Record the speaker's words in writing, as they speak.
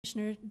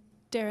Commissioner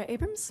Dara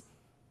Abrams.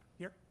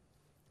 Here.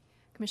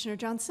 Commissioner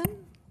Johnson.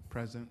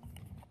 Present.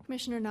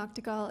 Commissioner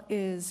Noctegal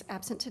is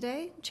absent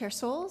today. Chair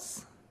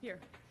Souls. Here.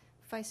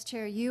 Vice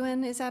Chair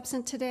Ewan is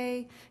absent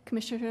today.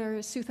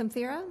 Commissioner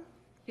Sutham-Thera.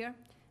 Here.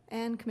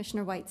 And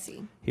Commissioner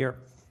Whitesey. Here.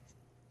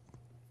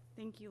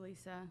 Thank you,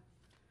 Lisa.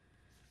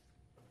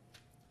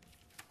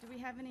 Do we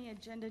have any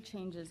agenda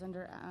changes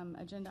under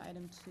agenda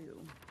item 2?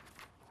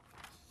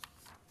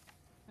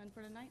 None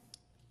for tonight?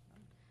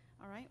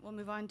 All right, we'll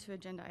move on to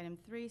agenda item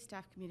 3,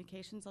 staff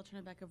communications. I'll turn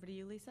it back over to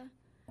you, Lisa.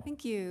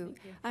 Thank you.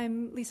 Thank you.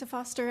 I'm Lisa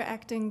Foster,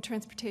 Acting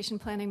Transportation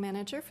Planning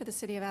Manager for the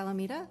City of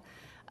Alameda.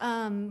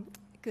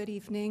 Good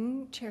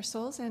evening, Chair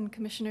Souls and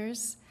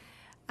Commissioners.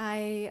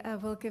 I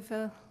will give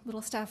a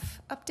little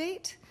staff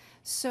update.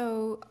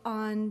 So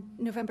on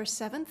November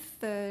 7th,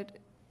 the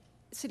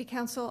City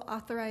Council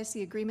authorized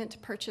the agreement to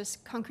purchase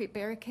concrete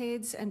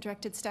barricades and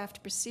directed staff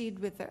to proceed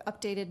with the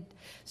updated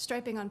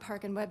striping on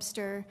Park and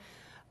Webster,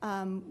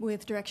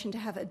 with direction to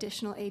have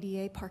additional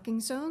ADA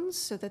parking zones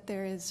so that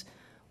there is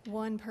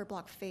one per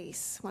block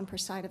face, one per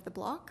side of the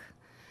block.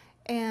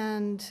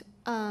 And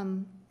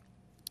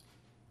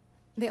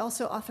they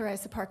also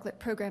authorized the parklet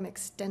program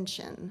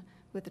extension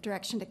with the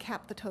direction to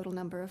cap the total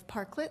number of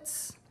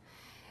parklets.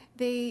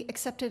 They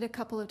accepted a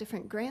couple of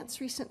different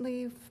grants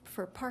recently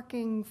for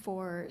parking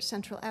for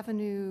Central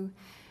Avenue.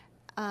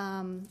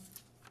 And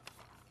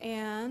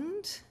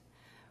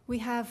we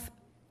have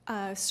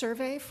a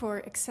survey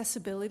for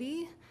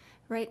accessibility.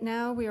 Right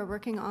now, we are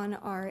working on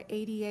our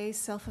ADA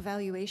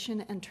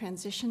self-evaluation and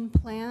transition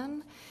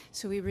plan.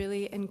 So we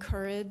really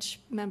encourage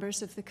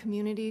members of the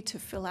community to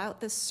fill out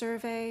this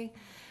survey.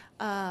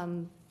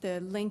 The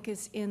link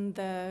is in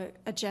the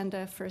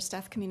agenda for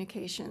staff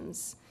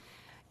communications.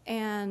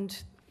 And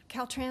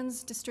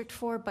Caltrans District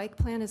 4 bike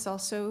plan is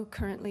also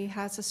currently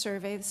has a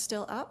survey that's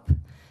still up.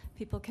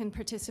 People can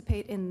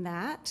participate in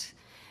that.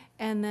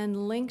 And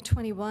then Link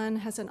 21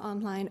 has an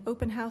online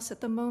open house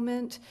at the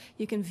moment.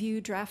 You can view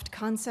draft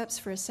concepts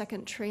for a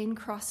second train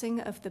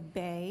crossing of the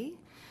bay.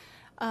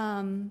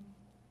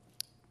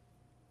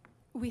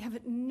 We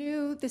have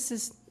this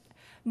is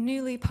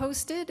newly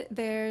posted.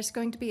 There's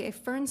going to be a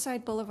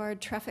Fernside Boulevard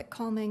traffic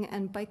calming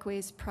and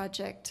bikeways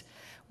project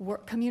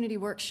community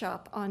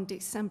workshop on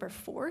December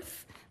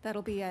 4th.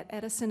 That'll be at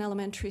Edison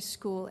Elementary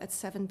School at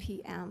 7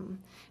 p.m.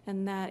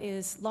 And that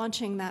is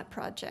launching that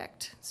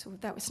project. So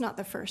that was not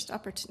the first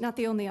not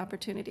the only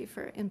opportunity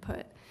for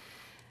input.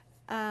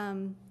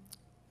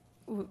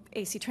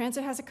 AC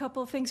Transit has a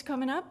couple of things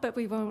coming up, but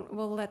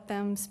we'll let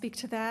them speak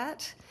to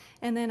that.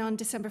 And then on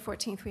December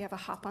 14th, we have a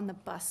hop on the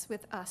bus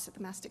with us at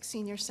the Mastic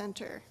Senior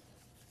Center.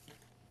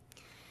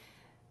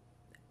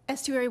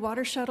 Estuary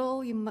Water Shuttle,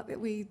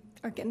 we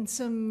are getting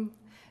some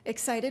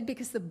excited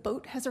because the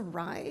boat has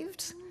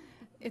arrived.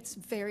 It's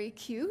very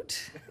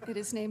cute. It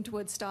is named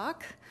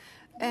Woodstock.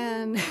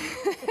 And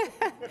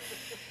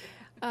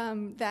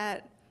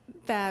that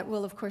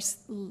will, of course,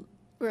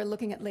 we're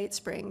looking at late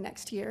spring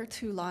next year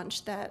to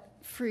launch that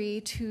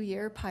free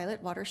 2-year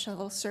pilot water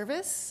shuttle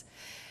service.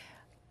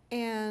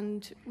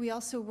 And we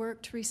also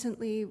worked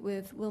recently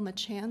with Wilma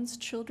Chan's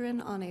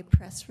children on a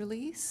press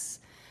release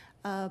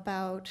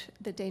about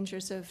the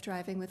dangers of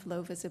driving with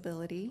low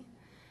visibility.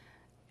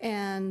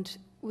 And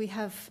we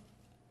have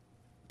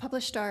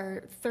published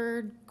our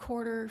third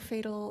quarter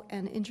fatal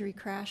and injury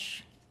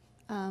crash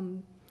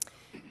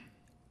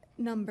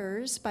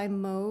numbers by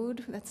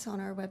mode. That's on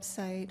our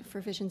website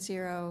for Vision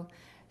Zero.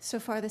 So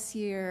far this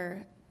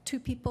year, 2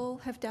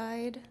 people have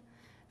died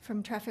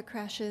from traffic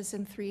crashes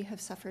and 3 have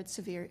suffered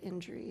severe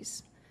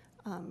injuries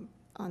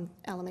on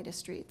Alameda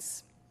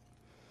streets.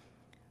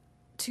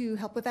 To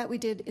help with that, we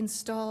did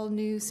install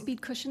new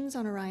speed cushions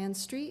on Orion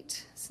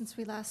Street since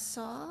we last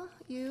saw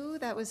you.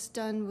 That was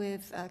done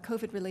with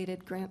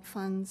COVID-related grant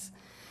funds.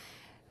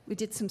 We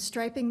did some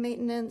striping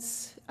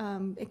maintenance,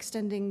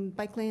 extending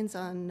bike lanes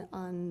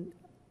on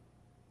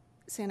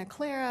Santa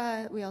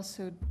Clara. We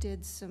also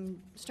did some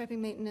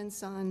striping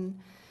maintenance on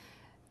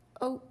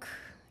Oak,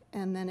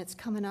 and then it's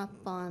coming up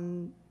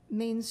on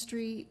Main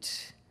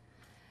Street.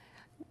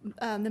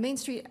 The Main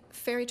Street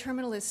ferry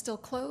terminal is still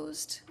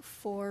closed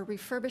for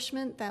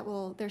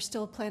refurbishment. They're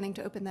still planning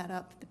to open that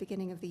up at the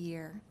beginning of the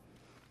year.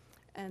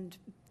 And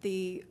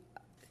the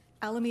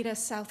Alameda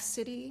South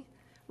City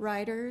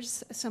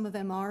riders, some of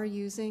them are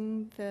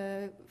using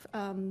the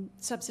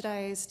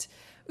subsidized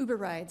Uber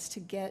rides to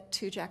get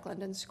to Jack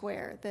London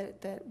Square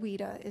that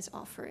WIDA is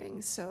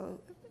offering. So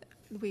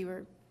we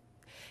were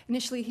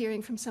initially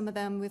hearing from some of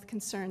them with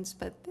concerns,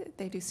 but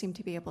they do seem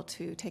to be able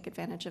to take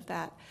advantage of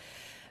that.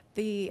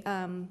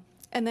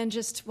 And then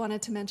just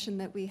wanted to mention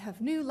that we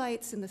have new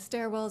lights in the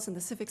stairwells in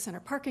the Civic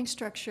Center parking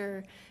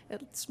structure.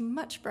 It's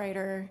much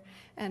brighter,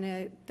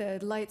 and the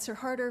lights are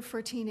harder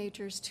for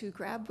teenagers to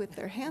grab with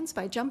their hands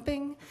by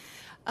jumping.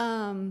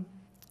 And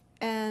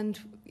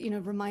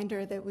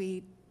reminder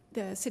that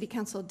the City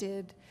Council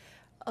did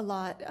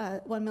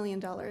 $1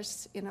 million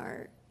in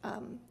our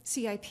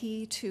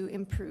CIP to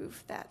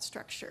improve that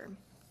structure.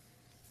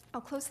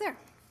 I'll close there.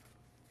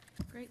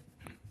 Great.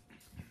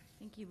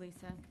 Thank you,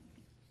 Lisa.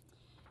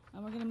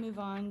 And we're going to move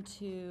on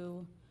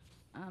to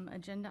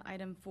agenda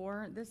item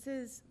 4. This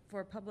is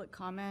for public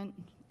comment,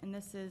 and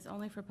this is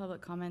only for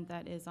public comment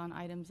that is on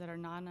items that are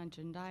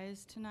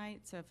non-agendized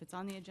tonight. So if it's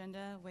on the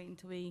agenda, wait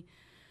until we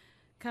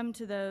come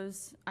to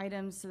those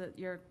items so that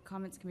your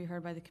comments can be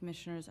heard by the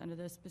commissioners under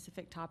those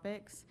specific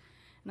topics.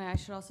 And I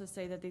should also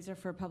say that these are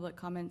for public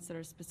comments that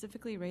are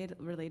specifically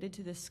related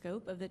to the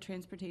scope of the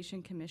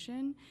Transportation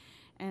Commission.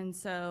 And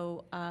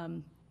so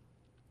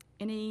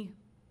any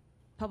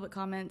public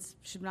comments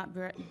should not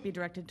be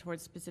directed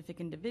towards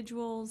specific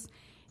individuals.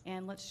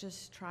 And let's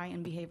just try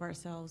and behave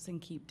ourselves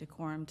and keep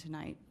decorum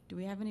tonight. Do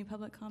we have any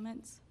public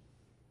comments?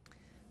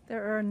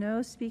 There are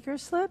no speaker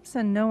slips,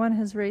 and no one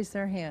has raised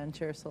their hand,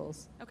 Chair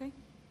Souls. Okay.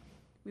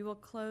 We will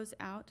close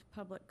out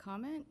public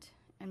comment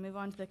and move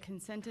on to the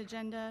consent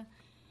agenda.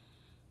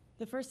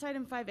 The first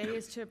item, 5A,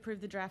 is to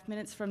approve the draft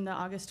minutes from the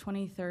August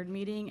 23rd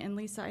meeting. And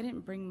Lisa, I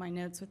didn't bring my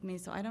notes with me,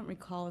 so I don't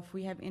recall if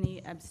we have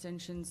any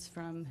abstentions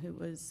from who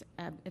was,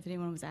 if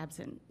anyone was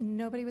absent.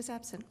 Nobody was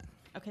absent.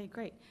 Okay,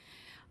 great.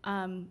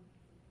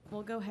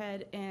 We'll go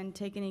ahead and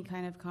take any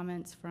kind of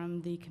comments from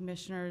the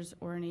commissioners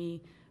or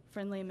any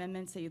friendly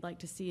amendments that you'd like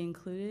to see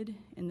included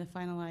in the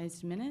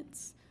finalized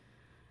minutes,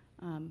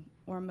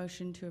 or a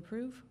motion to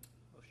approve.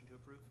 Motion to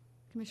approve.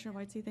 Commissioner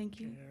Whitesey, thank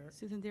you. Chair.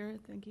 Susan Thera,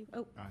 thank you.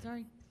 Oh, Aye.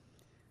 sorry.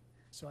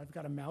 So I've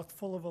got a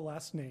mouthful of a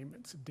last name.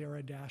 It's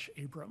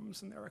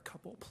Dara-Abrams, and there are a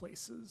couple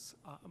places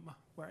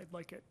where I'd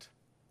like it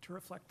to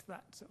reflect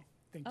that. So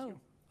thank Oh. you.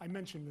 I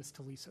mentioned this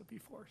to Lisa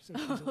before, so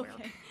she's aware.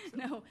 Okay. So,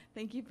 No,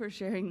 thank you for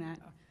sharing that.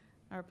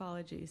 Our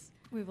apologies.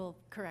 We will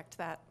correct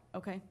that.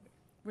 Okay.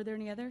 Were there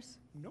any others?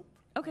 Nope.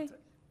 Okay. That's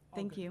it. All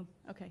Thank good. you.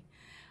 Okay.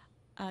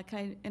 Can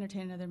I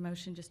entertain another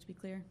motion, just to be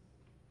clear?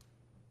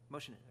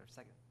 Motion, or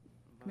second.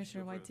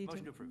 Commissioner Motion to Whitesey, approve.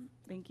 Motion to approve.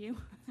 Thank you.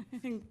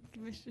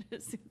 Commissioner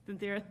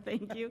Cynthia,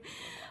 thank you.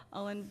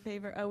 All in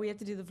favor? Oh, we have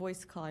to do the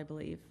voice call, I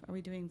believe. Are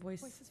we doing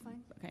voice? Voice is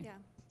fine. Okay. Yeah.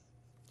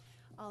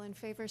 All in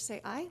favor, say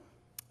aye.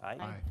 Aye.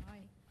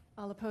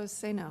 All opposed,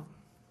 say no.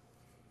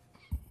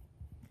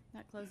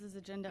 That closes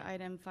agenda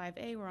item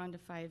 5A. We're on to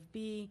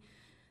 5B.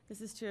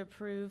 This is to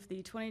approve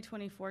the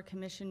 2024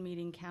 commission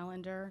meeting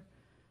calendar.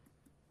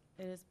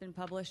 It has been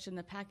published in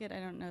the packet. I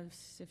don't know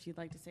if you'd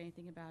like to say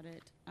anything about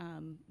it.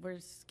 We're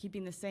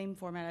keeping the same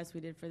format as we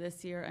did for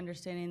this year,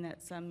 understanding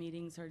that some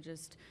meetings are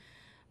just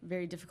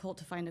very difficult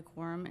to find a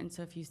quorum. And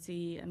so if you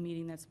see a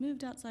meeting that's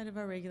moved outside of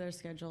our regular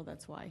schedule,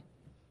 that's why.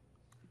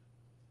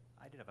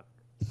 I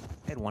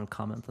had one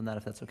comment on that,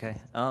 if that's okay.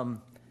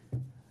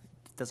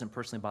 It doesn't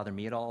personally bother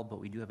me at all, but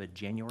we do have a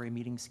January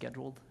meeting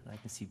scheduled. And I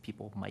can see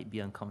people might be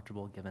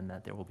uncomfortable given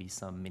that there will be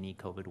some mini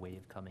COVID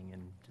wave coming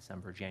in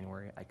December,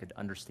 January. I could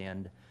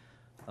understand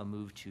a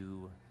move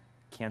to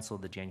cancel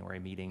the January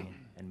meeting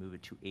and move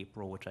it to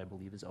April, which I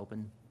believe is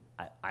open.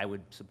 I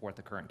would support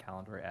the current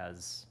calendar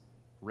as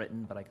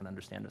written, but I can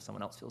understand if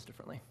someone else feels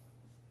differently.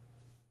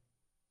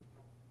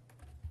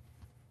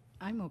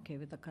 I'm okay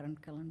with the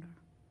current calendar.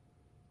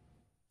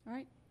 All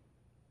right.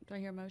 Do I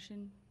hear a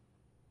motion?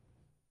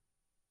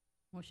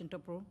 Motion to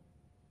approve.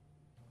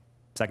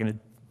 Seconded.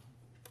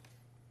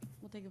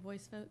 We'll take a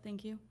voice vote.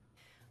 Thank you.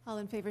 All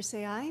in favor,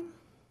 say aye.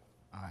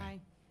 Aye.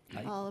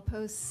 Aye. All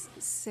opposed,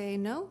 say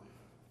no.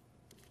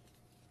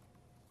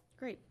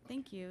 Great,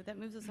 thank you. That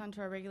moves us on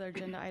to our regular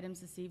agenda items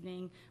this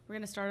evening. We're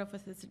going to start off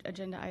with this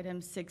agenda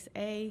item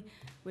 6A,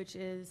 which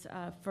is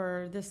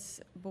for this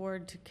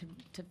board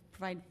to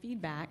provide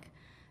feedback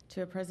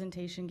to a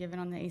presentation given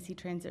on the AC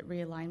Transit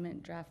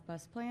realignment draft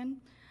bus plan.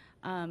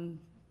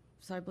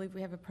 So I believe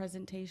we have a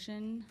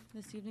presentation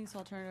this evening, so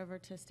I'll turn it over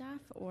to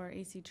staff or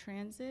AC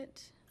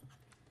Transit.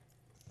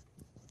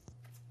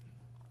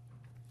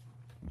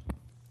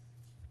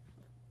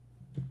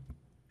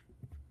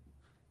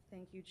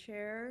 Thank you,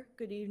 Chair.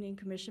 Good evening,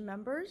 Commission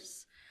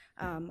members.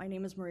 My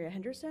name is Maria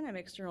Henderson. I'm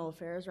External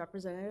Affairs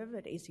Representative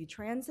at AC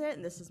Transit,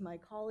 and this is my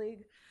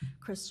colleague,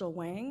 Crystal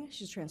Wang.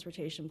 She's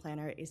Transportation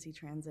Planner at AC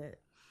Transit.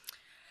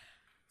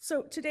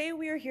 So today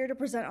we are here to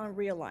present on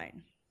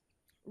Realign.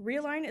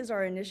 Realign is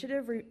our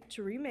initiative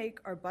to remake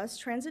our bus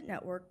transit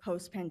network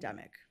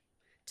post-pandemic.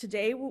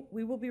 Today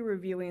we will be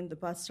reviewing the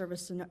bus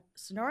service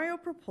scenario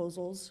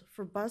proposals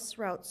for bus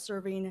routes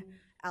serving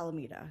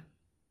Alameda.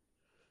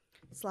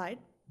 Slide.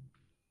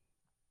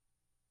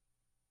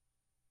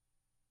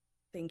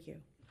 Thank you.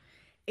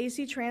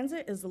 AC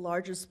Transit is the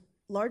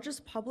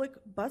largest public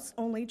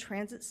bus-only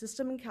transit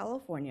system in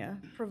California,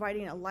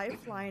 providing a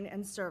lifeline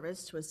and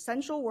service to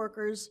essential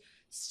workers,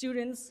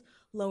 students,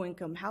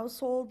 low-income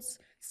households,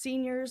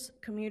 seniors,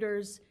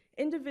 commuters,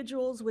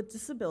 individuals with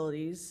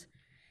disabilities,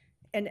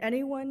 and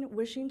anyone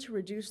wishing to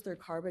reduce their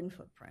carbon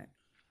footprint.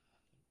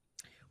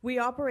 We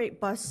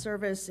operate bus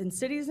service in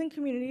cities and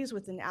communities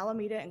within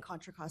Alameda and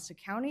Contra Costa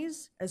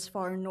counties, as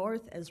far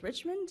north as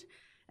Richmond,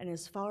 and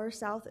as far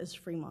south as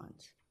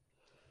Fremont.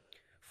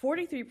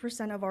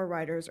 43% of our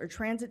riders are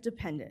transit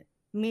dependent,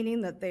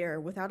 meaning that they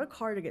are without a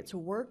car to get to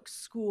work,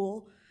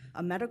 school,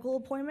 a medical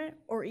appointment,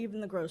 or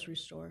even the grocery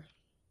store.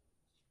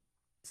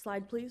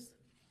 Slide, please.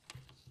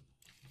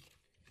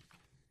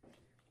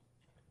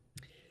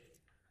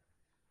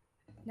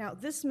 Now,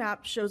 this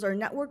map shows our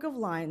network of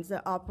lines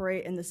that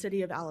operate in the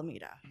city of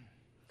Alameda.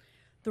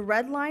 The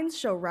red lines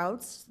show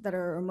routes that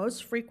are our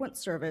most frequent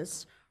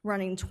service,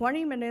 running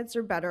 20 minutes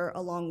or better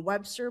along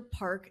Webster,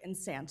 Park, and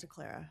Santa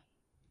Clara.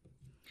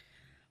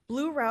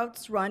 Blue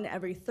routes run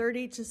every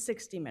 30 to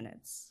 60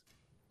 minutes.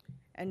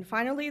 And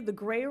finally, the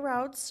gray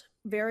routes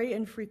vary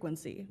in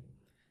frequency.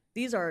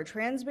 These are our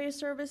Transbay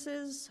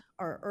services,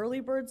 our Early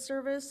Bird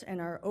service,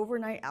 and our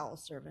Overnight Owl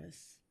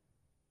service.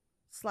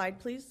 Slide,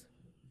 please.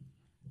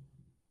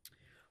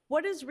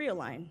 What is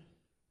Realign?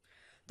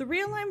 The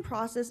Realign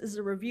process is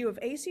a review of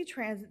AC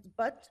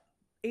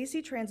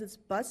Transit's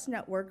bus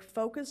network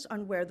focused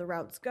on where the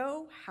routes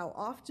go, how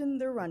often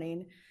they're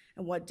running,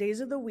 and what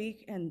days of the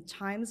week and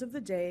times of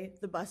the day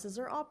the buses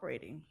are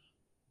operating.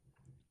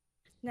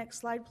 Next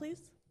slide,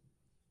 please.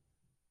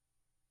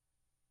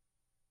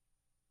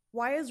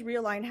 Why is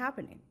Realign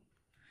happening?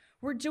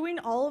 We're doing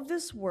all of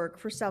this work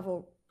for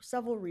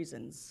several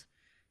reasons.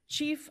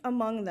 Chief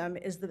among them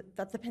is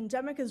that the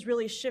pandemic has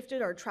really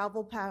shifted our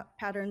travel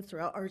patterns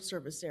throughout our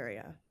service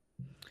area.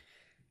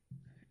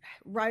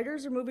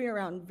 Riders are moving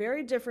around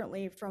very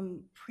differently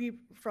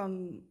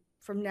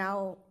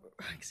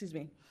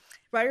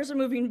Riders are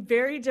moving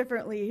very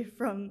differently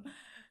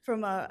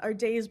from our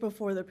days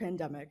before the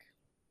pandemic.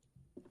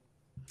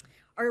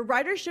 Our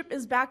ridership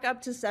is back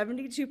up to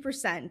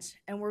 72%,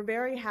 and we're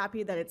very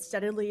happy that it's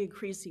steadily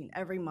increasing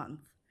every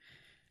month.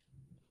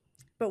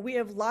 But we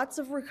have lots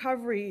of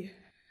recovery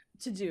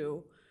to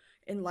do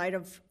in light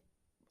of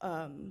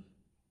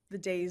the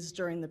days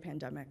during the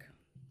pandemic.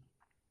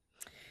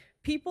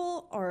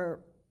 People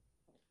are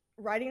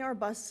riding our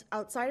bus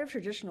outside of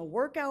traditional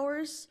work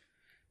hours.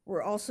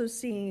 We're also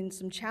seeing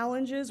some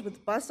challenges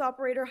with bus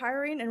operator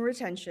hiring and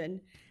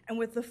retention, and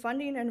with the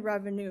funding and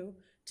revenue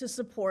to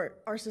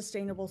support our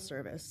sustainable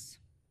service.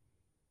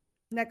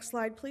 Next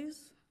slide,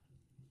 please.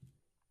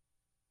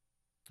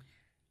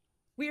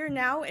 We are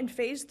now in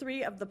phase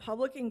 3 of the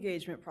public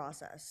engagement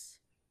process.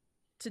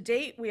 To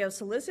date, we have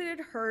solicited,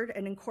 heard,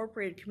 and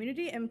incorporated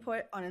community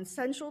input on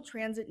essential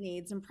transit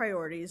needs and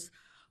priorities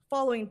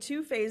following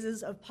 2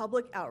 phases of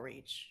public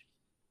outreach.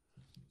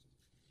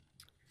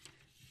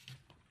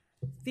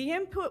 The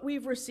input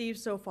we've received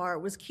so far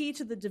was key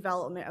to the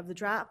development of the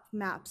draft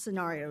map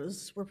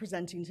scenarios we're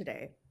presenting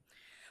today.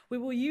 We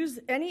will use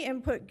any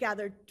input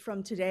gathered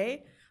from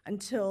today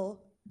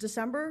until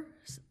December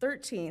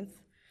 13th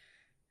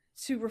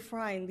to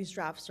refine these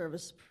draft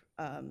service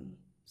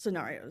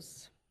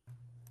scenarios.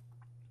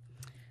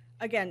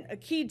 Again, a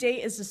key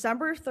date is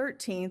December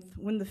 13th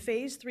when the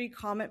phase 3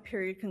 comment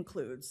period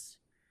concludes.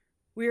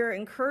 We are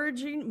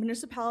encouraging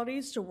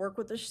municipalities to work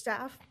with their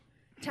staff,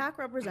 TAC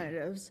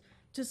representatives,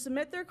 to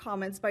submit their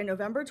comments by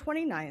November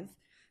 29th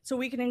so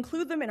we can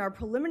include them in our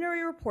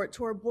preliminary report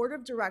to our board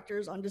of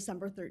directors on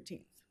December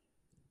 13th.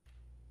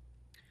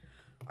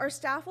 Our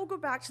staff will go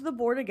back to the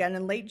board again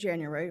in late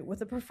January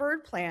with a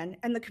preferred plan,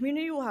 and the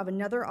community will have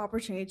another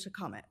opportunity to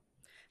comment.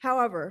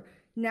 However,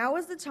 now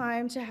is the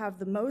time to have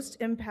the most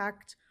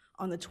impact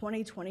on the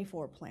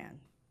 2024 plan.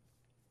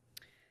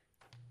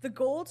 The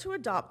goal to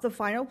adopt the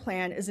final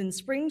plan is in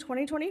spring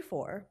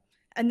 2024,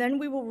 and then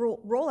we will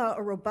roll out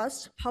a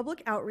robust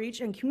public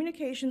outreach and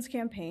communications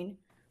campaign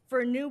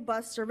for a new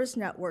bus service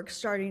network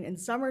starting in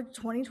summer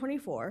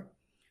 2024,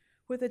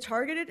 with a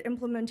targeted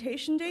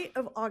implementation date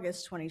of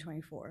August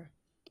 2024.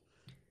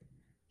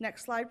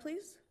 Next slide,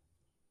 please.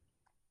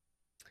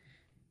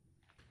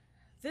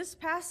 This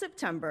past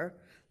September,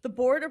 the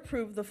board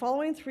approved the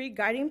following 3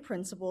 guiding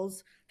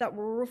principles that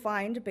were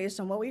refined based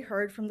on what we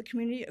heard from the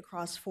community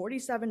across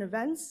 47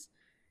 events,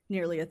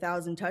 nearly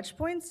 1,000 touch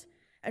points,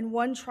 and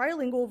 1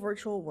 trilingual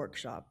virtual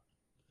workshop.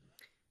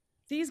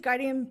 These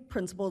guiding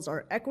principles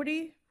are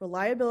equity,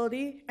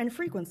 reliability, and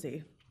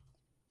frequency.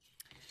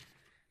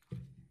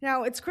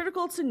 Now, it's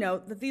critical to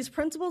note that these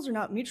principles are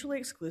not mutually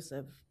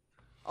exclusive.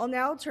 I'll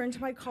now turn to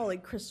my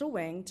colleague, Crystal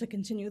Wang, to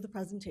continue the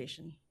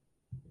presentation.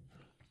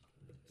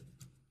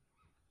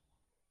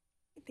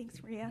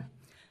 Thanks, Maria.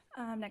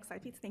 Next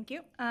slide, please. Thank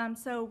you.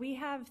 So we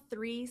have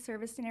 3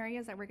 service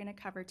scenarios that we're going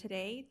to cover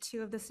today.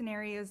 2 of the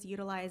scenarios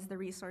utilize the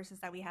resources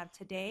that we have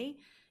today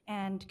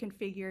and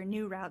configure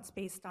new routes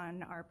based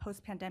on our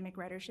post-pandemic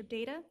ridership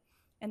data.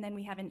 And then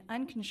we have an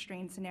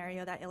unconstrained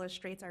scenario that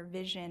illustrates our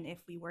vision if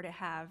we were to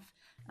have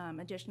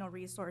additional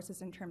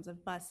resources in terms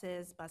of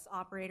buses, bus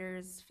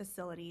operators,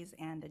 facilities,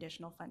 and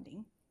additional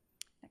funding.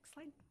 Next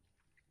slide.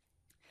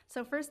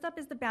 So first up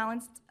is the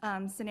balanced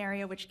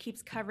scenario, which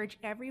keeps coverage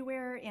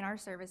everywhere in our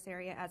service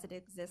area as it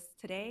exists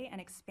today and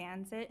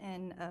expands it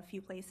in a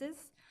few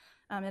places.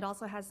 It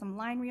also has some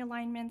line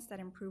realignments that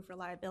improve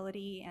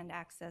reliability and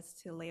access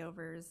to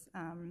layovers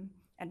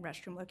and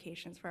restroom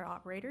locations for our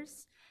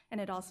operators. And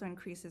it also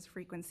increases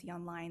frequency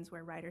on lines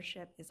where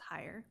ridership is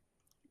higher.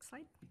 Next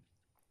slide.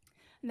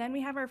 And then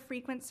we have our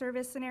frequent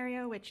service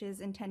scenario, which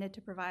is intended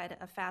to provide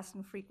a fast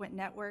and frequent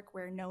network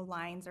where no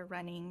lines are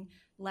running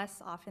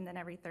less often than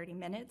every 30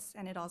 minutes.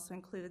 And it also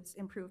includes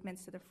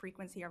improvements to the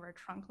frequency of our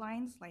trunk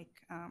lines, like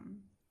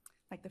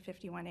the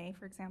 51A,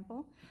 for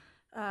example.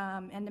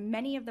 And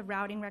many of the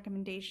routing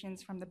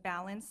recommendations from the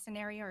balanced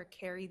scenario are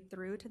carried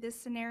through to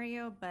this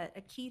scenario, but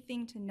a key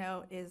thing to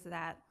note is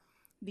that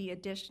the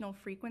additional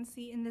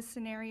frequency in this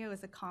scenario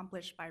is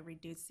accomplished by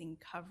reducing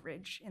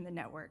coverage in the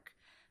network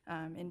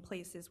in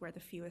places where the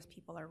fewest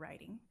people are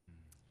riding.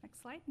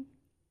 Next slide.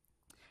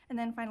 And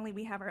then finally,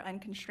 we have our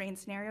unconstrained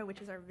scenario,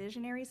 which is our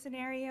visionary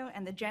scenario.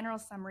 And the general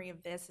summary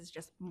of this is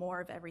just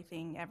more of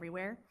everything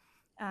everywhere.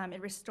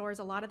 It restores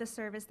a lot of the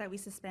service that we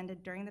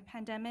suspended during the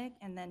pandemic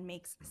and then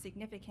makes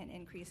significant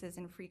increases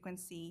in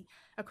frequency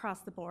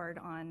across the board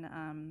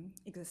on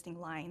existing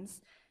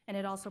lines. And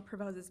it also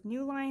proposes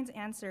new lines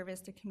and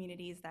service to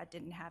communities that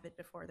didn't have it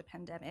before the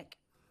pandemic.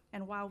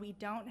 And while we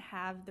don't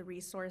have the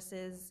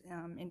resources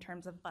in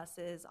terms of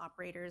buses,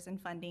 operators, and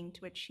funding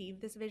to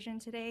achieve this vision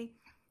today,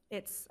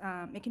 it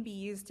can be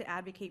used to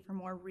advocate for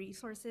more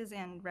resources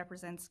and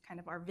represents kind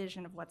of our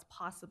vision of what's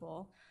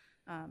possible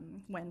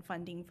when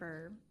funding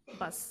for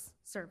bus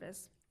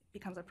service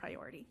becomes a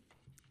priority.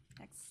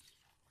 Next.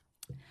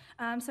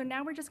 So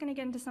now we're just going to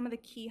get into some of the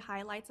key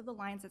highlights of the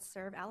lines that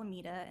serve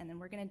Alameda, and then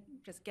we're going to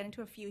just get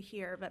into a few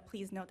here, but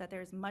please note that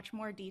there's much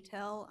more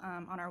detail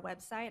on our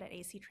website at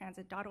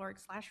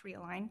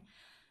actransit.org/realign,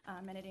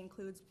 and it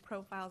includes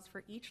profiles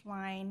for each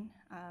line,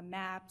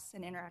 maps,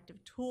 an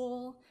interactive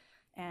tool,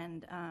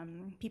 and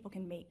people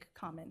can make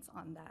comments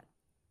on that,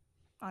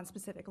 on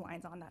specific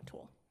lines on that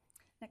tool.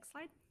 Next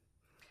slide.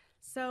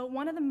 So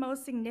one of the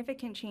most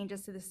significant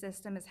changes to the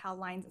system is how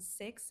lines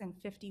 6 and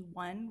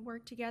 51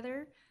 work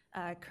together.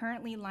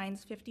 Currently,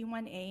 lines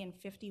 51A and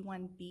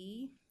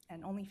 51B,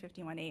 and only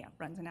 51A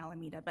runs in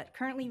Alameda, but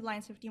currently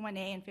lines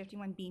 51A and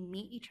 51B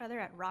meet each other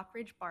at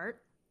Rockridge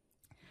BART,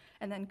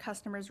 and then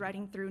customers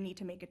riding through need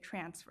to make a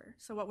transfer.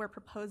 So what we're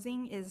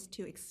proposing is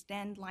to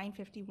extend line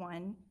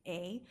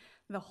 51A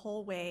the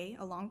whole way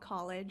along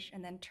College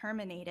and then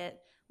terminate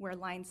it where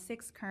line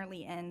 6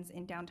 currently ends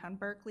in downtown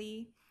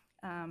Berkeley,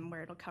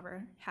 where it'll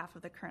cover half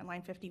of the current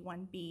line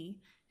 51B,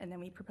 and then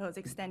we propose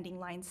extending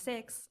line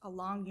 6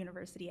 along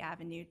University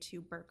Avenue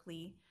to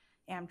Berkeley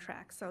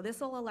Amtrak. So this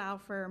will allow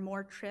for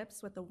more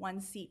trips with a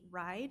one-seat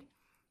ride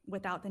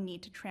without the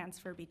need to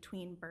transfer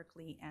between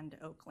Berkeley and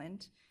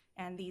Oakland.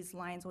 And these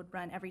lines would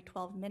run every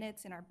 12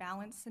 minutes in our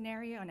balanced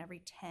scenario and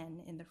every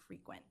 10 in the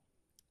frequent.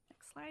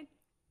 Next slide.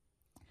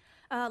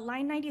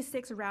 Line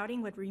 96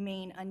 routing would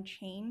remain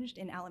unchanged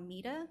in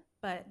Alameda,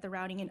 but the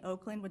routing in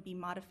Oakland would be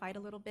modified a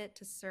little bit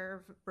to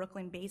serve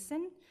Brooklyn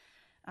Basin.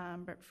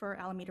 But for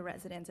Alameda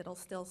residents, it'll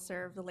still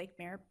serve the Lake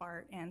Merritt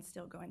BART and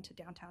still go into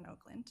downtown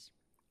Oakland.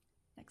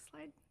 Next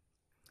slide.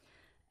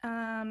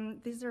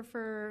 These are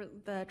for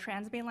the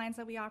Transbay lines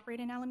that we operate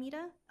in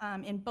Alameda.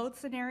 In both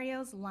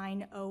scenarios,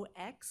 line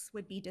OX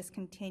would be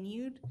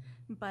discontinued,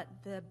 but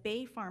the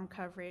Bay Farm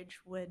coverage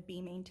would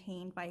be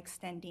maintained by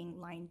extending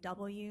line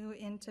W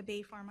into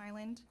Bay Farm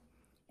Island.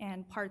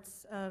 And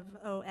parts of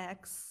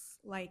OX,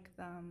 like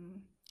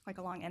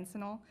along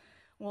Encinal,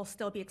 will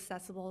still be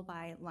accessible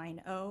by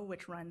line O,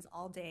 which runs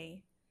all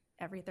day,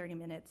 every 30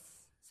 minutes,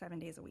 7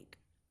 days a week.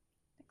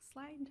 Next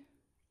slide.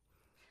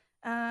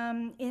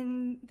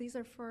 These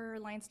are for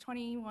lines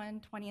 21,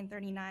 20, and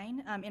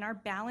 39. In our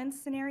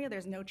balance scenario,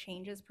 there's no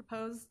changes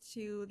proposed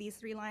to these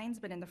 3 lines,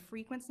 but in the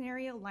frequent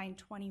scenario, line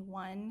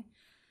 21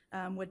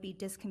 would be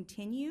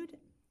discontinued,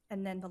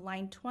 and then the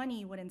line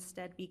 20 would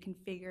instead be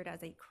configured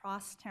as a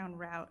crosstown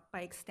route by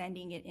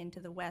extending it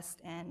into the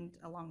west end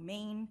along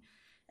Main,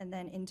 and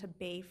then into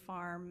Bay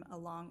Farm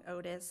along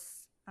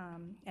Otis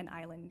and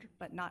Island,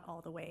 but not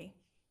all the way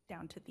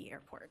down to the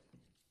airport.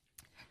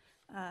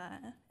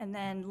 And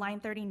then line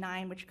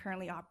 39, which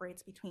currently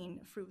operates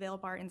between Fruitvale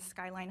BART and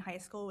Skyline High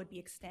School, would be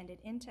extended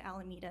into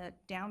Alameda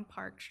down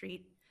Park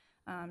Street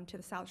to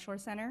the South Shore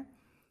Center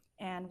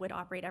and would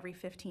operate every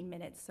 15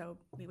 minutes. So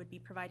we would be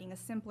providing a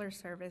simpler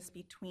service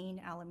between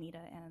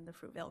Alameda and the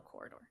Fruitvale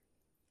corridor.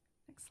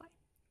 Next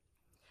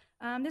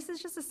slide. This is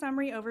just a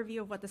summary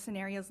overview of what the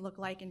scenarios look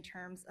like in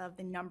terms of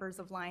the numbers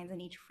of lines in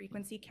each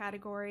frequency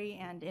category.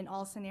 And in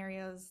all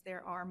scenarios,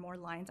 there are more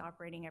lines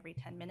operating every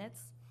 10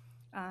 minutes.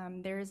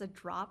 There is a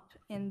drop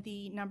in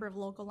the number of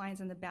local lines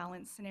in the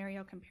balance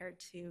scenario compared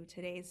to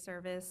today's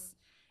service,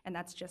 and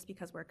that's just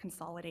because we're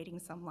consolidating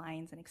some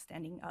lines and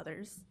extending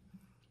others.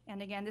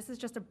 And again, this is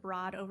just a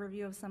broad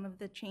overview of some of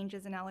the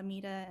changes in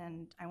Alameda,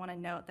 and I want to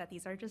note that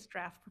these are just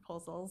draft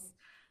proposals,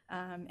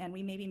 and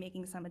we may be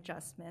making some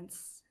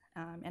adjustments.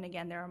 And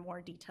again, there are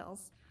more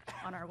details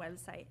on our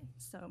website.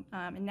 So,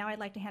 and now I'd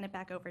like to hand it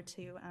back over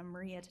to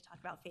Maria to talk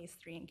about Phase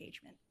 3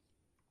 engagement.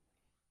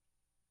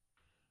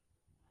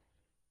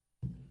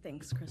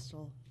 Thanks,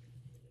 Crystal.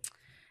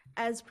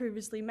 As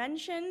previously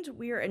mentioned,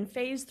 we are in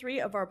Phase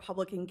 3 of our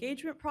public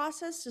engagement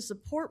process to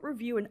support,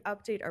 review, and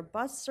update our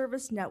bus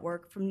service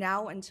network from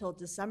now until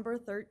December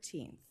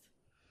 13th.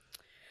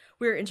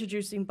 We are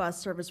introducing bus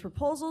service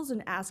proposals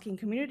and asking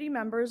community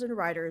members and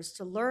riders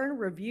to learn,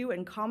 review,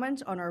 and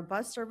comment on our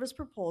bus service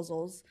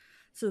proposals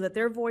so that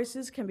their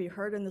voices can be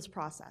heard in this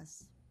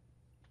process.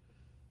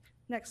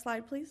 Next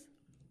slide, please.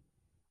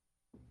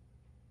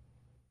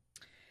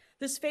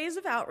 This phase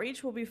of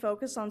outreach will be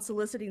focused on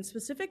soliciting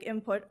specific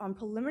input on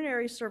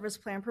preliminary service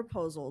plan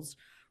proposals,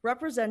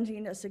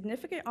 representing a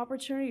significant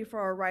opportunity for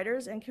our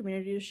riders and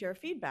community to share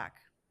feedback.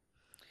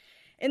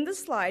 In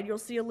this slide, you'll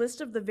see a list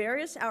of the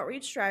various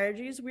outreach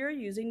strategies we are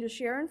using to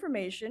share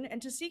information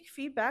and to seek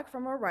feedback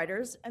from our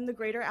riders and the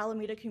greater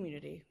Alameda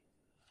community.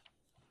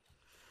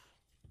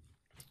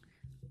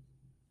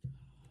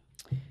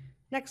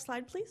 Next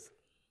slide, please.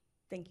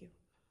 Thank you.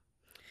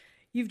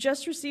 You've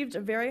just received a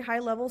very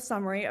high-level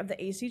summary of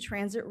the AC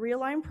Transit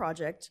Realign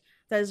project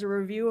that is a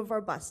review of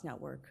our bus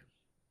network.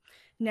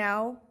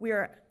 Now, we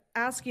are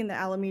asking the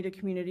Alameda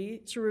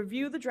community to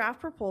review the draft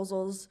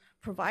proposals,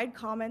 provide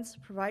comments,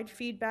 provide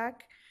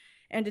feedback,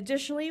 and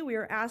additionally, we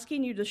are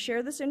asking you to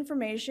share this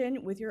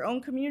information with your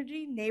own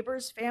community,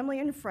 neighbors, family,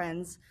 and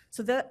friends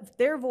so that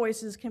their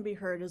voices can be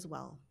heard as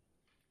well.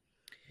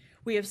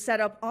 We have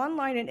set up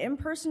online and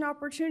in-person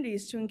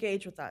opportunities to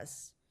engage with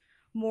us.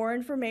 More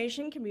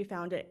information can be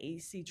found at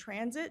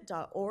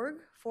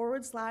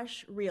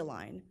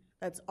actransit.org/realign.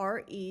 That's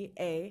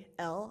REALIGN,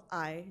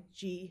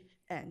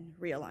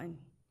 Realign.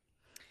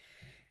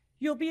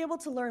 You'll be able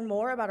to learn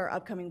more about our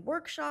upcoming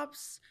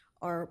workshops,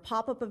 our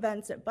pop-up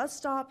events at bus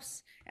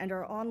stops, and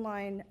our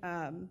online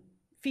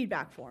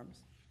feedback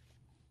forms.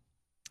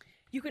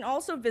 You can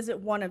also visit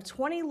one of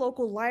 20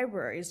 local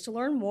libraries to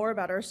learn more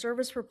about our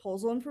service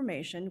proposal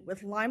information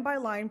with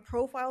line-by-line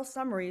profile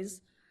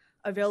summaries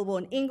available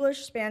in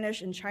English,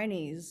 Spanish, and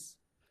Chinese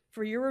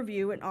for your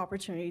review and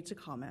opportunity to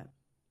comment.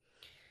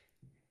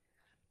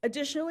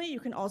 Additionally,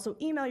 you can also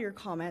email your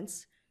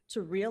comments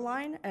to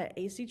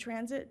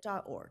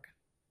realign@actransit.org.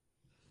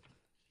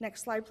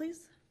 Next slide,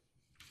 please.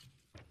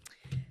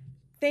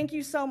 Thank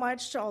you so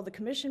much to all the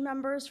commission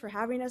members for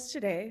having us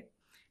today,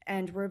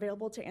 and we're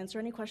available to answer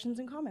any questions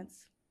and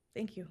comments.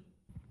 Thank you.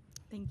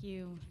 Thank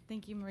you.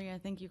 Thank you, Maria.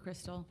 Thank you,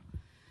 Crystal.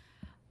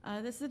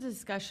 This is a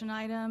discussion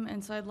item,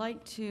 and so I'd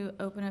like to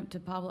open up to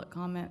public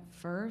comment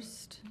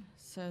first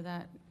so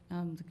that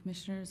the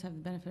commissioners have the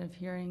benefit of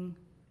hearing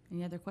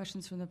any other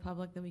questions from the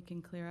public that we can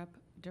clear up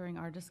during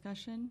our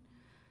discussion.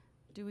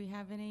 Do we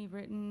have any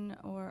written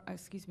or,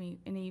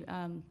 any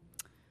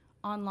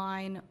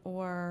online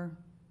or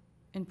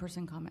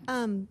in-person comments?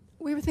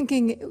 We were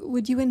thinking,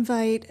 would you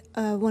invite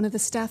one of the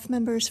staff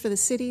members for the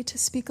city to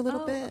speak a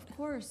little bit? Of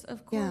course,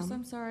 Yeah.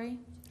 I'm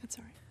sorry. That's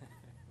all right.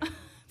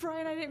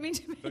 Brian, I didn't mean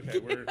to make Okay,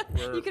 we're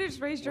you could have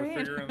just raised your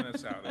hand. We're figuring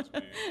this out as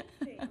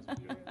we go.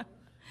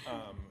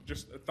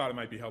 Just thought it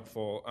might be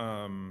helpful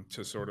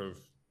to sort of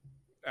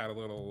add a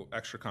little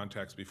extra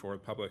context before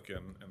the public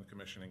and the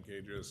commission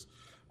engages.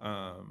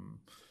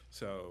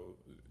 So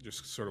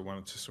just sort of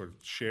wanted to sort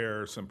of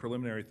share some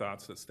preliminary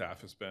thoughts that staff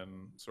has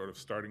been sort of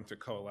starting to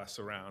coalesce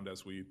around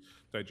as we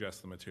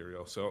digest the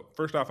material. So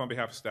first off, on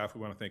behalf of staff,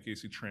 we want to thank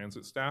AC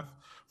Transit staff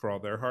for all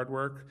their hard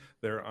work.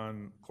 They're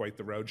on quite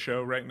the road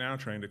show right now,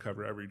 trying to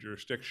cover every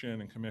jurisdiction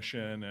and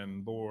commission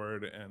and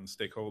board and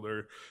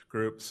stakeholder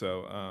group.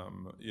 So,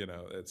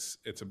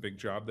 it's a big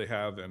job they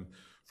have. And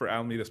for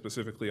Alameda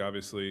specifically,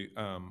 obviously,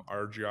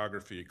 our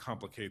geography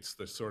complicates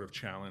the sort of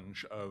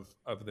challenge of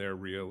their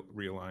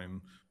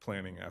realign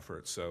planning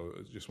efforts. So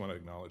just want to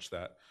acknowledge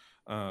that.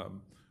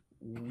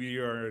 We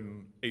are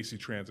an AC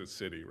Transit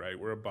city, right?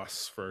 We're a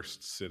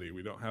bus-first city.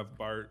 We don't have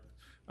BART,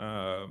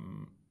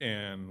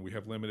 and we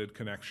have limited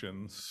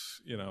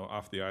connections,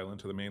 off the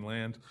island to the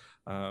mainland.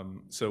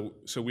 So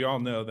we all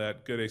know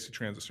that good AC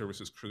Transit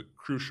service is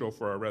crucial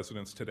for our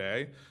residents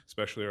today,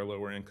 especially our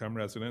lower-income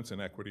residents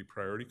and equity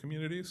priority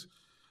communities.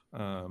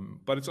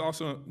 But it's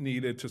also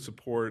needed to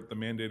support the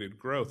mandated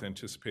growth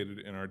anticipated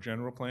in our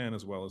general plan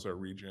as well as our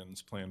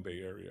region's Plan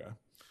Bay Area.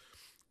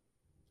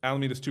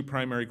 Alameda's two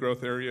primary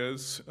growth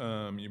areas,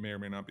 you may or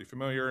may not be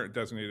familiar,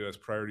 designated as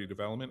priority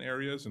development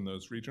areas in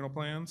those regional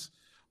plans,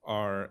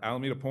 are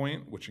Alameda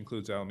Point, which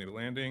includes Alameda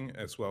Landing,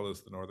 as well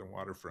as the northern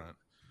waterfront.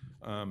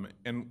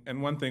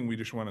 And one thing we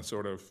just want to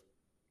sort of,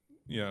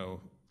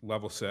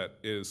 level set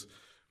is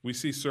we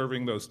see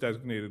serving those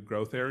designated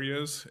growth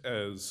areas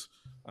as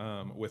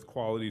with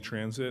quality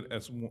transit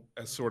as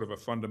sort of a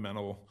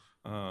fundamental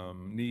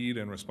need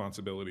and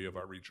responsibility of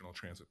our regional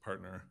transit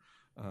partner.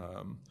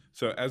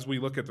 So as we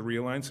look at the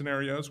realign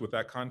scenarios, with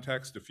that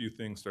context, a few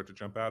things start to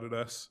jump out at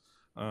us.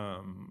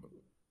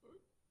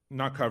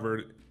 Not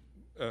covered,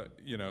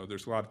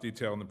 there's a lot of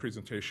detail in the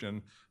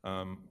presentation,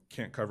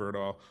 can't cover it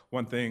all.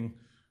 One thing,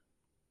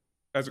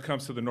 as it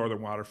comes to the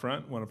northern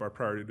waterfront, one of our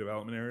priority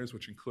development areas,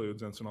 which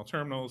includes Encinal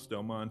Terminals,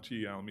 Del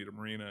Monte, Alameda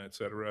Marina, et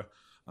cetera,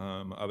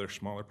 other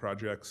smaller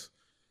projects.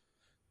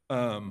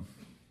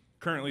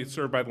 Currently it's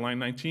served by the Line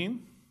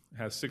 19, it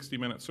has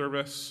 60-minute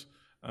service.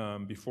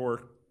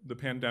 Before the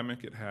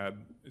pandemic, it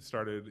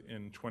started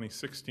in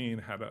 2016,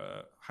 had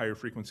a higher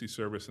frequency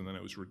service, and then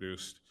it was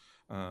reduced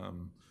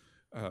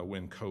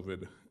when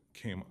COVID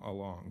came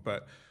along.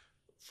 But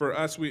for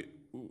us, we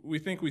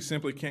think we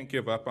simply can't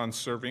give up on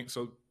serving.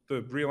 So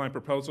the realign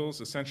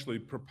proposals essentially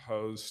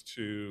propose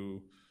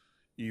to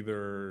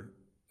either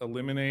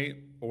eliminate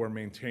or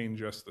maintain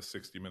just the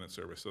 60-minute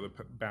service, so the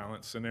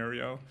balance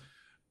scenario.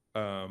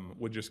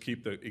 would just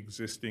keep the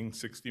existing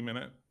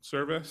 60-minute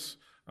service,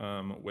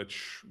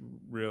 which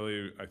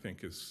really I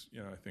think is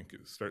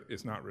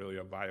not really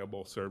a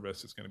viable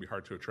service. It's going to be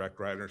hard to attract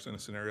riders in a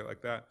scenario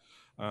like that.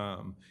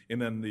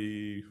 And then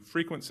the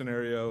frequent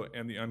scenario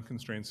and the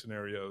unconstrained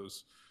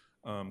scenarios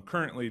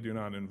currently do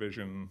not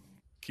envision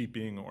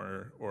keeping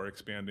or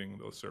expanding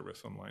those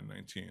service on Line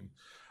 19.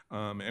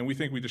 And we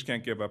think we just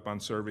can't give up on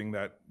serving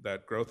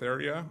that growth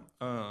area.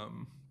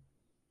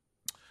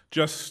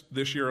 Just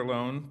this year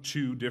alone,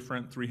 2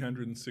 different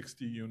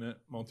 360-unit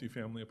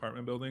multifamily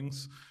apartment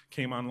buildings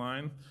came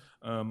online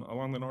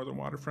along the northern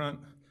waterfront,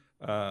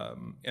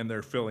 and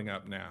they're filling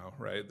up now,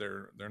 right?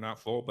 They're not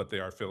full, but they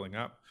are filling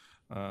up.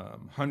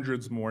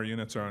 Hundreds more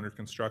units are under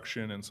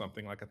construction, and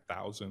something like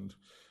 1,000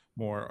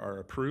 more are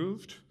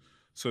approved.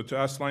 So to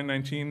us, Line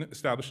 19,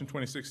 established in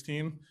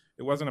 2016,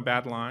 it wasn't a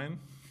bad line,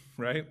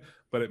 right?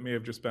 But it may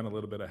have just been a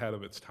little bit ahead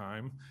of its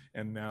time.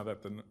 And now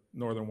that the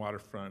northern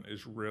waterfront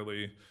is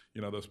really,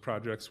 those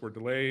projects were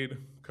delayed,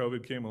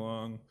 COVID came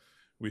along,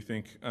 we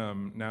think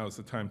now is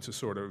the time to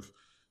sort of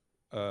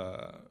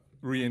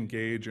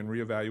re-engage and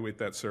reevaluate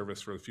that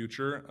service for the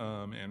future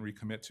and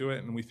recommit to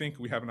it. And we think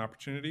we have an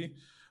opportunity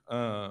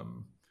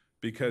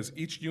because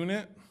each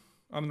unit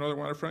on the northern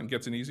waterfront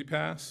gets an easy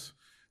pass.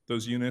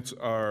 Those units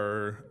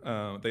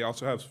they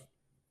also have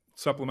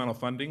supplemental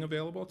funding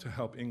available to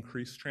help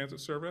increase transit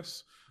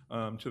service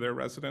to their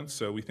residents.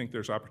 So we think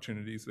there's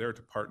opportunities there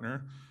to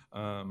partner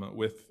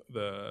with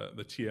the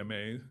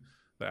TMA,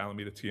 the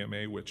Alameda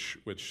TMA,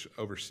 which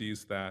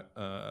oversees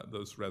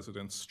those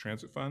residents'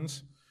 transit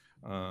funds.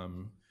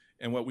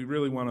 And what we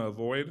really want to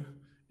avoid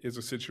is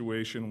a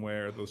situation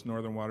where those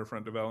northern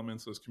waterfront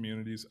developments, those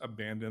communities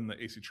abandon the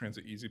AC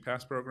Transit Easy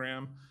Pass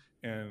program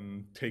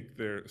and take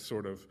their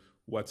sort of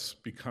what's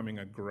becoming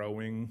a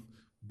growing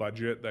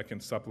budget that can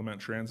supplement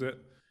transit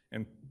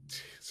and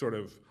sort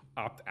of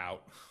opt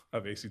out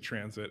of AC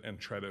Transit and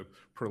try to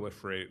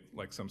proliferate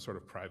like some sort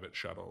of private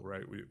shuttle,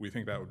 right? We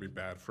think that would be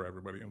bad for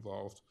everybody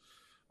involved.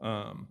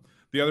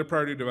 The other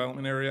priority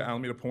development area,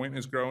 Alameda Point,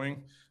 is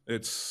growing.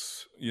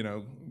 It's,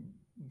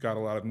 got a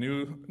lot of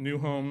new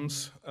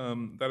homes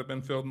that have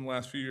been filled in the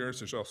last few years.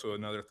 There's also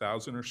another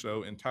 1,000 or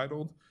so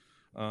entitled.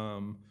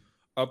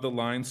 Of the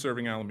lines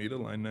serving Alameda,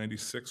 Line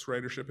 96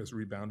 ridership has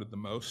rebounded the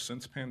most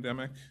since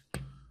pandemic.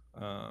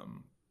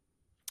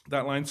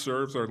 That line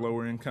serves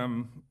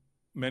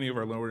many of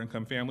our lower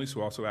income families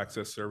who also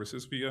access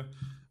services via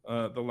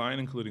the line,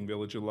 including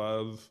Village of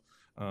Love,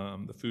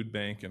 the food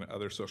bank, and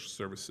other social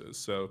services.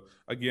 So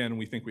again,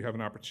 we think we have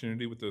an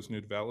opportunity with those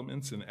new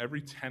developments, and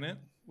every tenant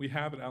we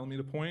have at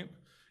Alameda Point,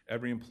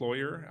 every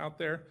employer out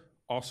there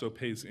also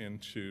pays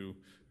into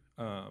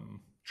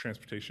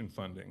transportation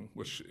funding,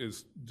 which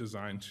is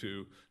designed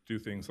to do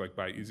things like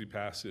buy easy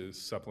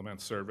passes, supplement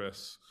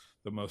service,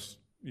 the most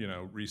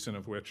recent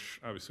of which,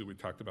 obviously we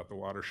talked about the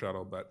water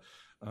shuttle, but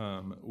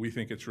we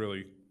think it's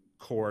really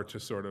core to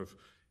sort of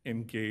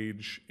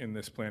engage in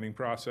this planning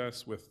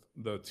process with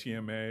the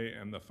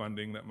TMA and the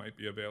funding that might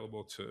be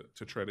available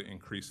to try to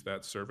increase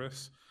that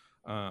service.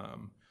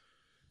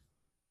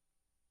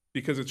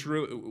 Because it's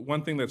really,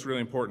 one thing that's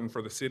really important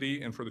for the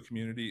city and for the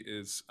community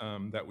is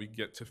that we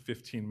get to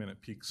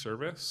 15-minute peak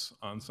service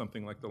on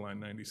something like the Line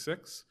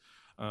 96,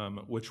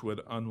 which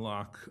would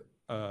unlock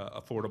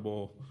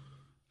affordable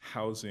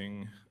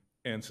housing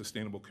and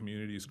sustainable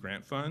communities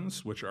grant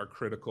funds, which are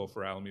critical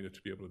for Alameda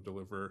to be able to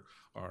deliver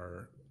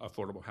our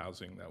affordable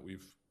housing that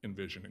we've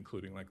envisioned,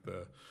 including like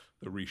the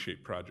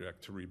Reshape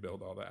project to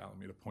rebuild all the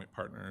Alameda Point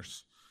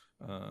Partners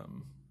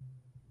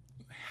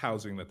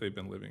housing that they've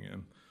been living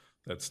in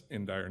that's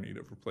in dire need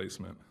of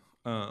replacement.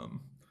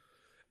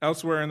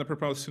 Elsewhere in the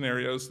proposed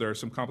scenarios, there are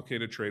some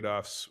complicated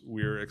trade-offs.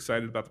 We're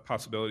excited about the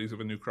possibilities of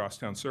a new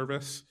crosstown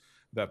service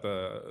that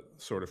the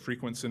sort of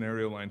frequent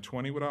scenario Line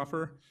 20 would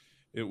offer.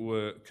 It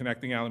would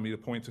connecting Alameda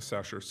Point to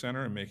South Shore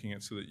Center and making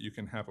it so that you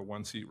can have a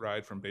 1-seat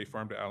ride from Bay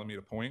Farm to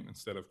Alameda Point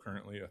instead of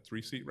currently a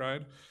 3-seat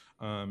ride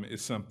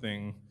is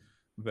something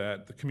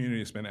that the community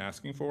has been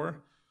asking for.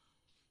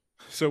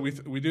 So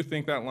we do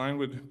think that line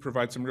would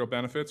provide some real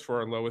benefits for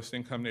our lowest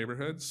income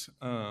neighborhoods,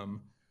 and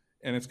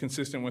it's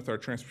consistent with our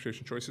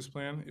transportation choices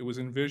plan. It was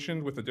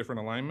envisioned with a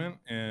different alignment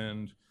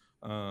and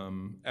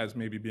as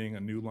maybe being a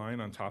new line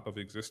on top of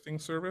existing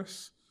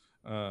service.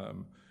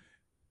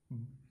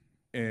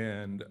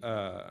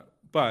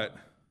 But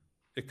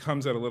it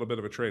comes at a little bit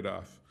of a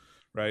trade-off,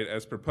 right?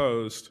 As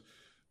proposed,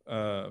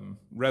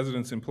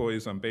 residents,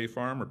 employees on Bay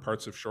Farm or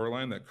parts of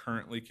Shoreline that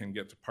currently can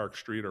get to Park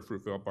Street or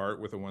Fruitvale BART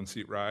with a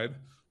 1-seat ride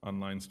on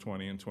lines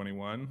 20 and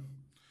 21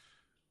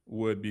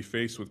 would be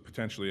faced with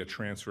potentially a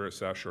transfer at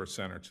South Shore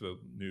Center to the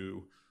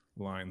new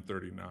line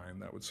 39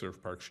 that would serve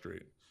Park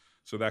Street.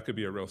 So that could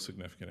be a real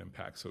significant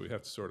impact. So we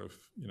have to sort of,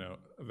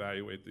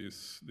 evaluate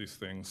these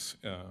things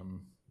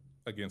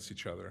against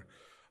each other.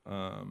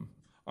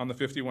 On the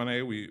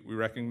 51A, we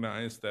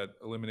recognize that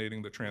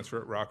eliminating the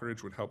transfer at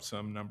Rockridge would help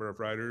some number of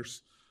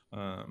riders,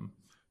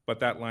 but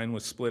that line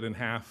was split in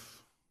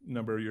half a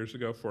number of years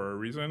ago for a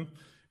reason,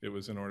 it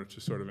was in order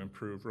to sort of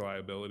improve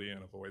reliability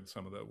and avoid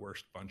some of the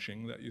worst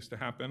bunching that used to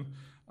happen.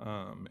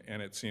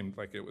 And it seemed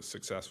like it was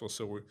successful.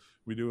 So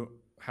we do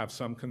have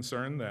some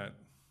concern that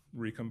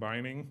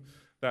recombining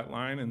that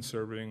line and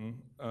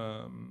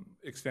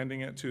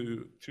extending it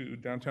to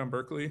downtown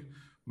Berkeley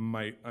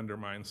might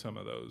undermine some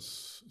of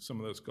those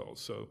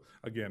goals. So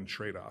again,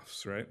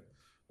 trade-offs, right?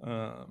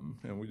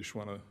 And we just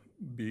want to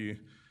be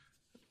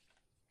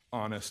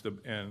honest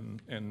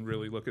and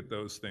really look at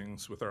those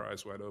things with our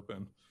eyes wide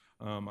open.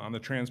 On the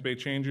Transbay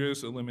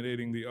changes,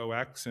 eliminating the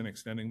OX and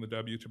extending the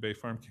W to Bay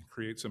Farm can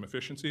create some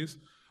efficiencies,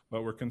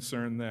 but we're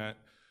concerned that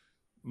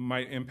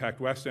might impact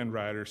West End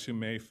riders who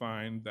may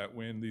find that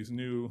when these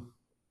new,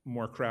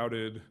 more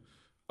crowded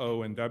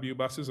O and W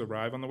buses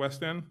arrive on the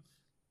West End,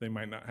 they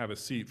might not have a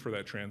seat for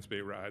that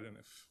Transbay ride. And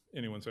if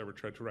anyone's ever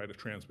tried to ride a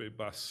Transbay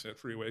bus at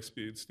freeway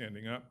speed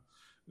standing up,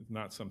 it's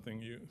not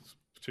something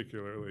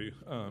particularly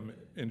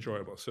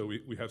enjoyable. So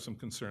we have some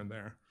concern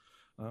there.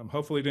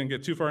 Hopefully didn't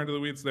get too far into the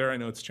weeds there. I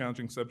know it's a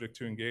challenging subject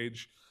to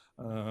engage,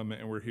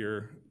 and we're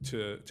here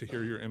to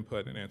hear your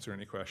input and answer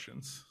any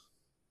questions.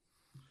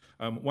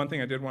 One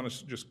thing I did want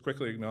to just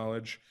quickly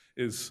acknowledge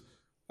is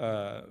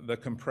the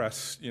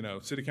compressed,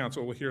 City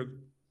Council will hear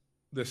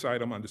this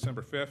item on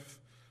December 5th,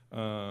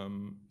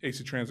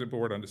 AC Transit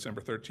Board on December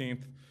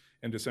 13th,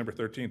 and December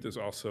 13th is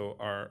also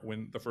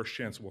when the first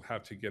chance we'll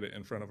have to get it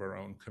in front of our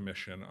own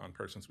commission on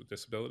persons with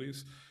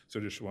disabilities. So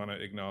just want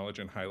to acknowledge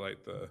and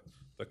highlight the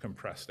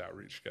compressed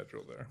outreach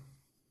schedule there.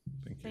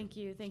 Thank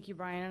you. Thank you,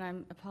 Brian, and I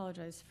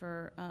apologize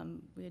for,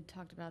 we had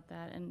talked about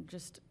that, and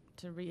just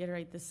to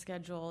reiterate the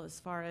schedule as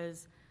far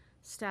as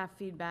staff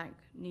feedback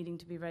needing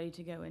to be ready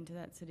to go into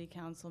that city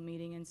council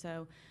meeting. And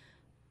so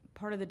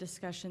part of the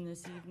discussion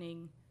this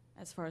evening,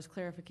 as far as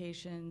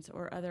clarifications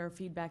or other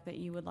feedback that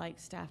you would like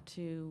staff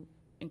to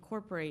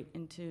incorporate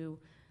into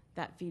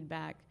that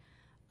feedback,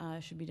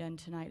 should be done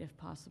tonight if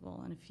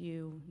possible. And if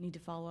you need to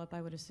follow up,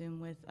 I would assume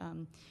with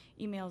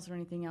emails or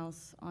anything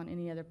else on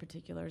any other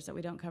particulars that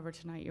we don't cover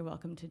tonight, you're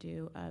welcome to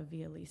do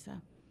via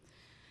Lisa.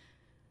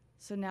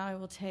 So now I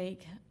will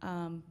take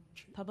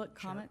public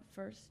comment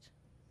first.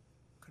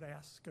 Could I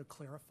ask a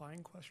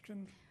clarifying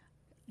question?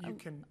 You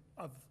can,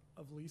 of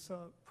Lisa,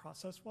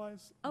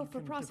 process-wise? Oh, you for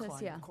can process,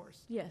 decline, yeah. Of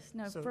course. Yes,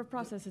 no, So for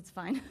process, it's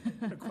fine.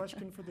 The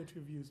question for the two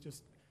of you is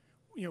just,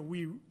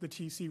 the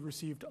TC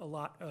received a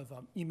lot of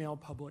email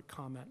public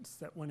comments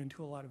that went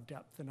into a lot of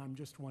depth, and I'm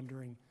just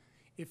wondering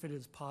if it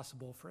is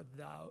possible for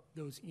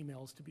those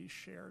emails to be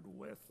shared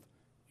with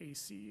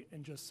AC,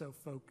 and just so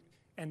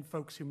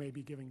folks who may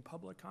be giving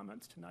public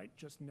comments tonight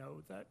just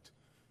know that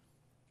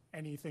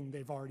anything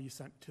they've already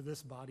sent to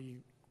this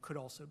body could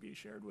also be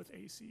shared with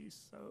AC,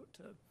 so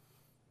to,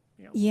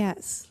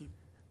 Yes. keep.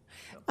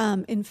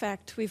 In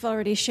fact, we've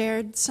already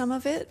shared some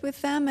of it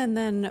with them, and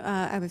then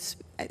I was,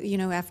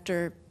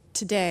 after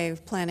today,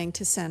 planning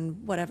to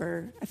send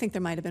whatever, I think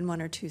there might have been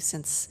one or two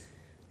since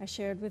I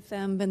shared with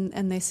them,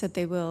 and they said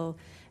they will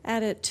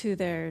add it to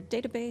their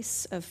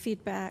database of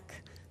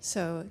feedback.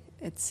 So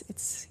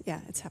it's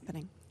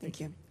happening. Thank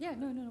you. Yeah,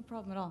 no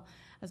problem at all.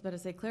 I was about to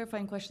say,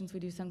 clarifying questions we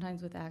do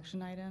sometimes with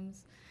action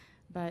items,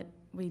 but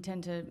we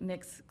tend to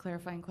mix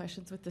clarifying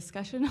questions with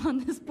discussion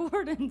on this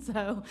board, and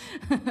so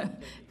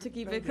to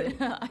keep it clear.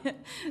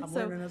 I'm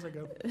learning as I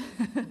go.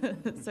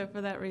 So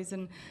for that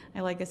reason,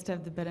 I like us to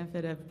have the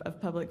benefit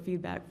of public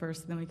feedback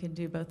first, then we can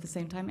do both at the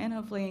same time, and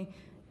hopefully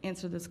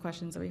answer those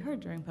questions that we heard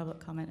during public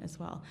comment as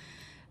well.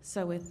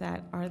 So with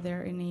that, are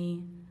there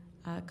any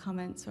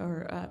comments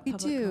or We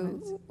public do.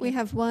 comments? We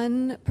have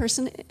one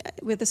person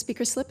with a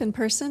speaker slip in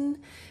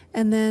person,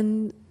 and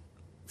then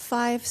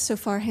 5 so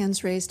far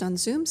hands raised on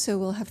Zoom, so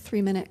we'll have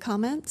 3-minute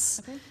comments.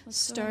 Okay, let's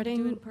starting- go ahead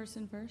and do in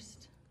person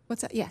first.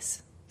 What's that?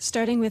 Yes.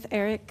 Starting with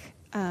Eric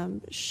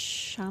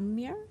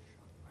Shamir.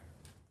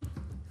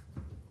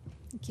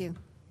 Thank you.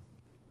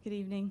 Good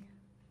evening.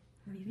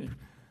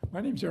 My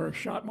name's Eric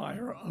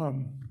Schottmeyer.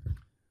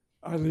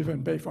 I live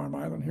in Bay Farm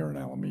Island here in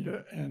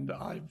Alameda, and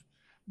I've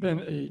been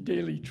a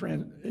daily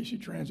AC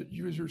Transit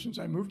user since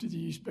I moved to the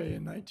East Bay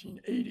in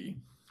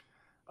 1980.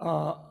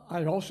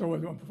 I also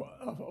am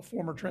a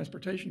former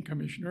transportation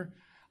commissioner.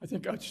 I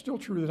think it's still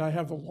true that I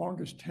have the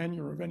longest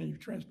tenure of any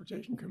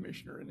transportation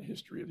commissioner in the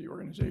history of the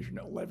organization,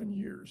 11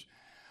 years.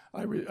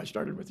 I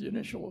started with the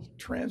initial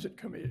transit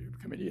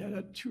committee. I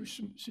had 2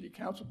 city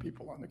council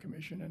people on the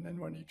commission, and then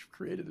when he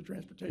created the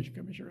transportation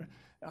commissioner,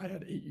 I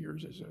had 8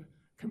 years as a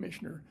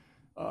commissioner.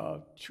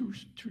 Two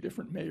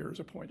different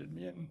mayors appointed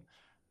me, and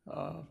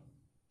a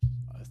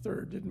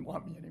third didn't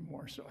want me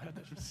anymore, so I had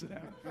to just sit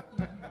down.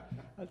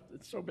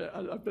 It's so bad.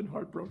 I've been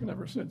heartbroken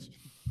ever since.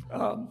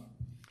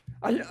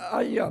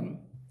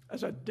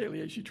 As a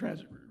daily AC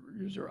Transit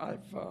user,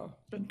 I've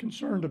been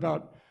concerned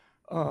about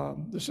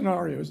the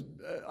scenarios.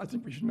 I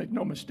think we should make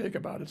no mistake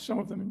about it. Some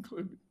of them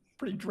include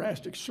pretty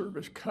drastic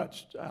service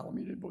cuts to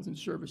Alameda, both in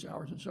service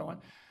hours and so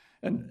on.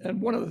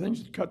 And one of the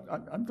things that cut,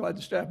 I'm glad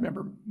the staff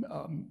member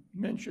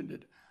mentioned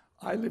it.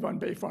 I live on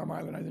Bay Farm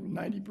Island. I think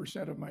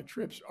 90% of my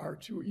trips are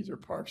to either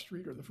Park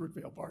Street or the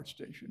Fruitvale BART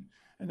station.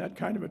 And that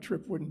kind of a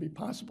trip wouldn't be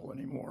possible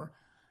anymore.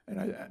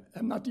 And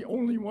I'm not the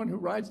only one who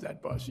rides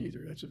that bus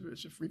either. It's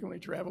a frequently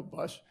traveled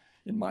bus.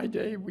 In my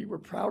day, we were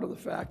proud of the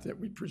fact that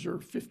we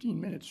preserved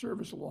 15-minute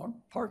service along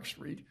Park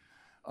Street,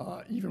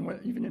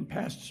 even in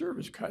past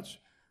service cuts.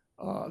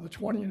 The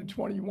 20 and the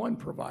 21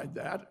 provide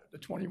that. The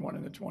 21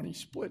 and the 20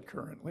 split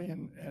currently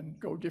and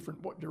go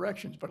different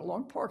directions. But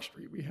along Park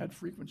Street, we had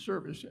frequent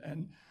service,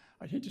 and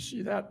I'd hate to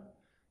see that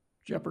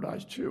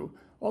jeopardized too.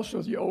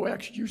 Also, the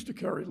OX used to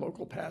carry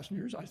local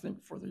passengers. I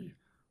think for the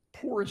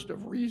poorest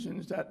of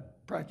reasons,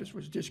 that practice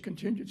was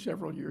discontinued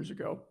several years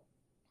ago.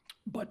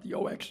 But the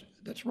OX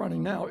that's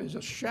running now is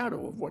a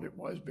shadow of what it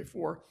was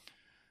before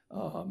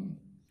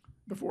COVID.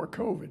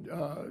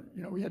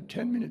 We had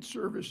 10-minute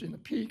service in the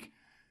peak,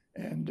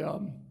 and it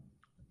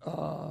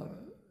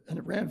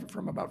ran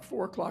from about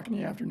 4 o'clock in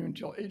the afternoon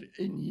till 8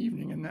 in the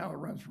evening, and now it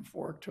runs from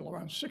 4 till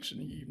around 6 in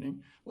the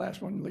evening.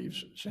 Last one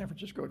leaves San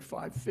Francisco at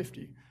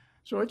 5:50.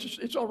 So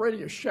it's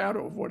already a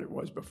shadow of what it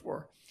was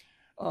before.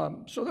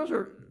 So those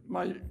are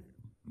my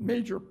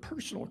major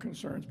personal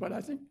concerns, but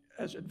I think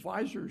as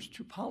advisors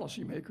to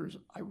policymakers,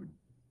 I would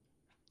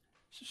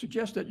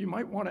suggest that you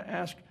might want to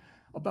ask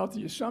about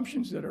the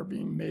assumptions that are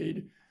being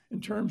made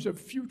in terms of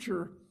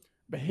future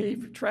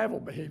travel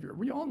behavior.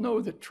 We all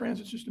know that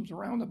transit systems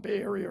around the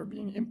Bay Area are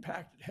being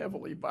impacted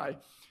heavily by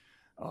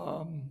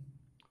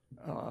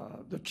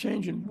the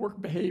change in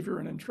work behavior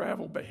and in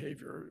travel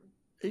behavior.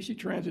 AC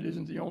Transit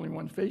isn't the only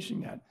one facing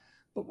that.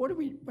 But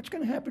what's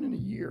going to happen in a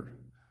year?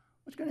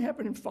 What's going to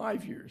happen in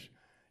 5 years?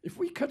 If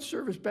we cut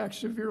service back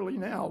severely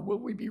now, will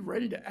we be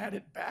ready to add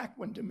it back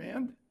when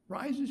demand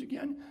rises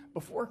again?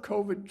 Before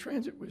COVID,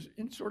 transit was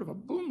in sort of a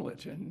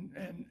boomlet,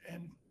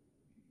 and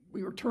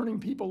we were turning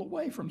people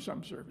away from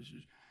some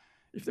services.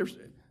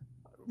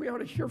 We ought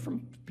to hear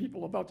from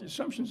people about the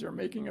assumptions they're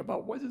making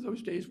about whether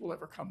those days will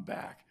ever come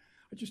back.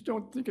 I just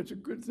don't think it's a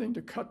good thing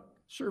to cut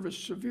service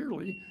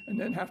severely and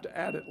then have to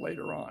add it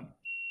later on.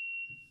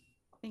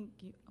 Thank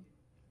you.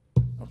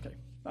 Okay,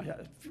 I had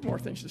a few more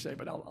things to say,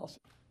 but I'll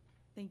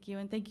Thank you,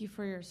 and thank you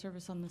for your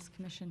service on this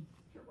commission.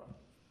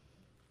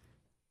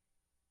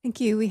 Thank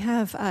you. We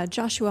have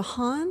Joshua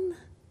Hahn.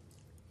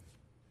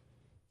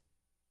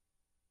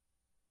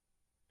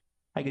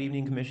 Hi, good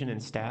evening, Commission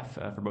and staff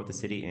for both the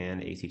city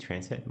and AC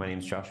Transit. My name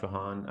is Joshua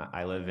Hahn.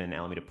 I live in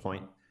Alameda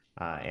Point,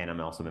 and I'm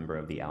also a member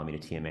of the Alameda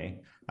TMA.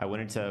 I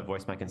wanted to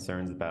voice my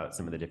concerns about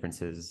some of the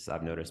differences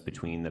I've noticed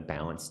between the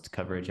balanced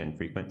coverage and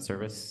frequent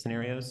service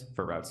scenarios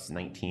for routes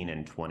 19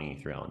 and 20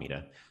 through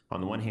Alameda.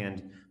 On the one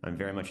hand, I'm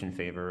very much in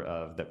favor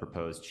of the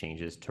proposed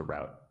changes to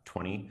Route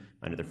 20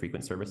 under the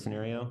frequent service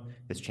scenario.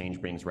 This change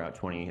brings Route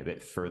 20 a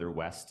bit further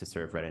west to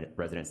serve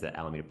residents at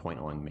Alameda Point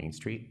along Main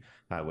Street,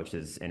 which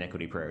is an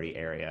equity priority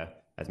area,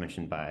 as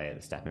mentioned by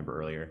the staff member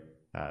earlier,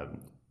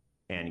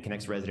 and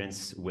connects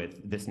residents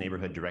with this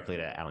neighborhood directly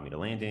to Alameda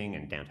Landing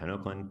and downtown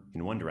Oakland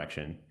in one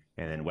direction,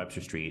 and then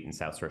Webster Street and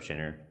South Shore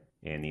Center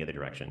in the other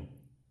direction.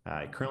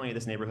 Currently,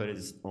 this neighborhood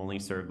is only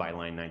served by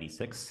Line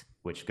 96,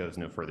 which goes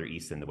no further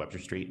east than the Webster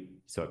Street,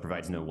 so it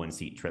provides no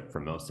one-seat trip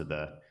for most of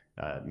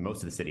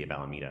the city of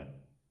Alameda.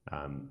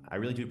 I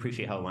really do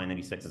appreciate how Line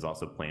 96 is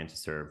also planned to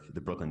serve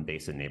the Brooklyn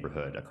Basin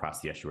neighborhood across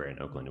the estuary in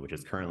Oakland, which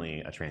is currently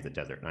a transit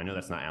desert. And I know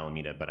that's not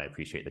Alameda, but I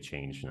appreciate the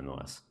change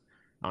nonetheless.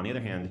 On the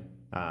other hand,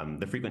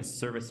 the frequent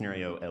service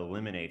scenario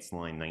eliminates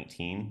Line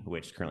 19,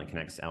 which currently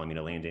connects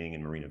Alameda Landing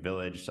and Marina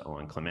Village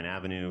along Clement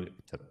Avenue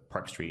to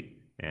Park Street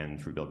and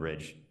Fruitville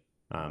Bridge.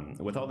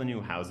 With all the new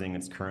housing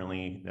that's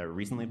currently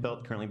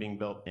being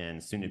built,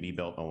 and soon to be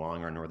built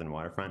along our northern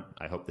waterfront,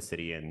 I hope the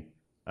city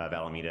of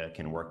Alameda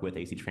can work with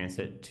AC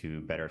Transit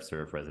to better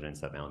serve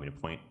residents of Alameda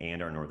Point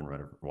and our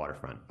northern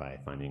waterfront by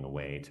finding a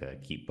way to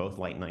keep both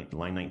Line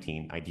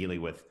 19, ideally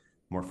with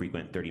more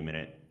frequent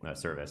 30-minute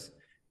service,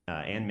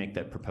 and make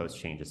the proposed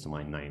changes to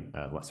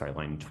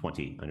Line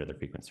 20 under the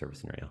frequent service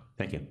scenario.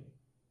 Thank you.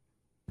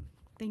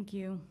 Thank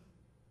you.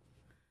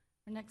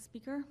 Our next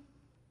speaker.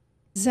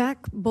 Zach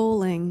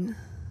Bowling.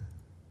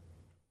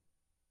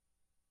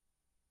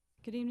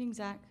 Good evening,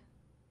 Zach.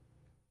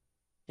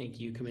 Thank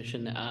you,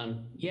 Commission.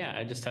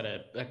 I just had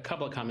a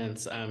couple of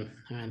comments. I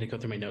had to go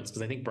through my notes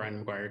because I think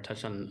Brian McGuire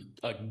touched on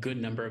a good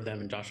number of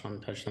them and Josh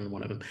touched on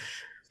one of them.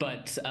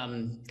 But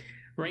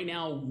right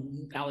now,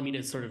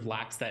 Alameda sort of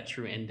lacks that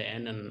true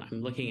end-to-end, and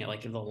I'm looking at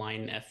like the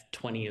line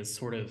F20 is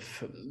sort of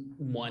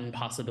one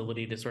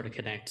possibility to sort of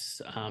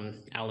connect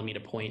Alameda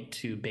Point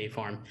to Bay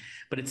Farm,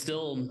 but it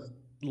still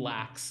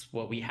lacks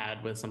what we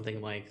had with something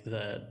like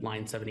the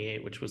Line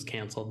 78, which was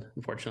canceled,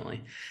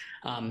 unfortunately.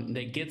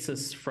 That gets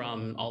us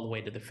from all the way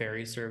to the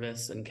ferry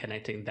service and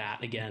connecting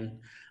that again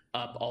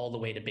up all the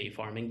way to Bay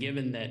Farm. And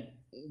given that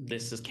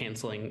this is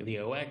canceling the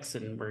OX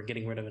and we're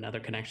getting rid of another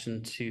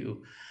connection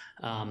to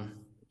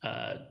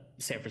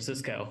San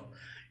Francisco,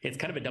 it's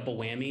kind of a double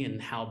whammy in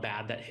how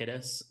bad that hit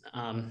us.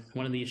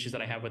 One of the issues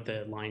that I have with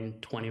the Line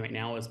 20 right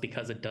now is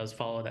because it does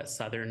follow that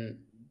southern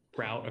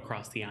route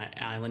across the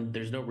island,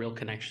 there's no real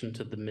connection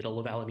to the middle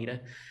of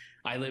Alameda.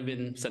 I live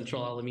in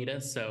central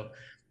Alameda, so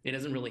it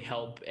doesn't really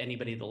help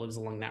anybody that lives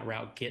along that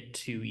route get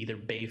to either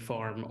Bay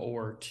Farm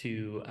or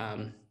to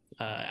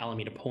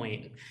Alameda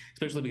Point,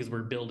 especially because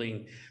we're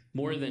building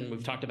more than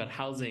we've talked about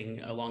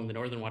housing along the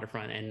northern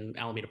waterfront and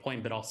Alameda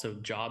Point, but also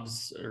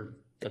jobs, or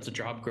that's a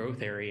job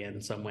growth area in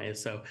some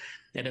ways. So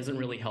it doesn't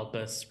really help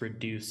us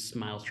reduce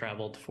miles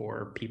traveled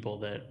for people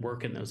that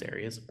work in those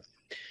areas.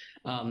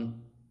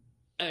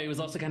 I was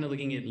also kind of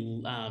looking at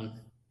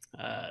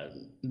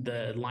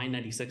the Line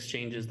 96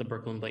 changes, the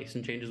Brooklyn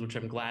Basin changes, which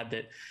I'm glad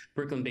that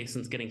Brooklyn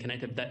Basin's getting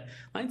connected. That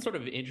line's sort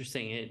of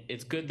interesting.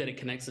 It's good that it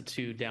connects it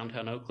to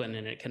downtown Oakland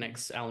and it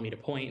connects Alameda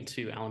Point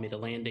to Alameda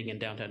Landing in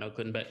downtown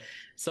Oakland. But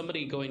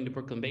somebody going to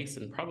Brooklyn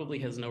Basin probably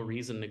has no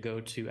reason to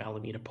go to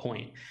Alameda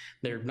Point.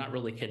 They're not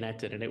really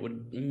connected, and it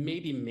would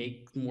maybe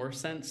make more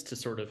sense to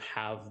sort of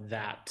have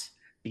that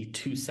be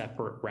two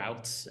separate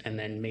routes and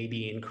then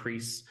maybe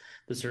increase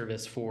the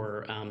service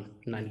for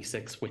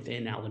 96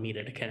 within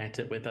Alameda to connect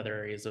it with other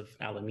areas of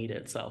Alameda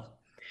itself.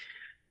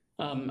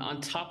 On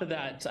top of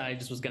that, I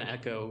just was going to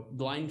echo,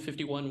 line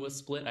 51 was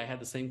split. I had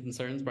the same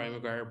concerns. Brian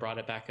McGuire brought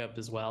it back up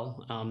as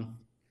well.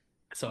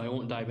 So I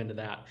won't dive into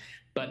that.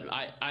 But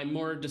I'm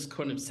more just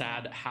kind of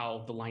sad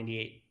how the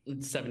line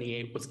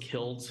 78 was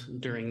killed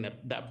during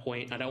that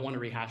point. I don't want to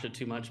rehash it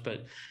too much,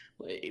 but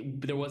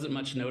there wasn't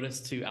much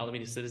notice to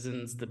Alameda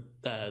citizens. The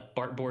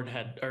BART board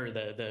had, or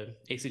the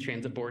AC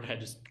Transit board had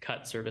just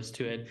cut service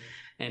to it.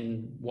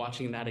 And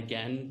watching that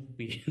again,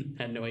 we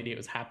had no idea it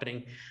was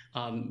happening,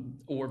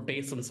 or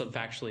based on some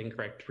factually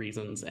incorrect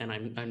reasons. And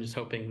I'm just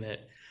hoping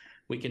that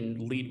we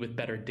can lead with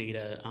better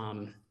data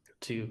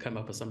to come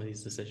up with some of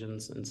these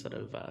decisions instead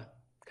of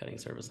cutting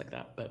service like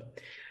that. But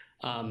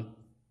I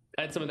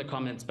had some of the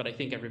comments, but I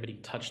think everybody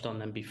touched on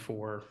them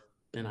before,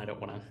 and I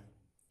don't want to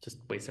just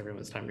waste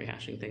everyone's time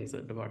rehashing things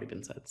that have already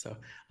been said. So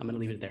I'm going to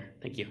leave it there.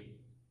 Thank you.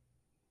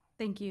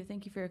 Thank you.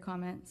 Thank you for your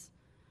comments.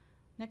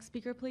 Next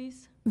speaker,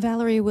 please.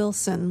 Valerie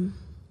Wilson.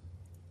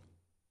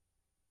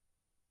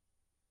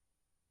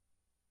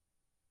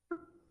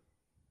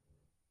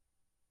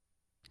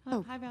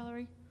 Oh, hi,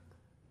 Valerie.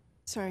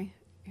 Sorry.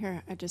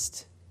 Here, I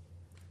just...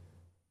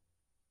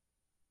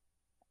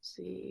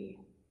 See.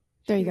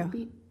 There you go.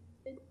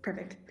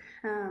 Perfect.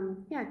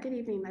 Yeah, good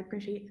evening. I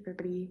appreciate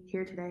everybody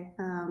here today.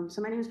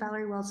 So my name is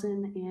Valerie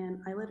Wilson,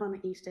 and I live on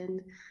the east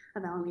end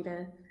of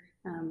Alameda.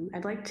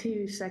 I'd like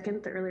to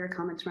second the earlier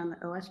comments around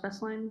the OS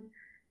bus line.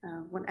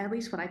 At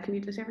least when I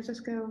commute to San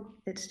Francisco,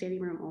 it's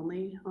standing room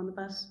only on the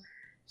bus,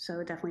 so it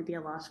would definitely be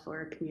a loss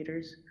for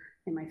commuters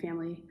and my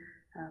family.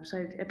 So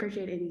I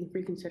appreciate any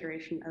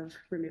reconsideration of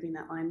removing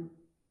that line.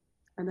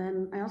 And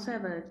then I also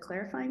have a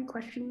clarifying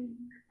question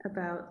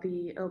about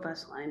the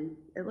O-Bus line.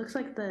 It looks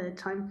like the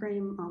time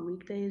frame on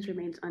weekdays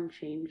remains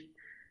unchanged.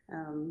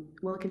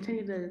 Will it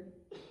continue to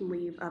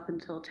leave up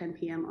until 10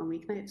 p.m. on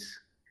weeknights?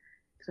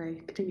 Because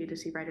I continue to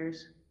see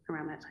riders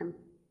around that time.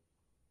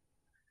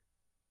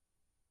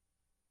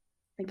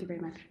 Thank you very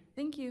much.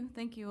 Thank you.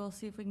 Thank you. We'll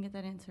see if we can get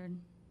that answered.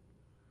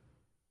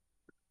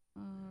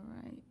 All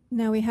right.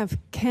 Now we have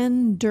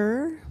Ken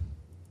Durr.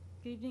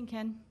 Good evening,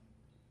 Ken.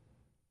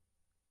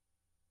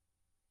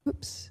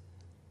 Oops.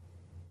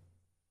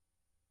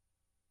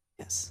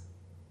 Yes.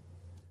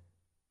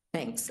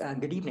 Thanks.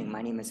 Good evening.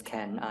 My name is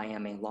Ken. I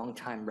am a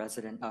longtime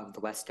resident of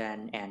the West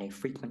End and a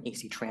frequent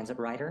AC Transit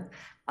rider.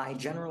 I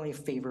generally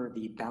favor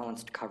the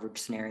balanced coverage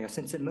scenario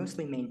since it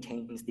mostly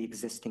maintains the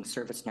existing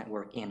service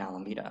network in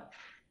Alameda.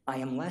 I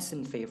am less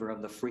in favor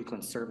of the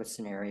frequent service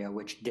scenario,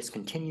 which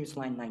discontinues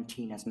Line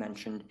 19 as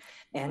mentioned,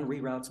 and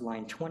reroutes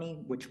Line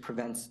 20, which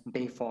prevents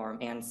Bay Farm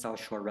and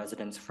South Shore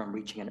residents from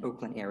reaching an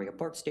Oakland area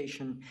BART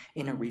station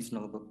in a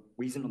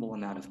reasonable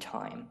amount of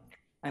time.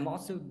 I'm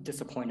also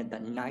disappointed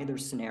that neither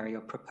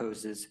scenario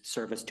proposes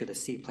service to the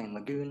Seaplane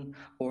Lagoon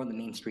or the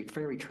Main Street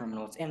Ferry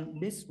terminals,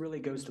 and this really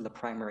goes to the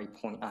primary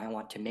point I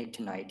want to make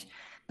tonight,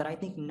 that I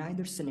think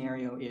neither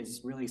scenario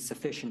is really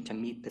sufficient to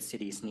meet the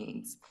city's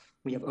needs.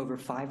 We have over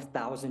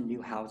 5,000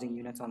 new housing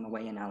units on the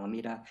way in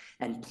Alameda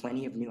and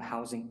plenty of new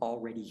housing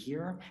already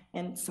here.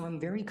 And so I'm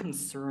very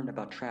concerned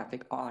about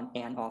traffic on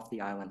and off the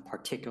island,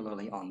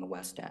 particularly on the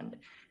West End.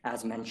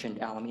 As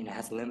mentioned, Alameda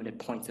has limited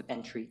points of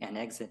entry and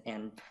exit.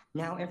 And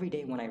now every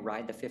day when I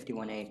ride the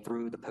 51A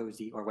through the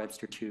Posey or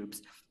Webster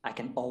tubes, I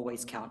can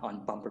always count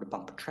on bumper to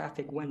bumper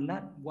traffic when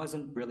that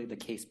wasn't really the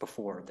case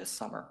before this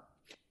summer.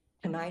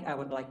 Tonight, I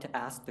would like to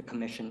ask the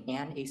Commission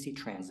and AC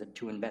Transit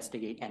to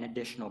investigate an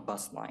additional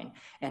bus line,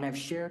 and I've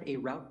shared a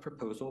route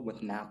proposal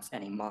with maps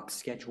and a mock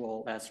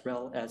schedule as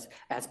well as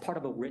part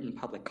of a written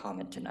public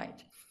comment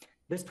tonight.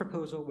 This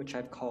proposal, which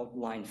I've called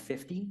Line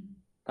 50,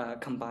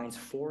 combines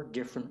 4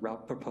 different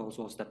route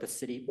proposals that the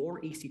city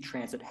or AC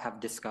Transit have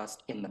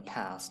discussed in the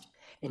past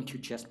into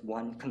just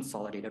one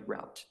consolidated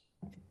route.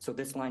 So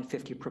this Line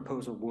 50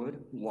 proposal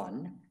would,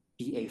 1,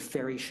 be a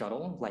ferry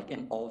shuttle, like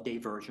an all-day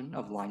version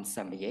of Line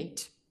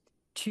 78.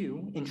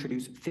 2,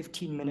 introduce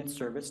 15-minute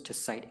service to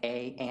Site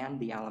A and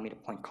the Alameda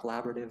Point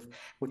Collaborative,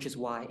 which is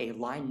why a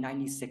Line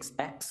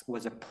 96X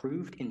was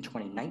approved in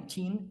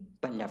 2019,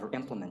 but never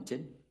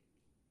implemented.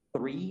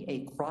 3, a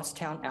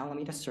crosstown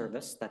Alameda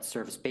service that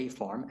serves Bay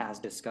Farm as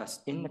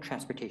discussed in the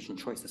Transportation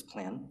Choices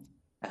Plan,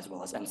 as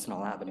well as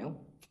Encinal Avenue.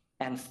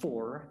 And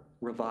 4,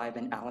 revive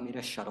an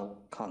Alameda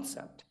shuttle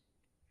concept.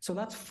 So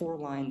that's 4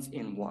 lines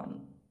in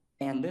one.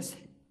 And this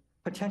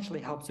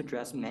potentially helps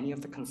address many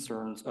of the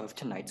concerns of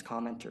tonight's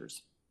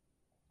commenters.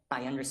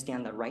 I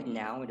understand that right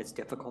now it is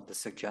difficult to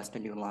suggest a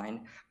new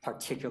line,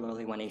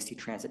 particularly when AC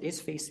Transit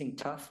is facing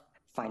tough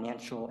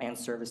financial and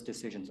service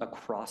decisions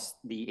across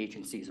the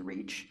agency's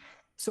reach.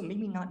 So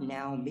maybe not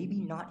now, maybe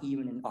not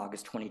even in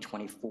August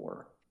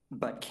 2024,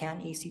 but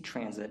can AC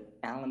Transit,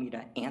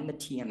 Alameda, and the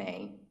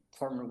TMA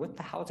partner with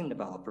the housing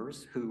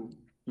developers who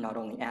not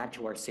only add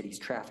to our city's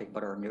traffic,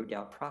 but are no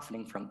doubt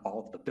profiting from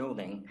all of the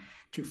building,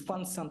 to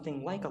fund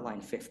something like a Line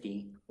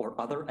 50 or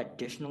other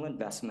additional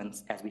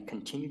investments as we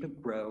continue to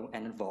grow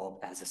and evolve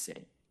as a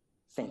city?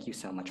 Thank you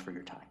so much for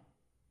your time.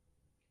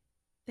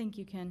 Thank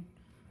you, Ken.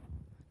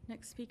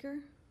 Next speaker.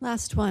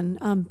 Last one,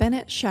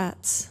 Bennett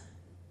Schatz.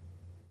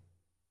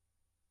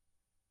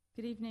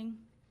 Good evening.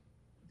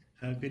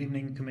 Good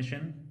evening,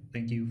 Commission.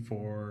 Thank you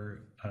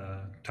for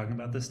talking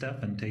about this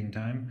stuff and taking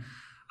time.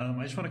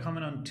 I just want to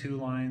comment on 2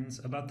 lines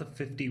about the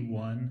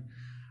 51.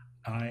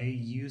 I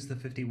use the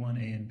 51 A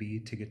and B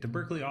to get to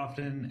Berkeley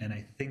often, and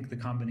I think the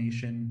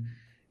combination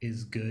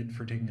is good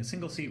for taking a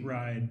single seat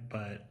ride,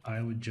 but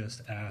I would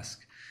just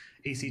ask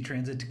AC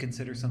Transit to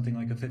consider something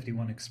like a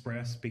 51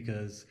 Express,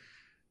 because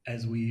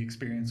as we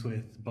experience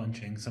with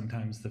bunching,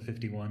 sometimes the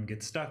 51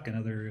 gets stuck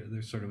and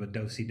there's sort of a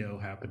do-si-do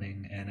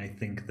happening. And I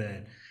think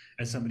that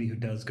as somebody who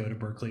does go to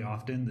Berkeley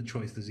often, the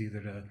choice is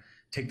either to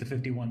take the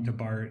 51 to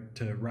BART,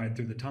 to ride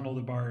through the tunnel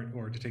to BART,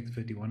 or to take the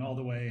 51 all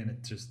the way. And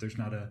it's just, there's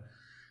not a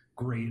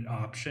great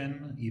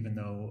option, even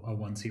though a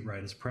 1-seat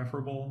ride is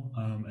preferable.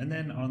 And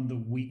then on the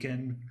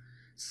weekend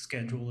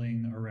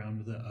scheduling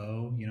around the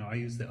O, I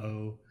use the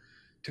O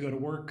to go to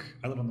work.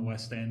 I live on the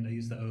West End. I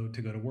use the O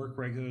to go to work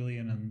regularly,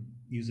 and then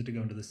use it to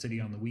go into the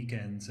city on the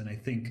weekends. And I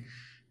think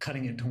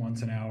cutting it to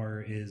once an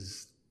hour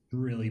is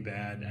really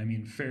bad. I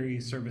mean,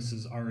 ferry service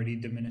is already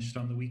diminished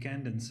on the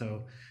weekend, and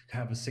so to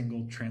have a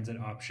single transit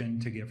option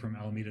to get from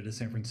Alameda to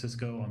San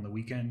Francisco on the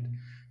weekend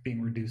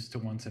being reduced to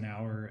once an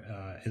hour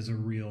is a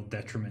real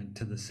detriment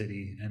to the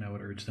city, and I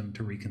would urge them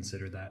to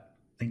reconsider that.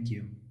 Thank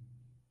you.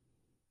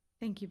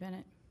 Thank you,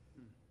 Bennett.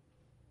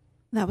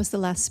 That was the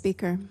last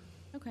speaker.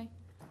 Okay.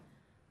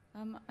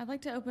 I'd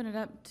like to open it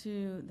up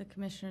to the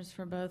commissioners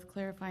for both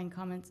clarifying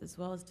comments as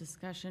well as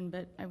discussion,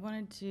 but I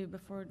wanted to,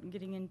 before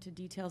getting into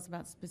details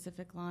about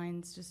specific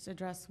lines, just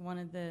address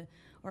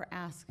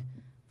ask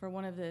for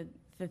one of the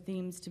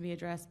themes to be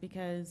addressed,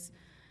 because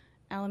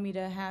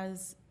Alameda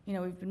has,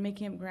 we've been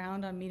making up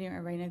ground on meeting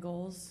our RENA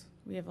goals.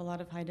 We have a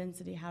lot of high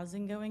density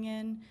housing going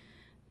in.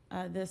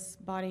 This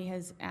body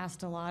has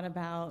asked a lot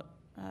about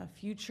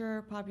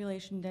future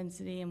population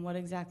density and what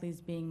exactly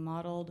is being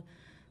modeled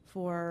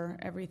for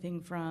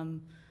everything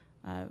from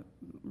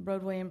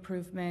roadway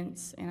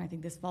improvements, and I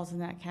think this falls in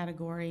that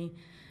category.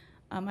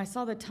 I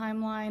saw the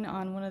timeline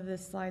on one of the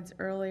slides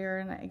earlier,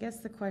 and I guess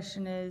the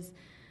question is,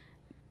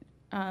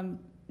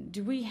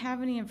 do we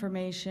have any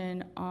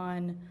information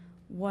on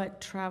what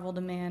travel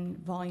demand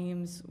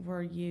volumes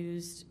were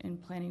used in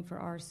planning for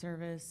our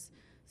service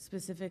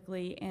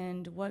specifically,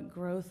 and what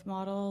growth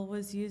model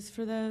was used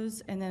for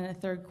those? And then a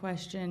third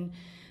question,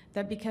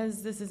 that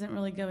because this isn't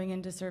really going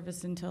into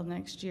service until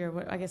next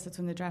year, I guess that's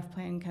when the draft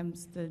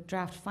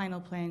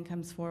final plan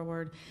comes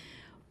forward.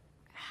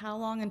 How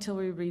long until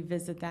we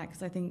revisit that?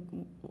 Because I think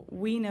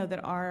we know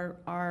that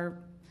our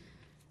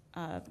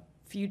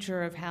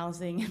future of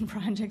housing and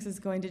projects is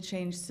going to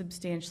change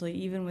substantially,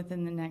 even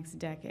within the next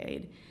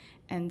decade.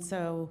 And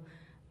so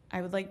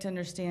I would like to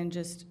understand,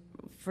 just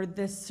for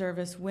this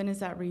service, when is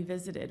that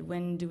revisited?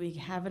 When do we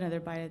have another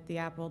bite at the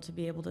apple to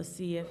be able to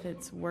see if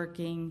it's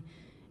working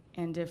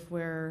and if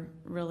we're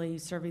really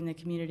serving the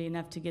community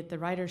enough to get the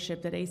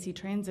ridership that AC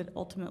Transit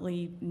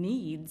ultimately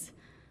needs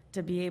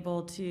to be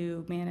able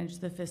to manage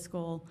the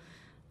fiscal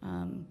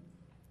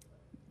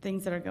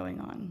things that are going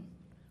on?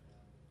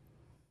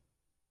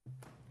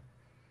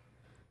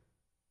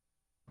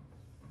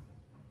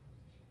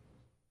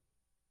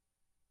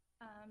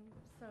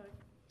 So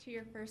to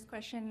your first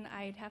question,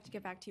 I'd have to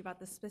get back to you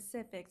about the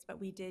specifics, but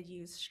we did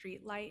use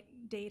streetlight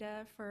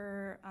data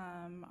for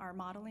our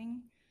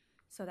modeling.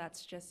 So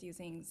that's just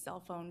using cell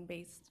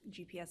phone-based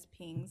GPS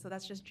ping. So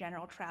that's just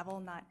general travel,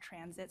 not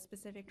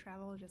transit-specific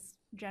travel, just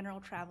general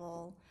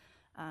travel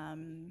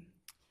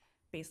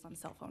based on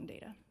cell phone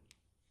data.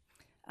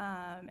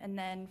 And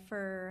then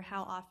for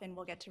how often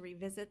we'll get to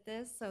revisit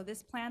this. So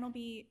this plan will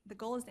be, the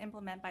goal is to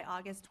implement by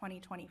August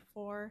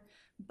 2024,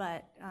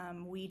 but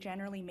we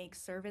generally make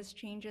service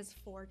changes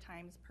 4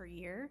 times per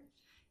year.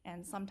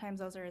 And sometimes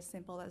those are as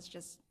simple as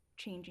just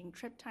changing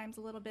trip times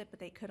a little bit, but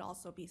they could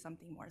also be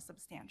something more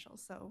substantial.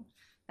 So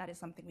that is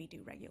something we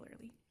do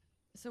regularly.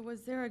 So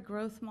was there a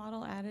growth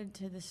model added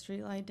to the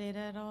streetlight data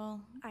at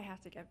all? I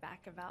have to get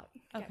back to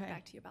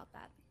you about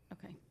that.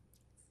 Okay.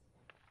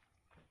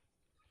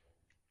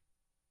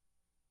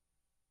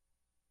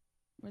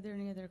 Were there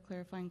any other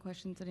clarifying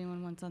questions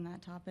anyone wants on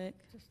that topic?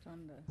 Just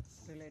on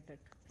the related.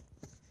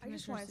 I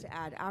just wanted to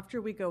add,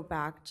 after we go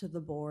back to the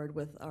board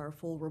with our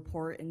full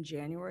report in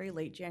January,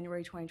 late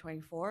January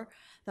 2024,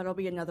 that'll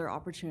be another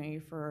opportunity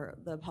for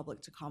the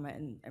public to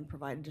comment and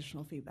provide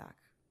additional feedback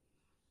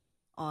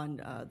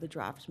on the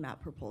draft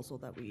map proposal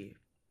that we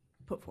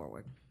put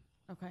forward.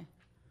 Okay.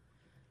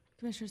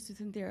 Commissioner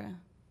Suthenthira.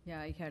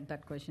 Yeah, I had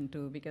that question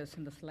too, because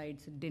in the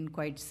slides, it didn't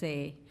quite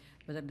say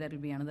whether there will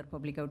be another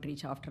public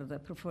outreach after the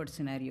preferred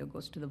scenario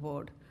goes to the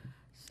board.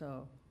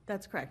 So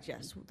that's correct,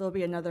 yes. There'll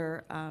be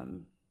another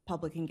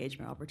public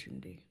engagement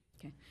opportunity.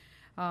 Okay.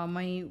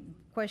 My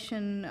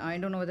question, I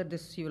don't know whether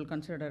this you will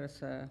consider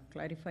as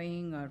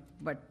clarifying,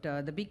 but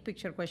the big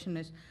picture question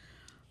is,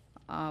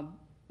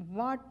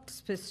 what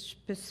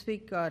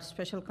specific or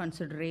special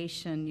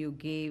consideration you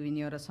gave in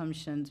your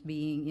assumptions,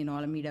 being,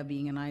 Alameda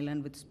being an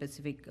island with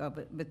specific,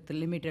 with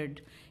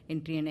limited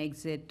entry and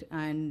exit,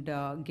 and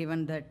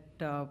given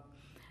that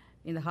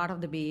in the heart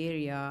of the Bay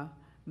Area,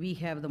 we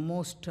have the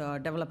most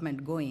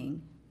development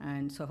going,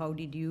 and so how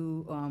did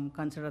you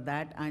consider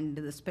that? And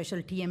the special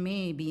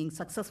TMA being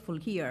successful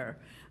here,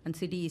 and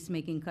city is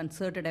making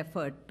concerted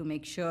effort to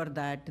make sure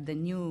that the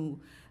new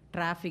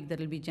traffic that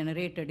will be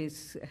generated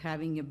is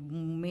having a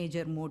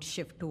major mode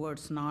shift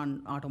towards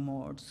non-auto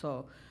mode.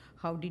 So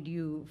how did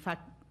you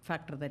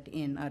factor that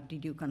in, or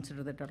did you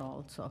consider that at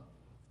all? So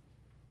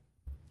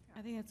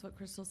I think that's what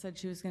Crystal said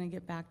she was going to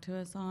get back to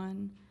us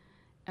on.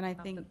 And I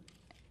think,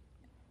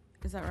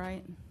 is that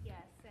right? Yes,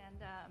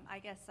 and I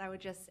guess I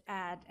would just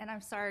add, and I'm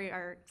sorry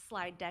our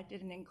slide deck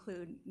didn't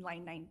include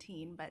line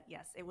 19, but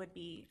yes, it would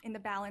be in the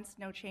balance,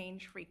 no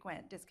change,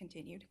 frequent,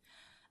 discontinued.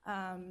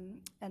 And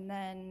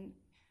then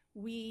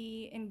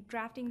in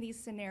drafting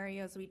these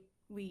scenarios,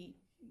 we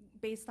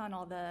based on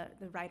all the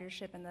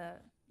ridership and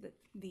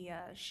the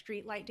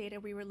street light data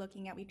we were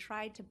looking at, we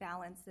tried to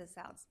balance this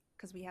out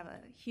because we have a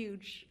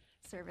huge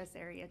service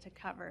area to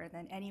cover, and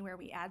then anywhere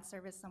we add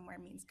service somewhere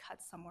means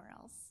cut somewhere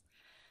else.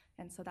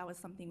 And so that was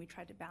something we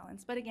tried to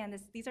balance. But again,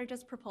 these are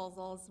just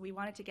proposals. We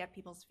wanted to get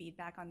people's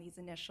feedback on these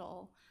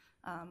initial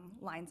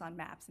lines on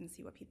maps and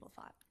see what people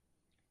thought.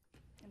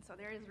 And so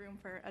there is room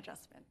for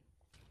adjustment.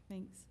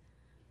 Thanks.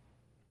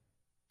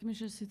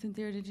 Commissioner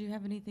Suthenthira, did you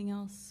have anything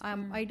else?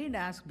 I did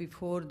ask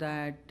before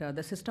that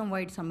the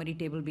system-wide summary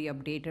table be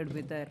updated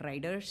with the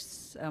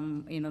riders,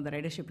 the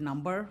ridership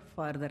number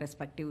for the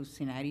respective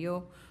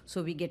scenario,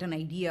 so we get an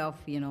idea of,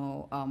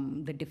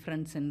 the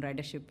difference in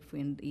ridership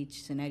in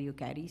each scenario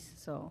carries.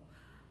 So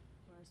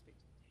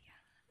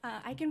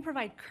I can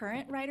provide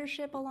current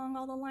ridership along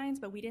all the lines,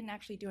 but we didn't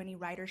actually do any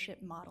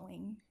ridership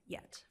modeling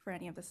yet for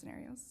any of the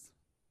scenarios.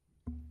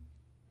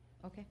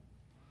 Okay.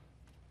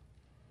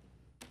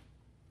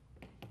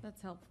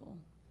 That's helpful.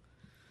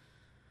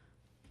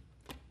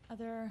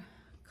 Other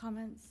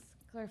comments,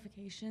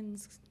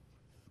 clarifications,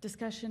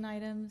 discussion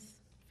items,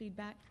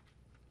 feedback?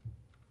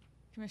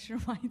 Commissioner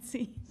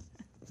Weinstein.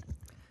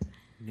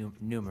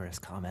 Numerous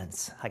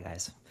comments. Hi,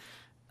 guys.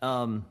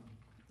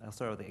 I'll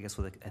start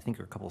with, I think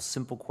a couple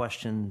simple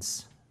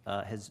questions.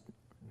 I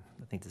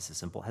think this is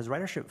simple. Has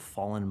ridership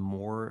fallen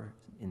more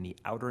in the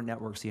outer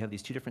network? So you have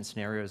these two different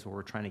scenarios where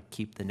we're trying to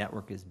keep the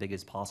network as big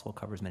as possible,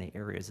 cover as many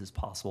areas as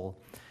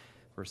possible,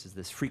 versus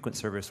this frequent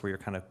service where you're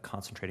kind of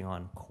concentrating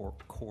on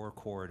core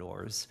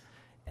corridors.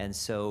 And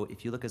so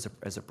if you look as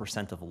a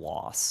percent of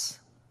loss,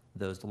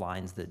 those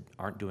lines that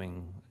aren't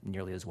doing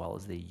nearly as well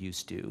as they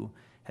used to,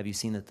 have you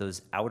seen that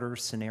those outer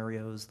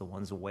scenarios, the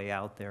ones way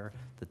out there,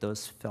 that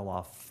those fell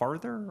off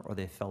farther or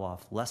they fell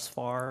off less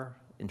far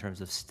in terms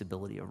of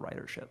stability of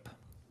ridership?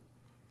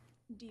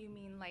 Do you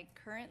mean like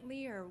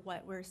currently, or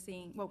what we're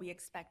seeing, what we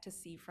expect to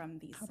see from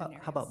these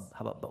scenarios? How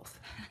about both?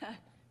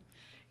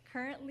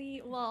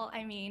 Currently, well,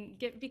 I mean,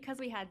 because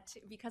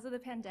of the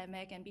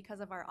pandemic and because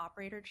of our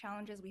operator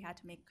challenges, we had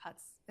to make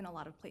cuts in a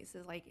lot of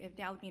places. Like if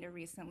Alameda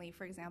recently,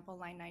 for example,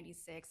 line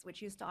 96,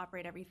 which used to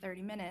operate every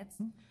 30 minutes,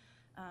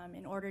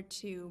 in order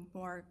to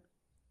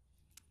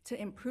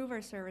improve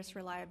our service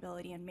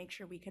reliability and make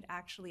sure we could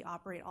actually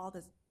operate all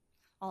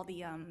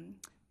the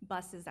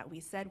buses that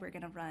we said we're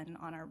going to run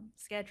on our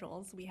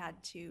schedules, we had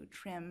to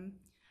trim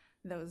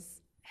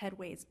those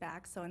headways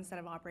back. So instead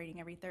of operating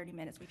every 30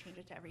 minutes, we changed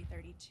it to every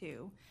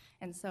 32.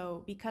 And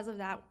so because of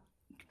that,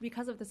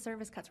 because of the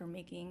service cuts we're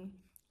making,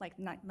 like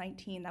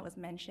 19 that was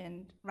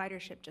mentioned,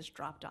 ridership just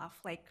dropped off.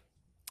 Like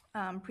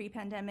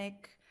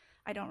pre-pandemic,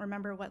 I don't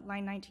remember what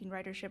line 19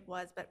 ridership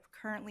was, but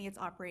currently it's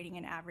operating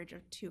an average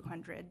of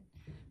 200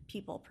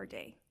 people per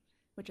day,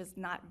 which is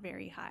not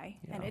very high.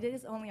 Yeah. And it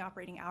is only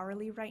operating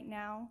hourly right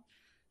now.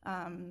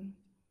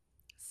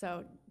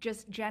 So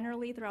just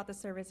generally throughout the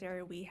service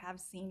area, we have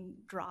seen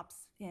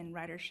drops in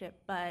ridership,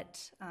 but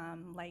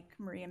like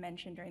Maria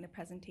mentioned during the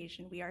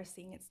presentation, we are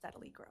seeing it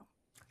steadily grow.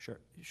 Sure.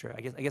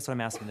 I guess what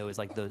I'm asking though is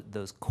like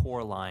those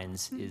core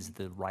lines, is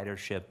the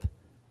ridership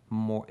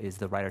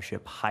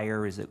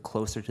higher? Is it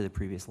closer to the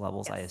previous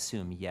levels? Yes. I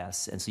assume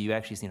yes. And so you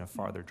actually seen a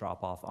farther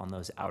drop off on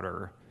those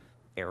outer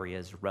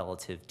areas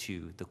relative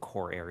to the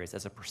core areas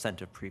as a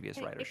percent of previous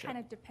It ridership? kind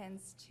of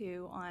depends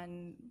too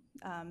on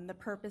the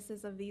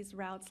purposes of these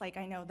routes. Like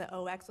I know the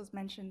OX was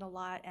mentioned a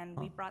lot, and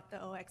we brought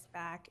the OX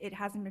back. It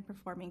hasn't been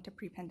performing to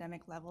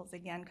pre-pandemic levels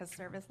again because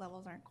service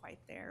levels aren't quite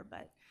there,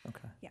 but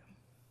Okay. yeah.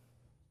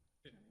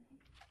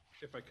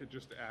 If I could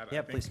just add,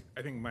 Yeah, please.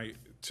 I think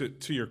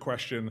to your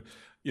question,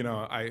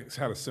 I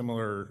had a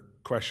similar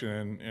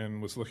question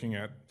and was looking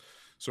at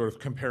sort of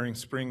comparing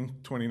spring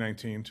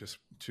 2019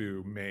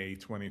 to May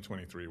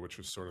 2023, which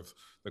was sort of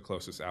the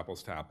closest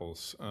apples to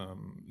apples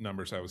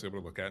numbers I was able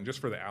to look at. And just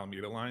for the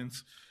Alameda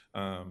lines,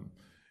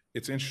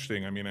 it's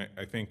interesting. I mean,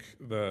 I think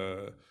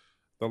the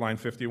line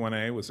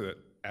 51A was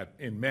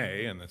in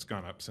May, and it's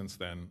gone up since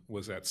then,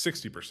 was at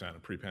 60%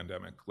 of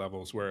pre-pandemic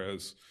levels,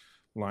 whereas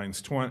line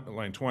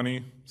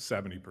 20,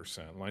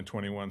 70%, line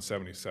 21,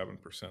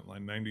 77%,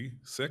 line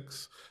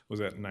 96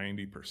 was at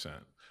 90%,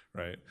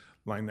 right?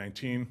 Line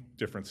 19,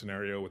 different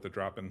scenario with the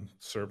drop in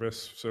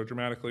service so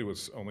dramatically,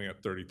 was only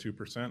at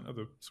 32% of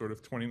the sort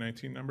of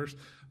 2019 numbers.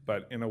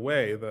 But in a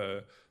way,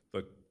 the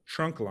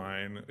trunk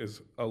line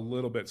is a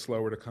little bit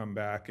slower to come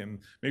back, and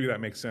maybe that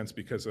makes sense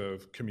because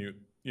of commute,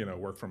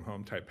 work from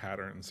home type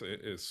patterns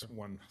is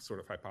one sort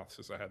of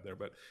hypothesis I had there.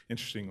 But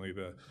interestingly,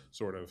 the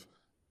sort of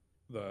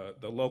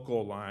the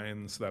local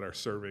lines that are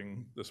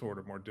serving the sort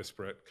of more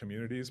disparate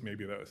communities,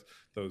 maybe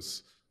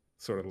those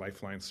sort of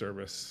lifeline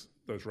service,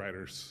 those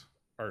riders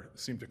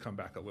seem to come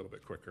back a little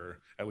bit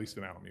quicker, at least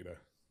in Alameda.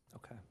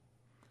 Okay.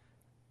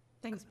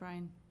 Thanks,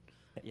 Brian.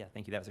 Yeah,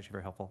 thank you. That was actually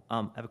very helpful.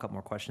 I have a couple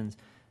more questions.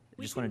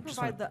 We can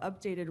provide the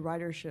updated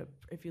ridership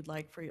if you'd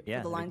like for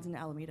the lines in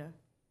Alameda.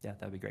 Yeah,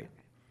 that would be great.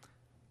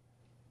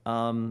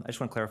 I just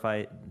want to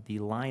clarify, the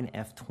line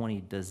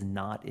F20 does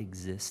not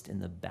exist in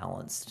the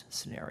balanced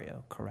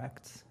scenario,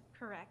 correct?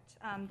 Correct.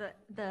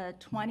 The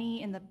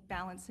 20 in the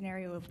balance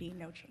scenario would be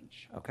no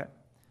change. Okay.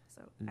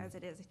 So as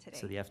it is today.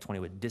 So the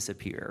F20 would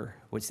disappear,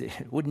 which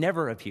it would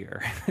never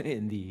appear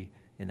in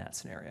that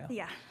scenario.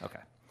 Yeah. Okay.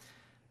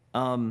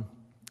 I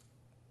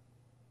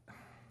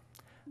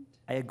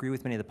agree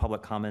with many of the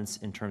public comments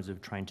in terms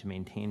of trying to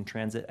maintain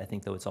transit. I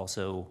think, though, it's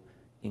also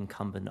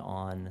incumbent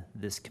on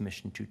this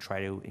commission to try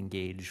to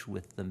engage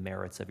with the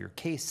merits of your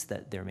case,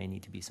 that there may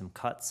need to be some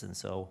cuts. And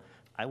so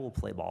I will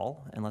play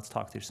ball, and let's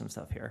talk through some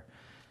stuff here.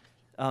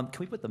 Can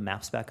we put the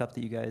maps back up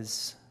that you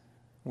guys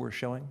were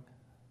showing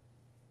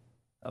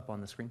up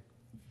on the screen?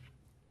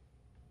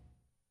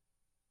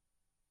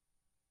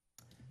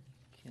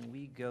 Can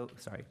we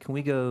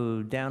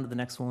go down to the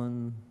next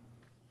one?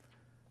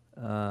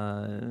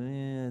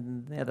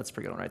 Yeah, that's a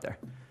pretty good one right there.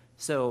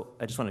 So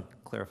I just want to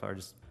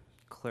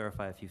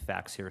clarify a few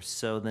facts here.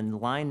 So then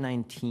line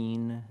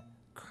 19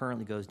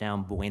 currently goes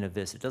down Buena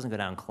Vista. It doesn't go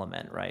down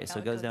Clement, right? So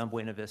it goes down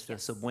Buena Vista.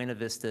 Yes. So Buena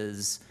Vista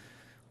is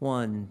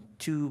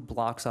 1-2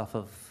 blocks off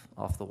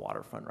the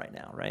waterfront right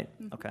now, right?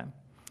 Mm-hmm. Okay.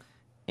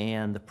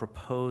 And the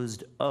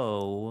proposed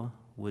O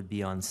would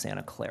be on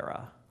Santa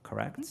Clara,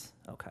 correct?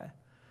 Mm-hmm. Okay.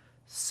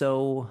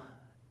 So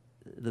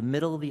the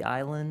middle of the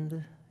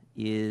island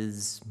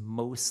is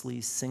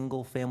mostly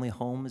single-family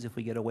homes if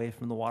we get away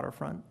from the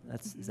waterfront.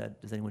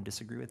 Does anyone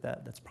disagree with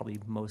that? That's probably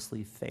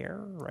mostly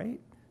fair, right?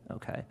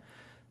 Okay.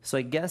 So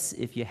I guess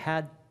if you're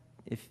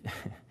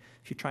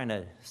trying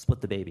to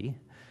split the baby,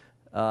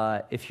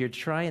 if you're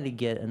trying to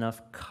get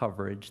enough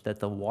coverage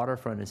that the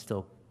waterfront is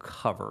still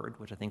covered,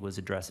 which I think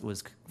was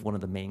one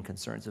of the main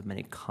concerns of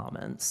many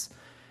comments,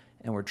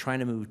 and we're trying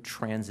to move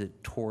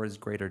transit towards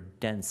greater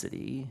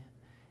density,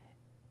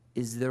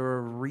 is there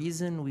a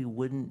reason we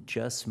wouldn't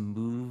just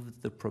move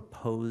the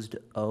proposed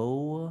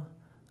O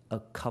a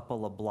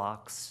couple of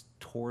blocks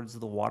towards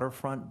the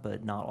waterfront,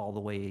 but not all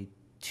the way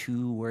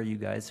to where you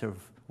guys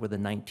where the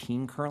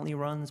 19 currently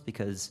runs?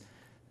 Because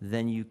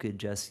then you could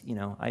just,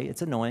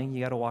 it's annoying.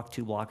 You got to walk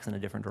 2 blocks in a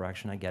different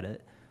direction. I get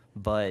it.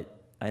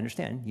 But I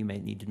understand you may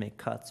need to make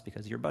cuts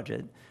because of your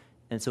budget.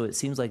 And so it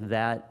seems like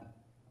that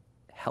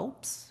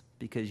helps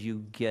because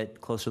you get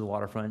closer to the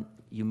waterfront.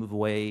 You move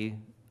away,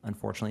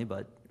 unfortunately,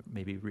 but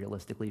maybe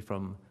realistically,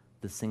 from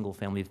the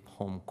single-family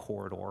home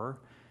corridor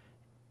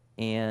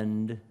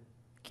and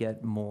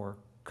get more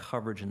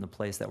coverage in the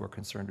place that we're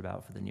concerned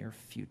about for the near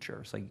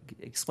future. So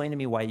explain to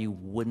me why you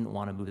wouldn't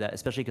want to move that,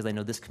 especially because I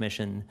know this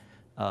commission,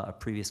 a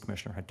previous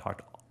commissioner had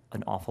talked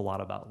an awful lot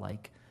about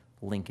like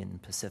Lincoln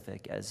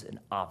Pacific as an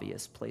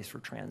obvious place for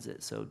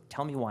transit. So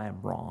tell me why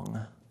I'm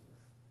wrong.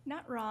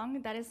 Not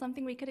wrong. That is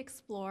something we could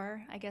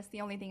explore. I guess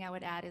the only thing I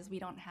would add is we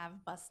don't have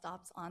bus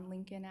stops on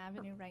Lincoln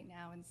Avenue right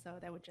now, and so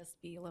that would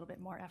just be a little bit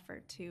more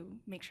effort to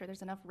make sure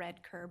there's enough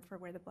red curb for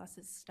where the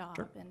buses stop.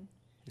 Sure. And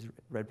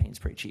red paint's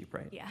pretty cheap,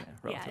 right? Yeah,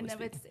 and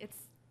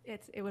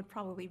it would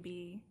probably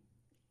be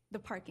the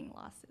parking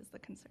loss is the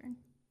concern.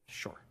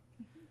 Sure.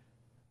 Mm-hmm.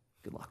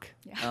 Good luck.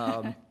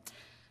 Yeah.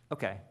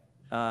 Okay.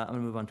 I'm going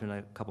to move on to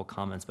a couple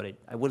comments, but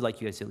I would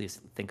like you guys to at least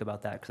think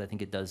about that because I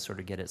think it does sort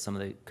of get at some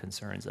of the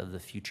concerns of the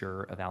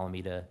future of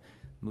Alameda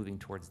moving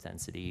towards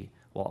density,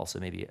 while also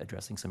maybe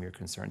addressing some of your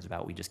concerns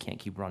about we just can't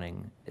keep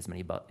running as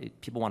many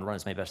people want to run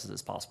as many buses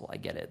as possible. I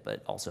get it,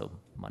 but also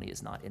money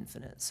is not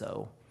infinite.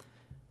 So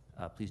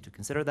please do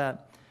consider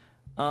that.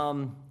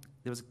 There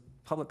was a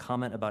public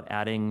comment about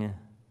adding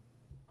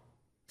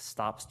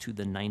stops to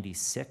the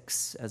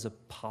 96 as a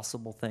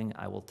possible thing.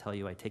 I will tell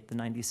you, I take the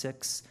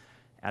 96.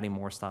 Adding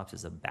more stops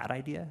is a bad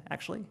idea,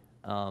 actually.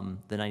 The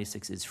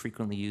 96 is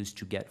frequently used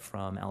to get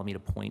from Alameda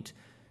Point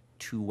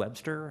to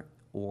Webster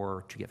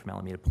or to get from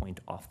Alameda Point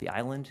off the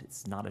island.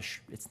 It's not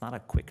a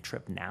quick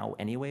trip now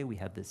anyway. We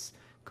have this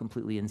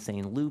completely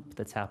insane loop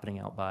that's happening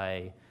out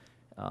by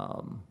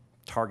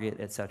Target,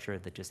 et cetera,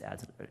 that just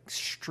adds an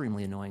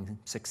extremely annoying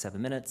 6-7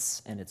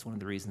 minutes. And it's one of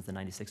the reasons the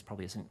 96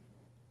 probably isn't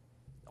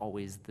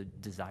always the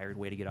desired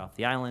way to get off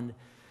the island.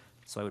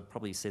 So I would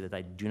probably say that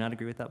I do not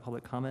agree with that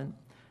public comment.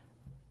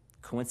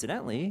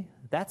 Coincidentally,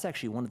 that's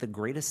actually one of the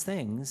greatest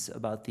things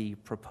about the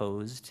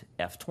proposed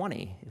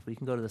F20. If we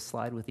can go to the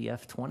slide with the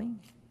F20.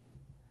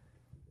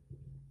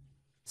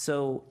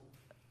 So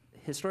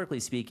historically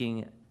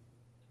speaking,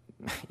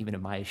 even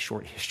in my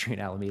short history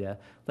in Alameda,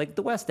 like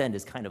the West End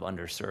is kind of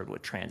underserved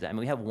with transit. I mean,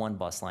 we have one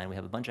bus line, we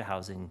have a bunch of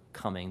housing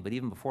coming, but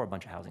even before a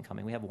bunch of housing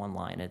coming, we have one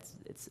line.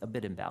 It's a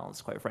bit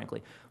imbalanced, quite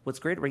frankly. What's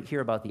great right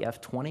here about the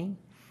F20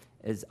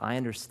 is, I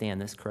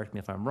understand this, correct me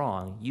if I'm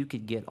wrong, you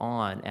could get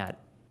on at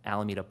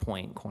Alameda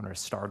Point, corner of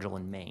Stargell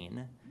and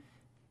Main,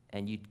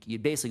 and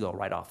you'd basically go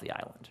right off the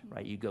island,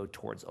 right? You go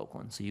towards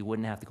Oakland, so you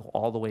wouldn't have to go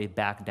all the way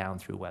back down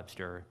through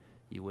Webster.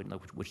 You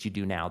wouldn't, which you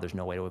do now. There's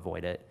no way to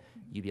avoid it.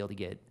 You'd be able to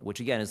get, which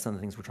again is some of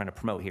the things we're trying to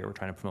promote here. We're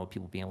trying to promote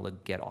people being able to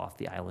get off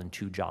the island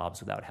to jobs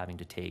without having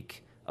to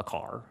take a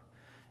car.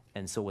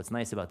 And so what's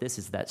nice about this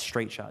is that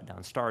straight shot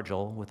down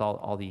Stargell with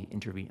all the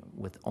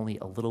with only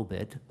a little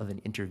bit of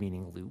an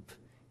intervening loop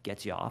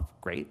gets you off.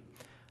 Great.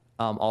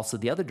 Also,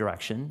 the other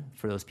direction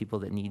for those people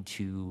that need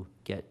to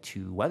get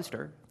to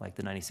Webster, like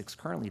the 96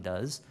 currently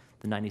does,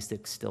 the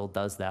 96 still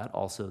does that.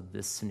 Also,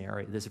 this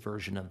scenario, this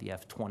version of the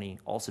F20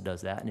 also does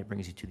that, and it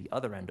brings you to the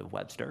other end of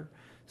Webster.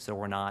 So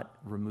we're not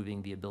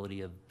removing the ability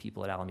of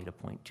people at Alameda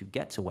Point to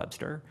get to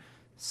Webster.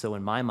 So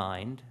in my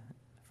mind,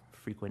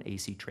 frequent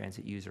AC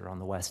transit user on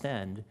the West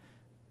End,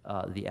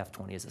 the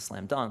F20 is a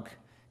slam dunk,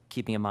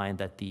 keeping in mind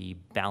that the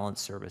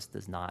balance service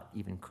does not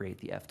even create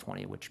the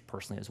F20, which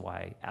personally is why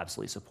I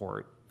absolutely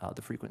support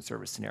the frequent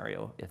service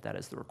scenario if that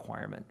is the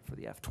requirement for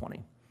the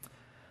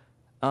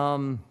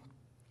F20.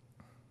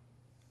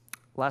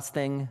 Last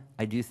thing,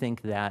 I do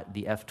think that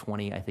the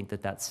F20, I think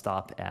that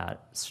stop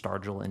at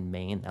Stargell and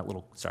Main, that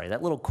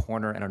little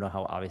corner, I don't know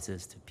how obvious it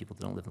is to people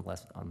that don't live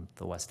on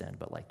the West End,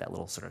 but like that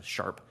little sort of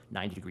sharp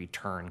 90-degree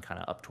turn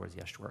kind of up towards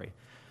the estuary.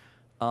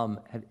 Has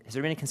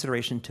there been any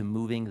consideration to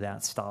moving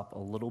that stop a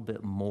little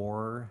bit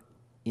more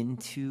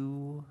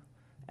into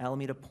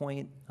Alameda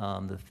Point?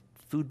 The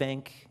food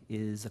bank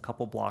is a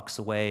couple blocks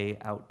away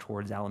out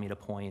towards Alameda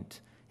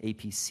Point.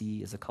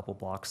 APC is a couple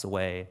blocks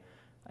away.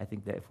 I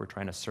think that if we're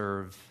trying to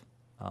serve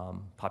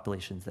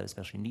populations that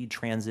especially need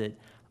transit,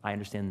 I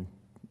understand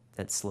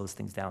that slows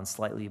things down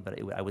slightly, but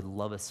I would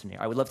love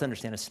to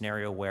understand a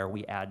scenario where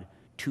we add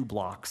 2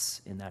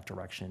 blocks in that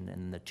direction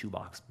and the 2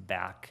 blocks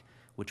back,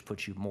 which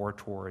puts you more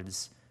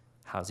towards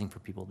housing for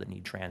people that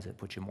need transit,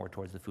 puts you more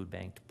towards the food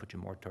bank, puts you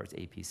more towards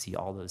APC,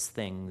 all those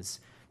things,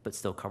 but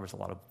still covers a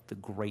lot of the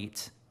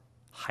great,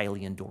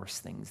 highly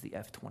endorsed things the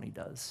F20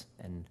 does.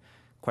 And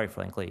quite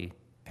frankly,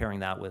 pairing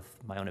that with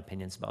my own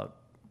opinions about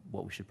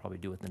what we should probably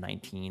do with the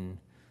 19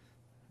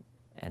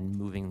 and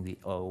moving the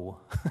O,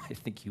 I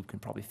think you can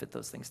probably fit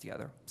those things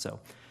together. So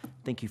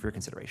thank you for your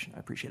consideration. I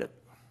appreciate it.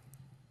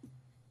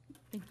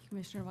 Thank you,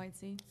 Commissioner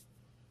Whitesey.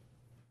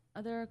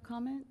 Other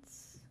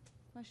comments,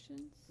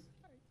 questions?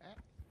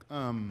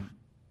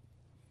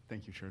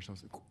 Thank you, Chair. So,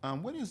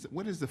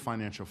 what is the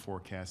financial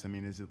forecast? I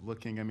mean, is it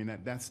looking, I mean,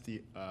 that's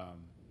the,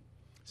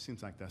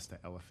 seems like that's the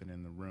elephant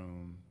in the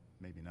room.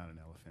 Maybe not an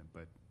elephant,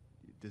 but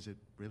does it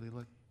really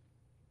look?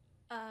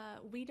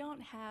 We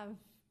don't have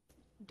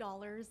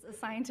dollars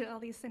assigned to all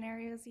these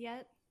scenarios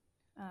yet.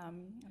 I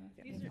don't know if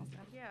you have anything else to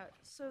add. Yeah,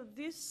 so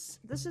this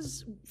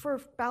is,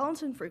 for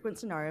balance and frequent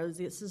scenarios,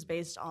 this is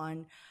based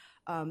on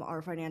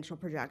our financial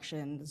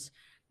projections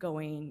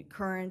going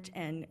current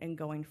and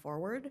going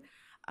forward.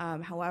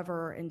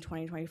 However, in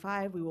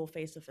 2025, we will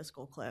face a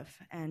fiscal cliff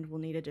and we'll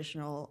need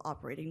additional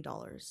operating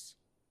dollars.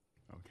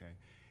 Okay.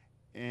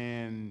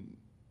 And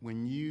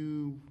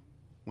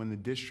when the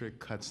district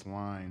cuts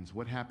lines,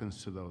 what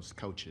happens to those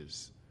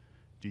coaches?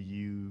 Do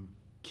you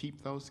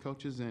keep those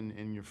coaches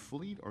in your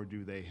fleet, or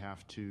do they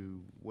have to,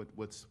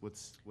 what's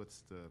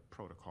the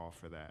protocol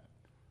for that?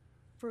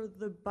 For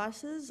the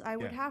buses, I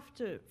would have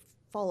to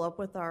follow up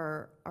with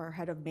our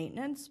head of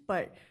maintenance,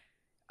 but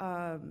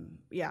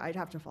yeah, I'd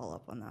have to follow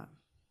up on that.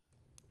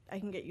 I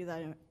can get you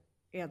that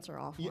answer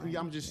offline.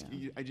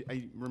 Yeah,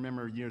 I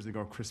remember years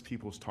ago, Chris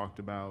Peoples talked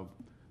about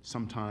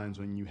sometimes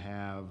when you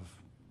have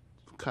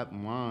cut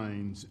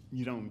lines,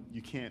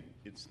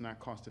 it's not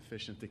cost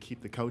efficient to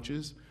keep the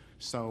coaches.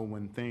 So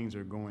when things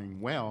are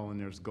going well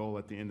and there's goal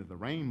at the end of the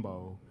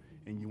rainbow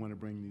and you want to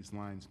bring these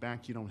lines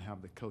back, you don't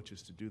have the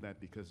coaches to do that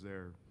because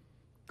they're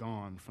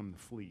gone from the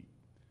fleet.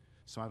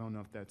 So I don't know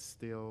if that's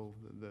still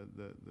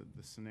the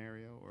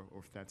scenario, or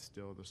if that's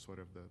still the sort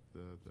of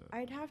the.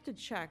 I'd have to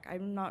check.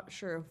 I'm not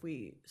sure if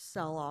we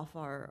sell off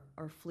our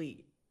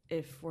fleet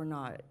if we're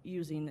not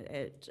using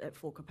it at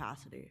full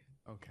capacity.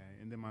 Okay,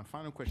 and then my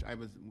final question, I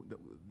was,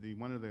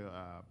 one of the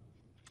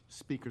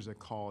speakers that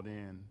called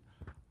in,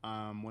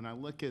 when I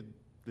look at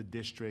the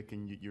district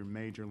and your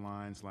major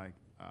lines like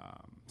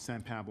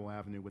San Pablo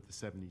Avenue with the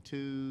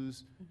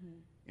 72s,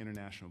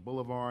 International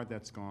Boulevard,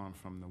 that's gone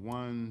from the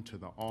 1 to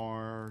the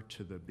R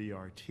to the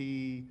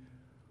BRT,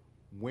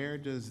 where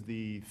does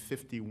the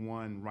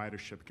 51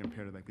 ridership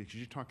compare to that? Because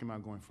you're talking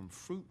about going from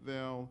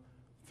Fruitvale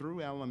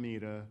through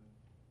Alameda,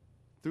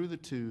 through the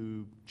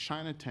Tube,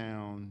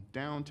 Chinatown,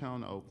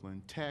 downtown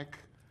Oakland, Tech.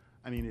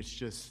 I mean, it's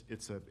just,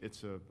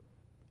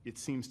 it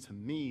seems to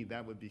me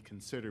that would be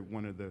considered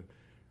one of the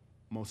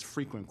most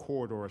frequent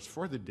corridors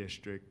for the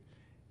district.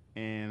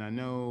 And I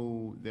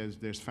know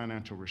there's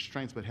financial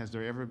restraints, but has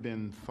there ever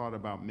been thought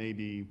about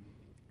maybe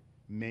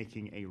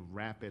making a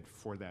rapid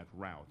for that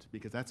route?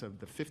 Because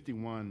the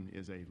 51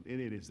 is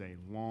a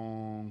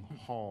long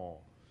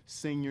haul.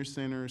 Senior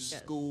centers,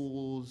 Yes.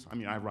 schools, I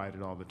mean, I ride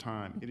it all the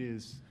time. It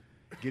is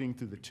getting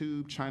through the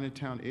Tube,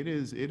 Chinatown,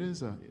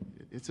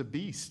 it's a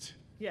beast.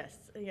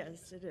 Yes,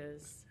 it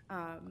is.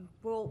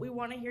 Well, we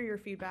want to hear your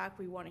feedback.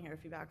 We want to hear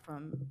feedback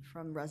from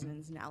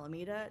residents in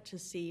Alameda to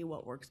see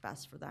what works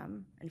best for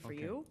them and for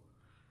Okay. you.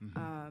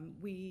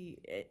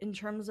 In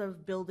terms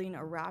of building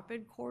a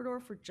rapid corridor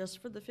for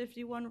the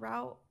 51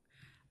 route,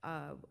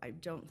 I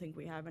don't think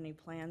we have any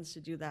plans to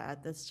do that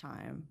at this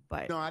time.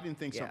 But No, I didn't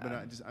think so, but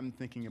yeah. I'm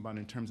thinking about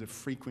in terms of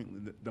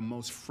the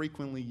most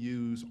frequently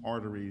used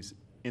arteries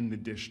in the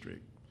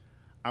district.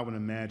 I would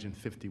imagine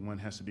 51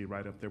 has to be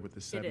right up there with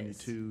the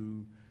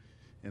 72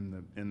 and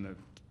the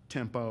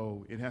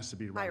Tempo. It has to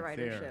be right High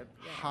there. ridership,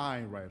 yeah.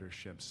 High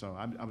ridership. So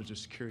I was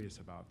just curious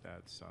about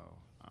that. So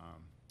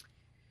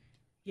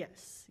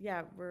Yes,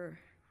 yeah, we're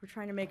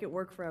trying to make it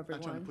work for I'm everyone.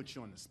 not trying to put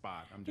you on the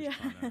spot. I'm just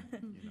trying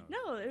to,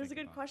 No, it was a think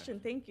good about question.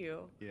 that. Thank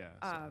you. Yeah.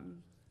 So,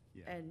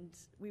 yeah. And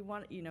we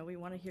want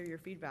to hear your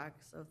feedback.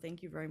 So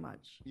thank you very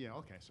much. Yeah.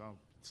 Okay. So I'll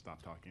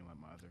stop talking and let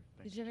my other.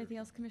 Did you have anything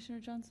else, Commissioner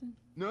Johnson?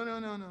 No.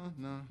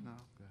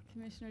 Good.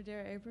 Commissioner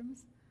Dara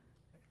Abrams?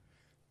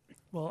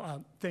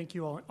 Well, thank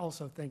you all.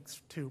 Also,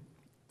 thanks to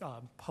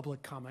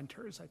public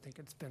commenters. I think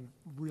it's been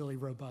really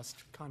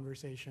robust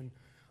conversation.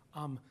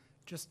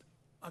 Just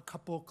a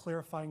couple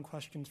clarifying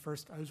questions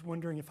first. I was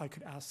wondering if I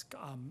could ask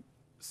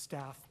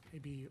staff,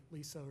 maybe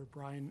Lisa or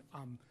Brian.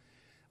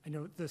 I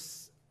know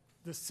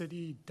the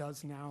city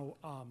does now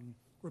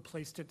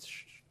replaced its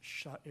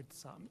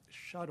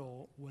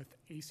shuttle with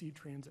AC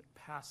Transit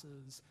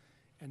passes,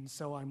 and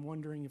so I'm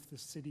wondering if the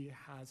city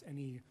has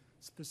any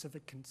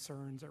specific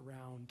concerns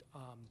around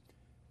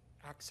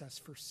access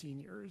for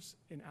seniors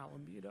in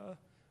Alameda.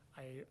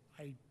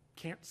 I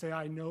can't say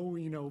I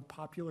know,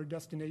 popular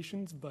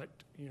destinations, but,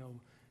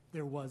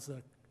 there was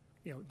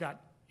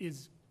that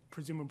is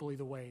presumably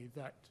the way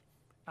that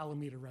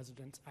Alameda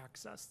residents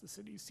access the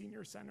city's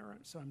senior center.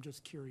 So I'm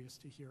just curious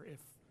to hear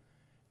if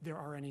there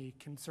are any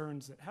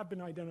concerns that have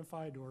been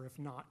identified, or if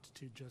not,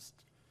 to just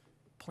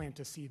plant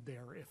a seed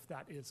there if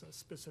that is a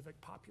specific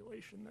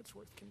population that's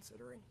worth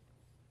considering.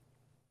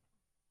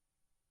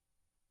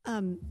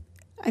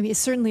 It's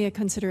certainly a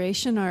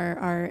consideration.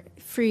 Our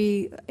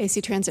free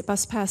AC Transit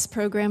bus pass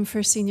program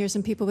for seniors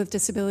and people with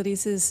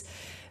disabilities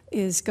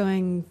is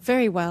going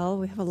very well.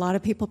 We have a lot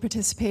of people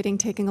participating,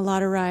 taking a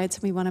lot of rides,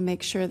 and we want to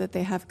make sure that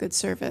they have good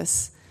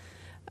service.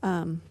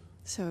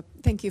 So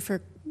thank you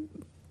for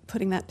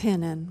putting that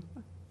pin in.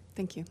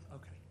 Thank you.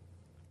 Okay.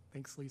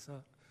 Thanks,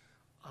 Lisa.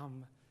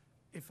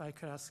 If I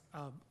could ask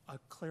a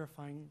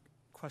clarifying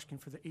question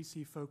for the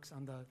AC folks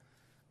on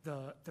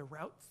the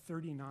Route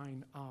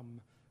 39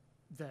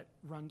 that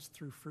runs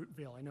through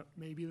Fruitvale. I know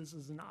maybe this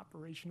is an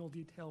operational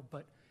detail,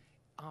 but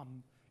I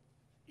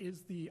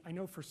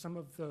know for some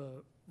of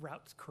the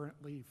routes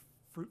currently,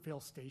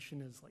 Fruitvale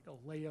Station is like a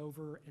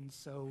layover, and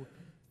so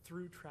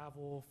through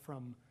travel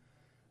from,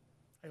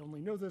 I only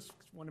know this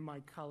because one of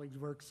my colleagues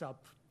works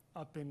up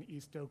in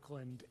East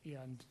Oakland,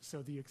 and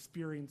so the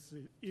experience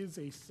is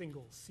a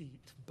single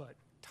seat, but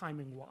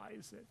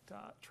timing-wise,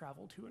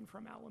 travel to and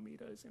from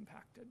Alameda is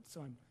impacted.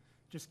 So I'm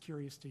just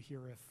curious to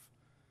hear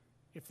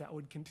if that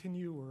would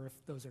continue, or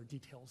if those are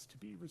details to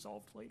be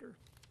resolved later.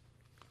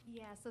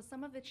 Yeah, so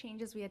some of the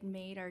changes we had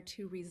made are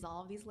to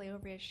resolve these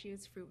layover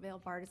issues.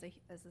 Fruitvale BART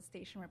is a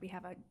station where we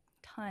have a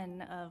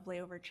ton of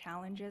layover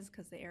challenges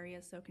because the area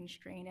is so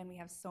constrained and we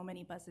have so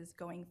many buses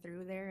going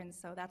through there. And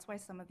so that's why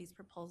some of these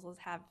proposals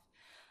have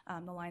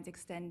the lines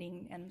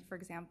extending and, for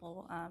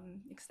example,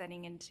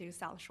 extending into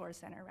South Shore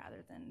Center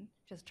rather than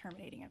just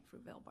terminating at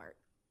Fruitvale BART.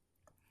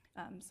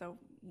 So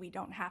we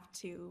don't have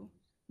to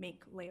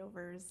make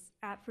layovers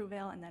at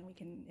Fruitvale, and then we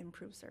can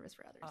improve service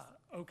for others.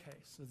 Okay,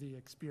 so the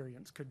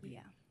experience could be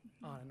Yeah.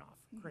 on and off.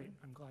 Great,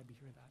 I'm glad to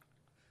hear that.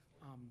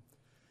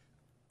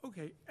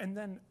 Okay, and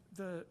then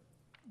the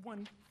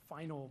one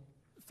final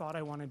thought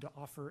I wanted to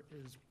offer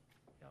is,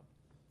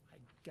 I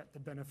get the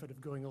benefit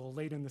of going a little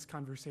late in this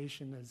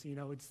conversation, as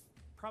it's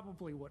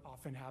probably what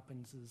often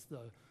happens is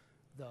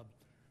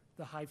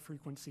the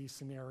high-frequency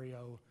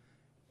scenario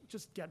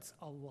just gets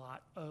a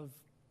lot of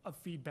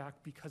feedback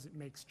because it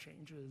makes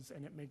changes,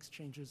 and it makes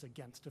changes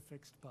against a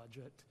fixed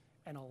budget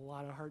and a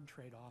lot of hard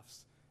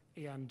trade-offs.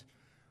 And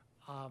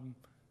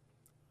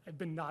I've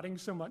been nodding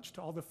so much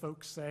to all the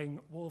folks saying,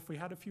 well, if we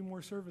had a few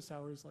more service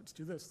hours, let's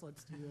do this,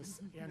 let's do this.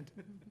 And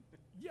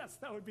yes,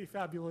 that would be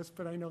fabulous,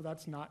 but I know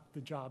that's not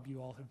the job you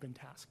all have been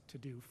tasked to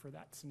do for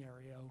that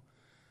scenario.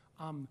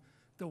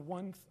 The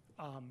one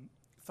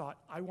thought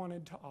I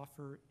wanted to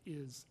offer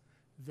is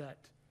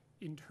that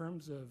in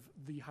terms of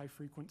the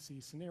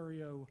high-frequency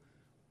scenario,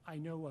 I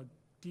know a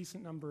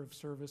decent number of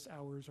service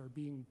hours are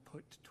being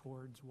put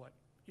towards what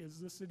is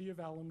the City of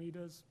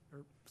Alameda's,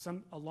 or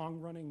a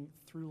long-running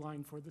through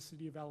line for the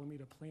City of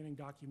Alameda planning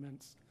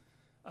documents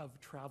of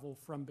travel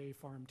from Bay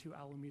Farm to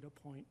Alameda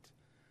Point.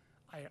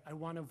 I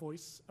want to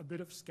voice a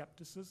bit of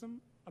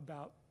skepticism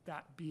about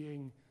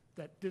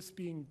this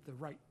being the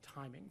right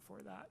timing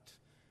for that.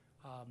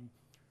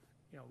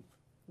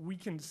 We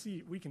can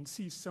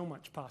see so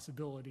much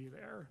possibility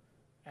there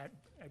at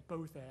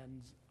both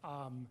ends.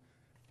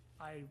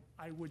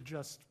 I would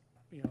just,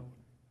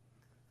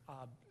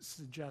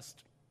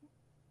 suggest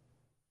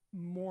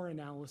more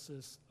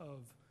analysis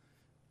of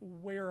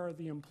where are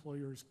the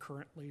employers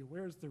currently,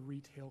 where's the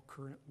retail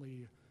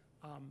currently.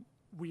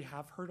 We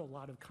have heard a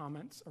lot of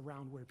comments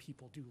around where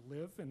people do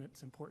live, and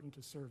it's important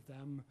to serve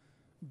them.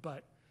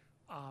 But,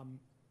 I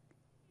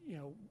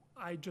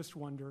just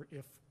wonder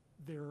if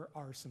there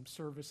are some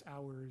service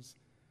hours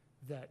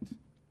that,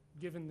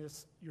 given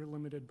your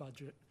limited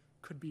budget,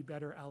 could be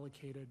better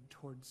allocated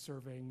towards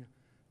serving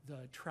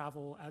the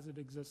travel as it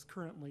exists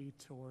currently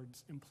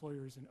towards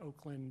employers in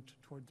Oakland,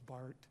 towards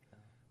BART,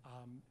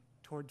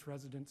 towards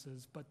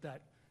residences, but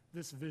that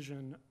this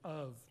vision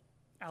of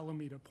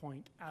Alameda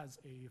Point as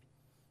the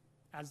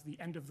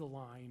end of the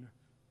line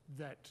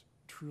that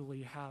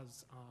truly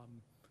has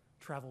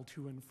travel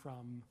to and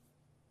from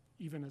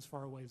even as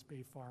far away as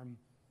Bay Farm.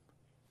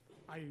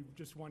 I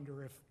just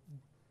wonder if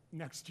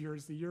next year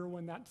is the year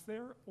when that's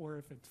there, or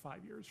if it's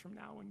 5 years from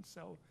now. And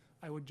so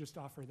I would just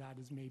offer that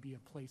as maybe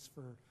a place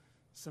for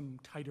some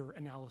tighter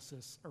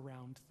analysis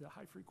around the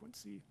high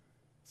frequency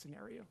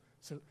scenario.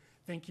 So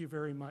thank you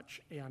very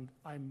much, and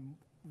I'm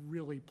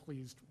really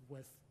pleased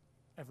with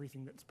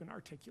everything that's been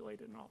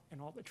articulated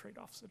and all the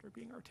trade-offs that are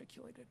being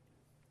articulated.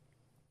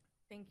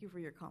 Thank you for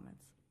your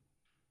comments.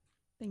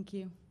 Thank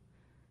you.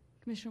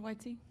 Commissioner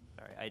Whitesey?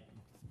 Sorry, I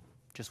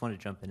just want to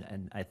jump in,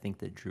 and I think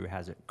that Drew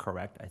has it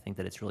correct. I think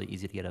that it's really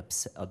easy to get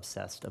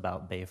obsessed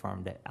about Bay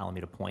Farm to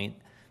Alameda Point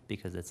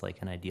because it's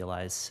like an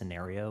idealized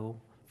scenario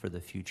for the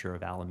future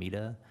of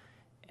Alameda.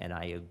 And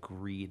I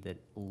agree that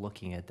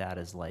looking at that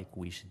as like,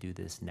 we should do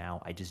this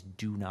now. I just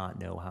do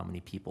not know how many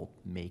people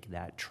make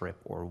that trip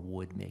or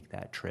would make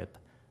that trip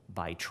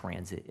by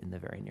transit in the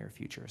very near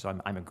future. So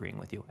I'm agreeing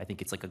with you. I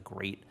think it's like a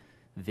great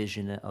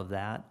vision of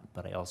that,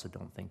 but I also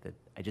don't think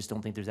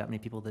there's that many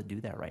people that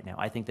do that right now.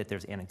 I think that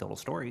there's anecdotal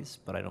stories,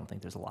 but I don't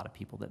think there's a lot of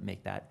people that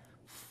make that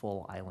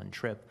full island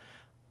trip.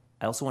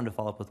 I also wanted to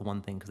follow up with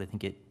one thing because I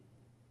think it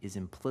is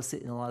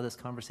implicit in a lot of this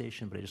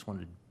conversation, but I just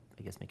wanted to,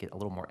 I guess, make it a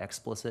little more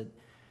explicit.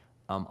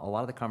 A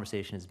lot of the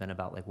conversation has been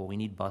about like, well, we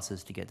need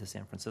buses to get to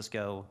San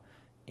Francisco,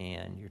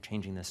 and you're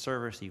changing this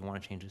service, so you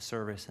want to change the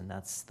service, and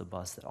that's the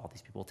bus that all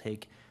these people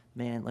take.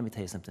 Man, let me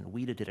tell you something.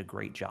 WIDA did a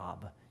great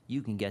job.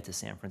 You can get to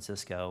San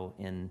Francisco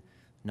in,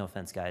 no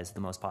offense, guys, the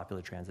most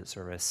popular transit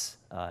service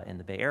in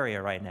the Bay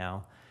Area right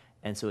now.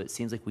 And so it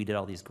seems like we did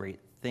all these great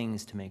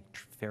things to make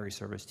ferry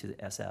service to the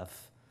SF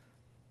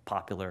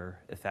popular,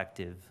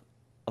 effective,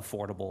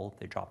 affordable.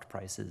 They dropped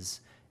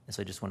prices. And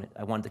so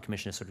I wanted the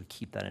commission to sort of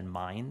keep that in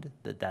mind,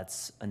 that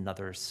that's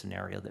another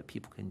scenario that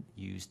people can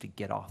use to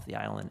get off the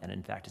island, and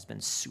in fact has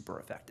been super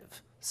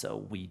effective.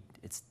 So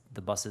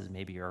the buses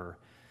maybe are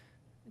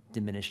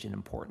diminished in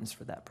importance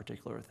for that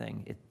particular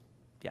thing.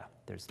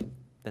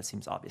 That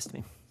seems obvious to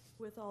me.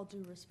 With all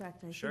due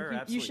respect, I Sure,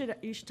 think you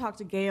absolutely. should talk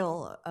to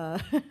Gail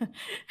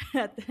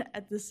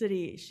at the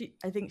city.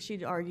 I think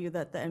she'd argue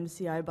that the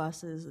MCI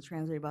buses, the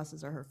Transway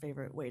buses, are her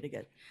favorite way to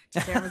get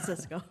to San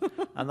Francisco.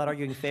 I'm not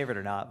arguing favorite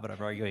or not, but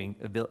I'm arguing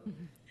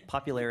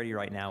popularity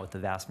right now with the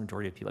vast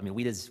majority of people. I mean,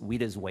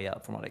 WIDA's way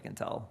up from what I can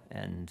tell,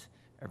 and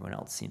everyone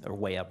else seems are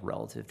way up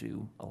relative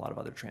to a lot of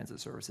other transit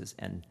services.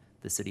 And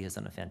the city has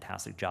done a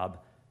fantastic job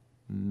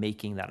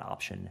making that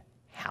option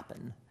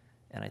happen.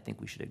 And I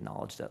think we should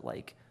acknowledge that,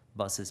 like,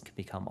 buses can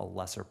become a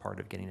lesser part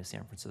of getting to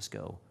San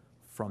Francisco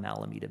from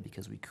Alameda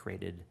because we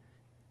created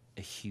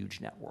a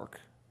huge network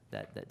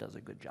that does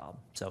a good job.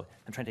 So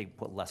I'm trying to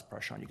put less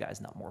pressure on you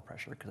guys, not more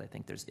pressure, because I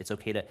think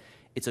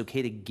it's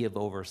okay to give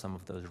over some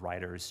of those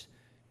riders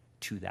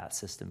to that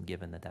system,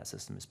 given that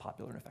system is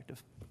popular and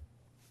effective.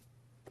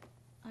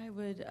 I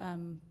would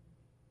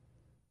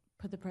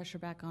put the pressure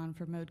back on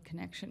for mode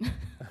connection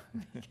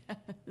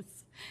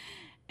because,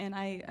 and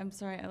I'm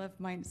sorry, I left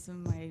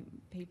some of my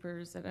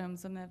papers at home,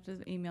 so I'm gonna have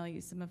to email you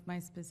some of my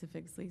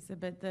specifics, Lisa,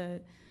 but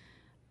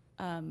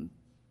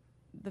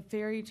the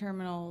ferry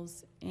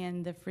terminals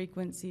and the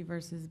frequency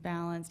versus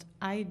balanced,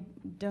 I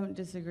don't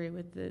disagree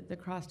with the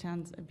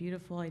crosstown's a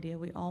beautiful idea.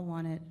 We all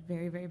want it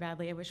very, very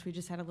badly. I wish we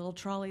just had a little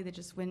trolley that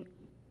just went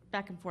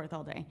back and forth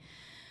all day.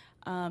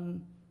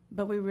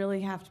 But we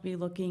really have to be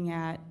looking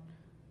at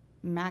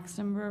max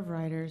number of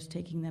riders,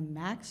 taking the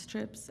max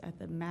trips at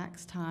the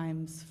max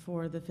times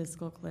for the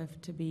fiscal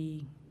cliff to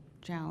be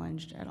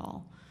challenged at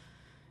all.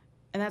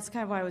 And that's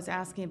kind of why I was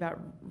asking about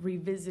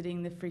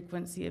revisiting the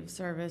frequency of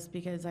service,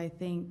 because I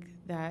think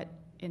that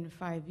in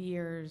 5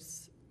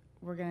 years,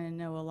 we're going to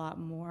know a lot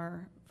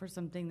more for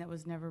something that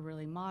was never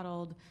really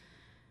modeled.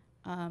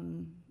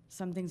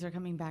 Some things are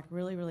coming back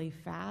really, really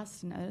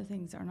fast, and other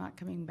things are not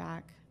coming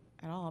back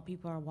at all.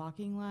 People are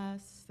walking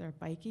less, they're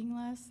biking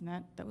less,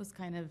 and that was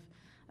kind of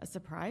a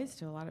surprise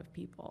to a lot of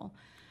people.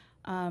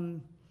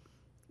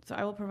 So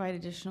I will provide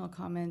additional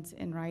comments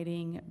in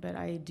writing, but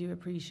I do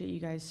appreciate you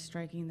guys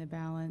striking the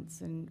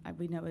balance, and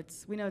we know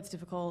it's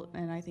difficult,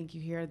 and I think you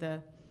hear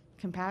the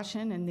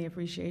compassion and the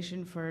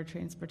appreciation for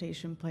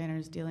transportation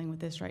planners dealing with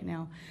this right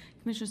now.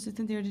 Commissioner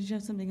Cynthia, did you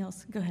have something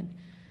else? Go ahead.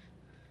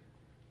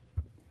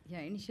 Yeah,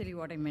 initially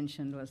what I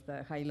mentioned was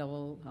the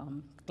high-level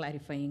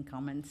clarifying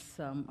comments,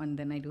 and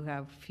then I do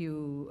have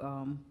few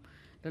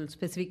little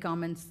specific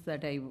comments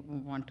that I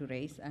want to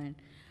raise. And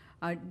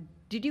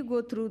did you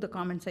go through the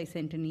comments I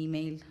sent in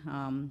email?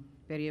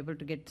 Were you able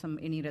to get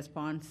any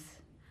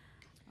response?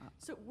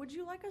 So would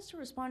you like us to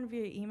respond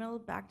via email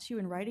back to you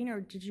in writing,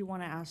 or did you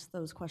want to ask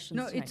those questions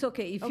No, tonight? it's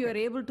okay. If you are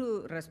able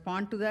to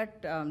respond to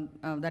that,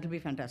 that'll be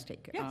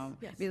fantastic. Yes,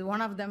 yes. Because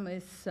one of them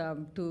is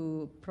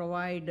to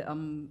provide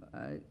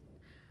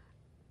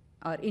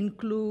or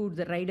include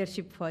the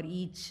ridership for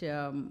each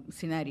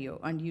scenario.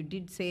 And you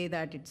did say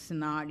that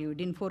you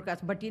didn't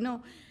forecast, but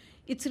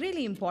it's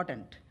really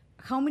important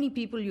how many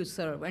people you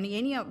serve.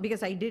 And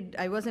because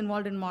I was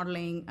involved in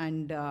modeling,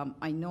 and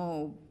I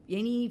know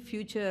any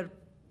future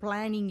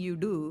planning you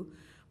do,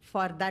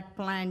 for that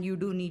plan you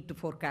do need to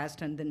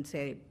forecast and then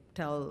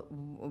tell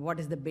what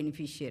is the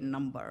beneficiary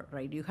number,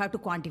 right? You have to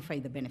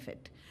quantify the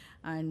benefit.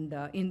 And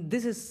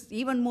this is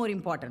even more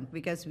important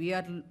because we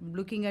are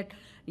looking at,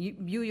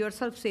 you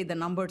yourself say the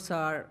numbers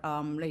are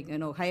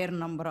higher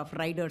number of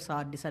riders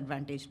are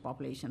disadvantaged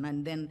population.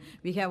 And then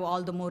we have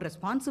all the more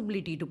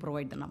responsibility to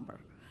provide the number.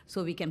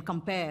 So we can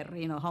compare,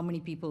 how many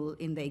people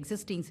in the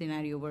existing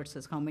scenario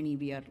versus how many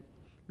we are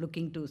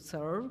looking to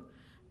serve.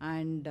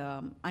 And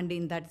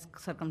in that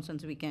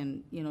circumstance, we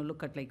can,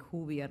 look at who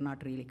we are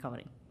not really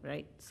covering,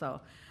 right? So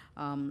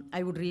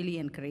I would really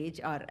encourage,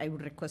 or I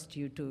would request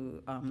you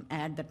to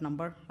add that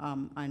number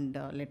and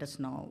let us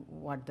know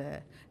what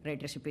the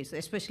ridership is,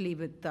 especially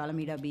with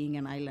Alameda being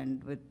an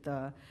island with,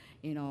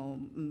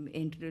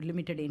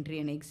 limited entry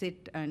and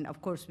exit. And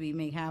of course, we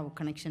may have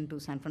connection to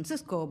San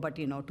Francisco, but,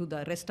 to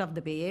the rest of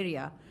the Bay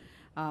Area,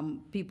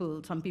 some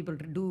people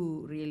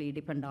do really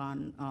depend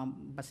on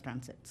bus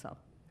transit, so.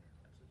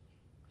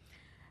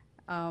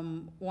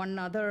 One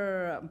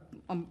other,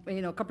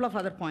 couple of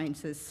other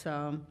points is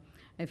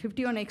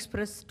 51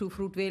 Express to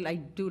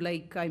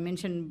Fruitvale. I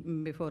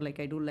mentioned before,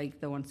 I do like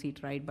the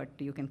one-seat ride, but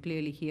you can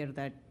clearly hear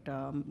that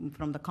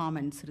from the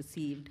comments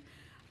received.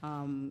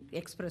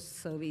 Express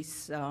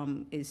service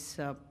is,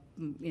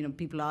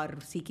 people are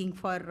seeking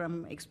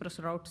for express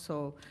route,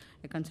 so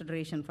a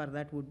consideration for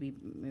that would be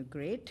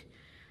great.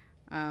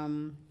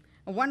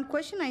 One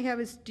question I have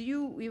is, do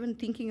you even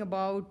thinking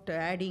about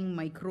adding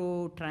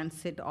micro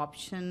transit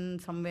option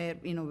somewhere,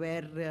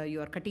 where you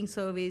are cutting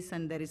service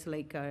and there is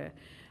a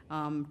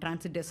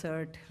transit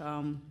desert?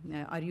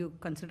 Are you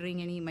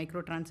considering any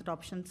micro transit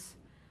options?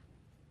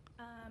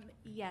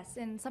 Yes,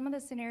 in some of the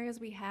scenarios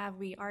we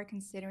are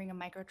considering a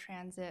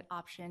microtransit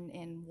option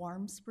in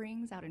Warm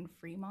Springs out in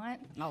Fremont.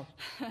 Oh.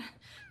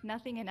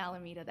 Nothing in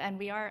Alameda. And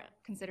we are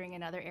considering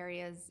in other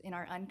areas in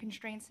our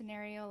unconstrained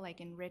scenario,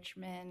 like in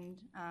Richmond,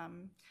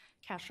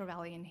 Castro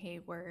Valley and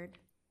Hayward,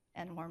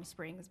 and Warm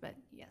Springs, but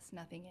yes,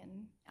 nothing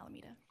in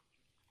Alameda.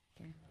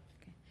 Okay.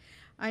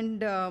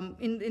 And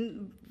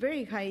in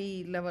very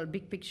high level,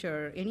 big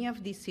picture, any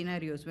of these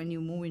scenarios, when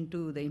you move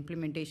into the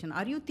implementation,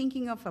 are you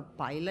thinking of a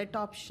pilot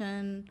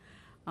option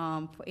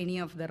for any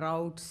of the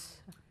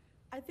routes?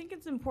 I think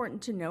it's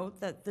important to note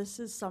that this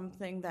is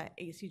something that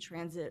AC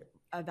Transit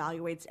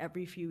evaluates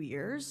every few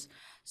years.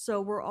 So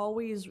we're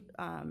always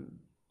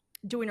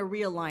doing a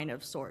realign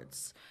of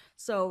sorts.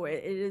 So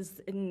it is,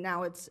 and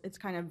now it's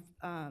kind of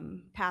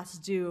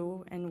past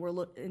due,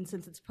 and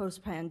since it's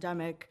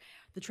post-pandemic,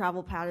 the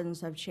travel patterns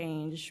have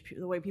changed,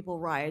 the way people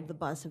ride the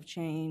bus have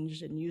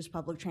changed and use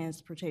public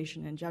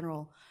transportation in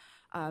general.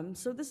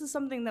 So this is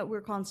something that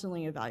we're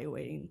constantly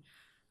evaluating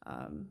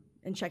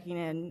and checking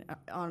in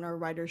on our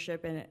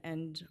ridership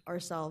and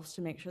ourselves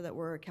to make sure that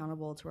we're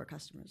accountable to our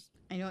customers.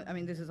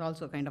 This is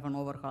also kind of an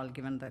overhaul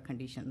given the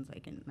conditions. I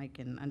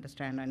can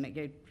understand, and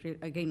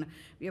again,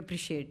 we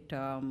appreciate,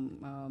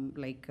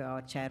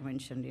 Chair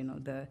mentioned,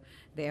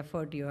 the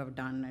effort you have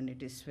done, and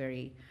it is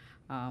very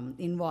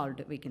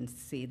involved. We can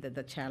see that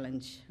the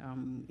challenge,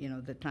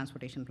 the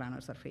transportation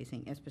planners are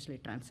facing, especially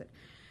transit.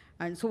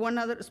 And so one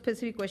other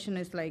specific question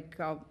is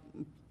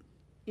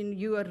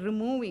you are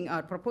removing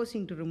or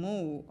proposing to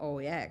remove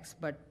OX,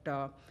 but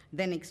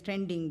then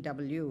extending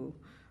W.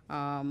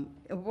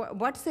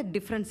 What's the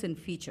difference in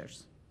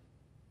features?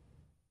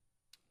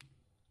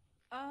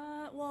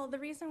 Well, the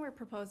reason we're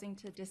proposing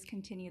to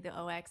discontinue the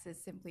OX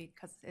is simply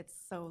because it's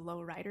so low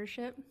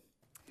ridership.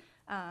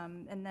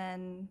 And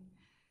then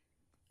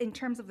in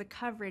terms of the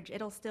coverage,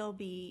 it'll still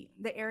be,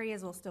 the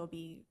areas will still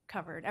be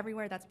covered.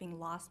 Everywhere that's being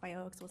lost by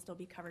OX will still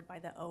be covered by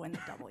the O and the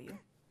W.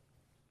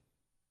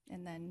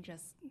 And then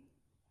just,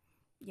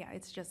 yeah,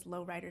 it's just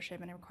low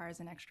ridership and it requires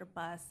an extra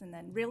bus. And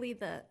then really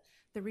the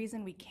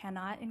reason we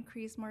cannot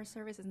increase more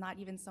service is not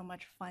even so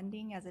much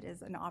funding as it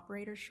is an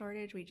operator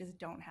shortage. We just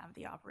don't have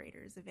the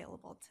operators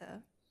available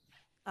to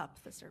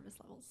up the service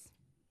levels.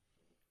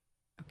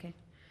 Okay.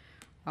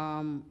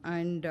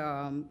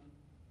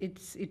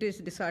 It is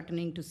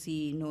disheartening to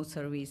see no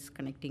service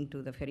connecting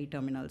to the ferry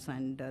terminals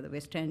and the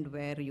West End,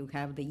 where you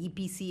have the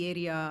EPC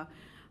area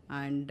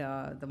and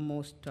the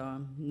most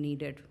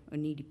needy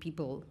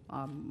people,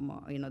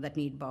 that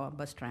need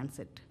bus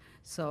transit.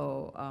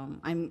 So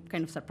I'm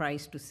kind of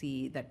surprised to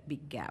see that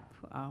big gap,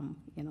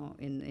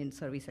 in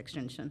service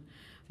extension.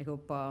 I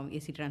hope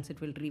AC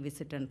Transit will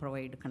revisit and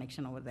provide a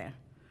connection over there.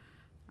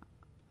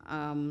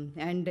 And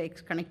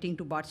connecting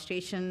to BOT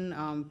station,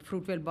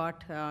 Fruitvale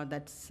BOT,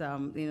 that's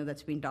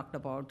been talked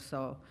about,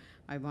 so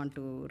I want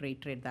to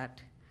reiterate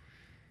that.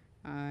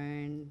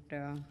 And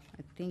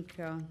I think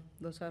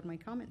those are my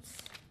comments.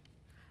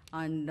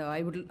 And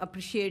I would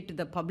appreciate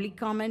the public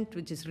comment,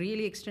 which is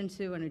really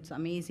extensive, and it's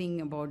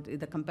amazing about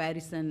the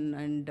comparison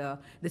and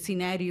the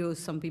scenarios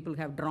some people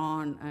have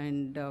drawn,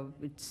 and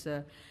it's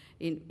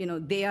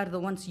they are the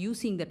ones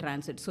using the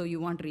transit, so you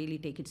want to really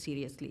take it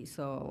seriously.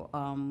 So,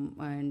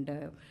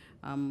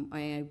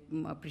 I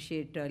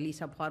appreciate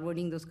Lisa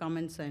forwarding those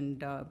comments,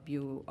 and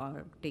you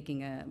are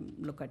taking a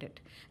look at it.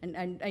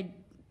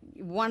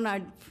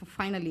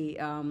 Finally,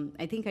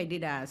 I think I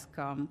did ask,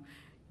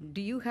 do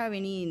you have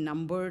any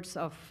numbers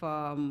of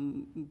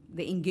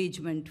the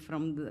engagement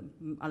from the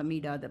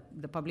Alameda,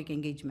 the public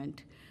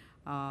engagement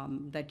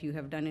that you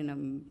have done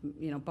in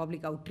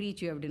public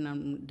outreach you have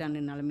done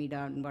in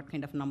Alameda, and what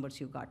kind of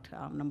numbers you got,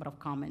 number of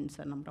comments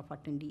or number of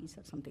attendees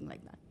or something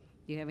like that?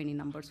 Do you have any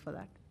numbers for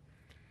that?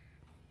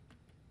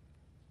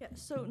 Yeah,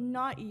 so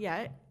not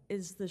yet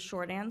is the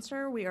short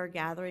answer. We are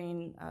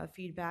gathering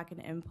feedback and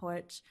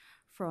input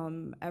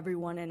from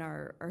everyone in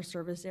our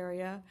service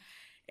area.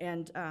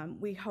 And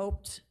we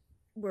hoped,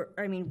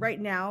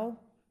 right now,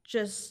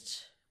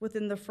 just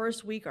within the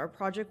first week, our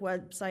project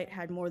website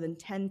had more than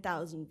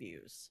 10,000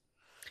 views.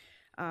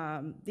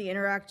 The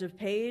interactive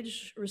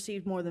page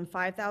received more than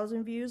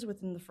 5,000 views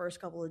within the first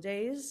couple of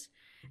days,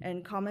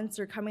 and comments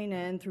are coming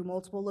in through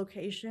multiple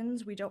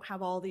locations. We don't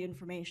have all the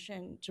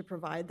information to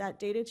provide that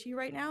data to you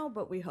right now,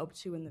 but we hope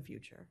to in the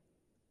future.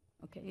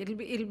 Okay,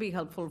 it'll be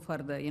helpful for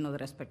the the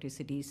respective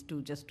cities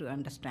to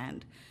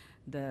understand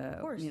the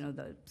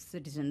the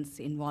citizens'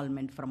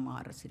 involvement from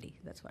our city.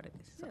 That's what it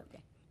is. So,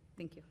 okay,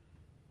 thank you.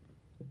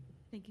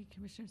 Thank you,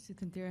 Commissioner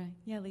Sutanthira.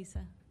 Yeah,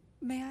 Lisa.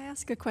 May I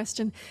ask a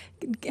question?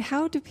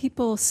 How do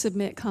people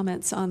submit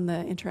comments on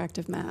the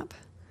interactive map?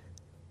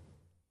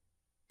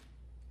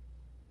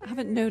 I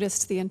haven't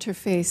noticed the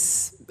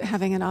interface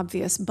having an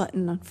obvious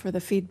button for the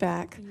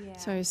feedback. Yeah.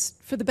 So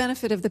for the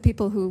benefit of the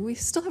people who, we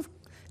still have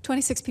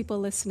 26 people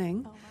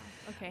listening. Oh, wow.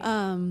 Okay.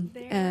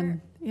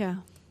 And yeah.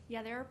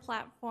 Yeah, the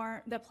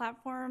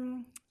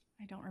platform,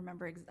 I don't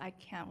remember, I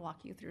can't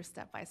walk you through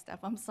step by step.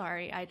 I'm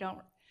sorry, I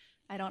don't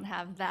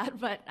have that,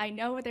 but I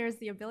know there's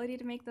the ability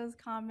to make those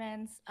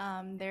comments.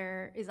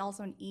 There is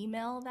also an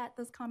email that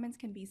those comments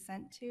can be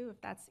sent to, if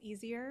that's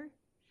easier.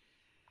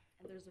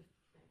 And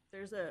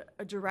there's a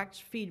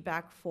direct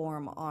feedback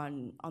form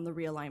on the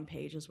Realign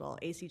page as well,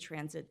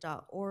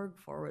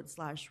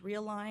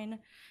 actransit.org/realign.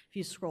 If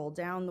you scroll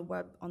down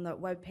on that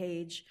web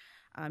page,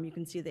 you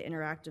can see the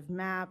interactive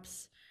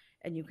maps,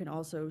 and you can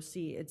also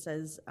see it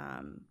says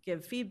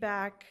give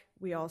feedback.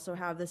 We also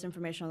have this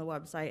information on the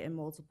website in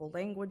multiple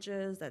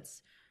languages.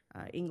 That's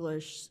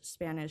English,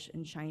 Spanish,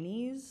 and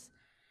Chinese.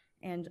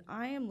 And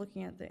I am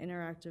looking at the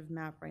interactive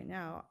map right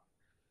now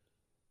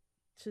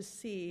to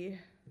see.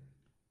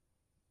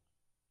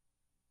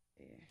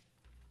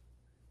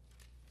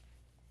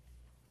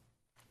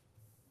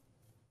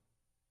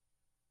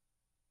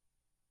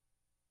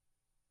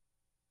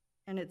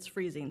 And it's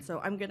freezing, so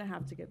I'm gonna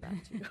have to get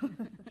back to you.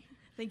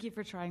 Thank you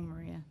for trying,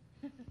 Maria.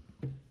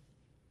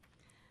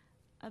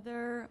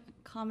 Other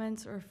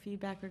comments or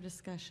feedback or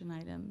discussion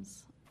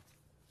items?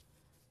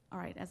 All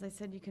right, as I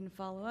said, you can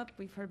follow up.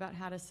 We've heard about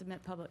how to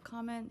submit public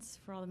comments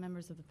for all the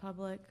members of the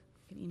public.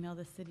 You can email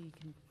the city, you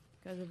can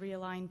go to the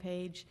Realign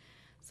page.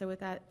 So with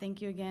that,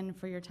 thank you again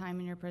for your time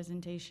and your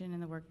presentation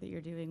and the work that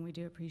you're doing. We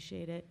do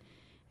appreciate it.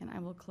 And I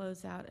will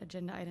close out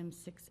agenda item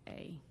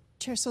 6A.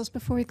 Chair Souls,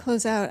 before we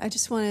close out, I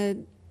just want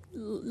to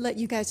let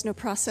you guys know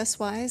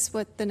process-wise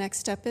what the next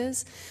step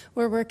is.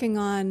 We're working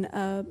on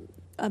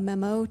a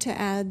memo to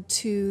add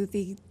to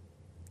the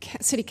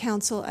City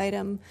Council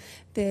item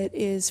that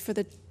is for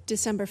the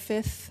December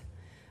 5th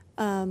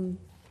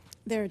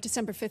their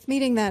December 5th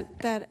meeting.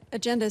 That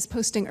agenda is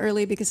posting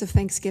early because of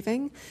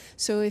Thanksgiving.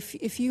 So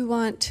if you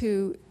want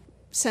to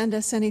send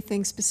us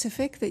anything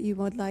specific that you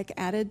would like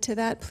added to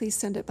that, please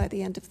send it by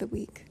the end of the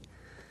week.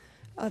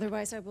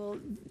 Otherwise, I will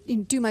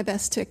do my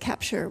best to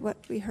capture what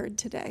we heard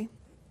today.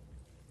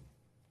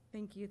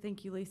 Thank you,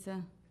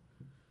 Lisa.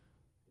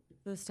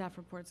 The staff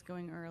report's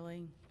going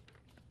early.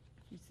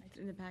 You said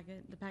in the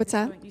packet. What's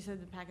that? You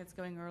said the packet's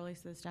going early,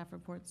 so the staff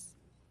reports.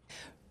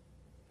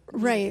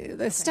 Right.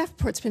 The staff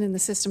report's been in the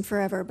system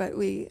forever, but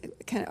we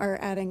are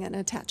adding an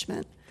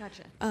attachment.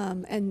 Gotcha.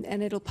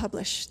 And it'll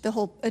publish, the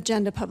whole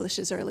agenda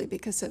publishes early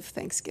because of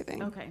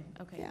Thanksgiving. Okay,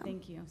 Yeah.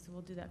 thank you. So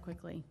we'll do that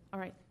quickly. All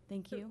right,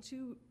 thank you.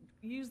 To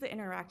use the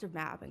interactive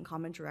map and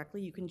comment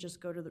directly, you can just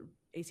go to the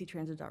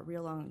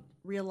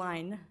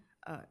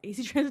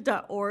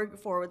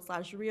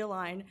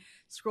actransit.org/realign,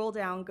 scroll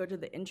down, go to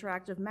the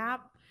interactive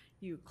map,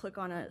 you click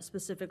on a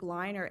specific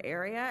line or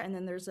area, and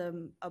then there's a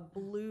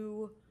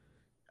blue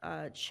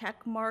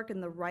check mark in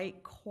the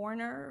right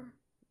corner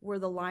where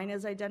the line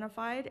is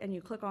identified, and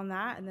you click on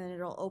that, and then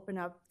it'll open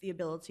up the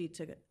ability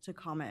to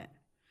comment.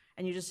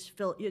 And you just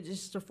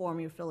just a form,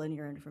 you fill in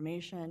your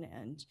information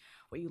and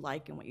what you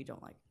like and what you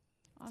don't like.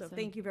 Awesome. So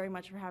thank you very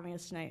much for having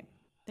us tonight.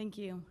 Thank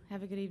you.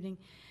 Have a good evening.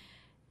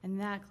 And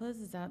that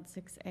closes out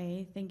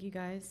 6A. Thank you,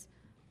 guys.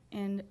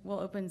 And we'll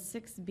open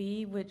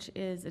 6B, which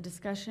is a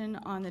discussion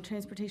on the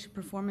transportation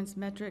performance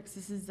metrics.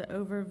 This is the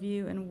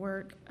overview and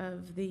work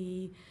of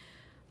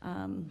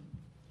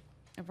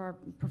of our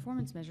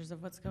performance measures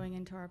of what's going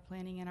into our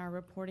planning and our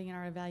reporting and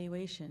our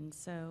evaluation.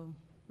 So,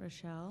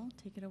 Rochelle,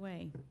 take it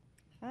away.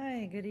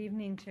 Hi, good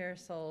evening, Chair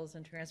Souls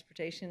and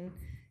Transportation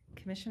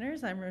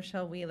Commissioners. I'm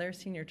Rochelle Wheeler,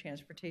 Senior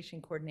Transportation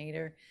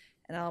Coordinator,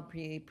 and I'll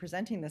be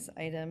presenting this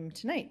item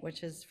tonight,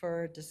 which is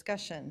for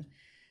discussion.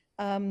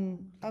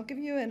 I'll give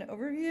you an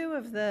overview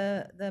of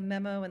the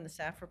memo and the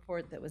staff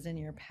report that was in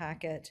your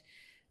packet.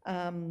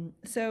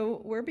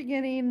 So we're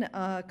beginning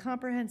a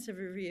comprehensive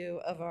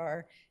review of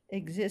our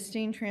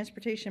existing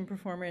transportation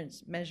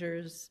performance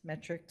measures,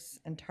 metrics,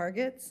 and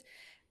targets,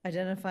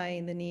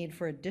 identifying the need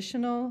for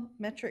additional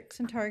metrics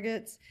and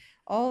targets,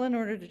 all in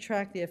order to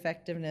track the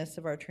effectiveness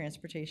of our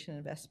transportation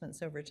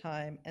investments over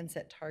time and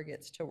set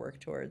targets to work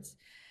towards.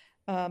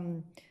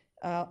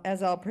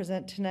 As I'll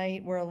present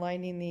tonight, we're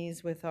aligning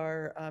these with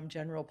our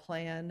general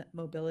plan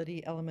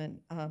mobility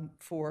element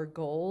 4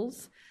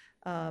 goals.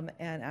 And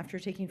after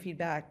taking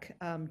feedback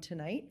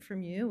tonight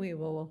from you, we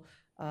will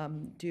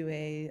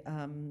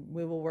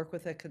we will work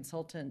with a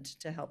consultant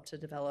to help to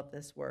develop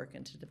this work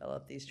and to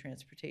develop these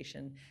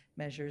transportation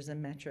measures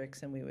and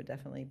metrics. And we would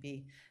definitely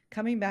be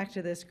coming back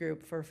to this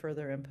group for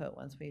further input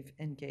once we've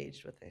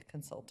engaged with a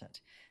consultant.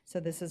 So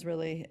this is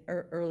really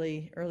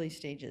early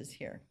stages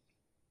here.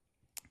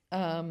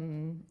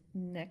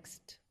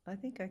 Next, I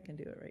think I can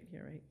do it right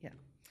here, right? Yeah.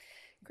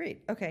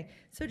 Great. Okay.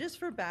 So just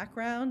for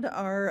background,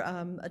 our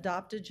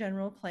adopted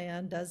general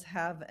plan does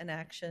have an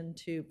action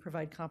to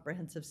provide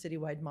comprehensive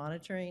citywide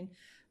monitoring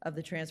of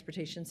the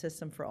transportation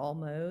system for all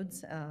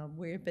modes.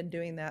 We've been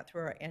doing that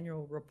through our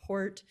annual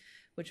report,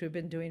 which we've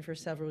been doing for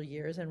several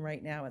years. And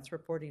right now it's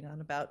reporting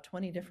on about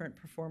 20 different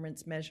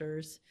performance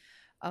measures.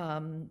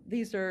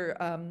 These are,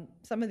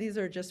 some of these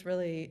are just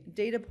really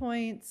data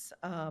points.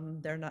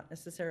 They're not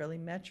necessarily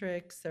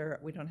metrics.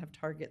 We don't have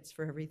targets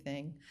for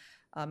everything.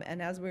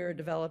 And as we were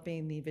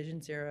developing the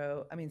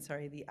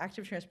the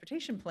active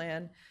transportation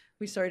plan,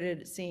 we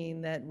started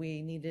seeing that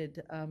we needed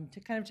to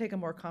kind of take a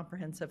more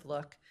comprehensive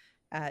look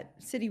at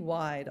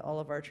citywide, all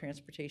of our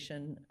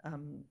transportation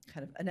kind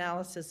of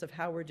analysis of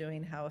how we're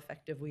doing, how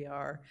effective we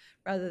are,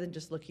 rather than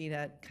just looking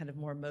at kind of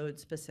more mode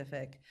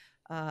specific.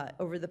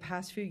 Over the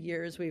past few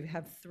years, we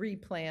have 3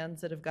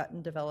 plans that have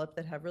gotten developed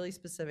that have really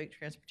specific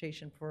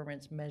transportation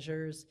performance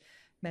measures,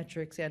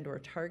 metrics, and/or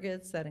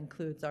targets. That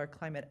includes our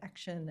Climate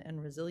Action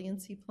and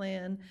Resiliency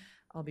Plan.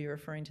 I'll be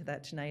referring to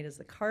that tonight as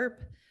the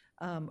CARP.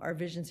 Our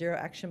Vision Zero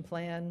Action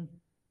Plan,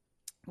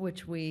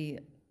 which we,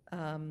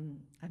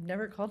 I've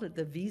never called it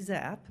the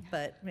VZAP,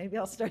 but maybe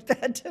I'll start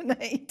that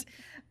tonight.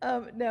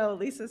 No,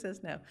 Lisa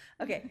says no.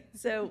 Okay,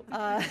 so,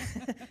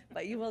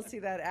 but you will see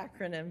that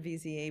acronym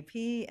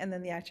VZAP, and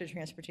then the Active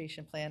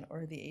Transportation Plan,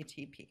 or the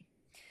ATP.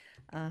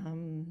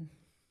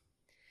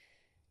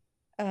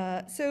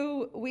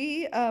 So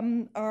we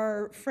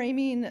are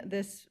framing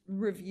this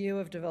review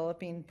of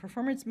developing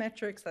performance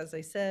metrics, as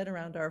I said,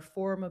 around our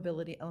 4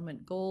 mobility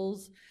element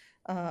goals,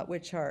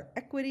 which are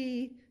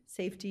equity,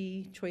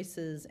 safety,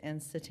 choices,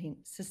 and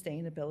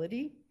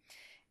sustainability.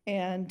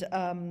 And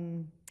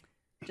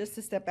just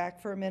to step back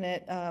for a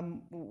minute,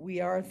 we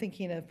are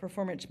thinking of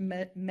performance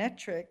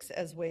metrics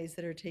as ways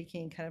that are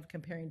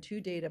comparing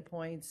 2 data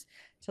points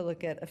to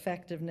look at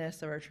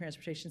effectiveness of our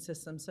transportation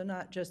system. So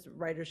not just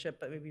ridership,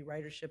 but maybe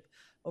ridership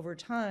over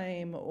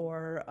time,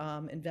 or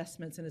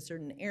investments in a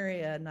certain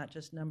area, not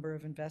just number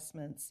of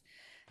investments.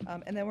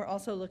 And then we're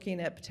also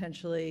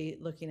potentially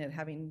looking at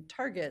having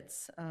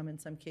targets. In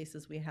some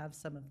cases, we have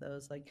some of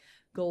those, like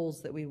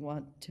goals that we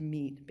want to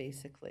meet,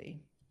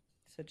 basically.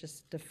 So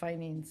just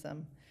defining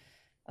some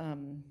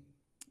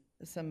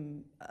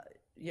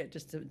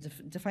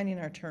defining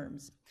our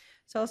terms.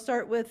 So I'll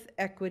start with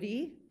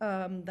equity.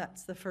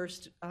 That's the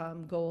first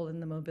goal in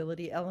the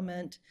mobility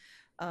element,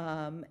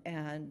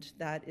 and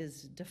that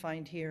is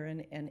defined here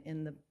and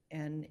in the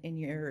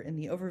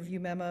overview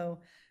memo.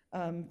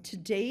 To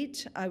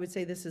date, I would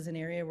say this is an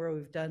area where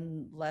we've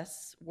done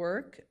less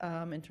work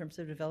in terms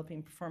of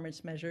developing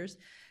performance measures.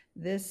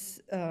 This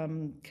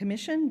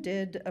commission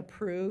did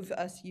approve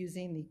us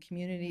using the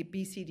community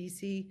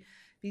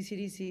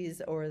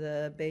BCDC's or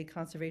the Bay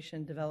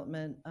Conservation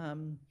Development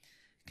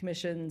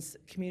Commission's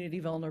community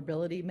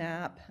vulnerability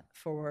map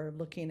for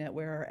looking at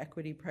where our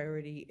equity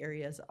priority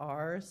areas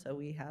are. So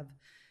we have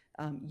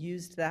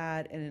used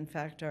that, and in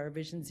fact our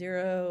Vision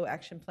Zero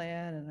action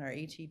plan and our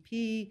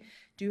ATP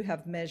do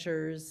have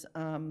measures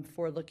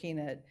for looking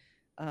at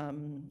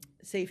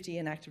safety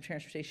and active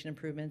transportation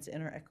improvements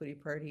in our equity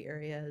priority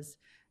areas,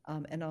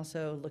 and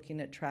also looking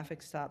at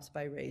traffic stops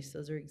by race.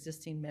 Those are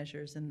existing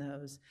measures in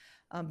those.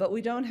 But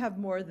we don't have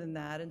more than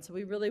that, and so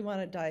we really want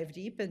to dive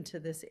deep into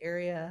this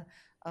area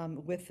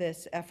with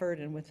this effort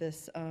and with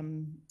this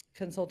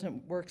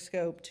consultant work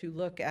scope to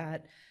look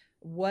at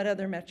what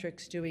other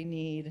metrics do we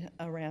need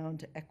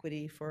around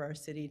equity for our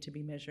city to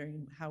be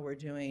measuring how we're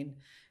doing.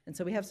 And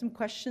so we have some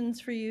questions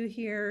for you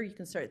here. You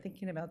can start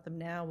thinking about them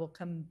now.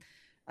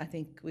 I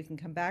think we can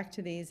come back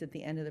to these at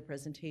the end of the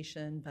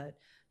presentation, but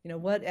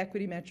what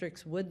equity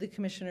metrics would the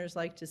commissioners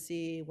like to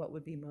see? What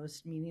would be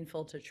most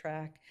meaningful to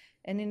track?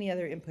 And any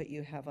other input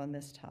you have on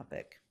this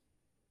topic.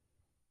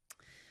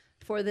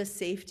 For the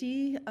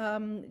safety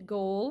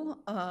goal,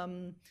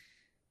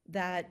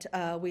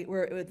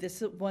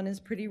 this one is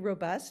pretty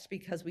robust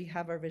because we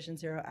have our Vision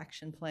Zero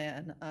action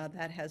plan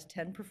that has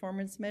 10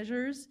 performance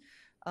measures.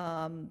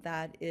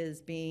 That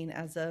is being,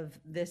 as of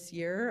this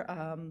year,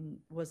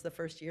 was the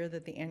first year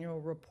that the annual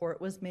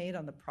report was made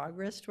on the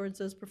progress towards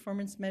those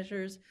performance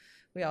measures.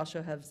 We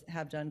also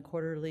have done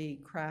quarterly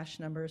crash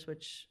numbers,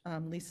 which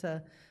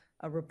Lisa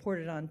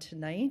reported on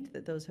tonight,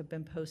 that those have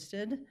been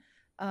posted.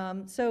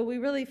 So we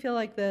really feel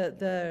like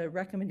the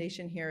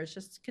recommendation here is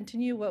just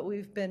continue what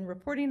we've been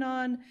reporting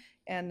on,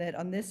 and that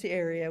on this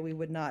area we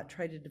would not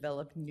try to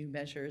develop new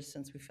measures,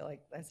 since we feel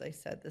like, as I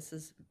said, this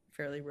is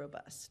fairly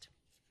robust.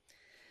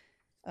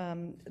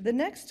 The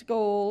next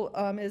goal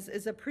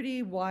is a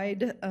pretty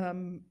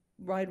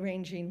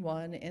wide-ranging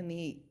one in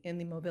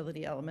the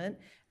mobility element,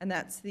 and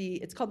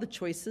it's called the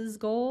choices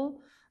goal.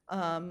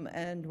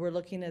 And we're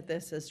looking at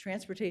this as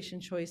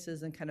transportation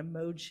choices and kind of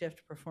mode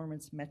shift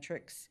performance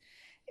metrics.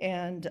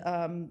 And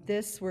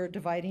this we're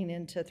dividing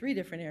into 3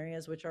 different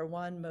areas, which are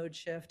 1, mode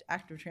shift,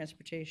 active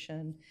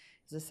transportation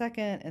is the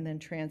second, and then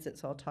transit.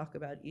 So I'll talk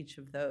about each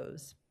of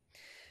those.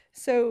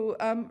 So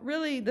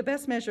really the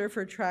best measure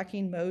for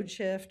tracking mode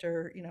shift,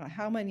 or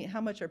how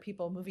much are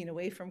people moving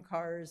away from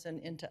cars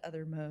and into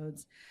other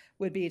modes,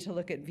 would be to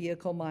look at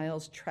vehicle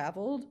miles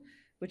traveled,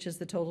 which is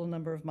the total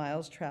number of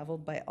miles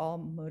traveled by all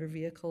motor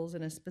vehicles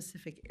in a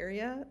specific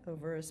area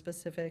over a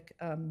specific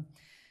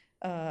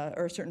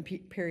or a certain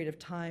period of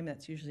time.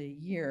 That's usually a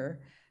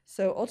year.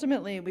 So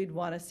ultimately, we'd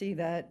want to see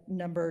that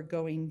number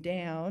going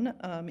down,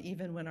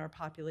 even when our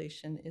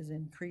population is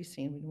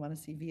increasing. We'd want to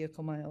see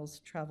vehicle miles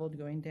traveled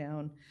going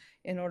down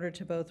in order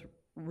to both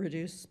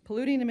reduce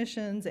polluting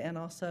emissions and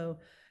also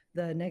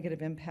the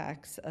negative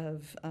impacts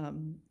of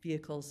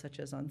vehicles, such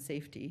as on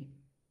safety.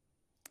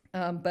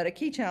 But a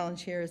key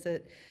challenge here is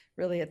that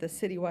really at the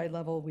citywide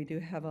level, we do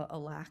have a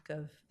lack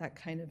of that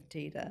kind of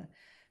data.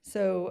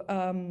 So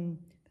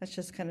that's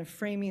just kind of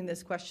framing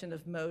this question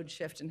of mode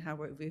shift and how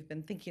we've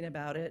been thinking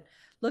about it.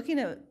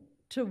 Looking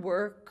to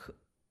work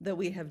that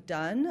we have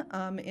done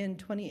in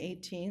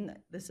 2018,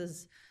 this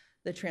is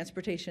the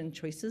Transportation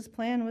Choices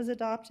Plan was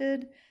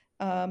adopted.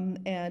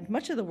 And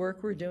much of the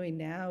work we're doing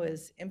now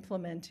is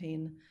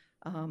implementing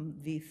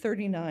the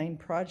 39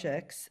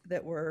 projects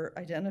that were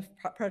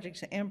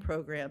projects and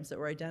programs that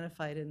were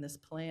identified in this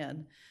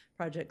plan.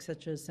 Projects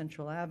such as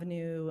Central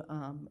Avenue,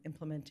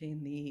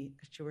 implementing the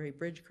Estuary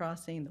Bridge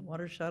Crossing, the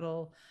water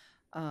shuttle,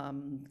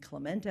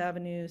 Clement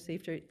Avenue,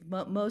 safety.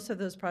 Most of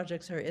those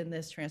projects are in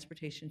this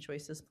Transportation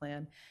Choices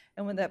Plan.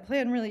 And what that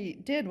plan really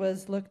did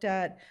was looked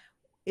at,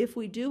 if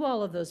we do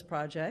all of those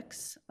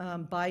projects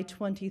by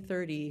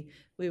 2030,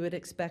 we would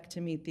expect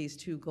to meet these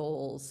 2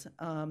 goals.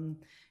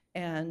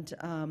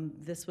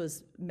 This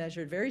was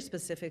measured very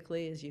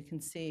specifically, as you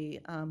can see.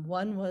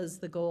 One was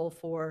the goal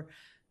for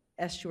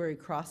estuary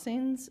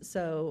crossings.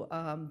 So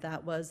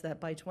that was that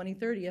by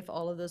 2030, if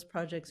all of those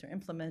projects are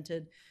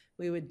implemented,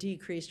 we would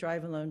decrease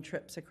drive-alone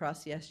trips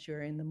across the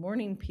estuary in the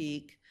morning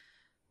peak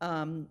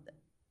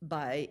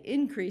by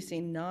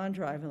increasing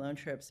non-drive-alone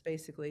trips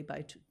basically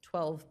by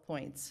 12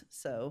 points.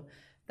 So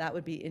that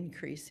would be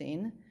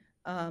increasing.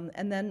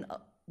 And then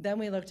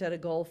we looked at a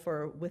goal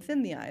for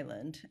within the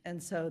island.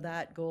 And so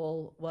that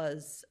goal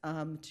was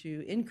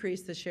to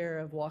increase the share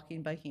of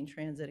walking, biking,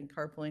 transit, and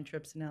carpooling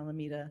trips in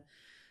Alameda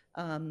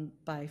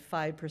by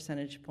 5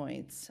 percentage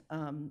points,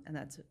 and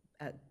that's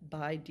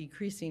by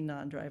decreasing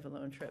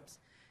non-drive-alone trips.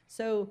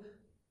 So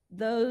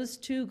those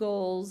 2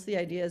 goals, the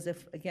idea is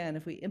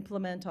if we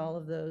implement all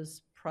of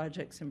those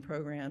projects and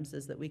programs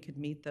is that we could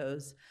meet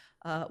those.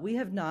 We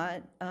have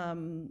not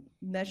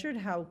measured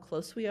how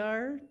close we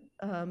are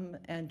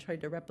and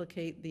tried to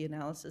replicate the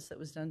analysis that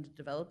was done to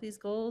develop these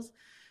goals.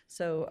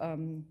 So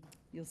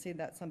you'll see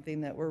that's something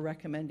that we're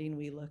recommending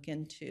we look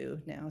into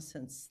now,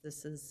 since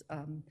this is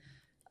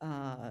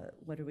 5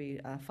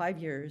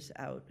 years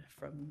out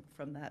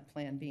from that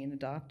plan being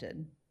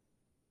adopted.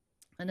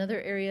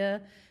 Another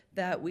area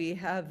that we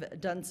have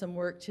done some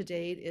work to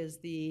date is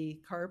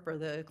the CARP, or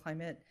the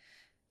Climate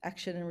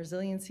Action and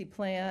Resiliency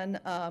Plan.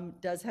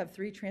 Does have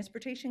 3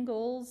 transportation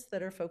goals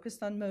that are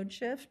focused on mode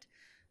shift,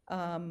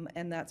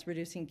 and that's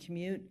reducing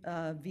commute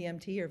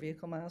VMT, or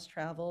vehicle miles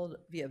traveled,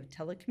 via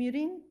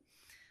telecommuting,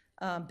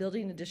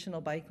 building additional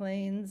bike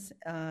lanes,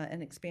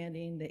 and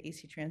expanding the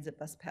AC Transit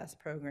Bus Pass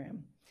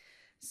program.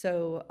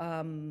 So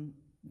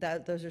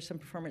those are some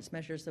performance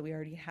measures that we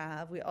already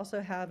have. We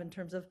also have, in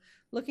terms of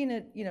looking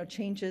at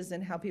changes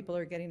in how people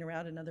are getting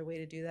around, another way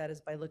to do that is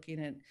by looking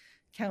at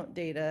count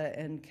data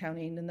and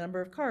counting the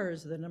number of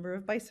cars, the number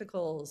of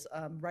bicycles,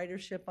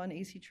 ridership on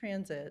AC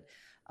Transit,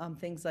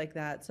 things like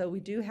that. So we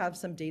do have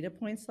some data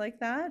points like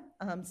that.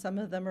 Some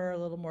of them are a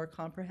little more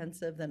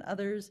comprehensive than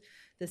others.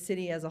 The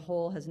city as a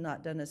whole has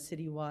not done a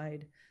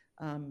citywide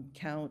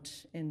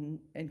count in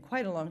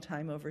quite a long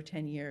time, over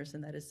 10 years,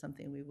 and that is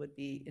something we would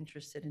be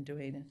interested in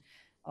doing, and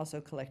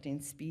also collecting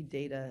speed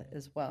data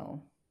as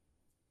well.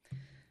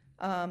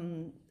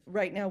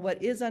 Right now,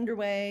 what is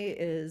underway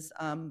is,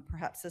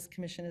 perhaps this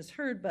commission has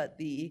heard, but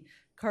the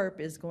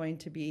CARP is going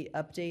to be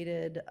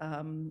updated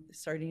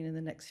starting in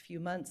the next few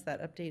months.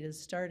 That update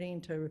is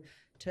starting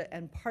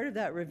and part of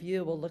that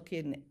review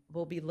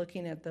will be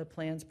looking at the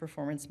plan's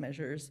performance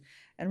measures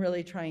and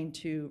really trying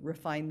to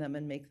refine them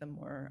and make them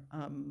more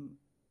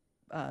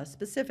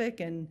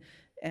specific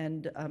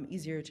and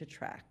easier to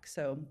track.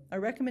 So our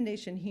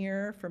recommendation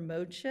here for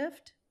mode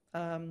shift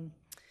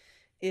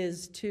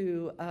is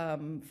to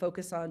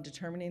focus on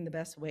determining the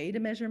best way to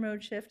measure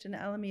mode shift in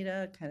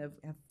Alameda, kind of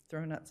have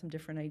thrown out some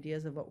different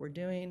ideas of what we're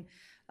doing,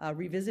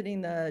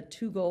 revisiting those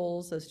 2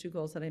 goals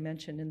that I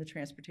mentioned in the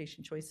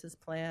Transportation Choices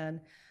Plan,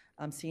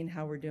 seeing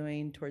how we're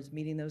doing towards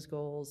meeting those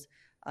goals,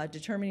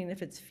 determining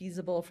if it's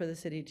feasible for the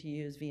city to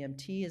use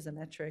VMT as a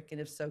metric, and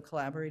if so,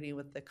 collaborating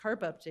with the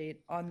CARP update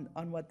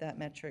on what that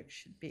metric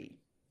should be.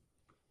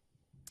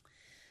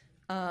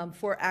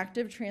 For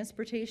active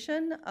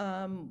transportation,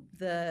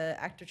 the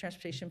active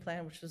transportation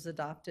plan, which was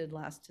adopted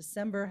last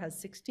December, has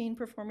 16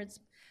 performance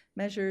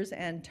measures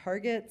and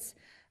targets.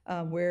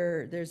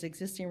 Where there's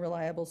existing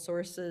reliable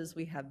sources,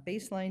 we have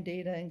baseline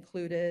data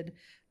included,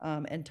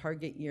 and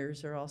target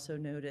years are also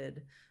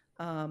noted.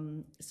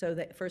 So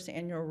the first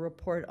annual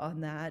report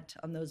on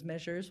those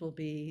measures will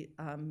be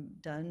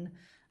done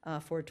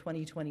for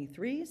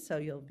 2023, so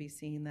you'll be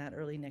seeing that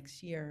early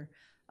next year.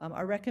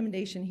 Our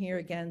recommendation here,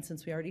 again,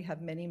 since we already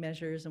have many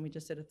measures and we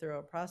just did a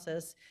thorough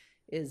process,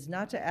 is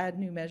not to add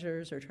new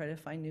measures or try to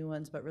find new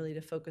ones, but really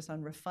to focus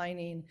on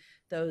refining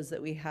those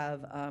that we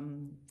have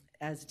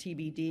as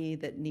TBD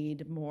that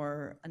need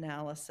more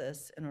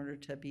analysis in order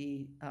to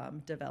be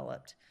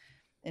developed,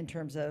 in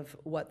terms of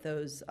what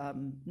those,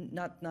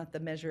 not the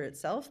measure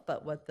itself,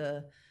 but what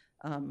the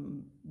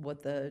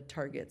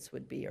targets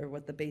would be, or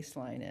what the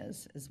baseline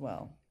is as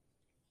well.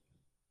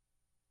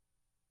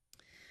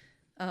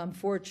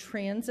 For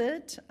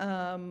transit,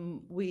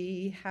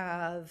 we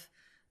have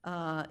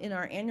in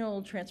our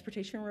annual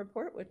transportation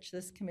report, which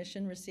this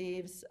commission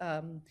receives,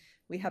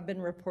 we have been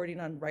reporting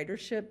on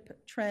ridership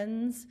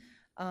trends,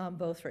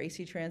 both for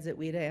AC Transit,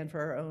 WIDA, and for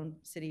our own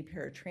city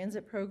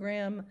paratransit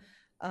program.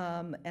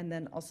 And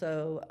then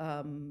also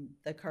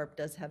the CARP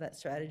does have that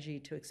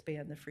strategy to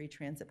expand the free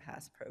transit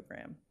pass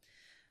program.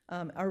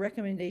 Our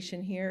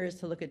recommendation here is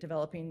to look at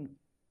developing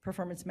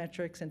performance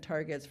metrics and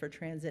targets for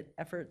transit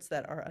efforts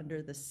that are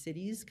under the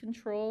city's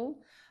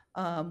control.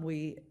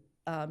 We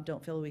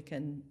don't feel we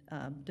can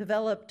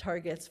develop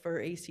targets for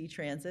AC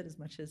Transit as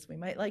much as we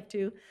might like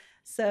to.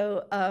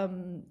 So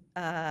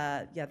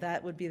yeah,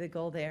 that would be the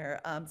goal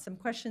there. Some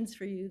questions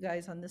for you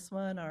guys on this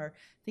one are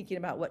thinking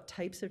about what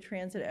types of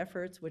transit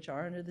efforts, which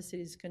are under the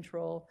city's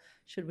control,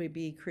 should we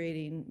be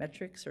creating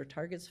metrics or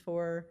targets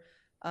for?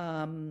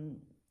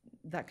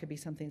 That could be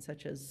something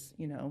such as,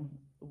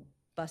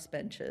 bus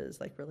benches,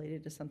 like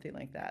related to something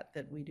like that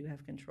we do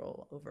have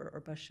control over,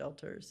 or bus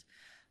shelters.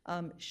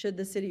 Should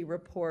the city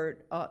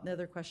report, the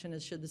other question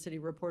is, should the city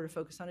report or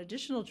focus on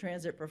additional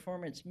transit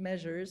performance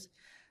measures,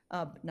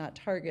 not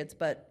targets,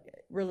 but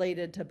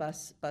related to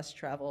bus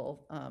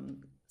travel,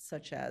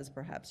 such as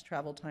perhaps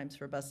travel times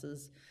for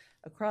buses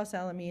across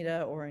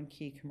Alameda or in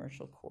key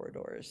commercial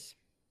corridors?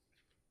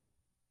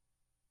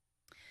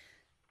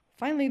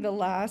 Finally, the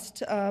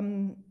last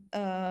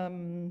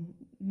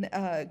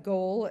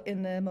goal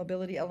in the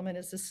mobility element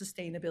is the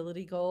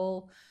sustainability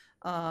goal.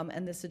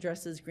 And this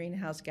addresses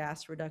greenhouse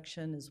gas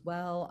reduction as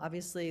well.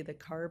 Obviously, the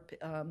CARP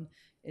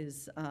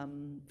is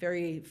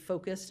very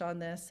focused on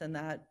this, and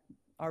that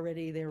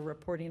already they're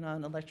reporting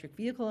on electric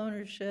vehicle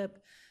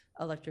ownership,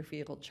 electric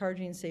vehicle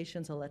charging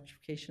stations,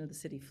 electrification of the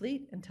city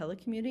fleet, and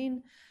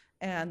telecommuting.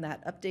 And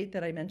that update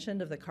that I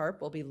mentioned of the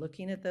CARP, we'll be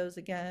looking at those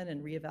again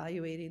and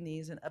reevaluating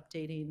these and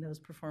updating those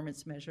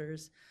performance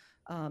measures.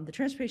 The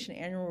transportation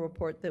annual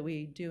report that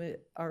we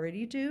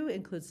already do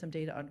includes some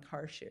data on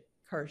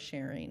car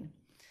sharing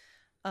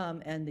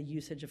and the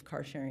usage of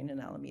car sharing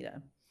in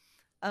Alameda.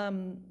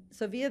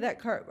 So via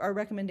that our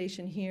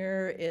recommendation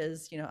here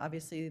is,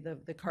 obviously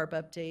the CARP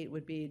update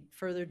would be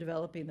further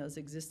developing those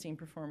existing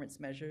performance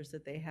measures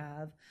that they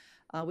have.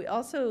 We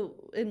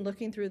also, in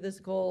looking through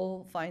this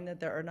goal, find that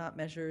there are not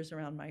measures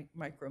around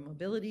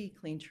micromobility,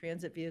 clean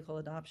transit vehicle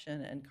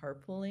adoption, and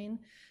carpooling.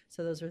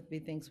 So those would be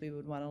things we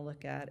would want to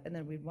look at. And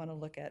then we'd want to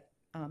look at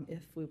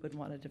if we would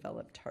want to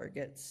develop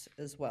targets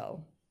as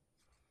well.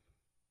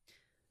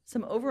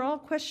 Some overall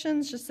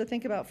questions just to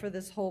think about for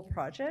this whole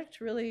project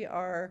really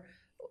are,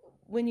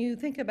 when you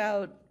think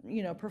about,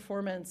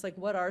 performance, like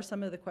what are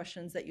some of the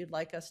questions that you'd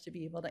like us to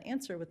be able to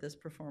answer with this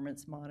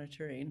performance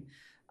monitoring?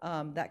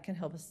 That can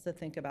help us to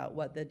think about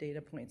what the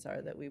data points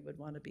are that we would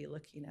want to be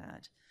looking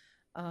at.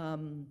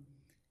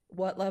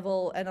 What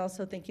level, and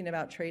also thinking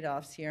about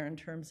trade-offs here in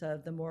terms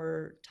of the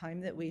more time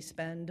that we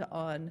spend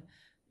on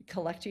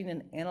collecting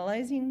and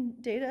analyzing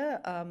data,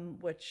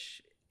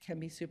 which can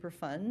be super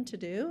fun to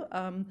do.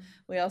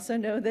 We also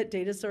know that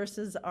data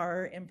sources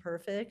are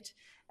imperfect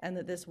and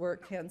that this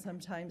work can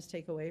sometimes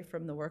take away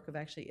from the work of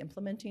actually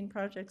implementing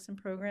projects and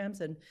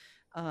programs. And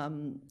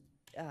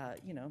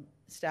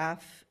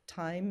staff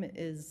time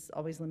is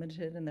always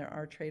limited and there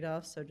are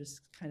trade-offs, so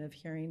just kind of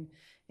hearing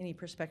any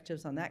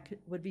perspectives on that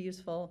would be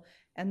useful.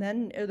 And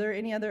then are there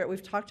any other,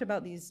 we've talked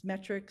about these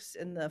metrics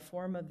in the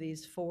form of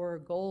these 4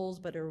 goals,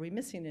 but are we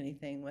missing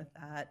anything with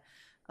that?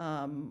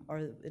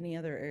 Or any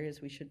other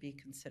areas we should be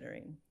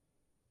considering?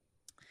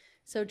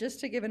 So just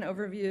to give an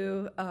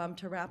overview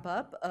to wrap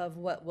up of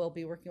what we'll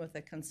be working with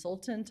a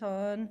consultant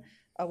on,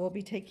 we'll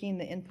be taking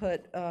the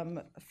input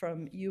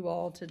from you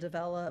all to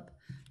develop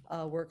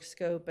work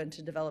scope and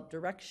to develop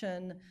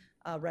direction.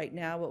 Right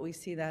now, what we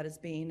see that as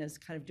being is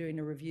kind of doing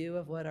a review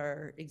of what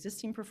our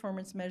existing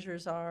performance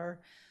measures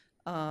are,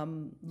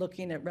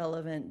 looking at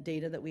relevant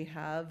data that we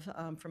have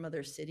from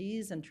other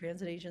cities and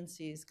transit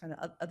agencies, kind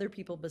of other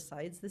people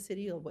besides the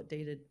city, or what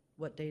data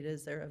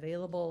is there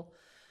available.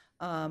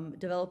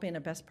 Developing a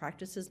best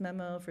practices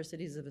memo for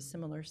cities of a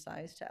similar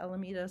size to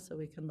Alameda, so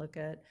we can look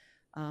at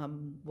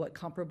what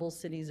comparable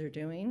cities are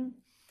doing.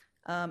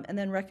 And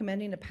then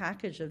recommending a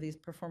package of these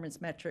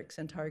performance metrics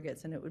and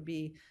targets, and it would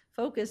be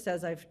focused,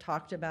 as I've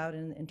talked about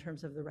in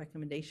terms of the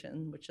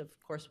recommendation, which of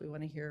course we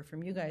want to hear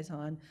from you guys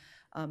on,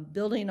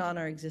 building on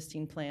our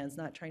existing plans,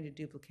 not trying to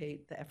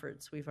duplicate the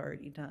efforts we've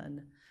already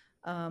done.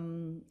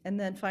 And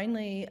then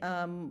finally,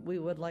 we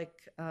would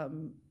like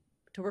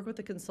to work with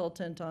the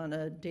consultant on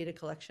a data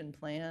collection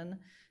plan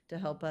to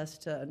help us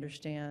to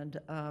understand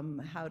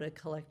how to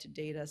collect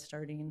data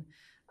starting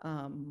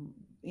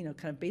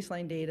kind of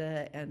baseline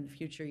data and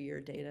future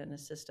year data and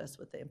assist us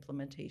with the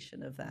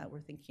implementation of that.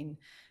 We're thinking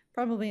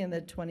probably in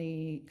the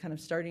kind of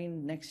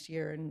starting next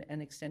year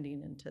and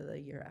extending into the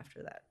year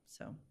after that.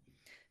 So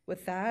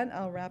with that,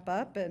 I'll wrap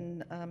up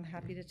and I'm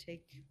happy to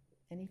take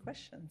any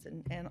questions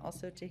and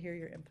also to hear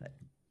your input.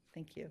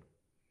 Thank you.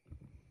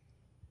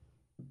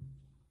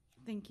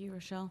 Thank you,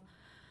 Rochelle.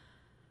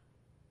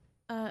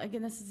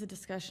 Again, this is a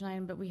discussion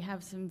item, but we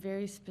have some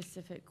very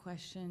specific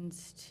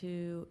questions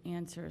to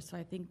answer. So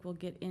I think we'll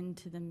get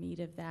into the meat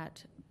of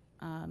that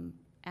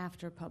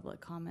after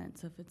public comment.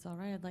 So if it's all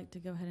right, I'd like to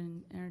go ahead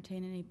and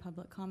entertain any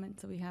public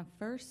comments that we have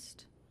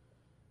first.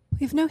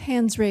 We have no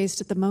hands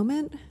raised at the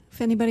moment. If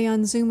anybody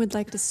on Zoom would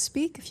like to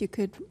speak, if you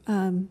could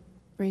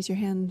raise your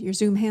hand, your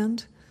Zoom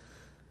hand.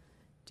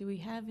 Do we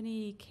have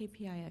any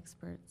KPI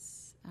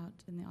experts out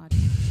in the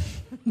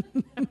audience?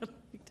 I would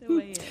like to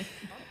weigh in.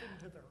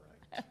 To the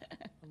right,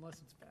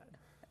 unless it's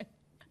bad.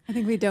 I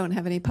think we don't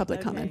have any public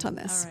Okay, comment on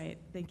this. All right,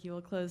 thank you.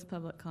 We'll close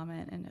public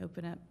comment and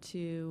open up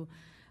to,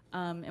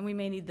 and we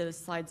may need those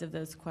slides of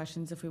those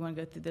questions if we want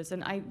to go through this.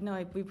 And I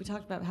know we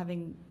talked about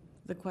having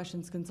the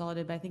questions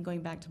consolidated, but I think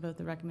going back to both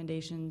the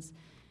recommendations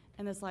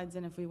and the slides,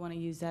 and if we want to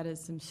use that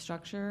as some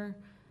structure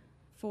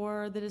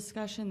for the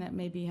discussion, that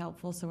may be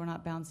helpful so we're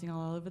not bouncing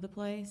all over the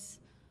place.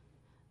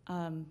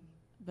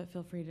 But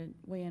feel free to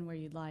weigh in where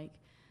you'd like.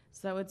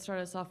 So that would start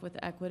us off with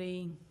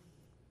equity.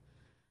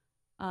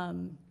 So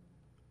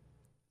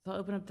I'll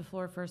open up the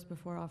floor first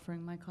before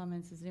offering my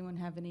comments. Does anyone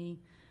have any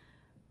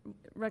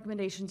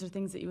recommendations or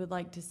things that you would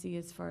like to see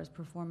as far as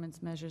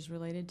performance measures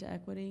related to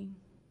equity?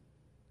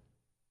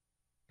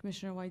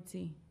 Commissioner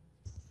Whitesey.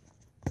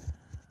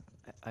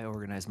 I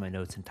organize my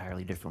notes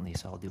entirely differently,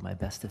 so I'll do my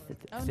best to fit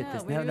this.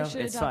 Maybe we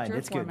should It's adopt fine. your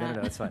It's good. format.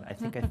 No, it's fine. I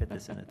think I fit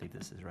this in. I think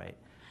this is right.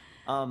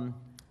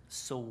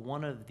 So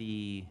one of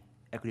the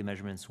equity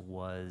measurements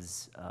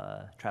was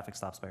traffic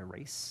stops by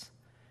race,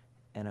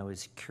 and I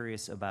was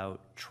curious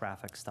about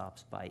traffic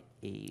stops by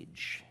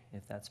age,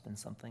 if that's been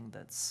something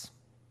that's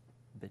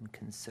been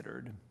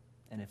considered,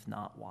 and if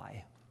not,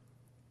 why?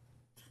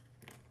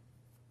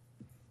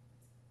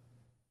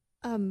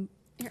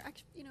 You're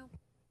actually,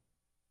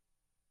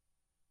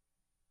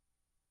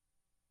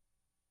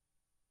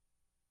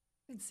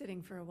 been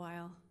sitting for a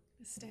while.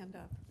 Stand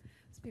up.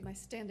 This will be my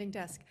standing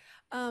desk.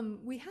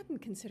 We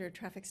hadn't considered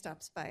traffic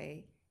stops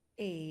by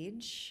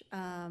age.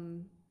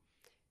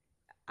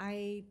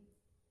 I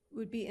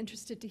would be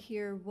interested to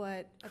hear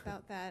what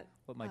about that.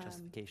 What my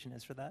justification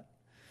is for that?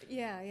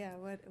 Yeah,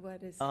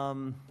 what is?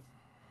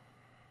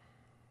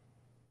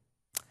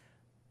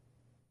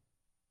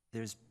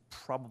 There's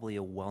probably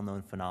a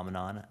well-known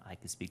phenomenon. I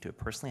could speak to it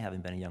personally,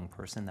 having been a young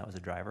person that was a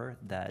driver,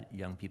 that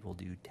young people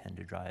do tend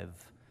to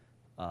drive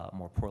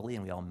more poorly,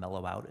 and we all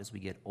mellow out as we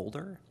get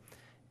older.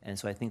 And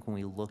so I think when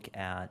we look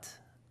at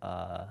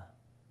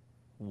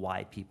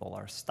why people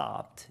are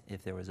stopped,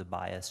 if there was a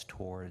bias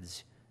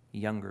towards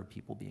younger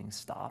people being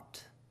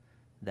stopped,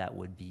 that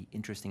would be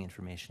interesting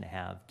information to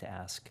have to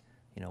ask,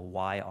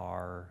 why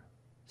are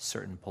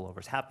certain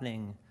pullovers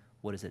happening?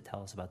 What does it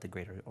tell us about the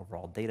greater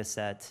overall data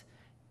set?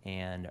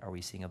 And are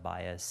we seeing a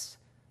bias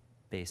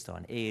based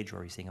on age, or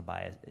are we seeing a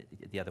bias?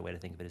 The other way to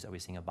think of it is, are we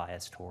seeing a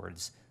bias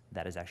towards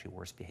that is actually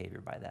worse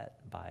behavior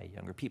by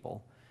younger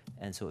people?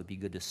 And so it would be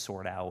good to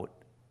sort out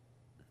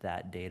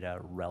that data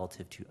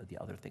relative to the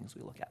other things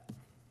we look at.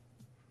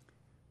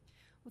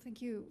 Well,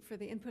 thank you for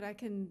the input. I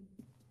can,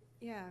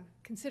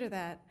 consider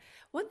that.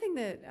 One thing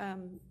that,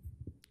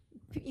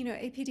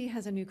 APD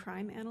has a new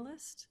crime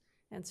analyst,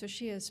 and so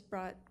she has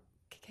brought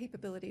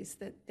capabilities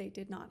that they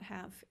did not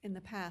have in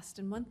the past.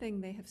 And one thing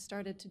they have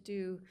started to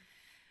do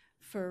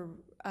for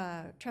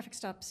traffic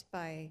stops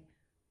by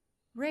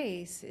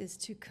race is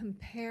to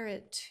compare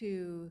it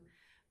to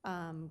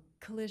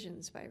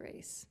collisions by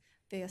race.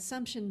 The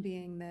assumption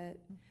being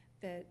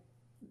that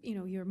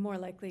you're more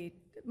likely,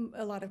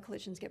 a lot of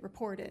collisions get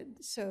reported,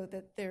 so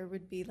that there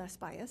would be less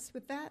bias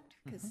with that,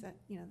 because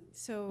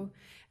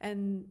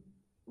and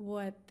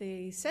what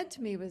they said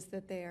to me was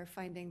that they are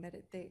finding that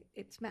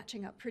it's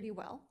matching up pretty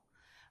well.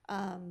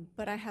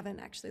 But I haven't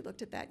actually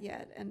looked at that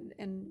yet,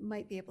 and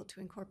might be able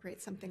to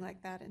incorporate something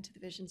like that into the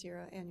Vision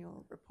Zero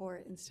annual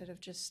report instead of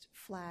just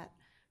flat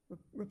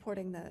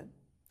reporting the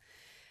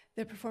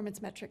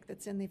performance metric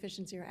that's in the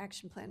Vision Zero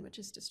action plan, which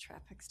is just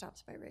traffic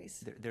stops by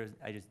race.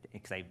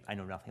 Because I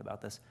know nothing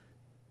about this,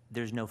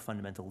 there's no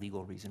fundamental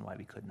legal reason why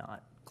we could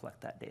not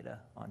collect that data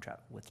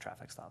with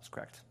traffic stops,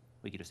 correct?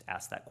 We could just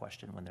ask that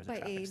question when there's a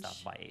traffic stop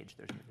by age.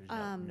 There's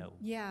no.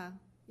 Yeah,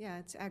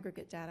 it's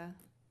aggregate data.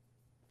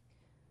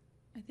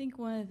 I think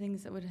one of the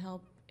things that would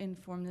help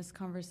inform this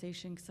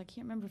conversation, because I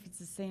can't remember if it's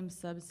the same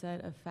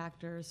subset of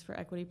factors for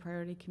equity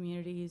priority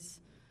communities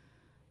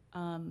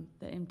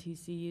that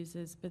MTC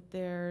uses, but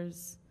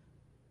there's,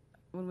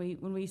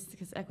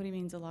 because equity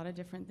means a lot of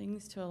different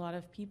things to a lot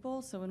of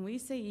people. So when we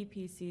say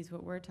EPCs,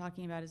 what we're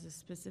talking about is a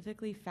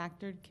specifically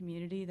factored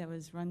community that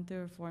was run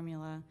through a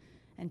formula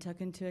and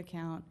took into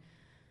account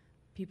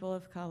people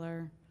of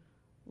color,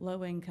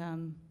 low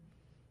income,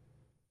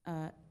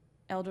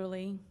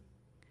 elderly,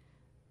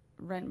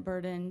 rent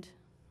burdened,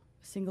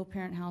 single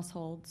parent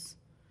households,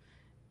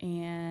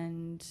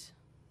 and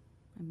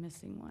I'm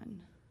missing one.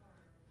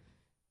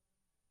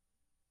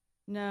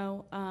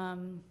 No,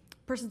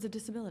 persons with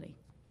disability.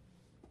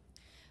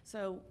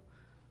 So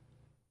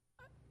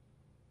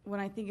when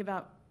I think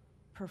about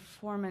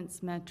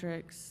performance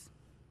metrics,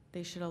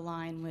 they should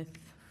align with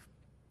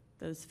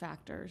those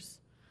factors.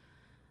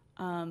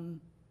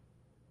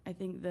 I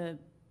think the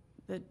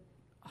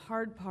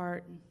hard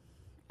part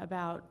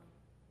about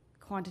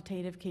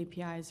quantitative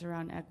KPIs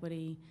around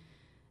equity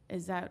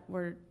is that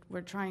we're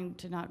trying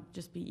to not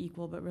just be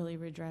equal, but really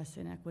redress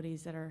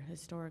inequities that are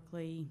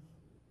historically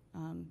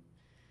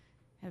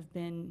have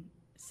been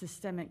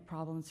systemic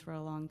problems for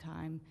a long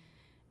time.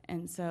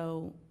 And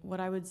so what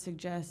I would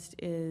suggest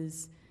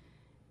is,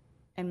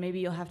 and maybe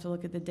you'll have to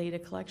look at the data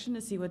collection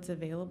to see what's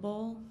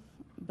available,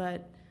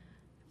 but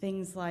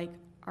things like,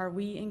 are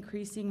we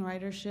increasing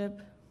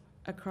ridership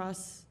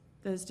across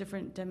those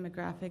different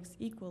demographics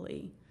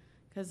equally?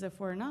 Because if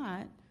we're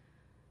not,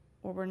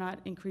 or we're not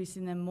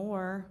increasing them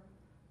more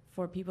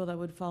for people that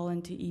would fall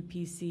into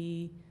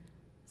EPC,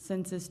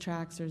 census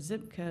tracts, or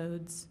zip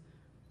codes,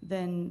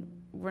 then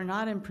we're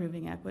not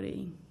improving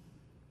equity.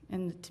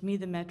 And to me,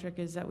 the metric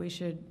is that we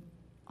should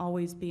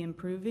always be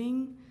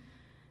improving.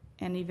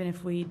 And even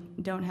if we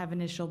don't have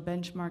initial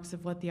benchmarks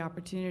of what the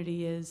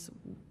opportunity is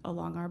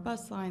along our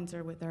bus lines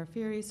or with our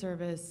ferry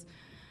service,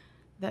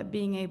 that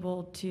being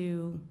able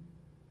to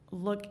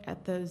look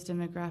at those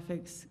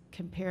demographics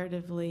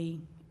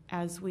comparatively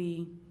as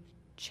we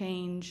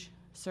change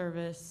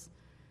service,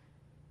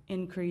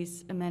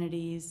 increase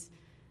amenities,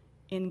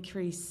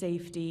 increase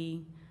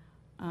safety.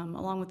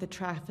 Along with the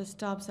traffic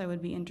stops, I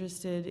would be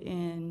interested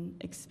in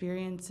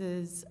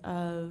experiences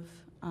of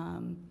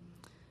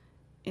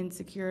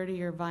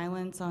insecurity or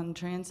violence on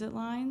transit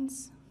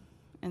lines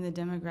and the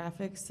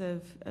demographics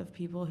of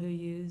people who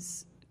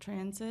use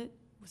transit,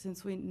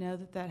 since we know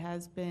that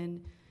has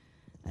been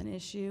an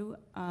issue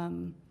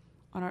on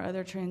our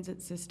other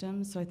transit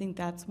systems. So I think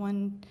that's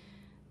one.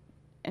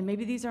 And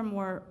maybe these are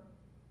more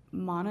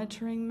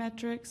monitoring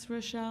metrics,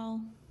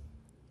 Rochelle,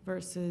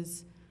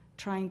 versus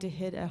trying to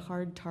hit a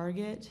hard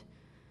target,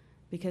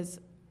 because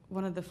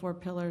one of the 4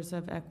 pillars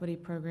of equity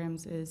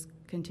programs is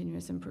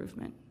continuous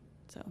improvement.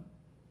 So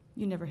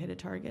you never hit a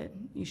target.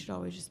 You should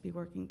always just be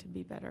working to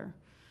be better.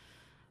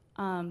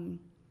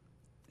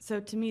 So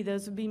to me,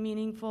 those would be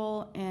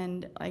meaningful.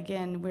 And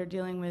again, we're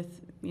dealing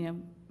with,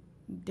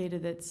 data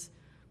that's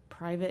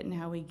private, and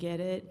how we get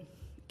it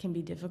can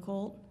be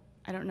difficult.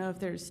 I don't know if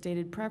there's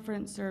stated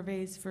preference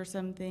surveys for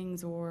some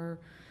things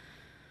or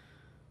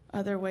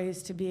other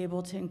ways to be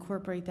able to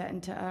incorporate that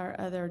into our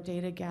other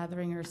data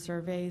gathering or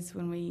surveys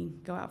when we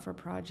go out for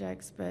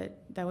projects,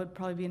 but that would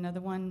probably be another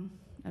one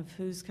of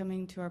who's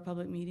coming to our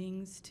public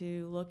meetings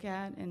to look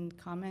at and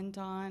comment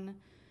on,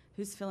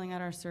 who's filling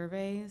out our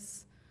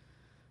surveys,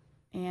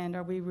 and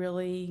are we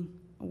really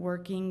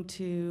working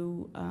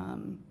to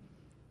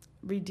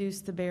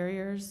reduce the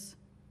barriers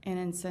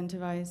and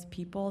incentivize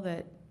people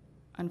that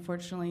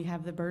unfortunately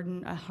have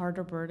a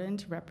harder burden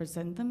to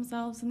represent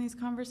themselves in these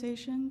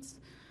conversations?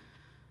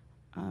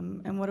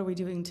 And what are we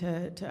doing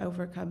to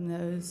overcome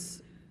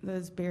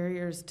those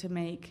barriers to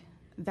make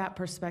that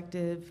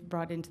perspective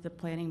brought into the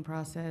planning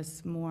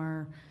process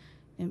more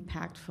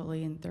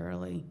impactfully and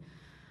thoroughly?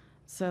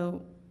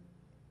 So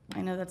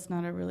I know that's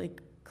not a really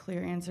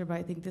clear answer, but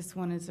I think this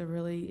one is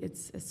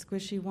it's a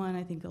squishy one.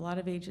 I think a lot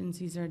of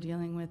agencies are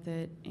dealing with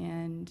it,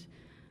 and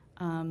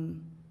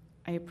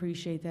I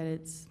appreciate that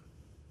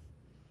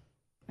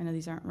I know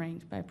these aren't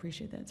ranked, but I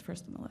appreciate that it's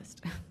first on the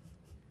list.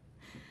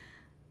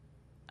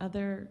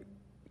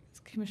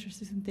 Commissioner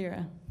Susan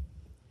Thera.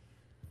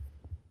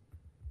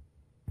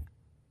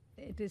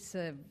 It is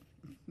a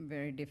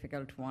very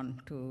difficult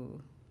one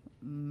to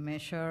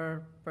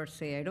measure per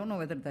se. I don't know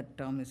whether that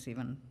term is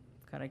even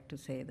correct to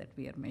say that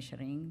we are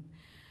measuring.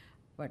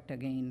 But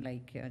again,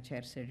 like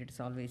Chair said,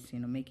 it's always,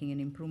 making an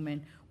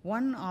improvement.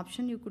 One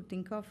option you could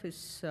think of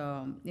is,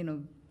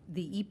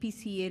 the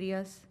EPC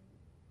areas.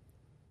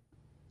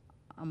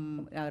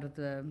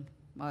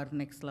 Our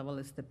next level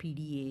is the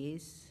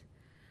PDAs.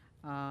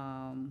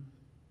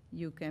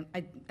 You can,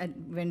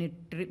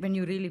 when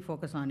you really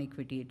focus on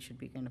equity, it should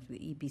be kind of the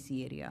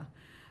EPC area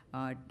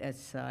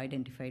as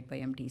identified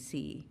by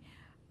MTC.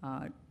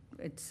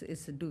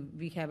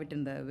 We have it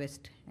in the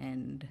West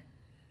End,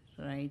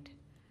 right?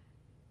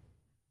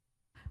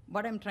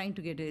 What I'm trying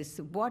to get is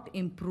what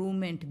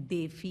improvement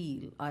they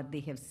feel or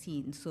they have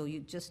seen. So you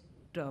just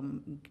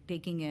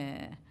taking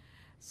a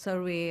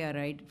survey,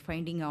 right,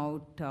 finding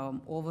out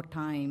over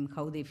time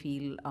how they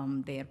feel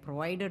they are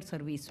provided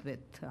service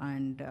with,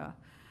 and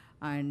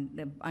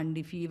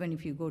even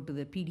if you go to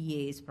the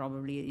PDAs,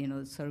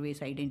 probably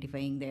surveys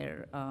identifying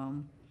their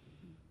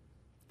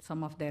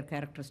some of their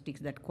characteristics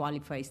that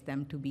qualifies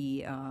them to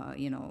be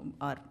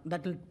or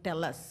that will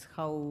tell us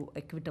how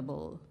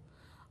equitable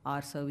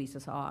our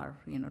services are,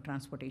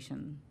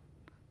 transportation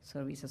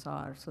services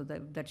are. So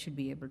that should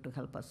be able to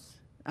help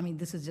us. I mean,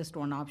 this is just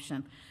one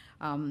option.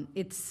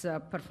 It's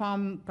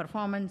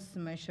performance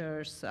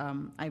measures.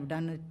 I've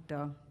done it,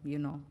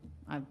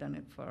 I've done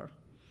it for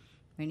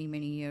many,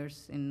 many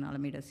years in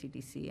Alameda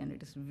CTC, and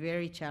it is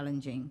very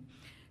challenging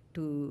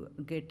to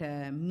get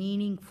a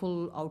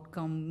meaningful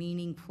outcome,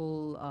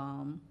 meaningful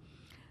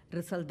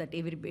result that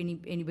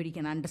anybody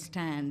can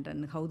understand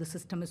and how the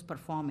system is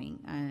performing.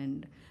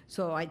 And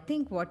so I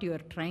think what you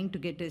are trying to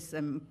get is,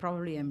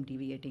 probably I'm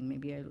deviating,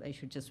 maybe I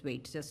should just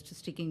wait. Just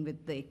sticking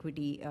with the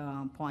equity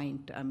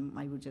point,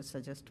 I would just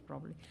suggest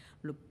probably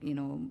look,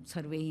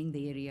 surveying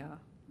the area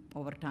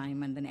over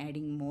time and then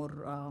adding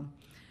more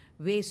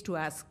ways to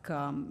ask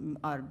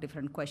our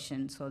different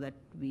questions so that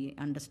we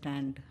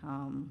understand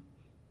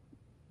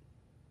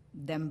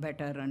them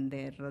better and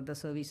the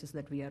services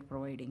that we are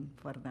providing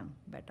for them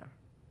better.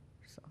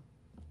 So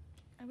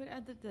I would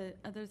add that the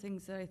other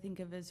things that I think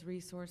of as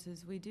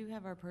resources, we do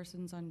have our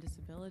Persons on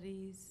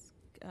Disabilities,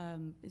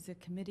 is a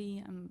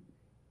committee,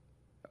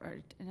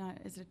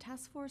 is it a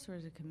task force or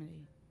is it a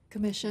committee?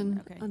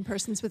 Commission Okay. on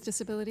Persons with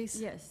Disabilities?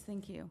 Yes,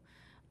 thank you.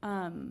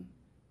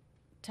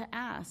 To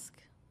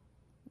ask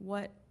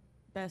what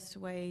best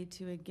way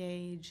to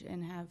engage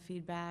and have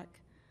feedback,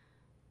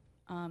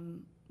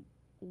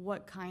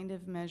 what kind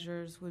of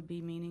measures would be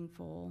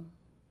meaningful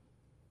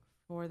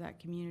for that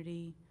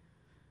community,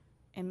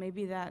 and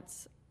maybe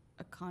that's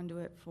a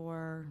conduit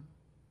for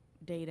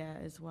data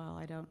as well.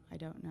 I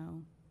don't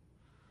know.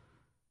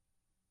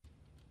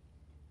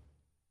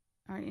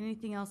 All right,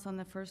 anything else on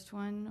the first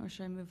one, or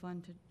should I move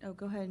on to,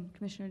 go ahead,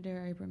 Commissioner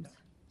Dare Abrams.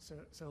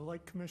 So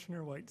like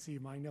Commissioner Whitesey,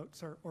 my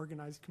notes are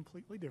organized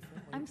completely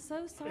differently. I'm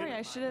so sorry,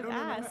 I should have No,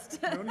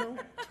 asked. No,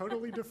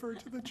 totally defer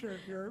to the chair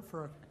here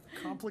for a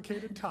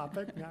complicated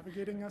topic,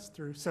 navigating us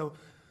through. So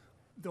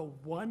the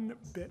one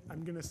bit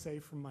I'm going to say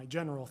from my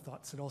general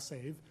thoughts that I'll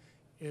save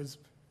is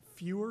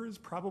fewer is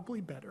probably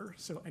better.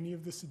 So any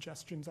of the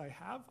suggestions I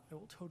have, I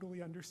will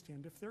totally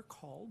understand if they're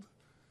called.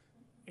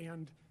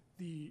 And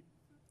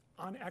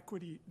on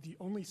equity, the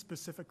only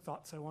specific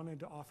thoughts I wanted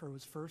to offer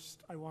was,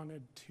 first, I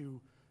wanted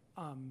to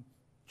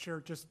share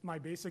just my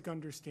basic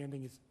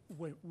understanding is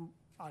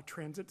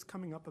transit's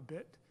coming up a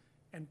bit.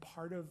 And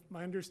part of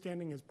my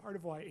understanding is part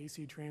of why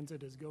AC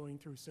Transit is going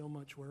through so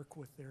much work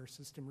with their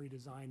system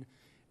redesign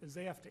is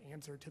they have to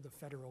answer to the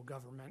federal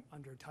government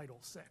under Title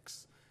VI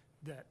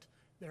that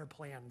their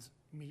plans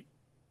meet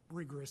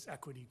rigorous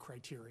equity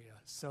criteria.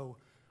 So,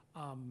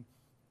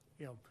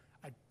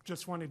 I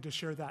just wanted to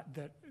share that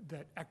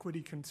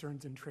equity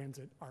concerns in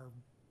transit are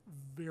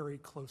very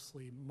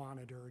closely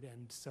monitored,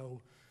 and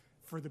so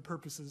for the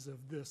purposes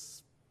of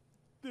this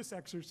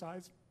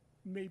exercise,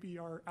 maybe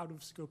are out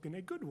of scope in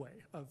a good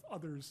way of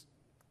others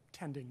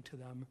tending to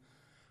them.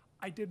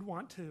 I did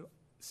want to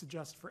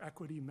suggest for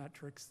equity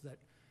metrics that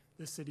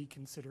the city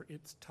consider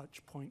its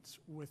touch points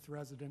with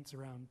residents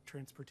around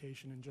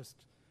transportation, and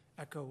just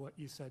echo what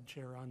you said,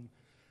 Chair,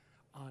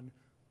 on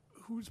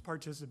who's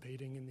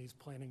participating in these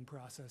planning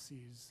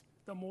processes.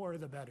 The more,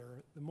 the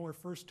better. The more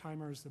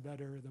first-timers, the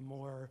better. The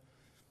more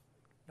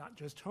not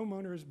just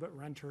homeowners, but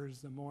renters.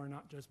 The more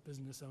not just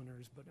business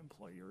owners, but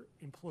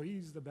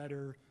employees, the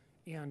better.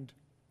 And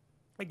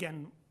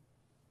again,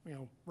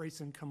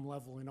 race, income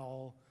level, and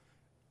all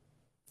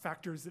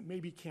factors that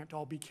maybe can't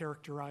all be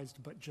characterized,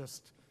 but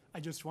I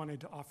just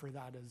wanted to offer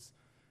that as,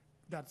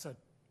 that's a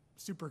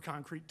super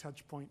concrete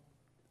touch point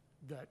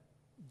that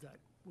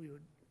we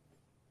would,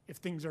 if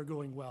things are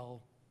going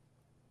well,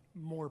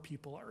 more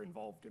people are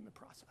involved in the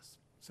process.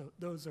 So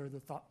those are the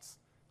thoughts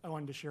I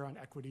wanted to share on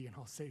equity, and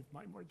I'll save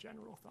my more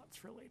general thoughts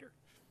for later.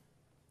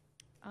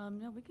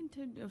 No, we can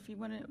if you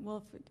want to,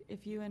 well,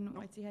 if you and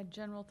Whitey had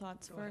general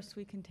thoughts first,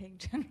 we can take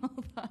general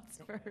thoughts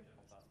first.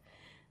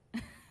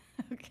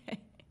 Okay.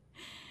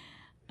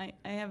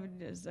 I have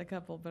just a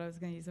couple, but I was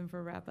going to use them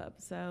for wrap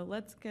up. So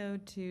let's go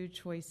to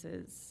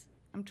choices.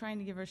 I'm trying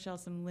to give Rochelle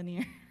some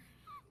linear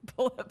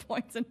bullet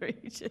points under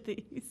each of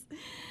these.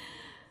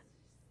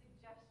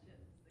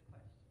 Suggestions, the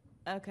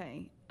question.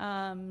 Okay.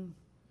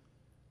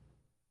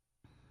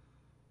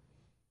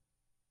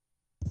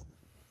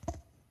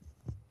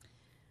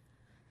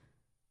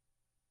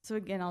 So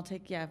again, I'll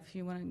take, if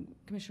you want to,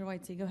 Commissioner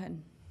Whitesey, go ahead.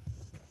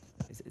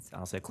 It's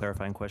honestly a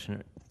clarifying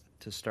question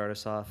to start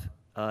us off.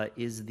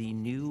 Is the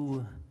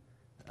new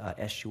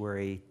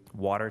estuary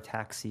water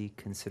taxi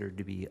considered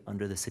to be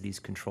under the city's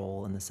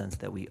control in the sense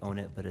that we own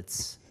it, but I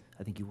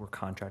think you were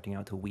contracting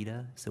out to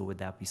WIDA, so would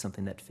that be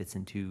something that fits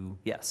into,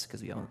 yes,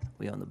 because we own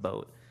the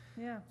boat.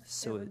 Yeah.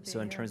 So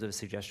in terms of a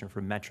suggestion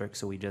for metrics,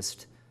 so we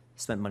just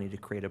spent money to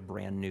create a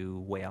brand new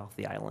way off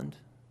the island.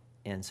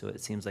 And so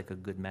it seems like a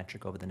good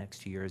metric over the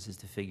next 2 years is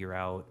to figure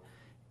out,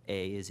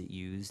 A, is it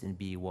used, and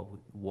B, what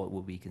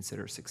will we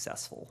consider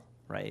successful,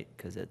 right?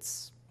 Because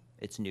it's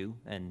new,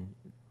 and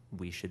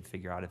we should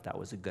figure out if that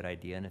was a good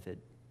idea and if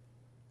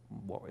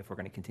we're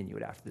going to continue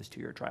it after this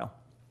 2-year trial.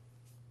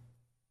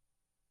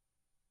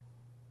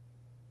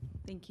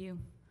 Thank you.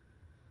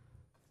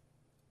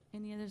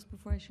 Any others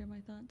before I share my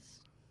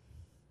thoughts?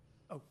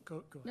 Oh,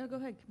 go ahead. No, go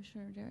ahead,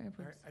 Commissioner Edwards.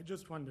 All right, I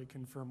just wanted to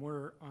confirm,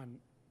 we're on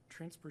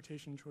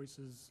transportation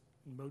choices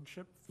mode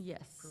ship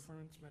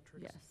performance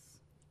metrics? Yes.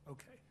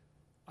 Okay.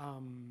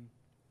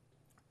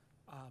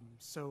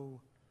 So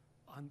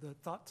on the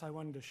thoughts I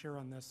wanted to share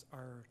on this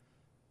are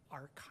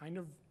kind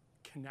of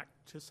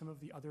connect to some of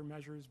the other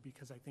measures,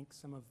 because I think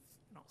and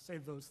I'll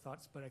save those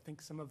thoughts, but I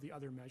think some of the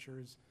other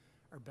measures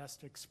are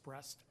best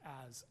expressed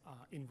as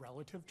in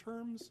relative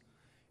terms.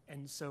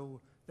 And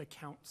so the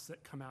counts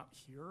that come out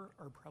here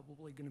are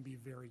probably going to be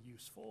very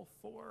useful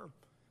for,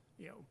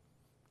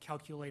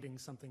 calculating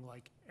something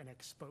like an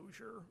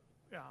exposure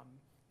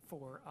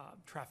for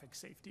traffic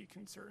safety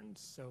concerns.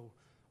 So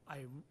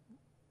I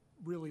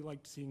really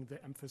liked seeing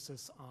the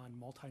emphasis on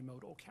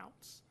multimodal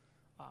counts,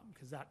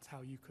 because that's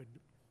how you could,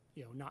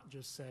 not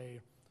just say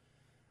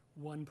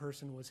one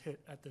person was hit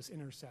at this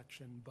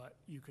intersection, but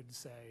you could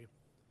say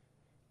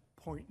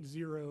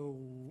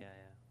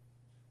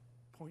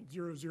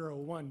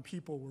 0.001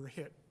 people were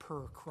hit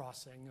per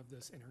crossing of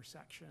this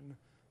intersection.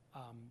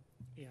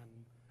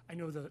 And I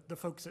know the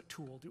folks at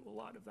Tool do a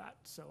lot of that,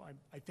 so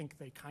I think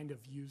they kind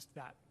of used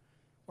that,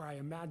 or I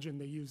imagine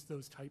they used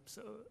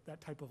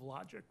that type of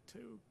logic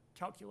to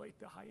calculate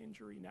the high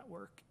injury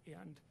network,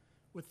 and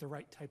with the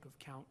right type of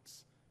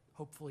counts,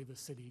 hopefully the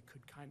city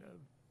could kind of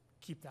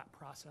keep that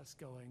process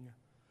going.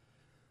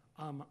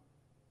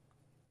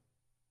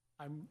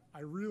 I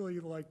really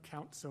like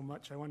counts so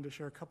much, I wanted to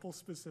share a couple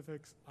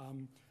specifics.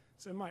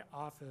 So in my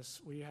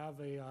office, we have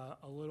a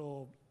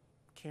little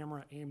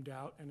camera aimed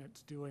out, and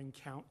it's doing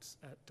counts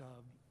at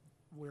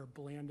where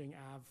Blanding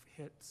Ave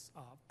hits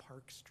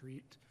Park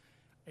Street.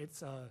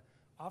 It's a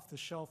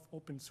off-the-shelf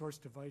open source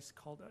device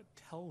called a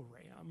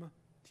TELRAM,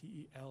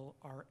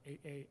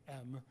 TELRAAM.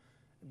 I'm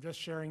just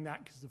sharing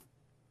that because the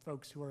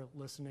folks who are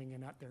listening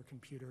and at their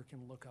computer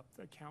can look up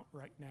the count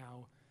right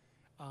now.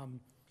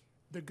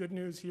 The good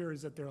news here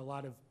is that there are a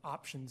lot of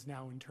options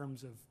now in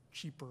terms of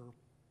cheaper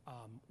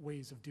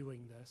ways of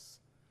doing this.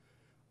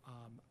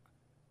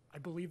 I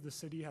believe the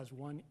city has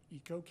one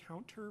eco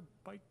counter,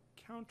 bike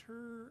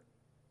counter,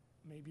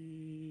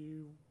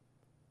 maybe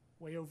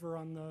way over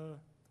on the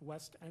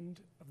west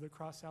end of the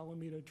Cross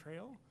Alameda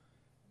Trail.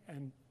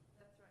 And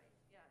that's right.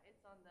 Yeah,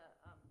 it's on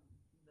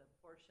the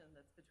portion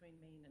that's between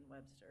Maine and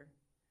Webster.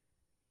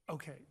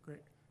 Okay,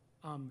 great.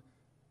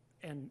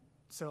 And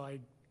so I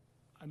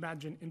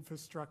imagine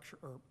infrastructure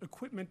or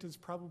equipment is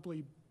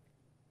probably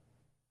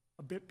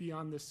a bit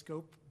beyond the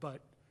scope,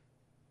 but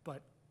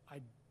I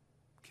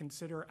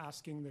consider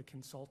asking the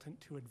consultant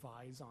to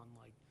advise on,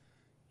 like,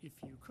 if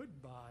you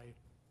could buy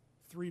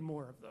 3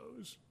 more of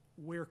those,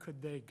 where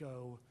could they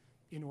go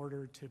in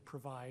order to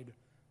provide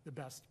the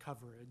best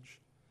coverage?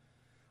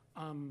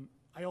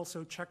 I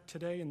also checked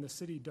today, and the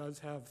city does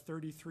have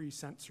 33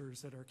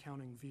 sensors that are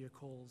counting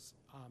vehicles.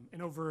 And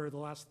over the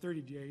last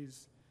 30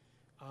 days,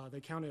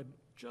 they counted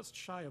just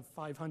shy of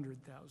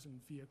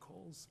 500,000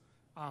 vehicles.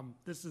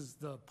 This is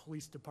the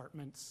police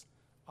department's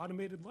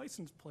automated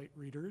license plate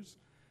readers.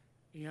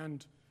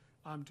 And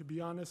to be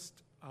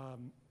honest,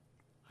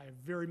 I have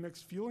very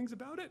mixed feelings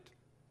about it,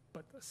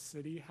 but the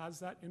city has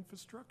that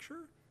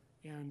infrastructure,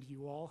 and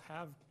you all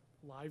have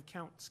live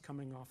counts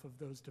coming off of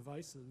those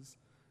devices.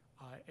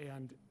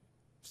 And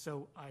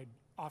so I'd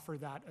offer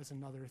that as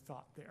another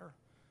thought there.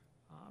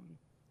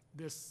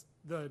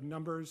 The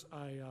numbers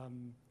I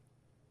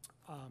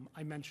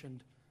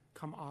mentioned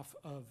come off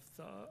of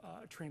the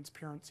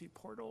transparency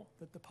portal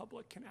that the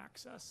public can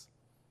access.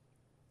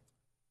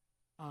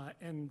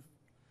 And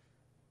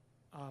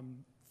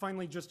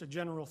finally, just a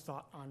general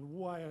thought on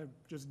why I'm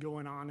just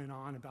going on and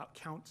on about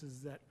counts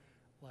is that,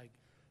 like,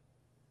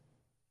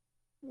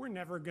 we're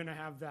never going to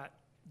have that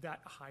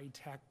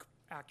high-tech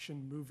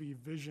action movie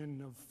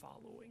vision of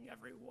following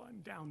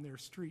everyone down their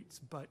streets.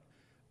 But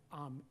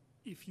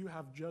if you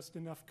have just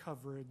enough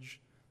coverage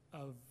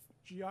of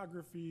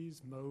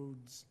geographies,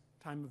 modes,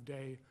 time of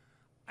day,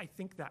 I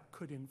think that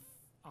could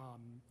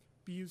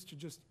be used to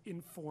just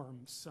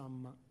inform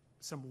some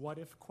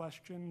what-if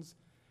questions,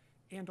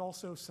 and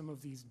also some of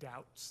these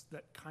doubts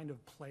that kind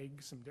of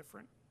plague some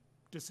different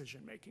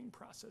decision-making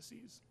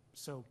processes.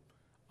 So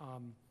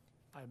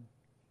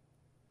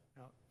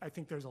I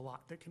think there's a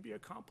lot that can be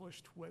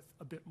accomplished with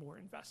a bit more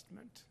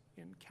investment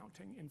in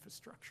counting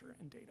infrastructure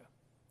and data.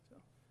 So,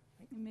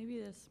 And maybe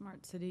the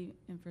smart city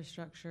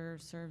infrastructure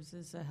serves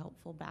as a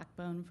helpful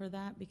backbone for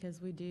that,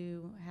 because we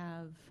do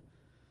have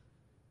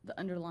the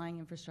underlying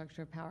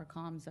infrastructure of power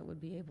comms that would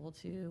be able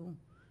to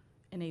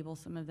enable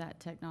some of that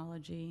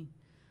technology.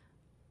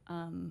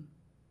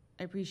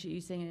 I appreciate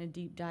you saying in a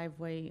deep dive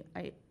way.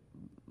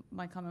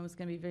 My comment was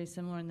going to be very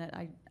similar in that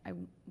I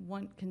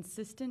want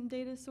consistent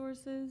data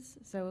sources.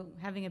 So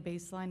having a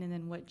baseline and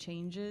then what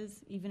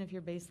changes, even if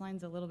your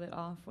baseline's a little bit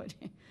off,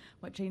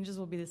 what changes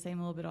will be the same,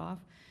 a little bit off.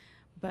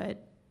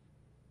 But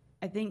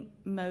I think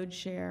mode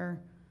share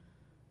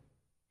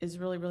is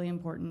really, really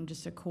important,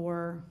 just a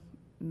core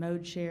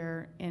mode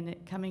share, and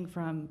it coming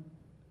from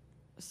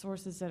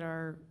sources that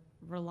are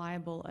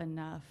reliable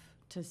enough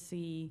to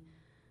see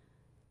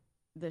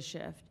the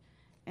shift.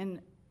 And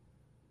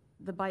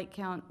the bike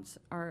counts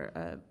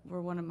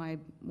were one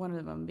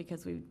of them,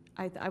 because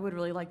I would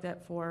really like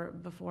that for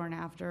before and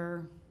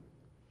after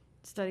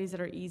studies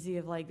that are easy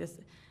of like this.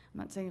 I'm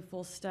not saying a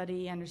full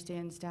study,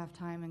 understand staff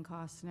time and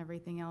costs and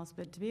everything else,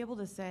 but to be able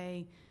to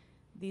say,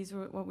 these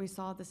were what we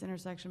saw at this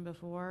intersection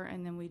before,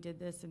 and then we did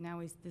this, and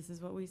now this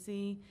is what we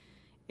see,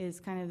 is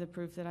kind of the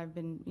proof that I've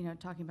been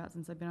talking about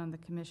since I've been on the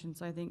commission.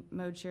 So I think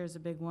mode share is a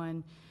big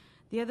one.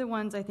 The other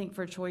ones, I think,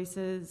 for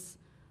choices,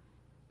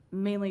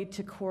 mainly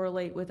to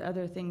correlate with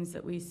other things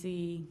that we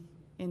see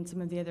in some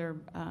of the other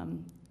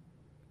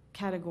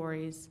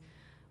categories,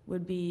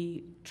 would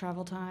be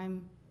travel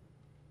time,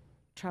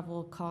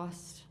 travel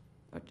cost,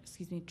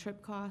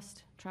 trip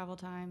cost, travel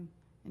time,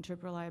 and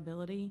trip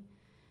reliability.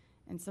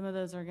 And some of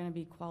those are going to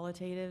be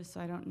qualitative,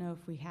 so I don't know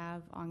if we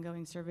have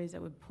ongoing surveys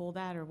that would pull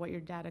that, or what your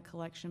data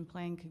collection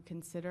plan could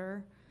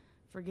consider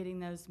for getting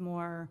those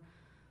more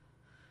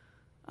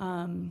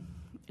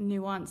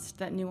nuanced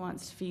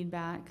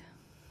feedback.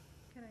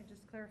 Can I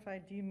just clarify,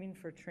 do you mean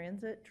for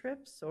transit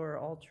trips or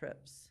all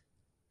trips?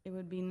 It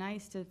would be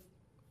nice to,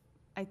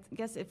 I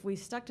guess if we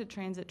stuck to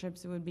transit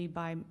trips, it would be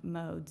by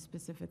mode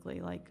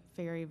specifically, like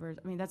ferry versus,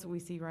 I mean, that's what we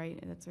see, right?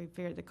 That's why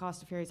the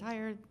cost of ferry is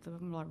higher,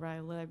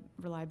 the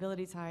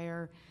reliability is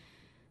higher.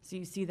 So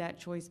you see that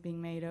choice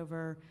being made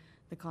over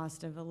the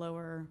cost of a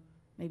lower,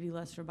 maybe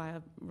less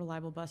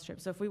reliable bus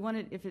trip. So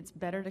if it's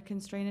better to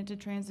constrain it to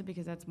transit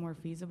because that's more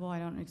feasible, I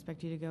don't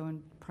expect you to go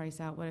and price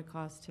out what it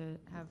costs to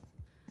have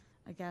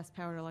a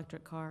gas-powered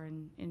electric car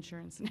and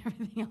insurance and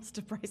everything else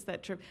to price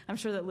that trip. I'm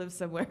sure that lives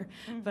somewhere,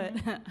 but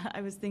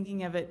I was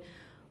thinking of it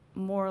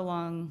more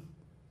along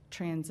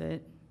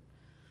transit.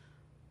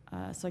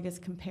 So I guess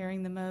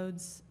comparing the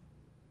modes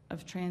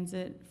of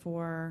transit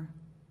for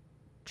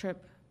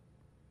trip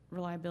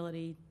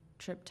reliability,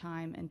 trip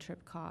time, and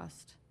trip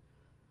cost.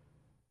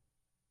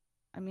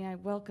 I mean, I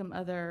welcome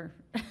other.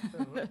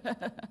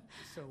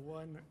 So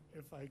one,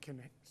 if I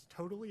can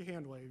totally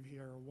hand wave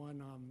here,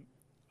 one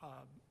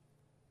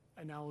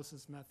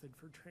analysis method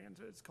for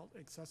transit, it's called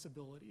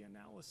accessibility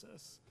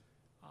analysis.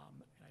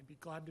 And I'd be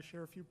glad to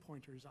share a few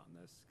pointers on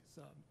this, because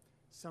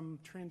some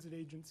transit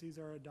agencies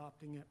are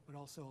adopting it, but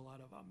also a lot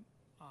of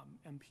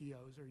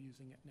MPOs are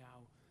using it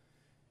now,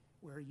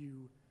 where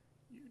you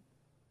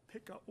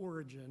pick an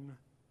origin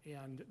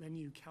and then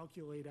you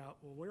calculate out,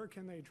 well, where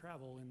can they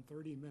travel in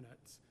 30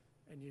 minutes?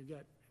 And you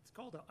get, it's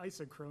called an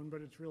isochrone,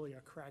 but it's really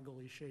a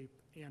craggly shape.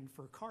 And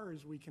for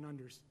cars, we can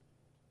understand,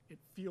 it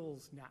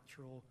feels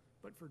natural,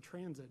 but for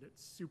transit,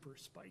 it's super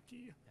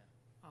spiky.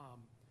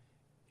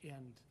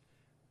 And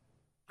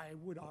I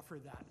would offer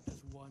that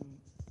as one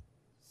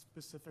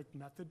specific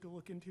method to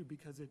look into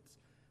because it's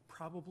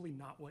probably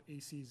not what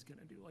AC is going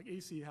to do. Like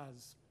AC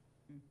has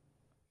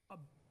a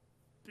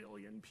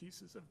billion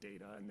pieces of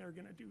data and they're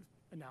going to do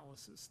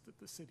analysis that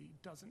the city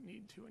doesn't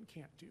need to and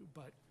can't do.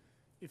 But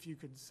if you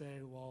could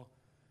say, well,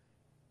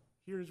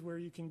 here's where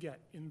you can get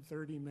in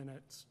 30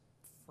 minutes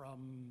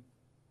from,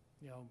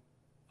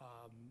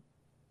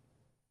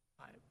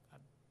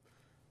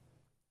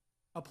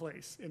 a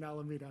place in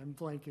Alameda, I'm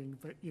blanking,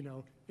 but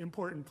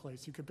important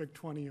place. You could pick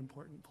 20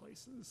 important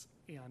places,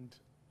 and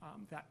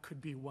that could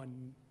be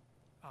one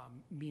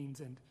means.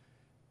 And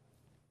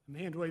I'm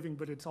hand waving,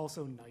 but it's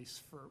also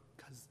nice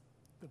because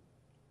the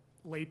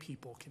lay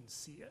people can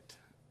see it.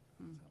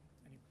 So,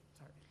 anyway,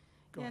 sorry.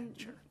 Go ahead,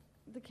 Chair.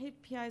 The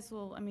KPIs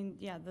will,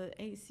 the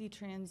AC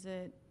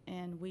Transit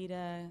and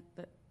WIDA,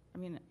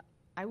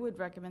 I would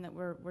recommend that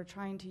we're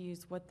trying to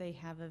use what they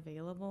have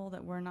available,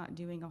 that we're not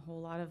doing a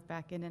whole lot of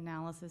back-end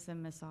analysis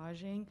and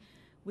massaging.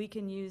 We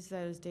can use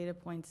those data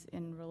points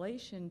in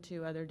relation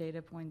to other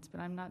data points, but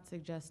I'm not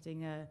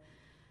suggesting a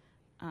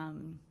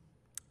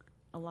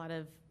lot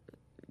of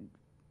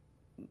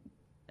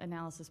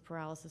analysis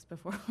paralysis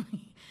before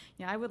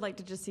I would like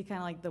to just see kind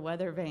of like the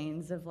weather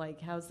veins of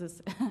like, how's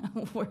this,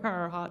 where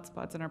are our hot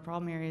spots and our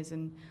problem areas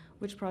and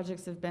which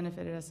projects have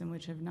benefited us and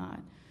which have not.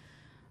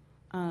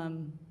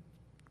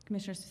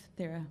 Commissioner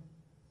Thera.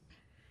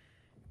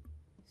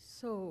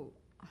 So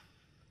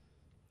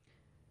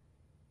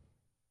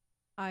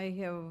I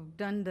have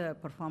done the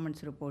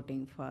performance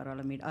reporting for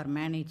Alameda, or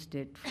managed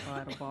it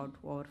for about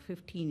over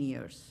 15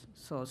 years.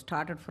 So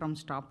started from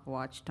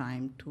stopwatch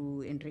time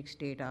to Entrix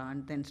data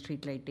and then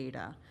streetlight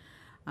data.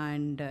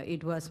 And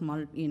it was,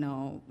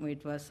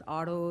 it was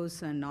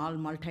autos and all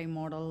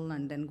multimodal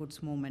and then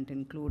goods movement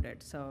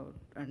included. So,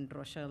 and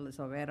Rochelle is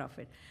aware of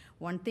it.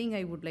 One thing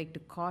I would like to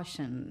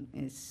caution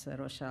is,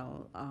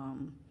 Rochelle,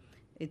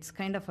 it's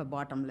kind of a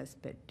bottomless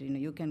pit.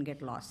 You can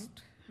get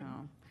lost.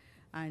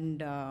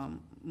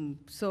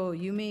 So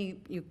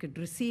you could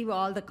receive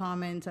all the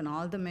comments and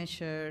all the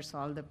measures,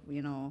 all the,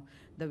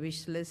 the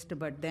wish list,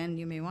 but then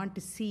you may want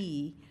to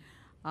see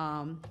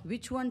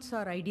which ones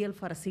are ideal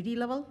for a city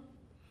level,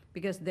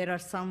 because there are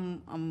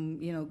some,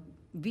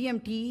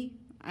 VMT,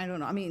 I don't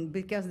know,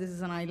 because this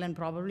is an island,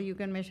 probably you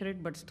can measure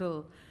it, but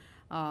still,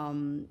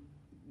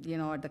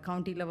 at the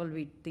county level,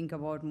 we think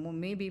about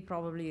maybe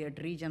probably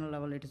at regional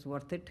level, it is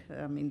worth it.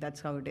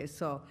 That's how it is.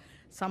 So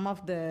some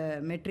of the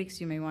metrics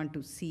you may want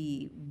to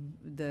see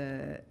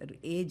the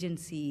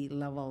agency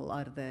level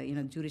or the,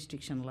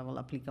 jurisdiction level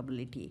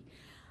applicability.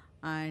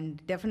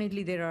 And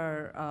definitely there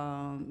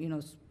are,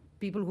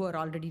 people who are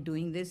already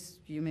doing this.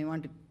 You may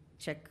want to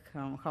check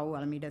how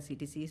Alameda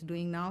CTC is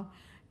doing now,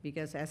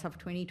 because as of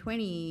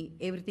 2020,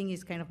 everything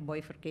is kind of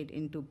bifurcated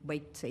into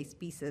bite-sized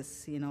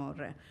pieces.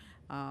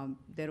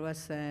 There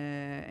was,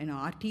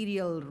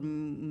 arterial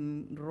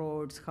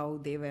roads, how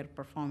they were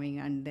performing,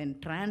 and then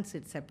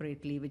transit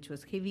separately, which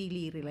was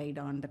heavily relied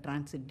on the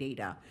transit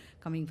data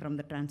coming from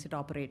the transit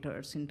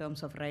operators in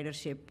terms of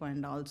ridership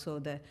and also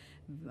the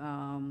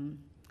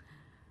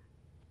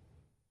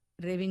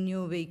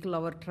revenue, vehicle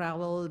hour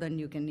travel, then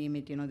you can name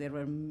it. There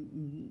were,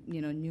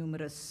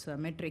 numerous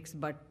metrics,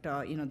 but,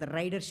 the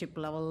ridership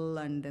level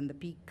and then the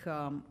peak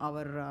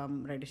hour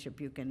ridership,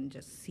 you can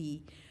just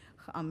see.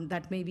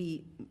 That may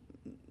be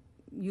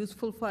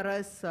useful for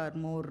us or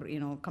more,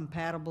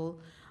 comparable.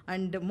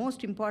 And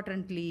most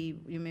importantly,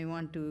 you may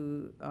want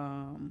to,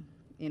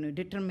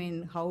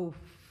 determine how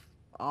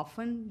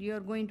often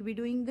you're going to be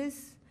doing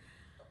this.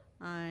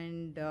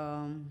 And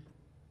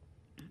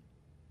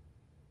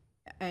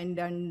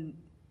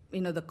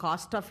the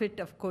cost of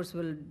it, of course,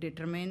 will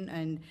determine.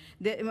 And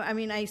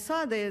I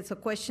saw there's a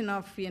question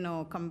of,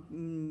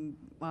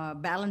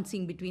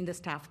 balancing between the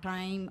staff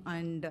time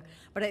and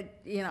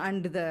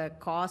the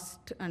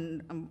cost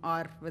and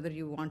or whether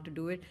you want to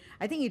do it.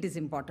 I think it is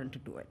important to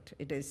do it.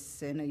 It is,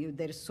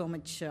 there is so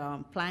much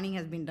planning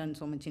has been done,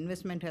 so much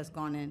investment has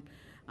gone in,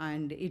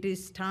 and it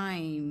is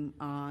time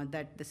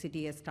that the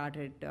city has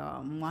started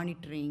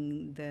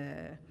monitoring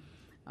the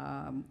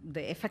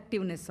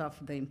effectiveness of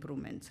the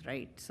improvements,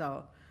 right?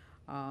 So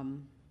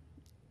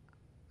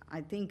I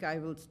think I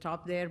will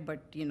stop there,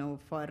 but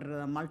for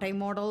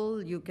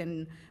multimodal, you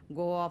can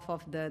go off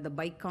of the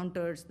bike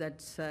counters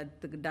that's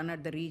done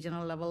at the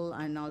regional level,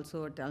 and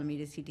also at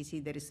Alameda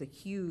CTC, there is a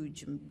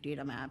huge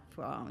data map.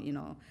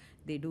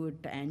 They do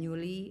it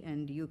annually,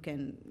 and you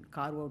can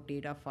carve out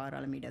data for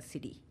Alameda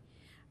City.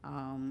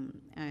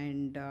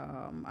 And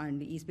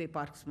East Bay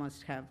Parks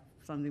must have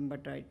something,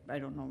 but I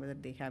don't know whether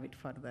they have it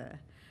for the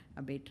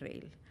Bay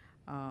Trail.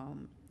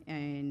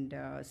 And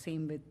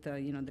same with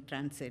the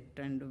transit,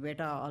 and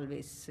VETA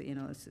always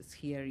is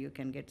here. You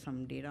can get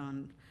some data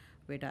on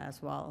VETA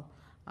as well,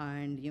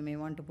 and you may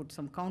want to put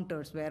some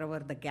counters wherever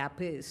the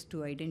gap is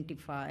to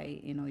identify.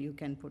 You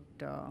can put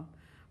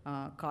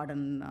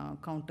cordon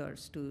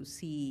counters to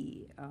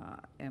see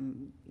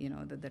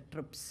the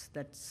trips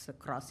that's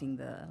crossing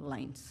the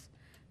lines.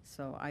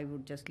 So I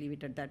would just leave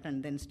it at that,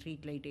 and then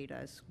streetlight data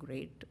is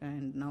great,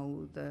 and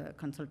now the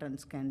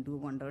consultants can do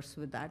wonders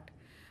with that.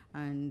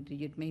 And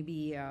it may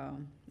be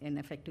an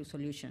effective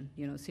solution,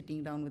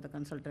 sitting down with a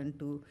consultant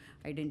to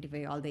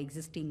identify all the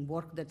existing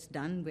work that's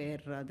done where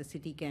the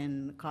city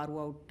can carve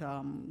out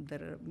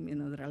the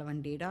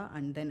relevant data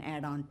and then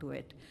add on to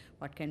it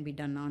what can be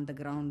done on the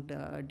ground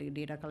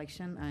data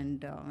collection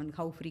and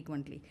how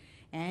frequently.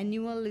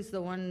 Annual is the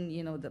one,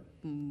 the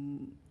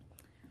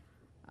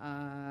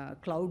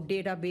cloud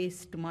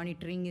data-based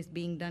monitoring is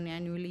being done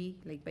annually,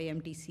 like by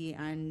MTC,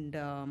 and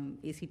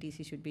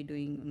ACTC should be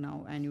doing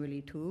now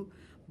annually too.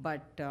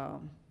 But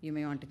you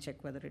may want to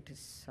check whether it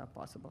is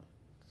possible.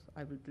 So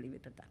I will leave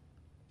it at that.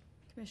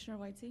 Commissioner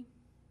Whitesey?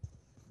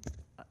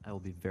 I will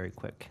be very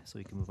quick so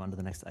we can move on to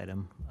the next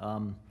item.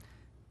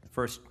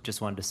 First, just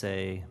wanted to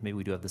say, maybe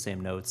we do have the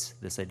same notes,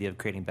 this idea of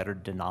creating better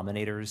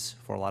denominators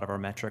for a lot of our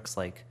metrics,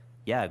 like,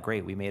 yeah,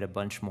 great, we made a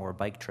bunch more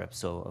bike trips,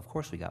 so of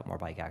course we got more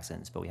bike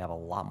accidents, but we have a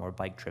lot more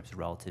bike trips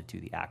relative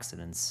to the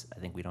accidents. I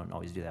think we don't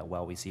always do that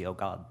well. We see, oh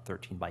God,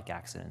 13 bike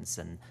accidents,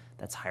 and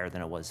that's higher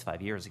than it was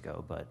 5 years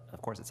ago, but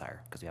of course it's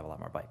higher because we have a lot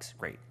more bikes.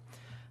 Great.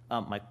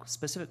 My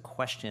specific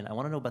question, I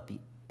want to know about the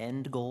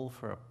end goal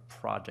for a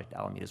project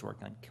Alameda is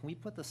working on. Can we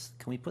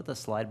put the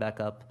slide back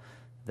up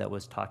that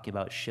was talking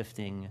about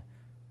shifting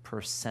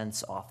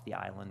percents off the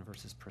island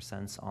versus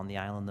percents on the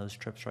island, those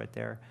trips right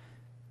there?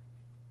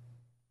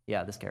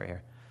 Yeah, this guy right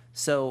here.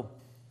 So,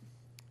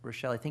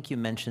 Rochelle, I think you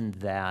mentioned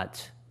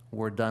that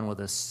we're done with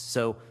this.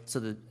 So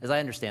as I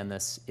understand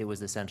this, it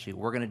was essentially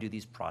we're going to do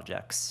these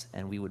projects,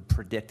 and we would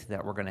predict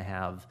that we're going to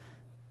have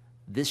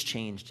this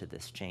change to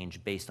this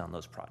change based on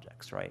those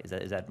projects, right?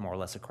 Is that more or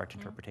less a correct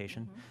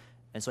interpretation? Mm-hmm.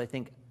 And so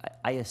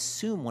I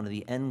assume one of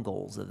the end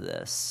goals of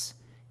this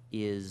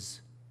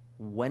is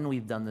when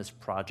we've done this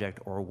project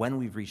or when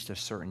we've reached a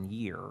certain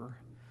year,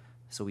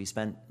 so we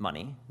spent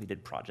money, we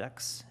did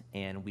projects,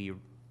 and we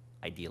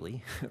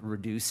ideally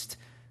reduced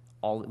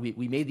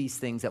we made these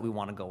things that we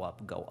want to go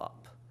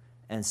up.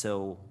 And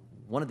so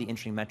one of the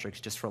interesting metrics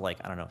just for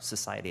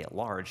society at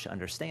large to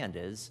understand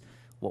is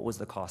what was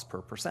the cost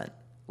per percent?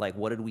 Like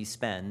what did we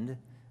spend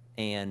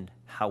and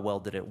how well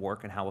did it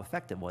work and how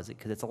effective was it?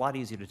 Because it's a lot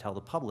easier to tell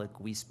the public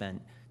we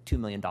spent $2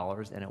 million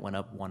and it went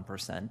up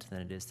 1% than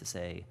it is to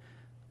say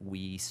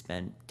we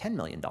spent $10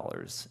 million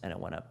and it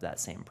went up that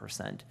same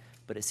percent.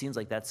 But it seems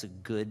like that's a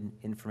good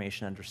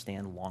information to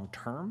understand long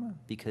term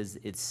because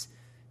it's,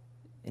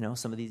 God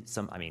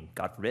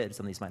forbid,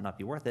 some of these might not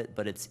be worth it,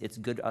 but it's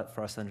good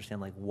for us to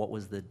understand like what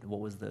was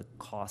the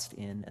cost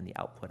in and the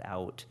output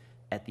out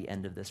at the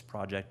end of this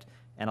project.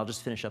 And I'll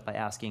just finish up by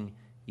asking,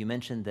 you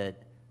mentioned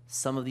that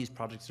some of these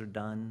projects are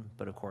done,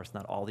 but of course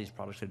not all these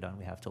projects are done.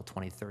 We have till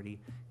 2030.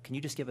 Can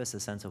you just give us a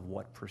sense of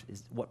what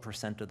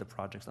percent of the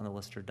projects on the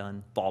list are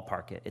done?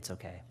 Ballpark it, it's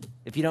okay.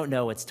 If you don't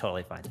know, it's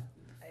totally fine.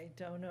 I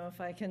don't know if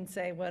I can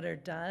say what are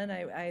done.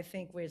 I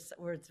think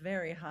where it's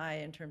very high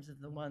in terms of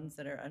the ones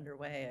that are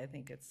underway. I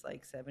think it's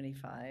like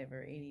 75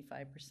 or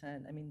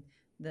 85%. I mean,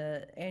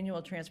 the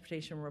annual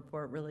transportation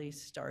report really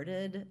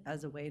started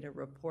as a way to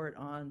report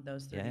on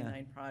those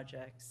 39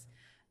 projects.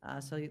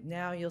 So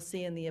now you'll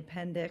see in the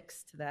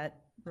appendix to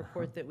that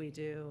report that we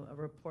do, a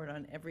report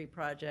on every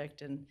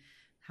project and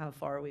how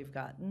far we've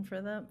gotten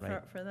for them.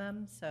 For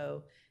them.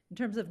 So in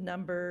terms of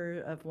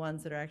number of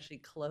ones that are actually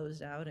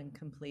closed out and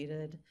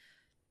completed,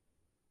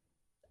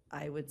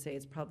 I would say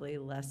it's probably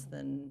less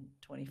than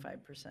 25%.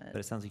 But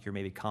it sounds like you're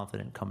maybe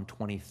confident come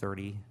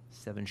 2030,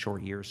 7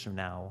 short years from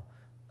now,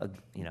 a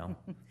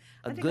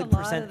good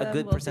percent of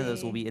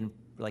those will be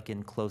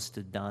in close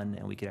to done,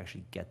 and we could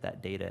actually get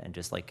that data and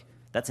just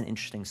that's an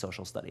interesting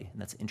social study,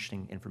 and that's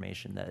interesting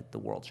information that the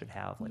world should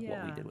have, what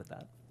we did with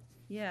that.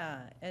 Yeah,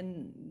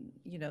 and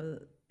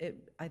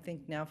I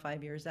think now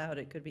 5 years out,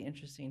 it could be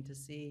interesting to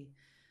see,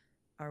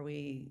 are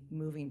we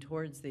moving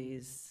towards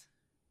these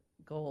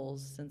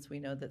goals since we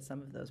know that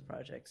some of those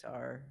projects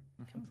are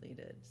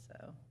completed,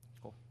 so.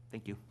 Cool,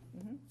 thank you.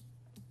 Mm-hmm.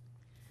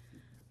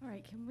 All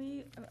right,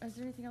 is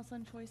there anything else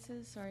on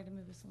choices? Sorry to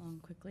move this along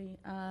quickly.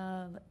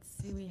 Let's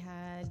see, we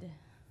had.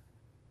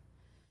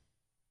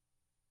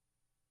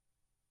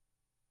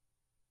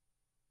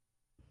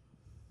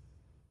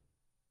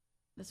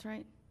 That's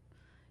right?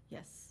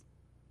 Yes.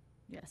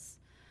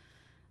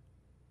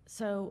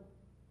 So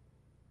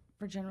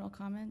for general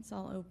comments,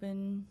 I'll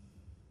open.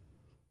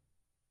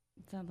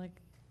 It sounds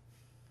like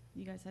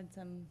you guys had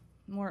some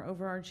more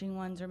overarching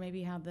ones or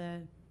maybe how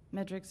the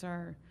metrics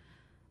are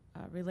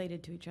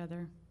related to each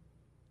other.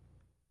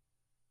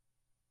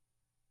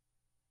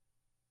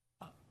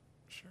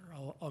 Sure,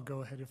 I'll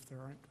go ahead if there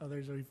aren't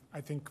others.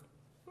 I think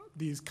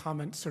these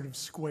comments sort of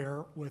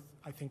square with,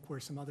 I think, where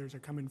some others are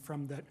coming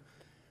from that.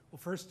 Well,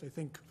 first, I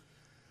think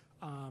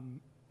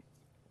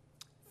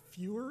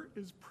fewer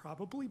is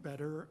probably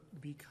better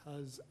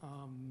because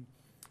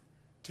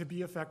to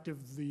be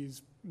effective,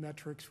 these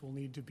metrics will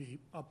need to be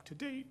up to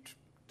date,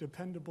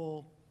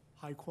 dependable,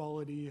 high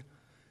quality.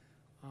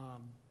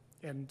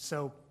 And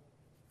so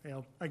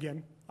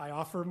again, I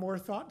offer more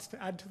thoughts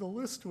to add to the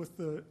list with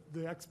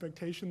the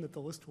expectation that the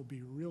list will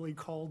be really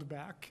called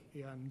back.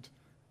 And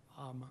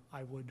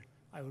I would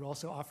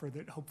also offer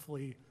that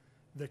hopefully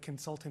the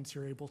consultants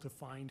you're able to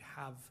find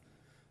have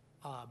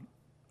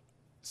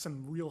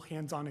some real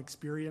hands-on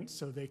experience,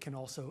 so they can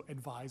also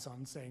advise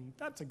on saying,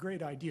 that's a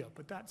great idea,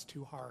 but that's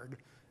too hard,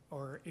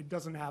 or it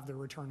doesn't have the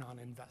return on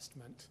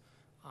investment,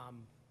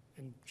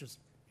 and just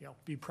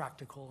be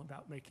practical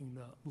about making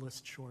the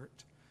list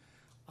short.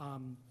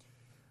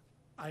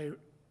 I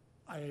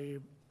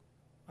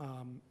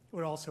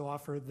would also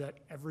offer that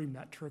every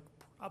metric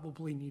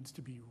probably needs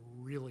to be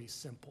really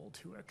simple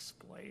to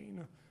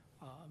explain,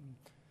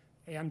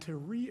 and to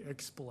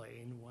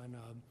re-explain when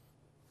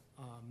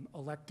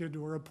elected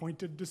or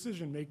appointed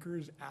decision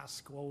makers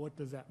ask, well, what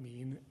does that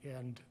mean?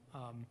 And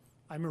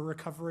I'm a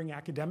recovering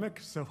academic,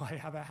 so I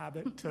have a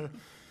habit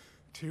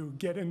to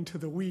get into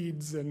the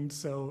weeds. And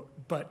so,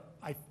 but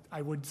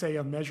I would say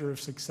a measure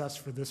of success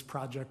for this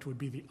project would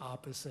be the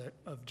opposite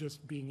of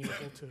just being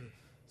able to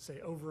say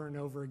over and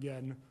over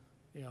again,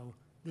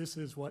 this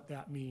is what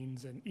that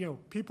means. And,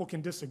 people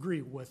can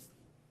disagree with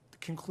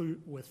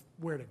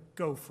where to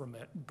go from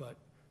it, but,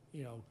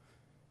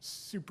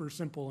 super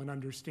simple and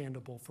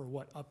understandable for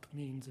what up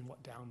means and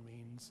what down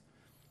means.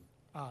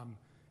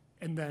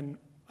 And then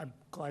I'm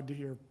glad to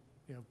hear,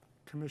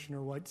 Commissioner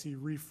Whitesey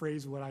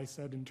rephrase what I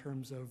said in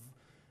terms of,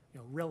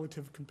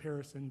 relative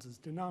comparisons as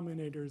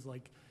denominators.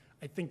 Like,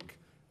 I think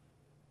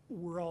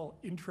we're all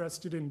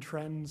interested in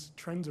trends.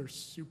 Trends are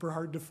super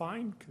hard to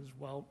find because,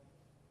 well,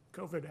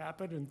 COVID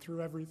happened and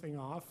threw everything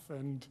off,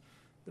 and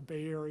the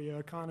Bay Area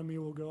economy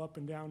will go up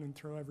and down and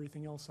throw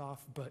everything else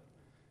off. But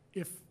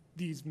if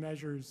these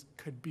measures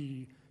could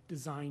be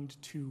designed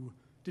to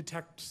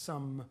detect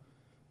some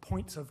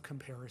points of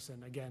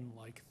comparison, again,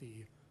 like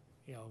the,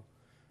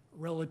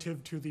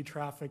 relative to the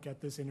traffic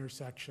at this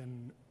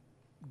intersection,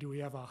 do we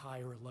have a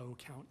high or low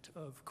count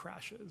of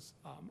crashes?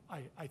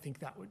 I think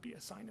that would be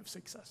a sign of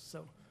success.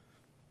 So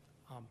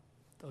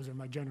those are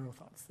my general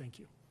thoughts. Thank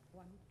you.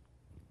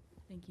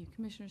 Thank you.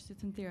 Commissioner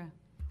Sutton-Thera.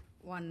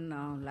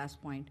 One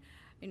last point.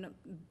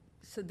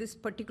 So this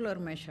particular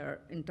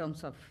measure, in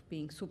terms of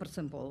being super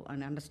simple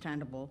and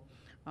understandable,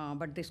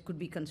 but this could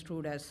be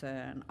construed as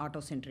an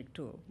auto-centric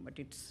tool, but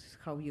it's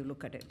how you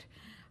look at it.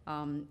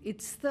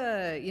 It's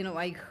the,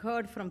 I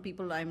heard from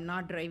people, I'm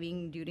not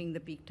driving during the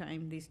peak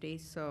time these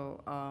days,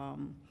 so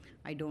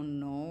I don't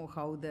know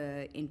how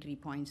the entry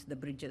points, the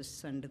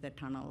bridges and the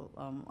tunnel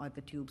or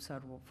the tubes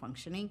are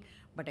functioning,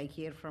 but I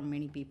hear from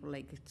many people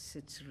like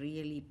it's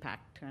really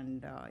packed,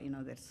 and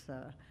there's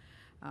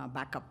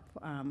backup.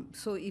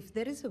 So if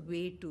there is a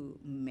way to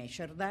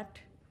measure that,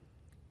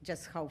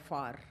 just how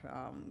far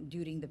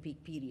during the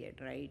peak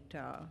period, right?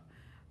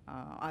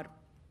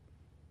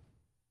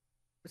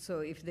 So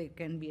if they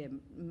can be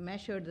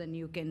measured, then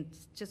you can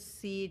just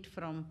see it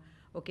from,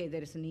 okay,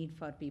 there is a need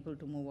for people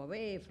to move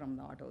away from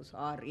the autos,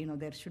 or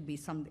there should be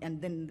some,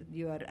 and then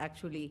you are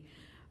actually,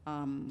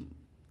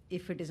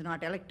 if it is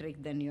not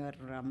electric, then you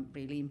are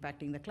really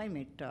impacting the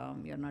climate.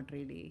 You're not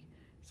really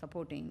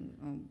supporting,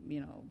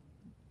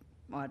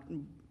 or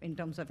in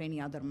terms of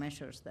any other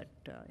measures that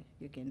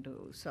you can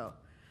do. So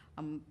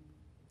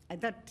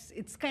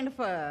it's kind of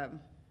a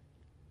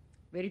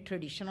very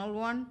traditional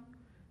one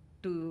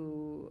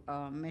to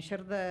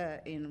measure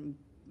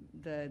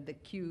the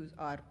queues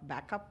or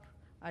backup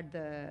at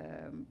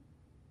the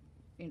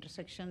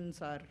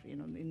intersections, or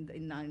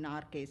in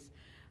our case,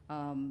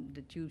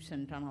 the tubes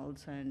and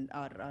tunnels and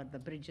or the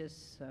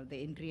bridges, the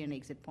entry and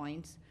exit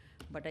points.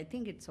 But I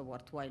think it's a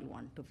worthwhile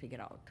one to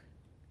figure out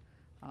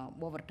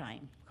over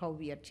time, how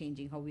we are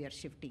changing, how we are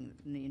shifting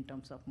in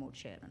terms of mode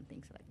share and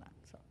things like that.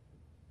 So,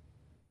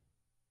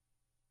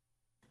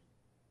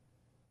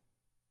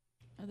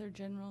 other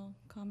general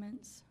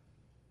comments?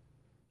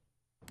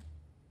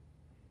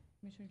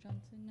 Commissioner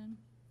Johnson, none?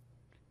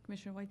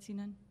 Commissioner Whitesey,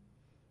 none?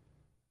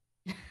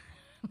 No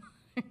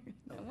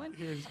one?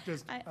 Here's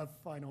just a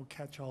final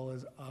catch-all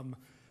is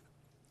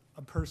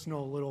a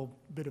personal little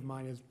bit of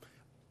mine is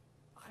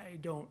I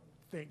don't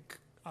think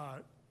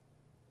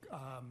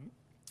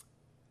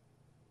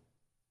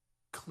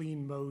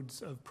clean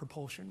modes of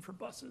propulsion for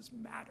buses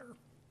matter.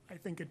 I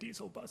think a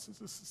diesel bus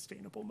is a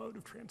sustainable mode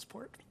of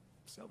transport.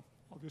 So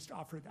I'll just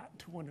offer that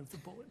to one of the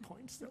bullet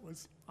points that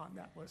was on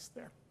that list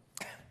there.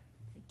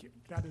 Thank you.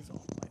 That is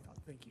all I thought.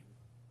 Thank you.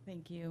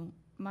 Thank you.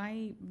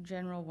 My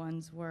general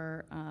ones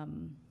were,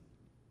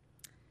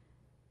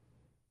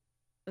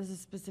 this is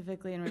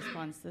specifically in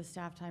response to the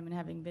staff time and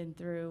having been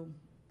through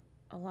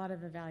a lot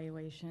of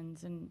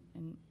evaluations in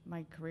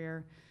my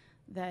career,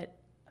 that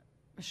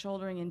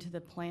shouldering into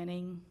the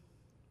planning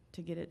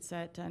to get it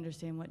set, to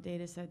understand what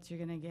data sets you're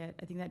going to get.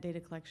 I think that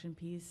data collection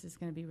piece is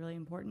going to be really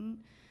important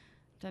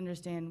to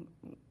understand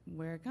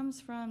where it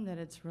comes from, that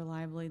it's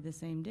reliably the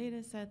same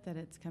data set, that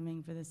it's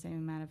coming for the same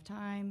amount of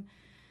time.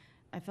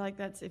 I feel like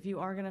that's, if you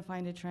are going to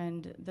find a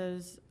trend,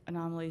 those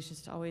anomalies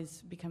just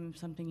always become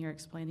something you're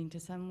explaining to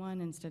someone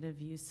instead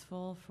of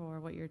useful for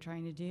what you're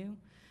trying to do.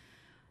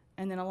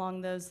 And then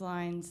along those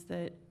lines,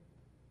 that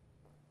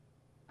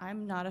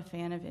I'm not a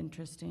fan of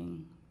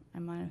interesting.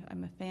 I'm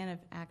a fan of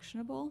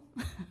actionable.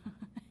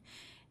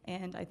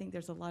 And I think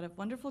there's a lot of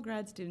wonderful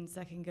grad students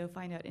that can go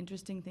find out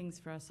interesting things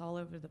for us all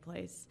over the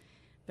place.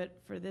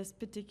 But for this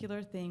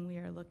particular thing, we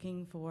are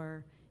looking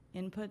for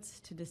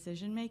inputs to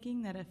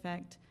decision-making that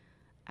affect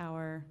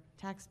our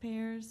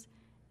taxpayers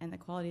and the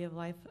quality of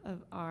life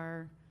of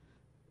our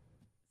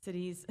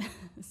city's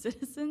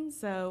citizens.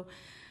 So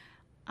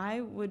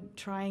I would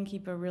try and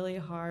keep a really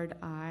hard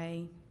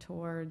eye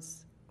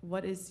towards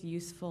what is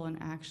useful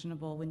and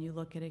actionable when you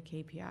look at a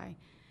KPI.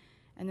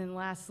 And then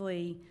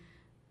lastly,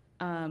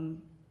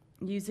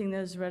 using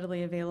those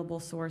readily available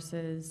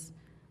sources.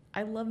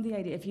 I love the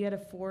idea. If you had a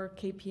 4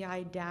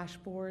 KPI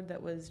dashboard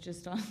that was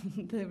just on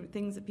the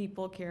things that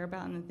people care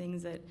about and the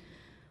things that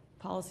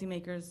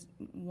policymakers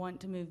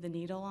want to move the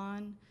needle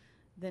on,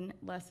 then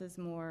less is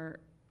more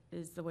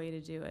is the way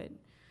to do it.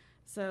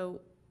 So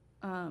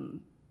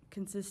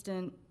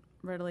consistent,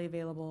 readily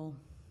available,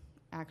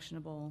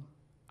 actionable,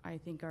 I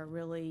think are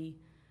really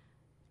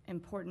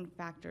important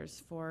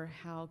factors for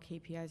how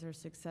KPIs are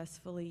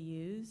successfully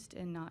used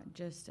and not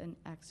just an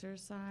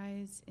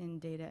exercise in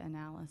data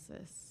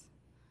analysis.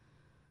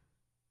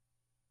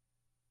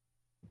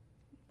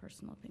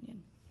 Personal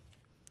opinion.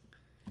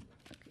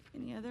 Okay,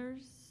 any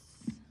others?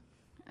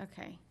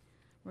 Okay,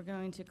 we're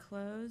going to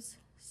close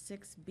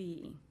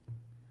 6B.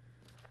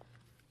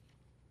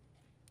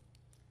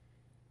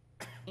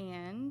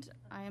 And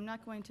I am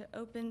not going to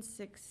open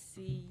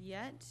 6C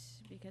yet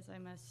because I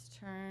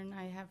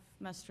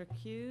must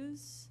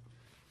recuse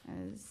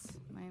as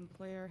my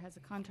employer has a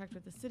contract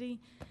with the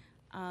city.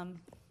 I'm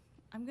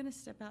going to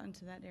step out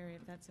into that area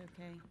if that's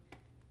okay.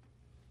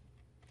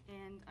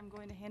 And I'm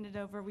going to hand it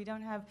over. We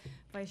don't have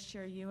Vice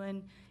Chair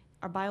Ewan.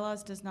 Our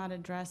bylaws does not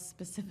address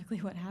specifically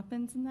what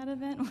happens in that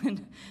event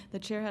when the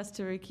chair has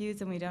to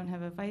recuse and we don't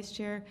have a vice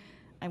chair.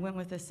 I went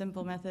with a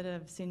simple method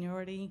of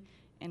seniority,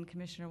 and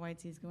Commissioner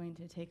Whitesy is going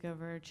to take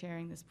over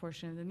chairing this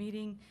portion of the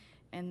meeting,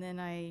 and then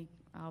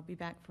I'll be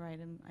back for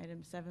item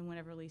 7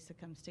 whenever Lisa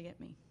comes to get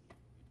me.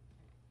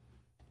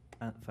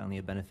 Finally,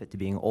 a benefit to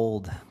being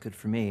old. Good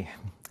for me.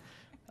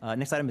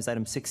 Next item is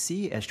item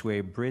 6C,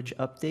 Estuary Bridge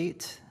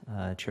update.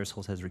 Chair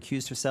Scholes has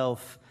recused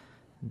herself.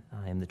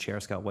 I am the chair,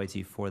 Scott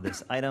Whitesy, for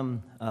this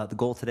item. The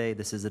goal today,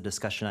 this is a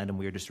discussion item.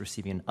 We are just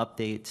receiving an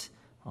update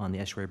on the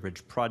Estuary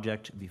Bridge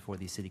project before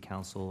the City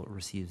Council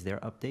receives their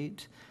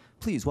update.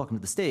 Please welcome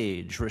to the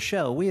stage,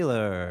 Rochelle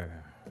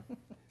Wheeler.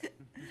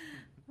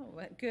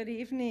 Good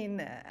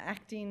evening,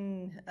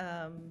 Acting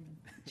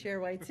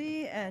Chair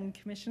Whitesy and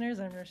Commissioners.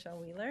 I'm Rochelle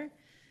Wheeler,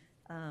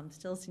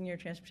 still Senior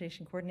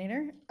Transportation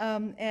Coordinator.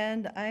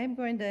 And I'm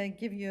going to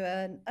give you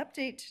an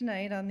update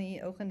tonight on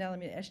the Oakland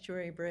Alameda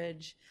Estuary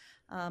Bridge.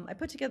 I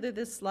put together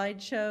this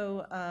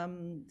slideshow,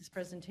 this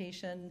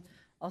presentation,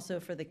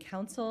 also for the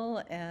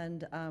council,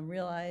 and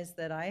realized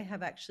that I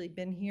have actually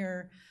been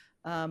here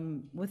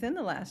within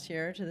the last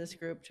year to this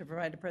group to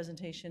provide a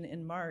presentation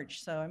in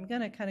March. So I'm going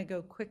to kind of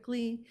go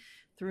quickly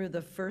through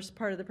the first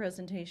part of the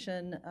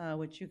presentation,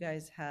 which you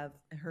guys have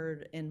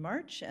heard in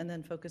March, and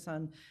then focus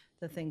on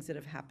the things that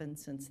have happened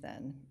since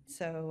then.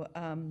 So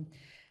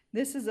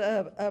this is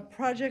a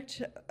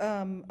project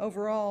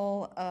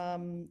overall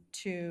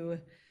to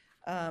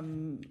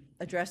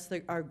address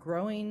our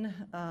growing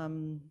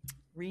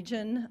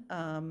region,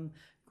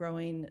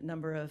 growing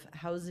number of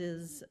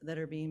houses that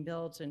are being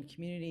built and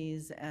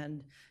communities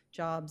and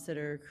jobs that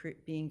are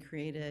being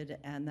created,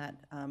 and that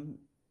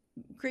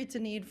creates a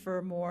need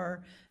for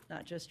more,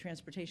 not just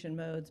transportation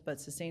modes, but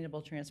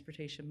sustainable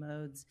transportation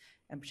modes.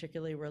 And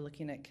particularly, we're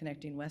looking at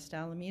connecting West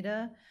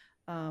Alameda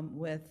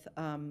with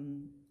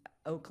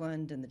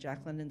Oakland and the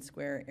Jack London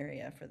Square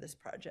area for this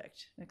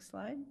project. Next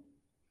slide.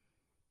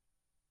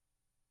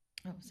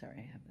 Oh, sorry,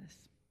 I have this.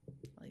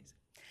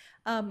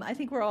 I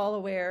think we're all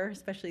aware,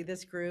 especially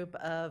this group,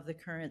 of the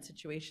current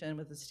situation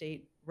with the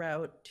State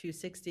Route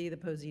 260, the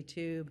Posey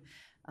Tube.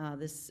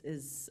 This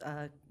is,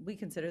 we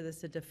consider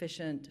this a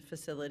deficient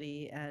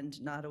facility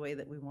and not a way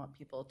that we want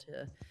people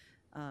to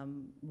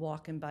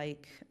walk and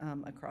bike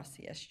across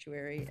the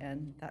estuary.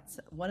 And that's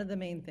one of the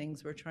main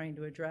things we're trying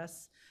to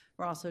address.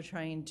 We're also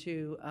trying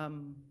to,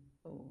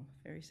 oh,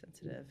 very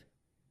sensitive.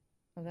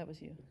 Oh, that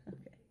was you,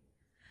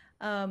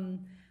 okay.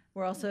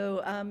 We're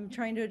also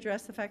trying to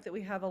address the fact that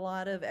we have a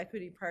lot of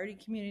equity priority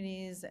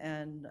communities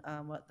and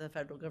what the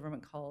federal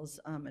government calls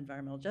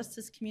environmental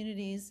justice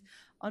communities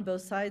on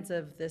both sides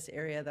of this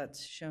area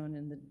that's shown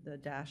in the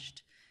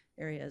dashed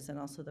areas and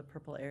also the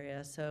purple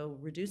area. So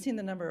reducing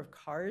the number of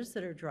cars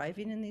that are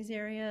driving in these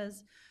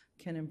areas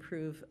can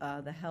improve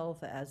the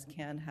health, as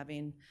can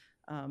having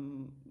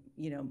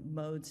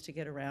modes to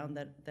get around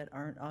that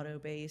aren't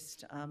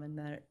auto-based, and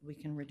that we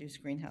can reduce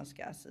greenhouse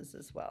gases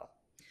as well.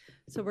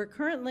 So we're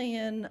currently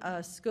in a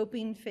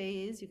scoping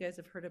phase. You guys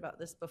have heard about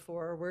this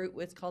before.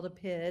 It's called a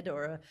PID,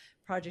 or a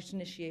project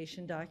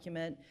initiation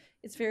document.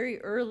 It's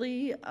very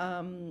early.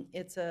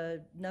 It's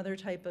another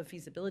type of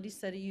feasibility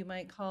study, you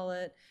might call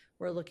it.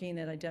 We're looking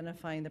at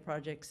identifying the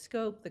project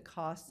scope, the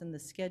costs, and the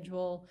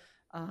schedule.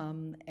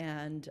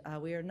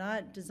 We are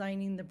not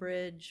designing the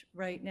bridge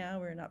right now.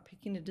 We're not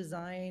picking a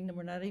design.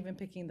 We're not even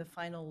picking the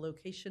final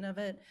location of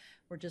it.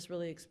 We're just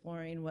really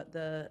exploring what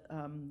the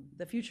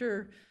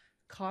future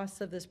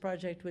costs of this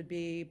project would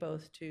be,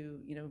 both to,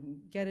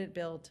 get it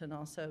built and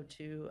also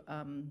to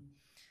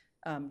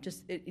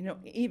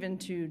even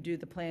to do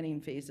the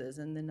planning phases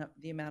and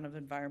the amount of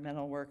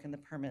environmental work and the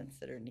permits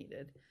that are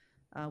needed.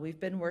 We've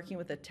been working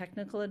with a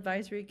technical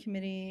advisory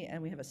committee,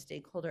 and we have a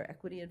stakeholder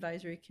equity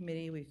advisory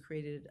committee. We've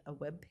created a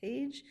web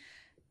page.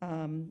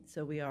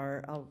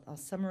 I'll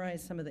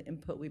summarize some of the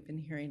input we've been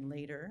hearing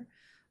later.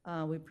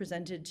 We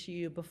presented to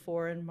you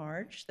before in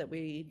March that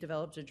we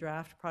developed a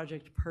draft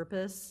project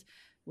purpose.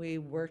 We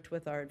worked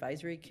with our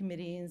advisory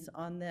committees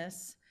on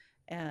this,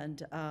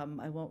 and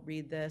I won't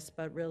read this,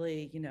 but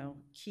really,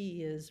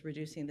 key is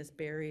reducing this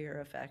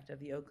barrier effect of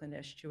the Oakland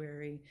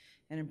estuary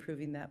and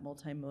improving that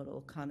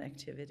multimodal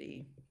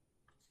connectivity.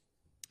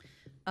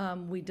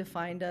 We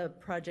defined a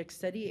project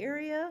study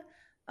area,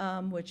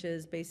 which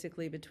is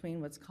basically between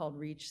what's called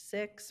Reach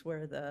 6,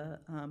 where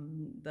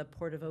the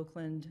Port of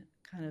Oakland,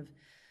 kind of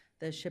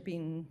the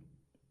shipping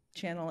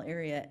channel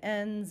area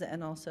ends,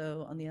 and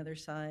also on the other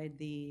side,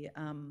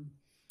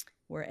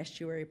 where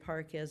Estuary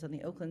Park is on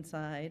the Oakland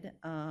side.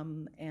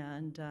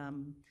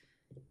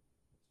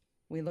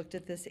 We looked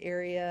at this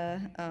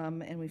area,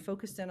 and we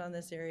focused in on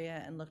this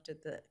area and looked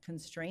at the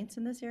constraints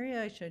in this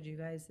area. I showed you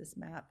guys this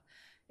map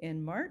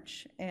in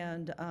March,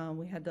 and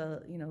we had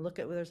to, look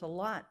at, there's a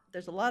lot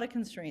of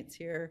constraints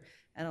here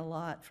and a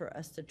lot for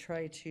us to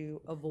try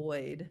to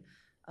avoid.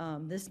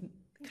 This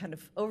kind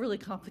of overly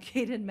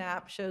complicated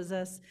map shows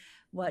us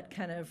what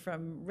kind of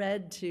from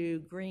red to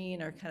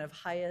green are kind of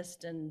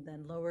highest and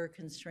then lower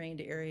constrained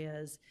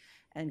areas,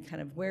 and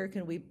kind of where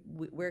can we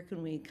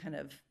kind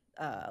of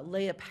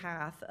lay a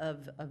path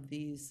of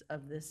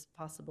this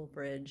possible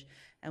bridge.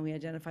 And we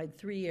identified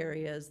 3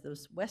 areas: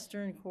 those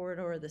western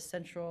corridor, the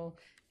central,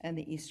 and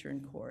the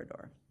eastern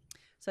corridor.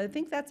 So I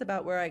think that's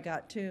about where I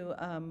got to,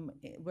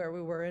 where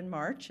we were in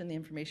March and the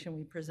information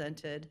we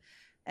presented.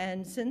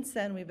 And since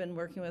then, we've been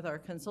working with our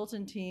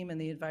consultant team and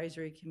the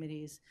advisory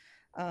committees,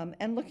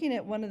 and looking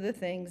at one of the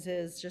things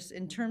is just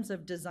in terms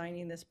of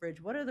designing this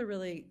bridge, what are the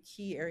really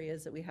key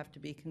areas that we have to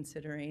be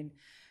considering?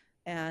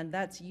 And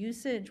that's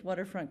usage,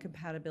 waterfront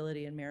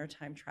compatibility, and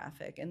maritime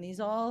traffic. And these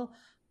all,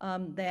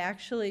 they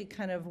actually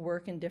kind of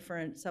work in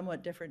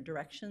somewhat different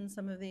directions,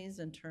 some of these,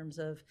 in terms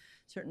of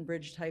certain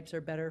bridge types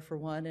are better for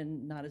one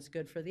and not as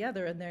good for the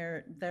other, and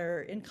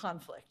they're in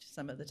conflict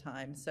some of the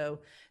time. So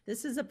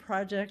this is a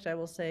project, I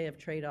will say, of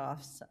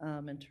trade-offs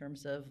in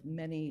terms of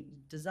many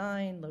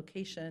design,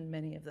 location,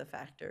 many of the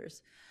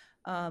factors.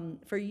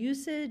 For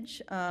usage,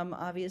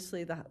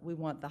 obviously we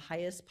want the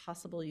highest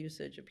possible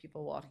usage of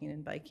people walking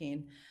and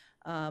biking.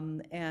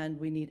 And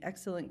we need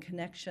excellent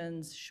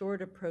connections,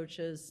 short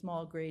approaches,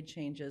 small grade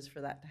changes for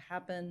that to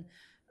happen.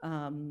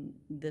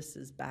 This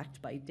is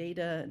backed by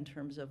data in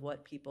terms of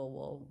what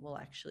people will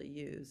actually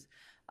use.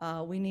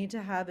 We need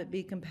to have it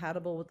be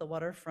compatible with the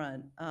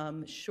waterfront.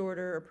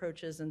 Shorter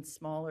approaches and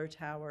smaller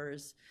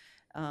towers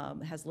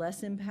has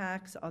less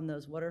impacts on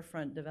those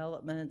waterfront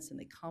developments, and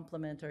they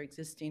complement our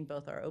existing,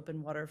 both our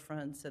open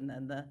waterfronts and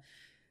then the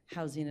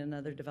housing and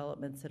other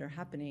developments that are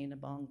happening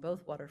along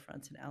both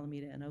waterfronts in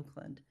Alameda and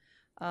Oakland.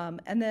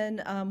 And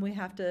then we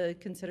have to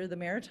consider the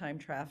maritime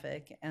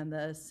traffic and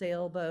the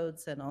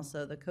sailboats, and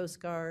also the Coast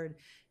Guard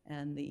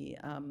and the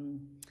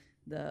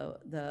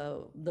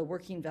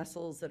working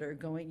vessels that are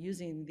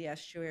using the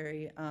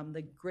estuary.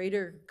 The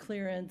greater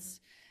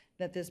clearance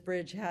that this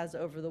bridge has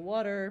over the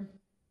water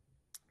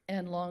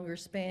and longer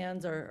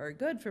spans are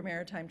good for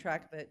maritime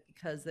traffic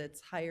because it's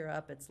higher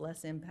up, it's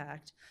less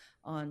impact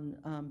on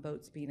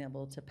boats being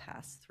able to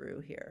pass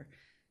through here.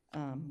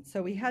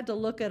 So we had to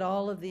look at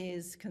all of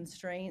these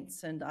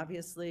constraints, and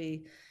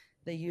obviously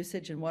the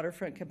usage and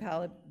waterfront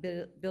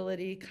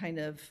compatibility kind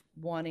of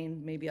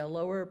wanting maybe a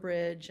lower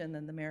bridge, and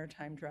then the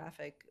maritime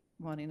traffic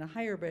wanting a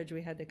higher bridge.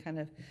 We had to kind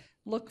of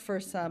look for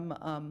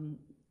some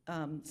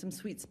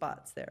sweet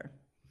spots there.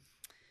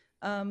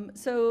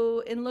 So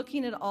in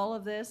looking at all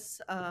of this,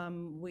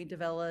 we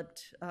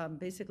developed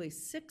basically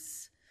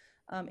 6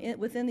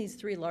 within these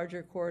 3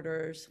 larger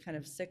corridors, kind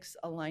of 6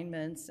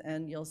 alignments,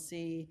 and you'll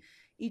see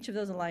each of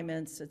those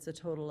alignments, it's a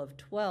total of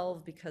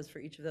 12, because for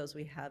each of those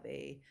we have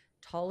a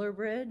taller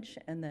bridge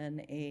and then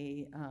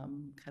a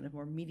kind of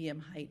more medium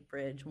height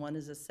bridge. One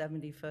is a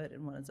 70-foot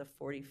and one is a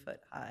 40-foot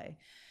high.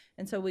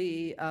 And so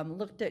we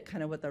looked at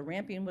kind of what the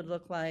ramping would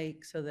look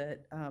like so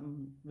that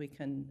we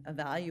can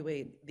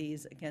evaluate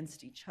these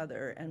against each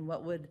other, and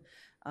what would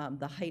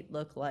the height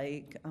look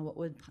like, what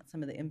would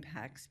some of the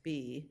impacts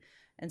be.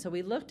 And so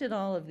we looked at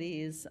all of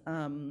these.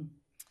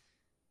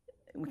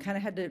 We kind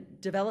of had to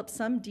develop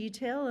some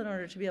detail in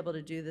order to be able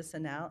to do this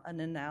an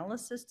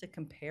analysis to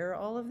compare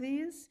all of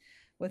these,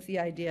 with the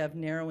idea of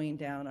narrowing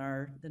down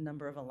the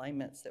number of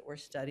alignments that we're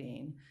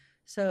studying.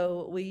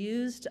 So we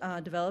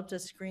developed a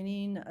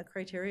screening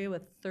criteria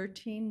with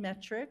 13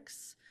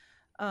 metrics.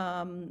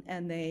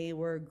 And they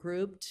were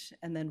grouped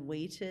and then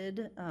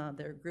weighted.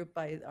 They're grouped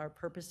by our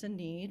purpose and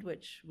need,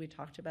 which we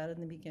talked about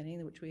in the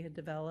beginning, which we had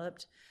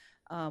developed.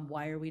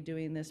 Why are we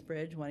doing this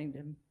bridge? Wanting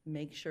to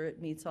make sure it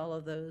meets all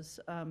of those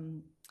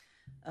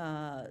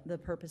the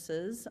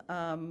purposes,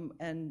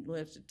 and we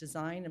looked at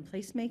design and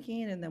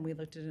placemaking, and then we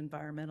looked at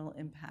environmental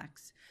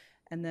impacts.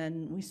 And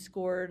then we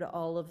scored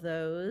all of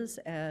those,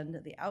 and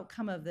the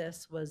outcome of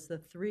this was the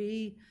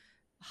 3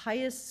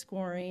 highest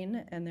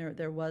scoring, and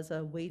there was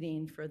a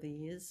weighting for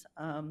these,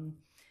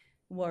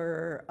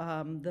 were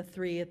the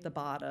 3 at the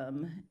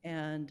bottom,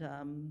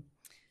 and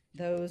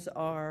those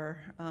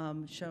are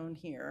shown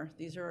here.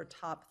 These are our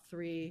top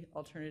 3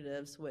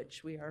 alternatives,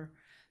 which we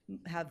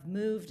have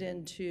moved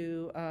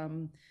into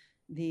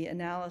the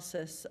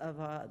analysis of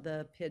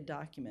the PID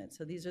document.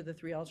 So these are the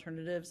 3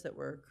 alternatives that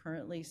we're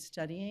currently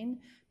studying.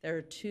 There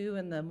are 2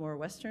 in the more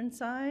western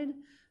side.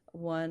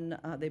 One,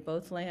 they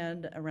both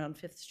land around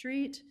 5th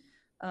Street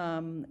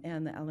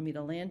and the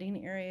Alameda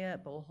Landing area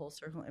at Bull Hole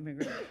Circle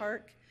Immigrant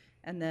Park.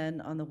 And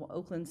then on the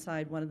Oakland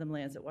side, one of them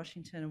lands at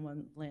Washington and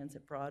one lands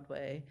at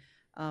Broadway.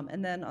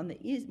 And then on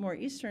the more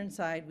eastern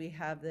side, we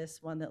have this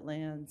one that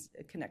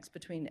connects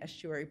between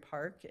Estuary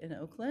Park in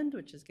Oakland,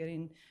 which is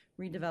getting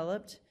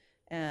redeveloped,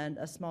 and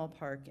a small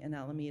park in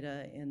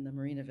Alameda in the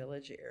Marina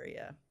Village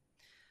area.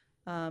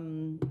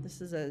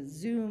 This is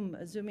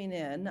zooming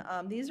in.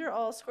 These are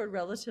all scored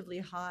relatively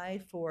high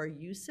for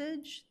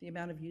usage, the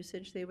amount of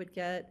usage they would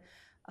get,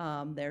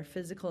 their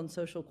physical and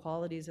social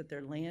qualities at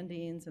their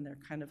landings, and their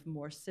kind of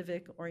more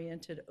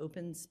civic-oriented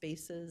open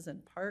spaces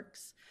and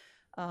parks.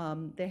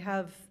 They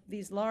have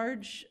these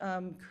large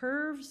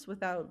curves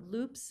without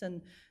loops,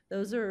 and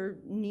those are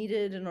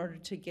needed in order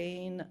to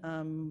gain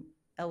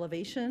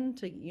elevation.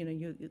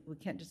 We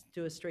can't just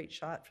do a straight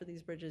shot for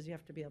these bridges. You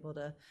have to be able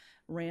to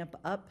ramp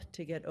up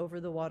to get over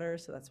the water.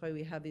 So that's why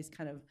we have these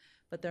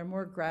but they're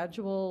more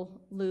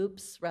gradual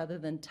loops rather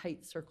than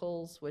tight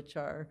circles, which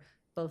are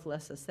both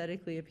less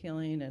aesthetically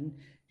appealing, and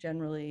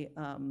generally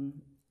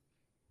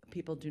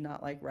people do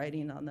not like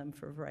riding on them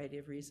for a variety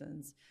of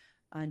reasons,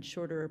 and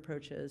shorter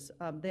approaches.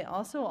 They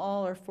also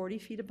all are 40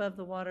 feet above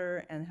the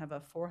water and have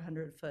a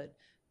 400-foot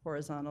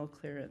horizontal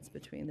clearance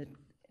between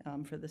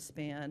for the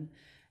span.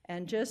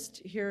 And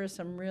just here are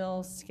some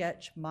real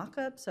sketch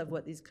mock-ups of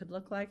what these could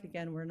look like.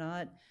 Again, we're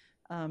not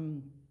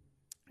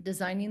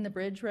designing the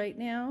bridge right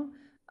now.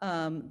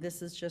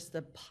 This is just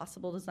a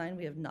possible design.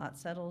 We have not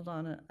settled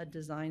on a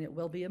design. It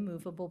will be a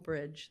movable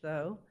bridge,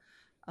 though.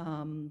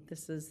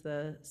 This is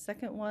the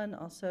second one,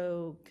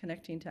 also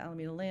connecting to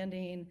Alameda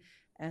Landing.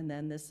 And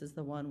then this is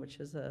the one which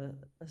is a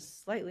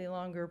slightly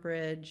longer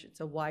bridge. It's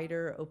a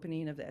wider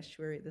opening of the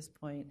estuary at this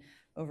point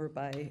over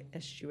by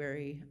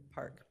Estuary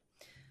Park.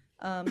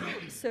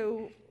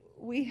 So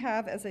we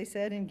have, as I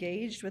said,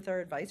 engaged with our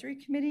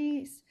advisory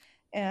committees,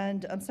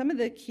 and some of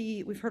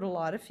the we've heard a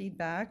lot of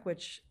feedback,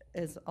 which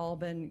has all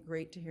been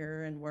great to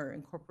hear, and we're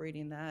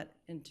incorporating that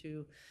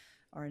into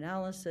our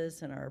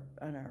analysis and our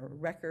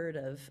record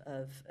of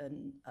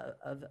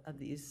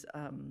these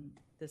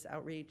this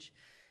outreach.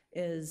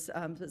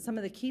 Some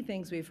of the key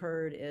things we've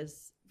heard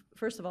is,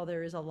 first of all,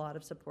 there is a lot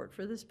of support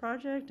for this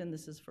project, and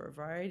this is for a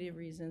variety of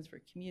reasons: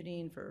 for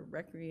commuting, for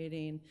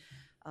recreating,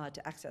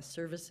 to access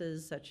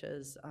services such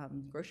as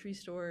grocery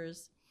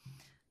stores.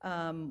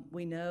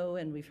 We know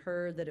and we've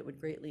heard that it would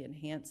greatly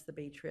enhance the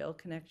Bay Trail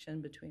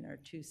connection between our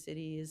 2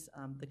 cities.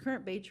 The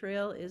current Bay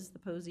Trail is the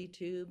Posey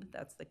Tube,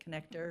 that's the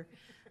connector,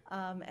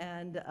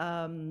 and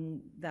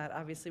that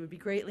obviously would be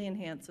greatly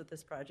enhanced with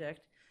this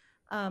project.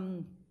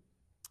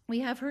 We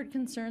have heard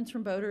concerns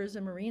from boaters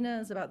and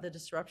marinas about the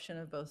disruption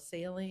of both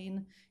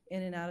sailing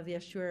in and out of the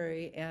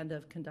estuary and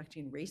of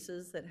conducting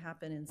races that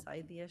happen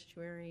inside the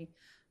estuary.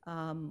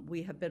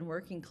 We have been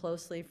working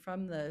closely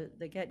from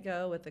the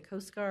get-go with the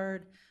Coast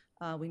Guard.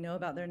 We know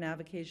about their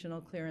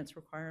navigational clearance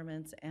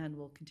requirements, and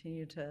we'll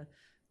continue to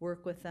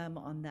work with them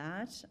on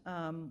that.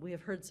 We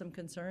have heard some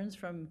concerns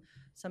from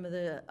some of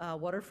the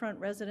waterfront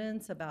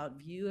residents about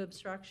view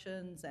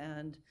obstructions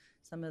and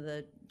some of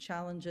the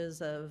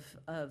challenges of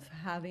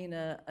having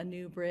a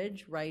new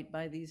bridge right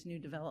by these new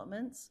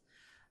developments.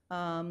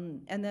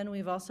 And then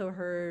we've also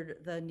heard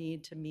the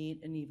need to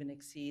meet and even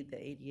exceed the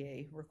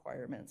ADA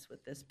requirements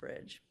with this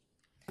bridge.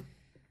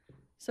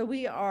 So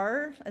we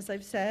are, as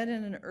I've said,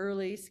 in an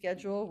early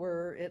schedule.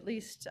 We're at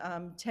least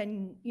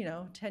 10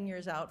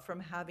 years out from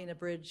having a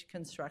bridge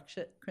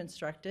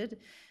constructed.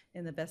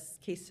 In the best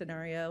case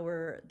scenario,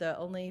 the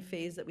only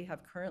phase that we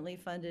have currently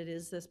funded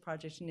is this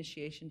project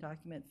initiation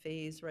document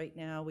phase. Right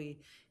now, we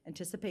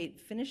anticipate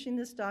finishing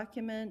this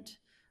document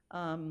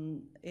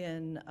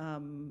in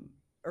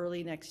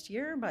early next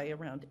year, by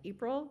around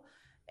April.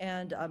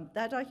 And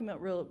that document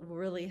will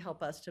really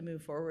help us to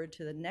move forward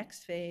to the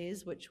next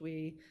phase, which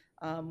we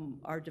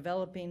are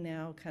developing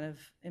now, kind of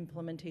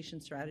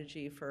implementation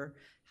strategy for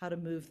how to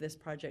move this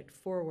project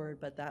forward.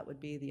 But that would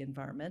be the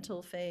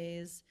environmental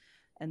phase,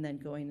 and then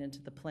going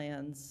into the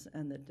plans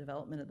and the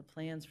development of the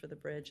plans for the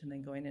bridge, and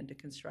then going into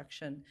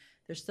construction.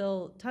 There's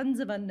still tons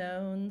of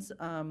unknowns,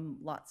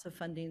 lots of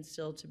funding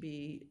still to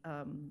be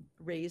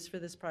raised for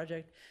this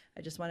project,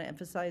 I just want to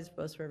emphasize,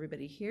 both for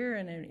everybody here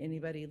and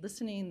anybody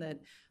listening, that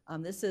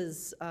this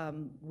is,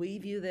 we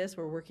view this,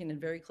 we're working in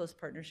very close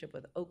partnership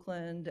with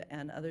Oakland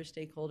and other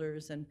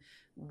stakeholders, and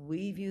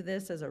we view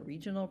this as a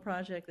regional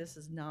project. This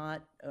is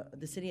not,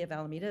 the city of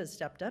Alameda has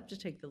stepped up to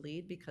take the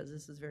lead because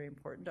this is very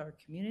important to our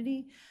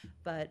community,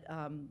 but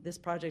this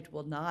project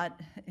will not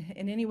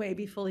in any way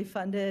be fully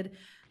funded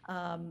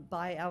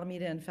by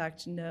Alameda. In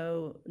fact,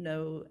 no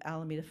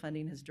Alameda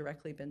funding has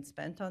directly been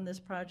spent on this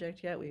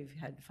project yet. We've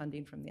had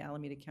funding from the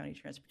Alameda County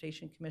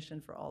Transportation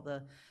Commission for all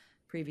the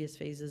previous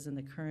phases and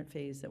the current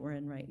phase that we're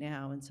in right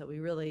now. And so we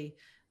really,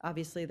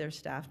 obviously there's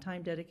staff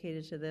time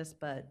dedicated to this,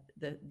 but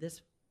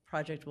this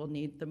project will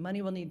need, the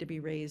money will need to be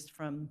raised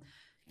from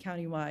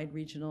countywide,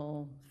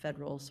 regional,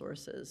 federal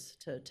sources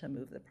to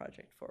move the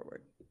project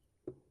forward.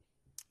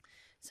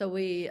 So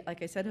we,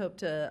 like I said, hope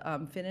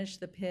to finish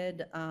the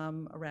PID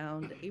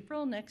around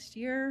April next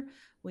year.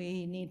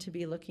 We need to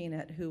be looking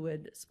at who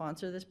would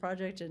sponsor this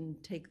project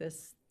and take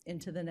this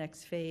into the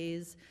next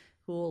phase,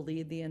 who will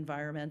lead the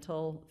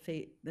environmental,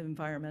 the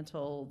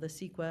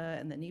CEQA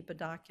and the NEPA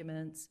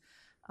documents.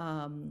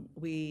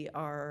 We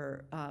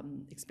are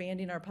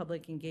expanding our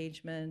public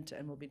engagement,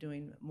 and we'll be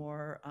doing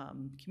more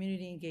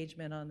community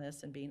engagement on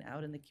this and being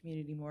out in the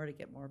community more to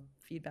get more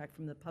feedback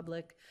from the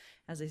public.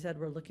 As I said,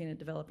 we're looking at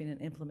developing an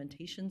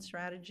implementation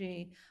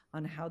strategy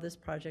on how this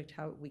project,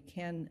 how we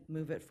can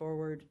move it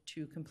forward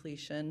to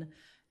completion,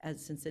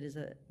 since it is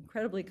an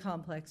incredibly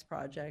complex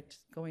project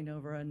going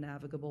over a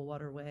navigable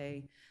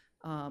waterway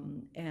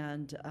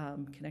and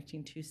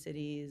connecting two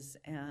cities,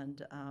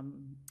 and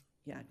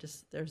yeah,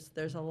 just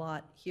there's a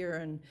lot here,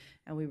 and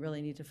we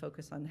really need to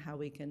focus on how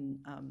we can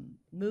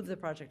move the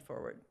project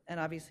forward, and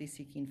obviously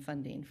seeking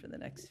funding for the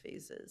next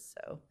phases.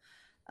 So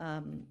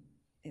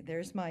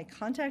there's my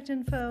contact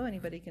info.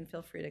 Anybody can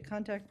feel free to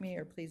contact me,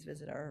 or please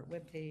visit our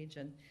webpage.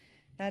 And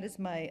that is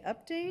my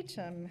update.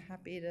 I'm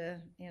happy to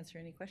answer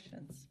any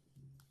questions.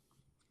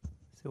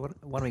 So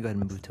why don't we go ahead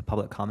and move to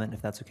public comment,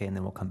 if that's okay, and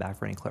then we'll come back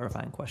for any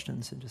clarifying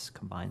questions and just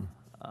combine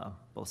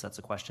both sets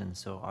of questions.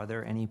 So are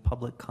there any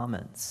public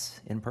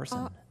comments in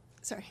person?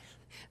 Sorry,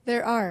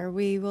 there are.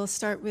 We will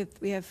start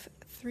with, we have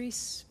 3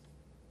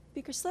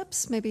 speaker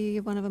slips. Maybe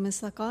one of them is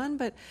stuck on,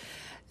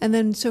 and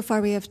then so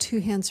far we have 2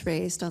 hands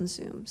raised on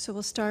Zoom. So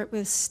we'll start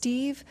with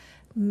Steve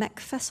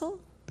McFessel.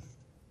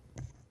 I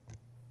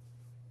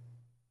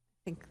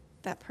think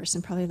that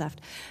person probably left.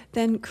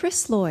 Then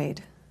Chris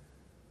Lloyd.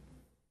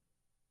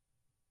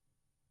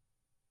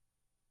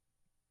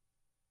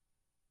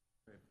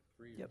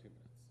 Yep.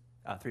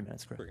 3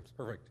 minutes, correct.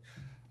 Perfect.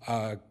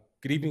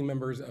 Good evening,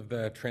 members of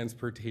the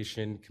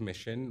Transportation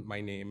Commission. My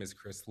name is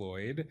Chris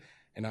Lloyd,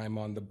 and I'm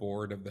on the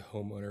board of the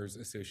Homeowners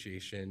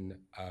Association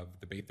of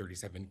the Bay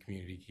 37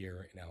 community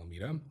here in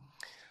Alameda.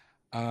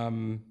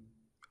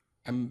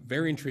 I'm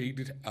very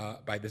intrigued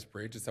by this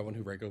bridge as someone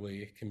who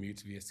regularly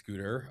commutes via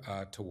scooter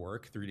to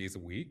work 3 days a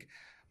week.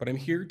 But I'm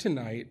here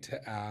tonight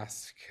to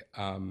ask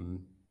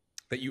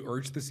that you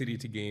urge the city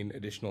to gain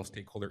additional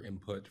stakeholder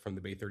input from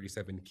the Bay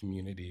 37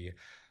 community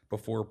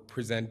before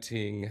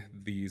presenting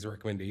these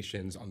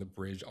recommendations on the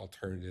bridge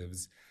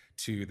alternatives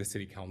to the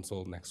City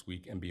Council next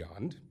week and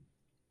beyond.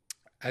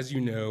 As you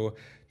know,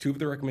 2 of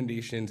the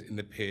recommendations in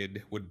the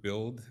PID would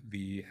build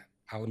the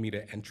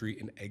Alameda entry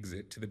and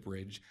exit to the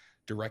bridge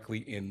directly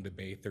in the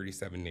Bay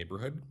 37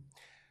 neighborhood.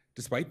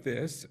 Despite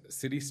this,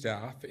 city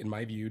staff, in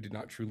my view, did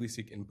not truly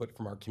seek input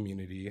from our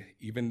community,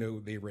 even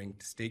though they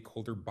ranked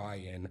stakeholder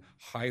buy-in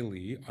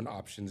highly on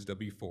options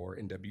W4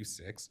 and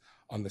W6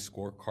 on the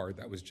scorecard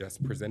that was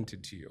just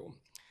presented to you.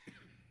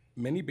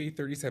 Many Bay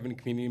 37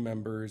 community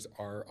members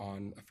are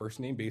on a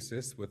first-name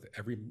basis with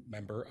every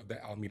member of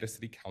the Alameda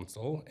City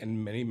Council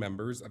and many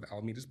members of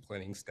Alameda's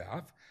planning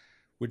staff,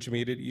 which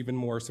made it even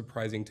more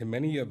surprising to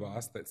many of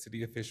us that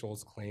city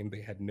officials claimed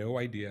they had no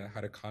idea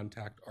how to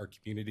contact our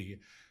community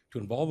to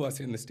involve us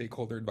in the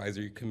Stakeholder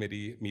Advisory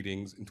Committee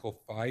meetings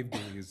until 5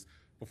 days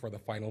before the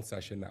final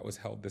session that was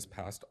held this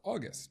past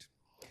August.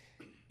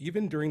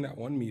 Even during that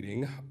one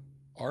meeting,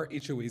 our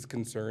HOA's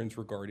concerns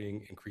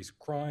regarding increased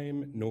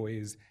crime,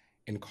 noise,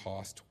 and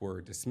cost were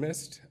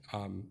dismissed.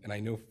 And I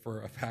know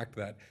for a fact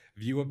that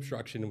view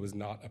obstruction was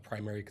not a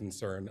primary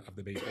concern of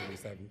the Bay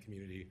 37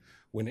 community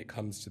when it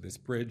comes to this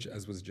bridge,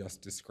 as was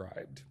just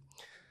described.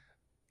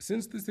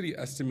 Since the city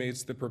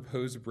estimates the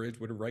proposed bridge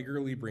would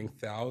regularly bring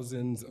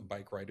thousands of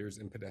bike riders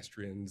and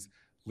pedestrians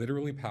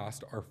literally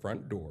past our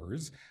front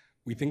doors,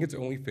 we think it's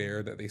only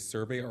fair that they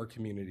survey our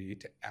community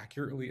to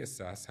accurately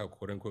assess how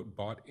quote unquote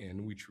bought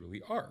in we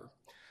truly are.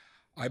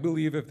 I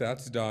believe if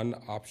that's done,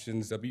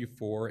 options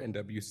W4 and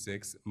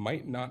W6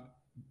 might not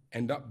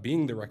end up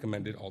being the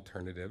recommended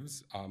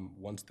alternatives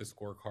once the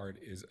scorecard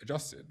is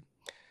adjusted.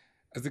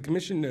 As the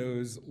Commission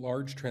knows,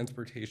 large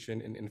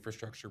transportation and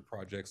infrastructure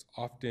projects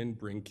often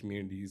bring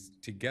communities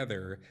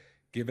together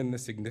given the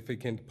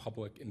significant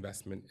public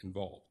investment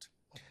involved.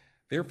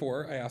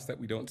 Therefore, I ask that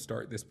we don't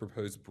start this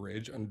proposed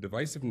bridge on a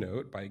divisive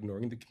note by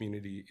ignoring the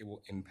community it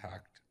will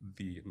impact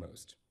the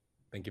most.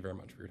 Thank you very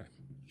much for your time.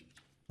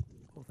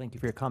 Well, thank you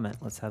for your comment.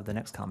 Let's have the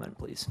next comment,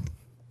 please.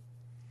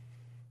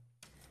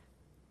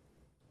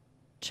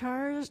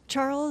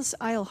 Charles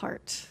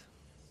Eilhart.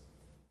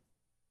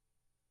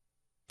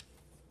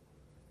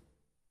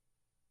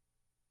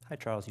 Hi,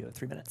 Charles, you have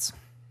 3 minutes.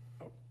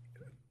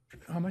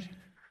 How much?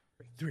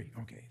 3,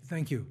 okay,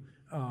 thank you.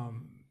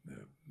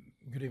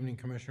 Good evening,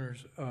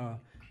 Commissioners.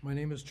 My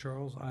name is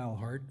Charles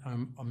Eilhart.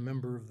 I'm a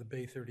member of the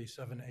Bay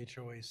 37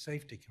 HOA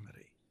Safety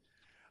Committee.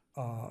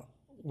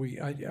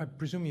 I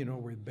presume you know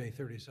where Bay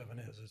 37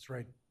 is. It's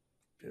right,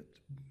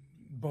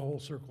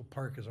 Bohol Circle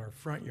Park is our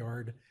front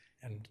yard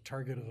and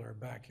Target is our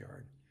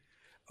backyard.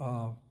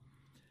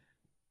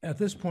 At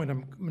this point,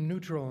 I'm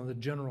neutral on the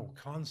general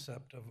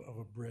concept of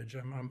a bridge.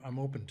 I'm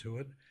open to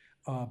it,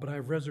 but I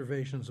have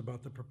reservations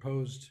about the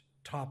proposed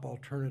top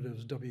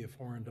alternatives,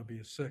 W4 and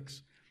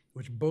W6,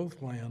 which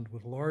both land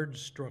with large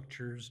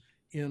structures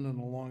in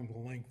and along the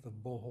length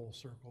of Bohol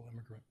Circle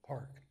Immigrant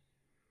Park.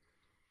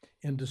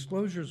 In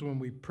disclosures when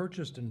we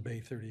purchased in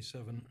Bay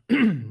 37,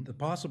 the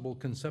possible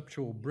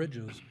conceptual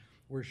bridges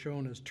were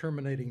shown as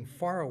terminating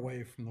far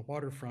away from the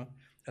waterfront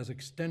as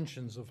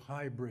extensions of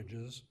high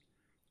bridges,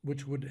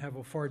 which would have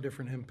a far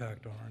different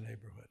impact on our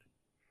neighborhood.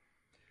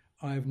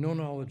 I have no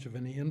knowledge of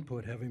any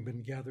input having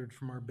been gathered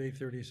from our Bay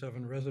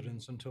 37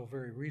 residents until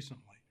very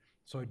recently,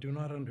 so I do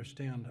not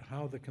understand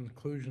how the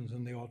conclusions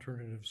in the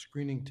alternative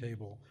screening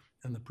table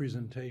and the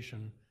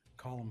presentation,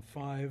 column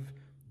 5,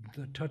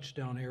 the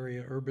touchdown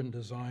area urban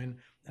design,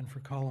 and for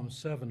column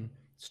 7,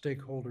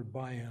 stakeholder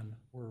buy-in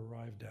were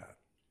arrived at.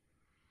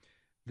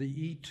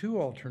 The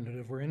E2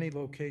 alternative, where any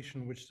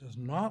location which does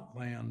not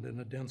land in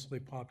a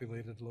densely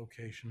populated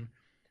location,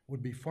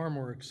 would be far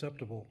more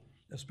acceptable,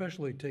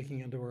 especially taking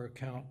into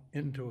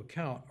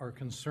account our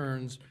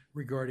concerns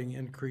regarding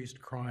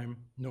increased crime,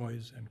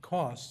 noise, and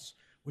costs,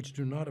 which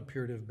do not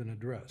appear to have been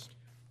addressed.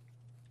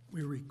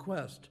 We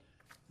request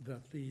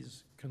that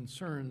these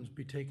concerns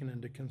be taken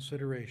into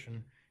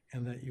consideration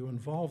and that you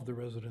involve the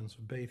residents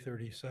of Bay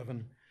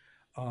 37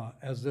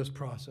 as this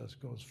process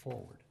goes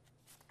forward.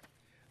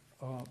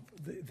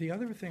 The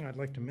other thing I'd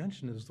like to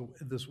mention is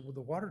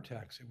the water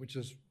taxi, which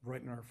is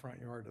right in our front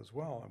yard as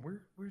well. And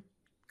we're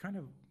kind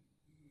of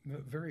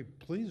very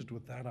pleased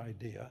with that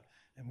idea.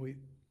 And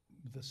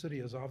the city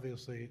has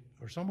obviously,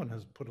 or someone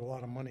has put a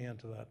lot of money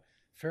into the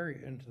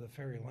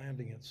ferry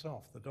landing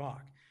itself, the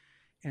dock.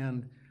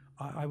 And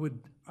I would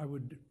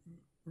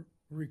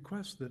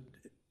request that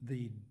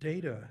the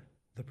data,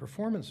 the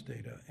performance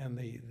data, and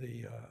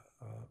the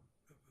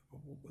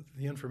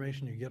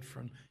information you get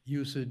from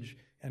usage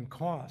and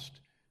cost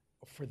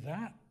for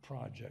that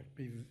project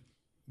be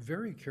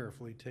very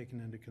carefully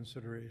taken into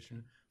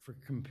consideration for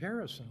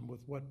comparison with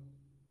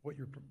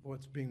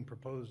what's being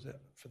proposed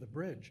for the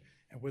bridge,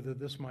 and whether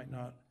the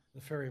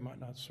ferry might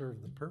not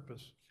serve the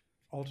purpose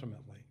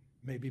ultimately,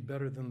 maybe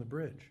better than the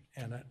bridge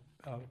and at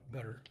a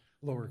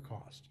lower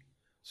cost.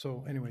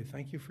 So anyway,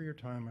 thank you for your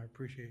time. I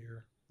appreciate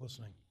your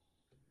listening.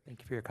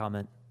 Thank you for your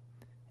comment.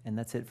 And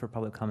that's it for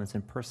public comments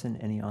in person.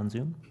 Any on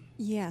Zoom?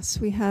 Yes,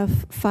 we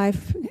have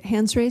 5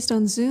 hands raised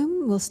on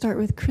Zoom. We'll start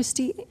with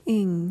Christy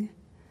Ng.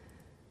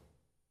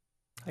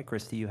 Hi,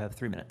 Christy, you have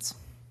 3 minutes.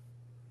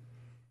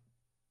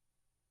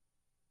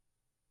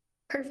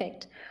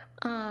 Perfect.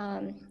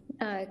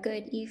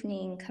 Good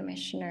evening,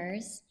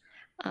 commissioners.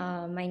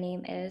 My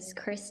name is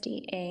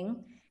Christy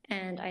Ng,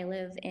 and I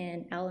live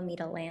in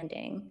Alameda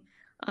Landing.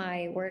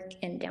 I work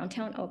in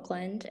downtown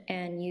Oakland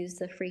and use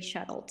the free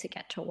shuttle to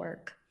get to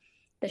work.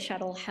 The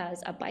shuttle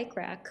has a bike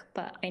rack,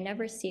 but I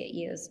never see it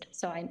used,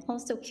 so I'm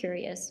also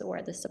curious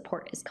where the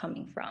support is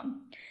coming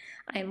from.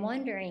 I'm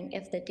wondering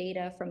if the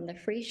data from the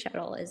free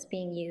shuttle is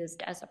being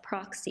used as a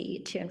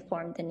proxy to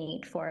inform the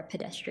need for a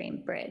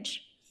pedestrian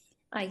bridge.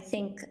 I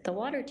think the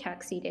water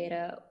taxi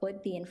data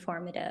would be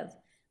informative,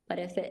 but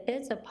if it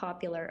is a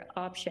popular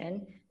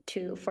option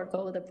to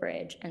forego the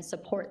bridge and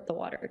support the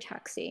water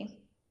taxi.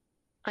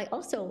 I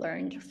also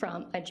learned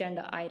from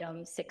agenda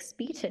item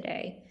 6B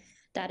today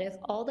that if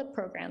all the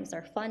programs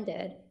are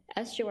funded,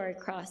 estuary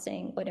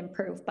crossing would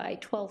improve by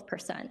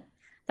 12%.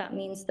 That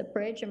means the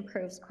bridge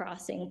improves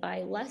crossing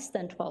by less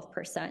than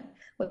 12%,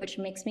 which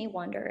makes me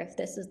wonder if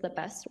this is the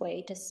best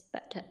way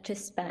to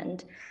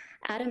spend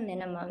at a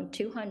minimum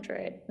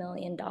 $200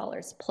 million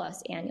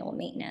plus annual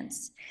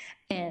maintenance.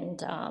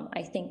 And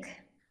I think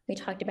we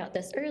talked about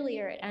this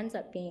earlier, it ends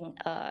up being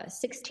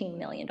 $16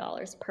 million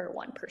per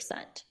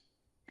 1%.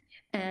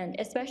 And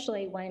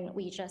especially when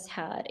we just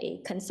had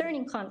a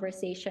concerning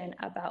conversation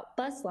about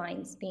bus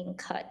lines being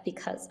cut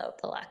because of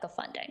the lack of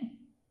funding.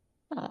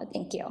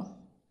 Thank you.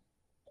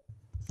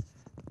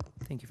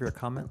 Thank you for your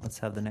comment. Let's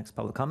have the next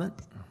public comment.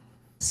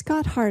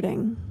 Scott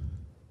Harding.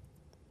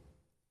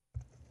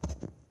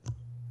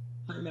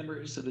 Hi,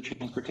 members of the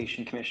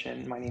Transportation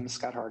Commission. My name is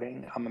Scott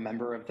Harding. I'm a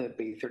member of the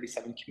Bay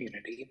 37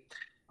 community.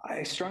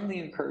 I strongly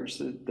encourage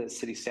the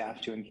city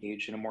staff to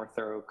engage in a more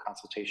thorough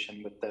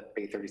consultation with the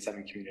Bay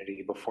 37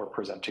 community before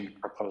presenting the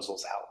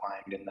proposals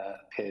outlined in the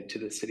PID to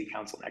the City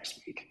Council next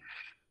week.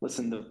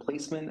 Listen, the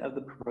placement of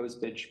the proposed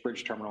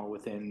bridge terminal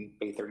within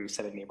Bay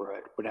 37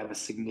 neighborhood would have a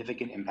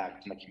significant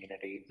impact on the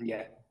community.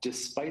 Yet,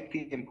 despite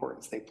the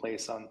importance they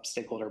place on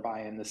stakeholder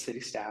buy-in, the city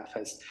staff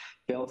has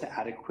failed to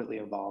adequately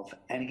involve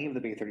any of the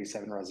Bay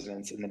 37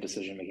 residents in the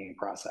decision-making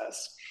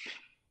process.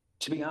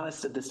 To be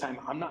honest, at this time,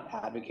 I'm not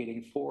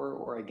advocating for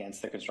or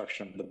against the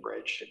construction of the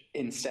bridge.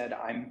 Instead,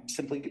 I'm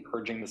simply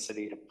urging the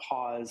city to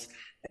pause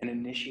and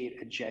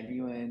initiate a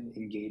genuine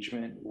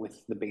engagement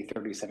with the Bay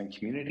 37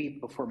 community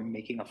before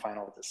making a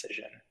final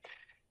decision.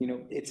 You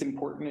know, it's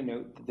important to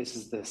note that this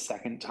is the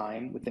second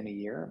time within a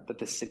year that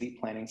the city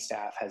planning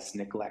staff has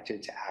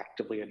neglected to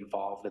actively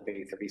involve the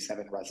Bay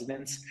 37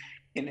 residents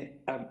in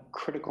a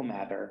critical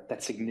matter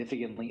that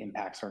significantly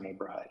impacts our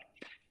neighborhood.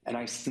 And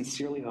I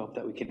sincerely hope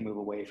that we can move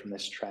away from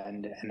this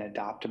trend and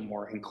adopt a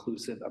more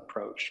inclusive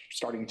approach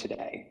starting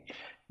today.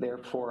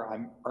 Therefore,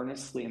 I'm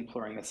earnestly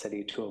imploring the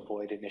city to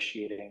avoid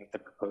initiating the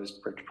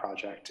proposed bridge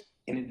project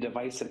in a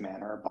divisive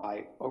manner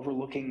by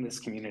overlooking this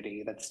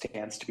community that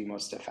stands to be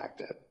most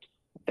affected.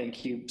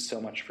 Thank you so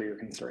much for your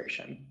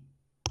consideration.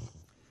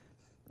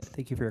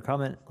 Thank you for your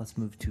comment. Let's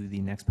move to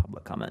the next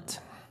public comment.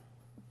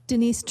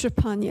 Denise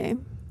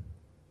Trepanier.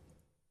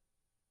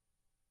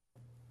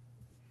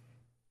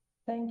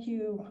 Thank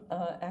you,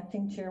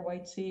 Acting Chair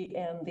Whitesey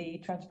and the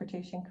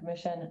Transportation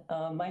Commission.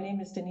 My name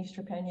is Denise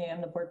Trepanier.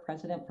 I'm the board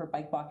president for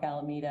Bike Walk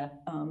Alameda.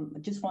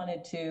 Just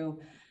wanted to,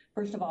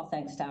 first of all,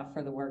 thank staff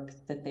for the work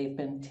that they've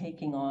been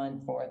taking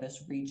on for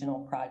this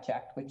regional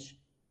project, which,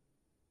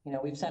 you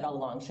know, we've said all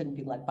along shouldn't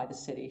be led by the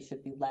city,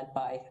 should be led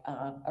by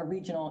a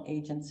regional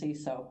agency.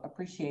 So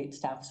appreciate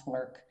staff's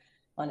work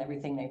on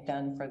everything they've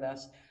done for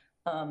this.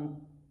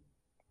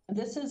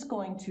 This is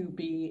going to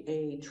be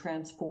a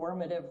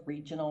transformative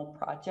regional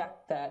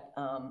project that,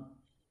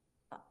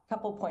 a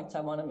couple points I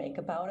want to make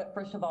about it.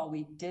 First of all,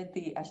 we did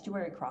the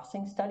estuary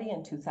crossing study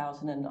in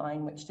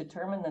 2009, which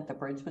determined that the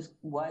bridge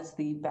was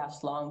the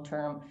best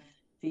long-term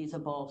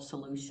feasible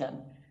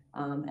solution.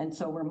 And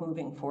so we're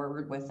moving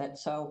forward with it.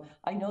 So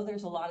I know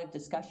there's a lot of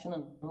discussion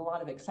and a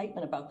lot of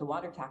excitement about the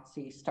water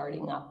taxi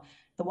starting up.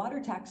 The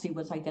water taxi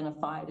was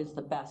identified as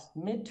the best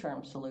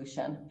midterm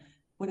solution.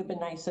 Would have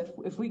been nice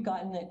if we'd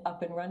gotten it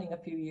up and running a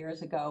few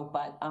years ago,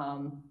 but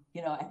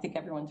you know, I think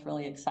everyone's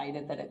really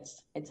excited that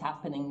it's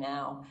happening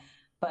now.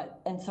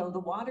 And so the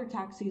water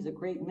taxi is a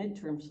great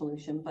midterm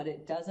solution, but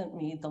it doesn't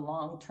meet the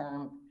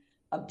long-term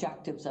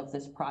objectives of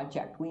this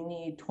project. We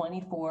need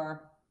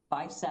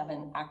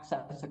 24/7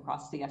 access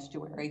across the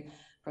estuary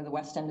for the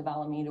west end of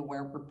Alameda,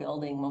 where we're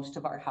building most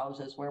of our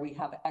houses, where we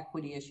have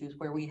equity issues,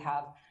 where we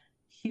have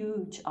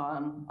huge,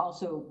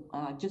 also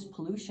just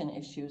pollution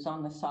issues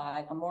on the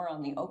side, more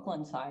on the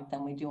Oakland side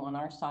than we do on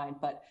our side.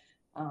 But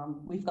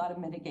we've got to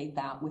mitigate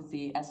that with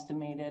the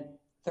estimated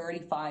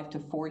 35 to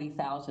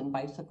 40,000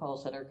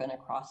 bicycles that are going to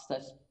cross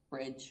this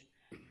bridge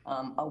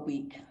a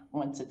week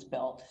once it's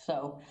built.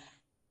 So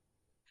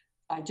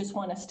I just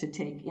want us to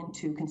take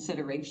into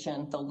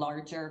consideration the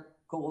larger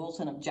goals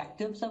and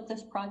objectives of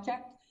this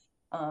project.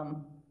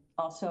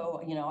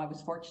 Also, you know, I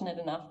was fortunate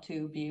enough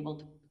to be able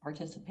to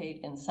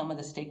participate in some of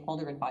the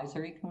stakeholder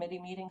advisory committee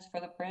meetings for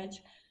the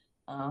bridge.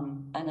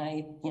 And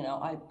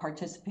I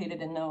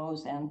participated in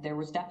those, and there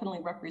was definitely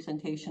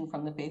representation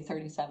from the Bay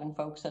 37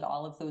 folks at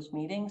all of those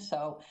meetings.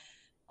 So,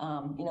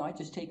 you know, I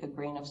just take a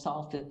grain of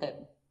salt that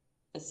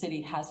the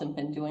city hasn't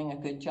been doing a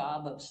good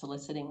job of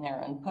soliciting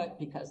their input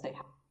because they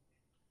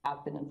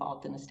have been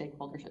involved in the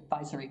stakeholders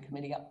advisory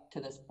committee up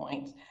to this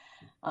point.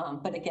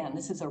 But again,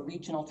 this is a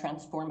regional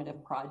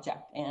transformative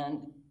project,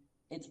 and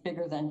it's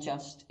bigger than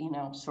just, you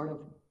know, sort of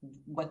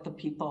what the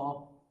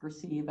people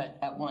perceive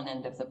at one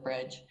end of the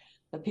bridge.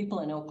 The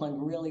people in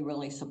Oakland really,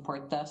 really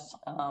support this.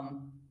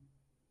 And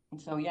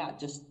so, yeah,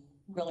 just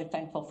really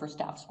thankful for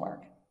staff's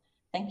work.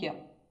 Thank you.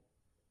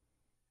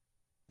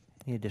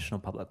 Any additional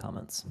public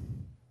comments?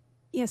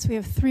 Yes, we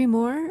have three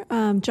more.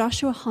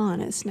 Joshua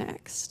Hahn is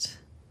next.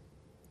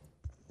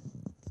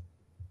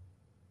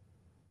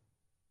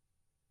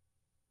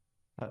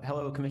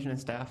 Hello, Commission and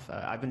staff.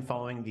 I've been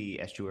following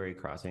the estuary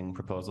crossing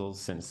proposals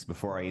since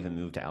before I even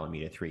moved to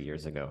Alameda 3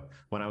 years ago.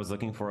 When I was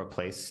looking for a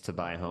place to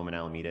buy a home in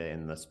Alameda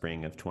in the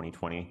spring of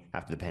 2020,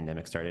 after the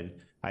pandemic started,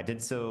 I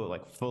did so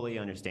like fully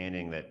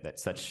understanding that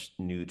such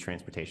new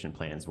transportation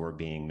plans were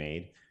being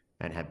made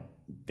and have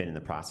been in the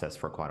process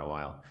for quite a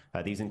while.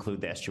 These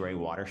include the estuary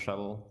water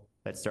shuttle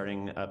that's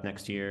starting up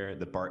next year,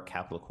 the BART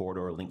Capital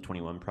Corridor Link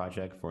 21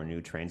 project for a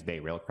new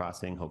Transbay rail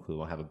crossing. Hopefully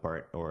we'll have a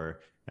BART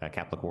or a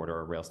Capital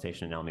Corridor rail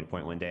station in Alameda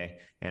Point one day.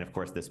 And of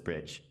course, this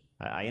bridge.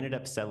 I ended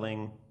up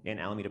settling in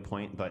Alameda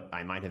Point, but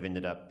I might have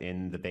ended up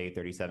in the Bay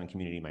 37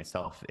 community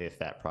myself if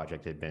that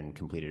project had been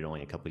completed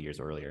only a couple of years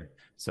earlier.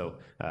 So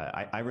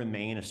I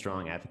remain a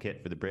strong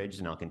advocate for the bridge,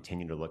 and I'll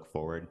continue to look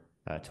forward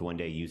to one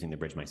day using the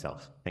bridge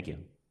myself. Thank you.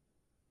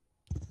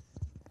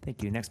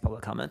 Thank you. Next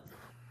public comment.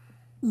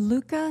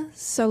 Luca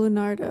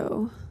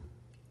Solunardo.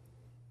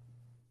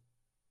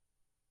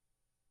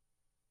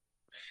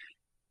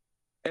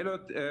 Hello,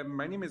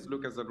 my name is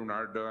Lucas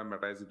Alunardo. I'm a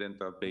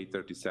resident of Bay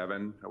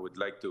 37. I would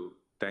like to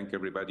thank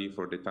everybody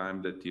for the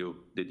time that you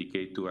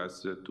dedicate to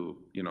us to,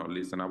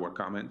 listen our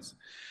comments.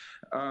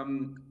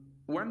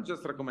 One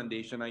just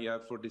recommendation I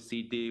have for the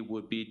city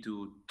would be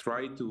to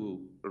try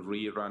to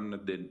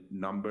rerun the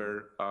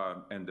number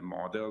and the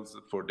models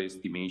for the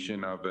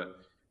estimation of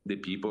the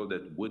people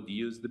that would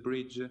use the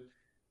bridge.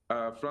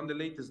 From the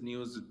latest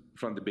news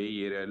from the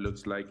Bay Area, it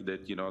looks like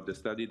that, the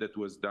study that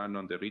was done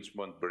on the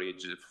Richmond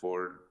Bridge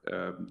for,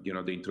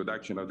 the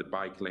introduction of the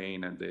bike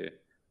lane and the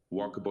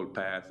walkable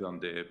path on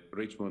the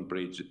Richmond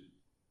Bridge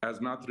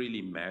has not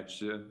really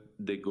matched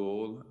the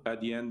goal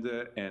at the end.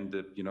 And,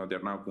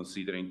 they're now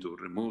considering to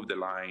remove the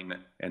line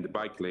and the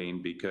bike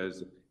lane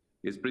because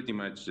it's pretty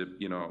much,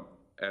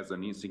 as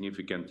an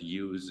insignificant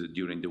use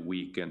during the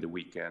week and the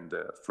weekend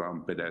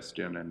from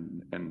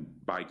pedestrian and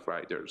bike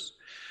riders.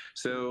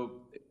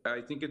 So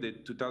I think the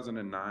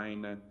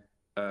 2009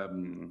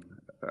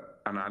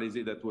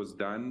 analysis that was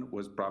done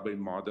was probably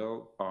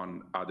modeled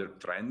on other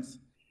trends.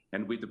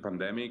 And with the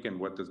pandemic and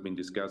what has been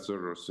discussed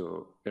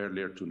also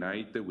earlier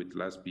tonight, with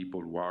less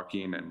people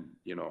walking and,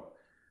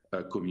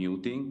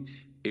 commuting,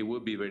 it will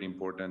be very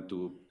important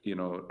to,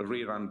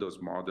 rerun those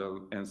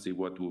models and see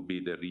what will be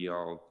the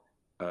real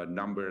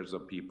numbers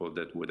of people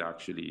that would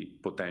actually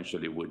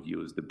potentially would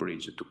use the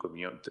bridge to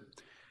commute.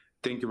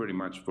 Thank you very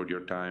much for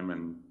your time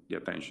and the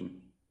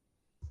attention.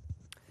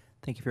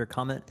 Thank you for your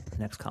comment.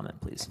 Next comment,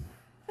 please.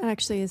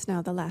 Actually is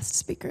now the last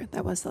speaker.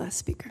 That was the last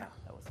speaker.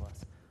 That was the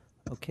last.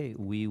 Okay,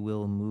 we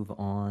will move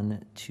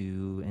on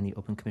to any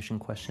open commission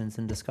questions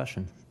and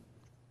discussion.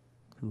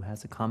 Who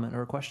has a comment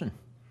or a question?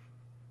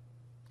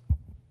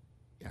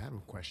 Yeah, I have a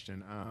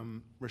question.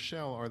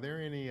 Rochelle, are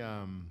there any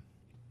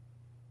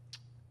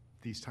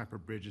these type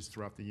of bridges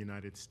throughout the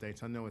United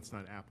States? I know it's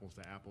not apples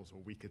to apples,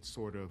 or we could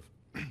sort of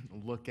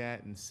look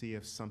at and see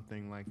if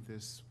something like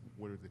this,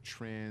 what are the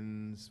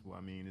trends? Well,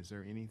 I mean, is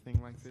there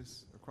anything like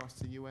this across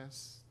the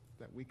U.S.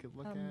 that we could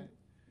look at?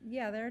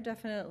 Yeah, there are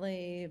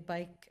definitely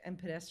bike and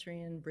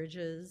pedestrian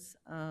bridges.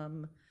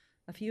 A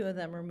few of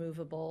them are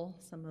movable.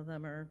 Some of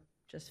them are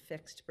just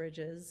fixed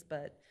bridges,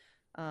 but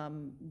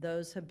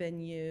those have been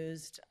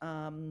used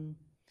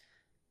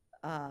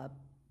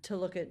to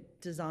look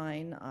at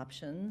design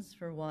options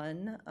for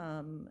one,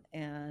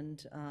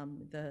 and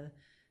the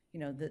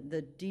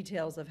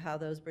details of how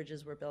those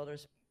bridges were built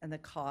and the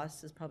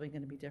cost is probably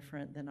going to be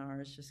different than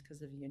ours, just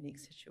because of unique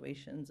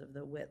situations of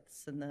the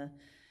widths and the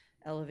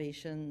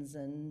elevations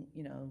and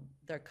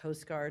their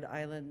Coast Guard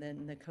island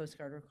and the Coast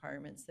Guard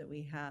requirements that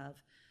we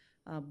have.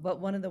 But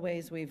one of the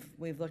ways we've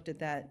looked at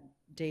that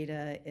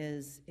data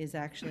is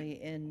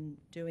actually in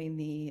doing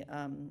the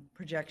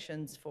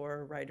projections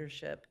for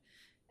ridership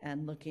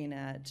and looking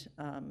at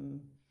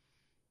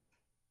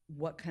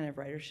what kind of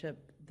ridership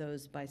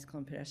those bicycle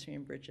and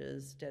pedestrian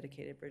bridges,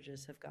 dedicated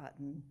bridges, have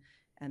gotten,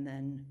 and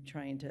then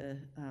trying to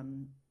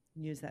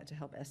use that to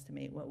help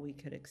estimate what we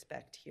could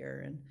expect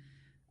here.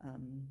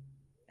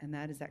 And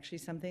that is actually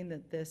something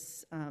that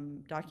this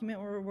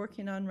document we're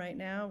working on right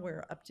now,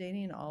 we're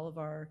updating all of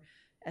our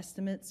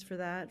estimates for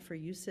that, for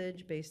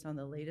usage, based on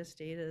the latest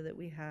data that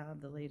we have,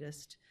 the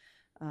latest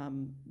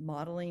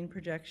modeling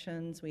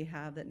projections we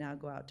have that now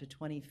go out to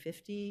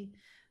 2050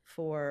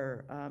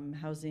 for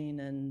housing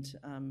and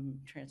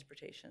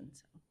transportation.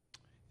 So.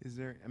 Is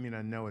there, I mean,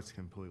 I know it's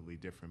completely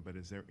different, but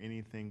is there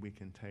anything we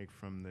can take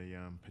from the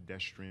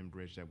pedestrian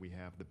bridge that we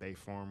have, the Bay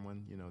Farm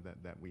one,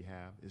 that we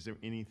have? Is there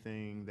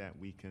anything that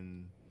we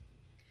can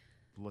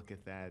look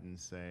at that and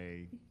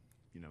say,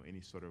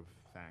 any sort of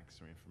facts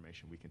or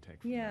information we can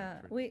take from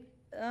that?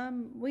 Yeah,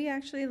 we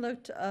actually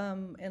looked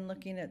in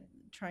looking at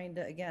trying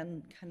to,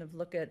 again, kind of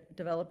look at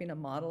developing a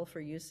model for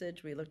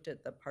usage. We looked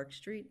at the Park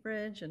Street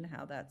Bridge and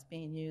how that's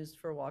being used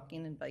for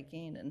walking and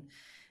biking, and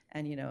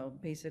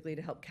basically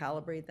to help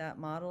calibrate that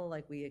model,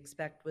 like we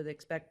would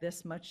expect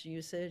this much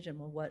usage, and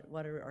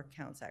what are our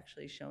counts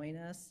actually showing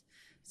us?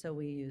 So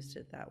we used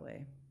it that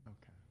way.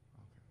 Okay,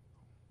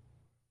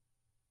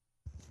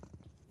 cool.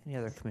 Any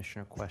other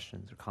commissioner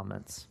questions or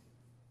comments?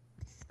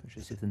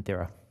 Commissioner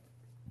Suthenthera.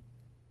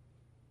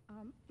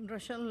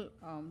 Rochelle,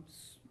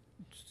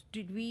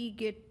 did we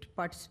get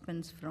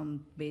participants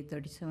from Bay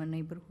 37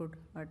 neighborhood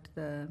at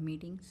the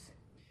meetings?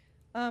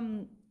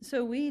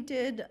 So we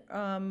did,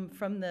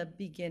 from the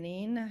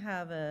beginning,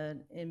 have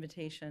an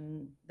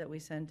invitation that we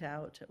sent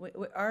out.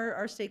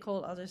 Our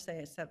stakeholder, I'll just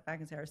say, step back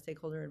and say our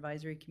stakeholder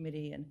advisory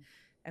committee and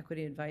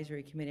equity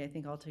advisory committee, I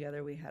think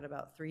altogether we had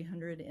about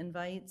 300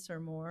 invites or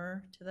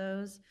more to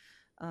those.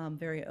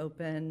 Very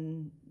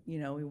open,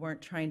 we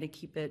weren't trying to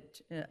keep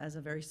it as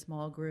a very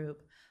small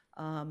group.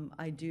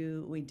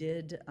 We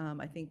did,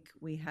 I think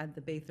we had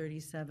the Bay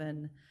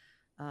 37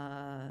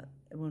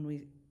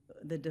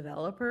 the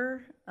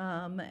developer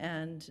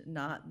and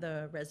not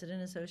the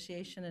resident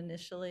association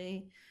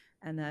initially,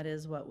 and that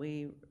is what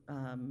we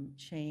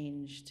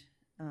changed,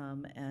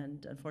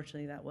 and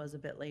unfortunately that was a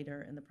bit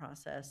later in the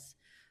process,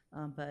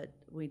 but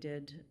we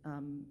did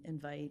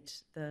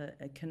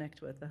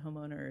connect with the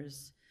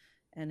homeowners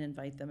and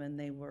invite them, and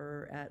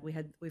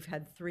we've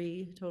had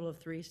total of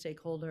three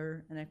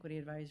stakeholder and equity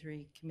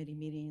advisory committee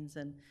meetings,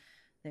 and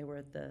they were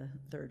at the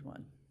third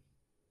one.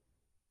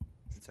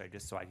 Sorry,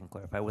 just so I can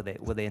clarify, were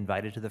they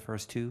invited to the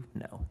first two?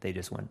 No, they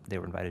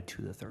were invited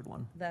to the third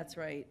one. That's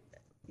right.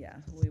 Yeah,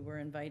 we were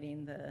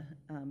inviting the,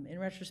 in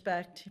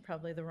retrospect,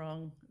 probably the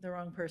wrong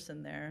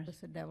person there.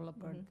 Just a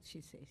developer,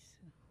 she says.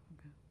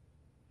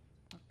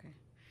 Okay.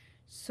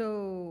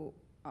 So,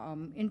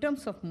 in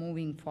terms of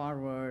moving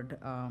forward,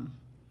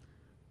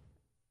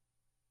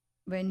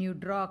 when you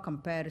draw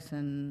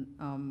comparison,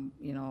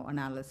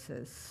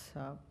 analysis,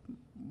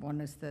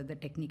 one is the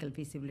technical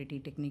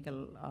feasibility,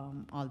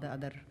 all the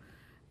other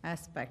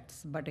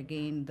aspects, but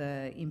again,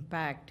 the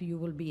impact, you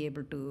will be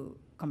able to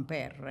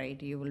compare,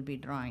 right? You will be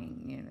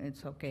drawing,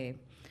 it's okay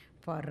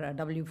for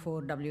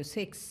W4,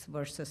 W6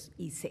 versus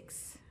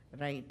E6,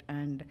 right?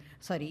 And,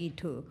 sorry,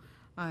 E2.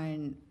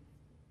 And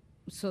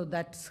so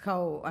that's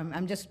how,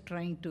 I'm just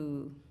trying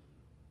to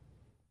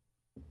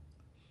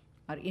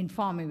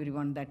inform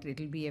everyone that it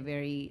will be a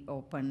very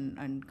open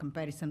and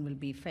comparison will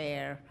be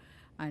fair.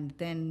 And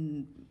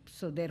then,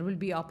 so there will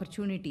be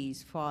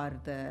opportunities for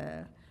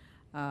the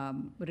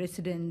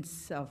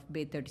residents of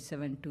Bay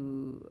 37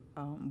 to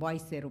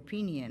voice their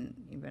opinion,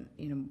 even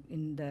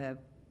in the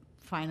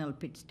final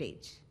pitch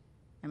stage,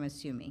 I'm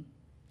assuming.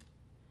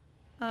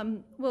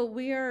 Well,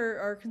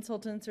 our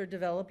consultants are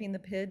developing the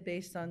PID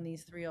based on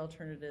these three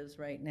alternatives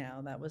right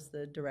now. That was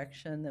the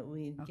direction that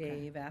we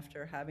gave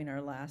after having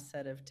our last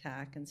set of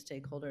TAC and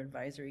stakeholder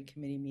advisory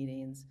committee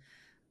meetings.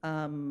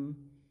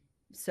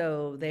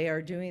 So they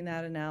are doing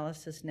that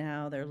analysis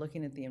now. They're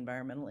looking at the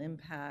environmental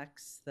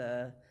impacts,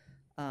 the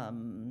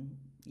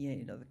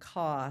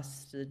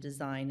cost, the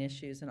design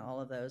issues, and all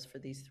of those for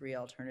these three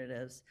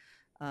alternatives.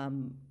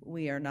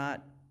 We are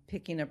not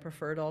picking a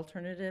preferred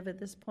alternative at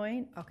this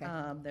point. Okay.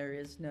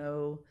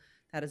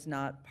 That is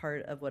not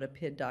part of what a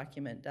PID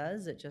document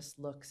does. It just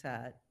looks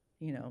at,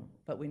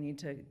 but we need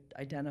to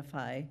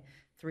identify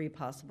three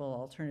possible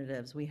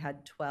alternatives. We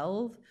had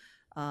 12.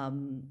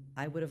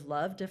 I would have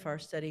loved if our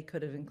study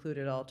could have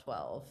included all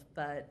 12,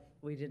 but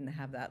we didn't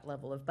have that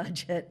level of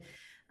budget.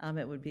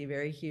 It would be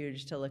very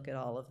huge to look at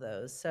all of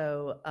those.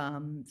 So,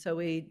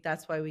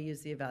 that's why we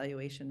use the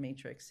evaluation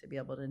matrix to be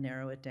able to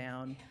narrow it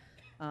down.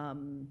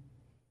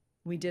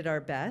 We did our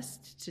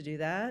best to do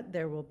that.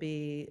 There will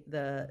be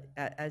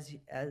as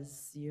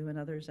you and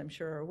others I'm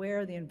sure are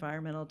aware, the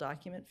environmental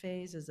document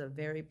phase is a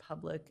very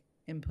public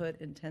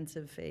input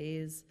intensive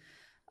phase.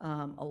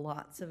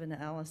 Lots of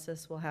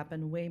analysis will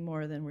happen, way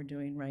more than we're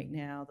doing right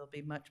now. There'll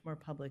be much more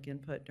public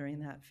input during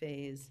that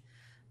phase.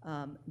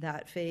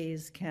 That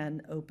phase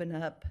can open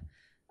up,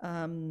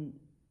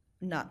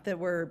 not that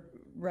we're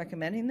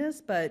recommending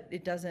this, but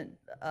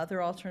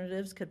other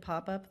alternatives could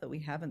pop up that we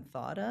haven't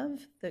thought of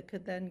that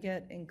could then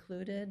get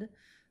included.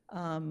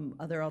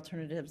 Other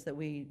alternatives that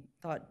we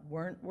thought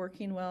weren't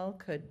working well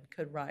could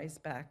rise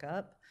back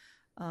up.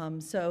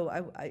 So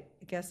I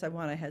guess I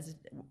want to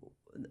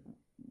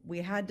we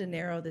had to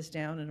narrow this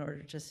down in order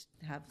to just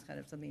have kind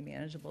of something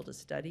manageable to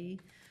study,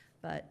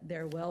 but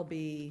there will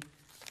be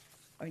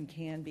and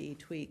can be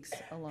tweaks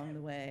along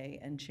the way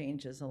and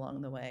changes along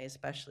the way,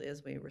 especially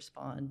as we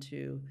respond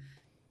to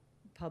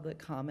public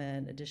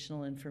comment,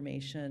 additional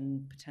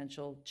information,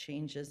 potential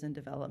changes in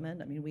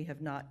development. I mean, we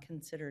have not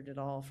considered at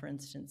all, for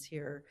instance,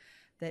 here,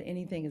 that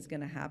anything is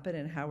going to happen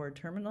in Howard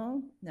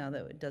Terminal, now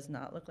that it does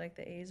not look like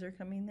the A's are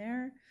coming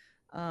there.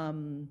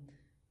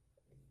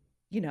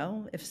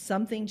 If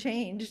something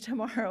changed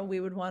tomorrow, we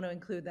would want to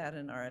include that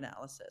in our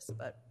analysis.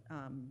 But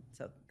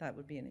so that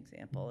would be an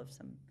example of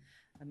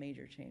a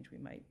major change we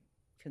might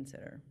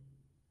consider.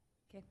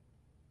 Okay,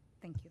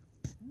 thank you.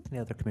 Any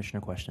other commissioner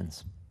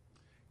questions?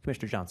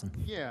 Commissioner Johnson.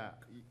 Yeah,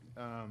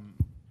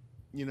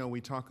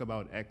 we talk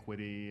about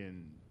equity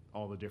and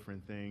all the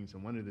different things,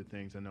 and one of the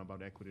things I know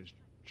about equity is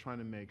trying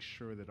to make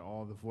sure that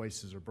all the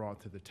voices are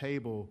brought to the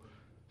table.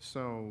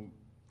 So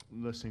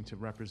listening to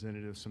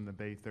representatives from the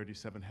Bay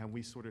 37, have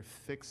we sort of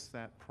fixed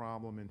that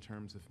problem in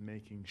terms of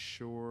making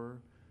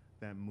sure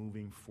that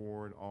moving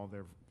forward,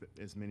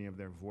 as many of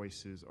their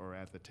voices are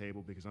at the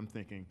table? Because I'm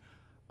thinking,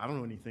 I don't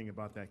know anything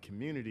about that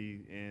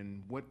community,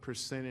 and what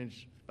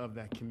percentage of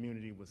that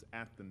community was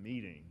at the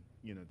meeting?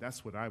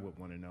 That's what I would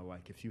want to know.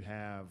 Like, if you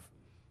have,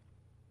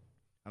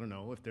 I don't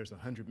know, if there's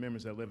 100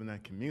 members that live in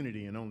that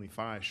community and only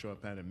 5 show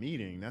up at a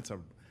meeting, that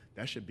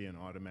should be an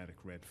automatic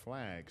red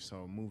flag.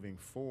 So moving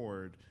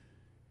forward,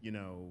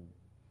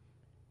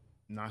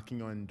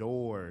 knocking on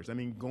doors,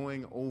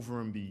 going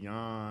over and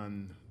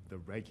beyond the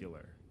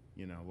regular,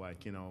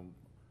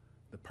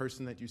 the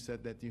person that you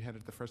said that you had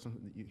at the first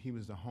one, he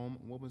was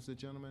what was the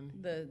gentleman?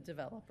 The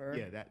developer.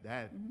 Yeah,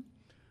 that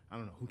I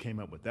don't know who came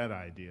up with that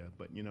idea,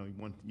 but you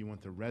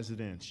want the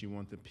residents, you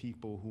want the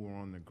people who are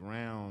on the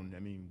ground.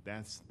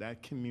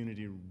 That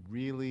community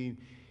really,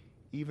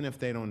 even if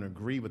they don't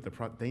agree with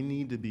they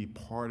need to be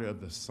part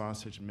of the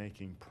sausage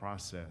making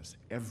process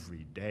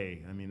every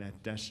day.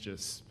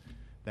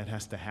 That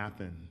has to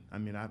happen.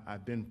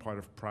 I've been part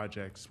of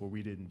projects where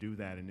we didn't do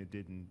that and it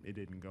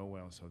didn't go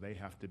well. So they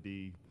have to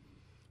be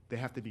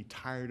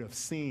tired of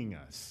seeing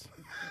us.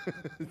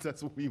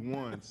 That's what we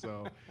want.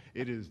 So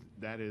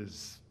that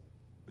is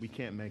we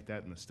can't make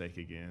that mistake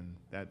again.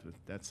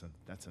 That's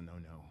a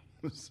no-no.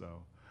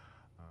 So,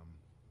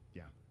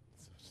 yeah.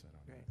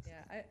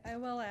 Yeah, I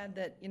will add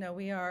that,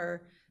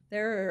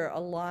 there are a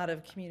lot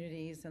of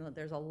communities and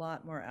there's a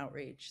lot more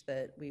outreach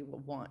that we will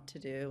want to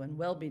do and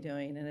will be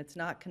doing, and it's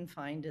not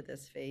confined to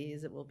this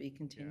phase. It will be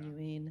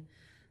continuing.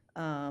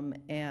 I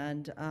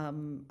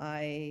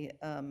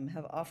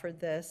have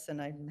offered this,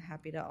 and I'm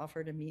happy to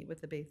offer to meet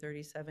with the Bay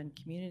 37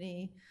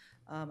 community.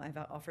 I've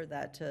offered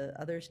that to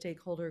other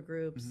stakeholder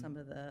groups, some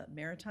of the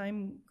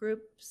maritime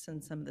groups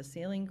and some of the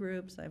sailing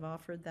groups. I've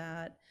offered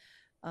that.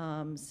 We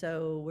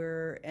also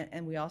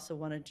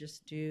want to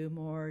just do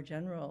more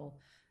general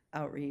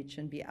outreach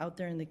and be out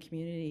there in the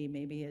community,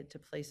 maybe to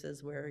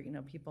places where,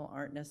 people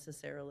aren't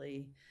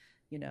necessarily,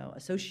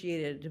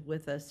 associated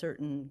with a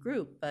certain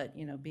group, but,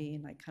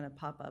 being like kind of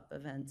pop-up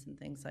events and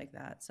things like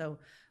that. So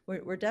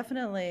we're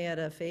definitely at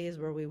a phase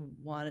where we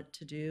want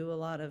to do a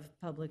lot of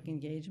public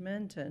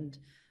engagement and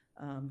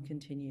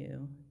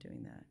continue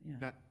doing that.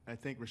 Yeah. I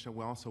think, Rochelle,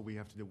 we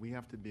have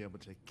to be able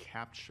to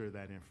capture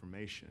that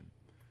information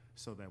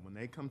so that when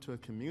they come to a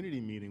community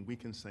meeting, we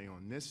can say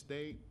on this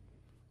date,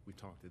 we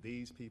talked to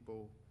these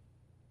people,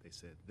 they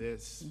said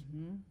this.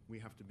 We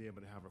have to be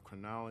able to have a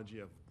chronology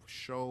of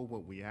show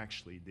what we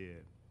actually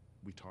did.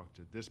 We talked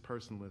to this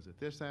person lives at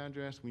this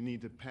address. We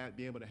need to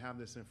be able to have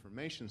this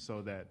information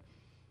so that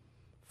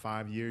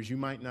 5 years, you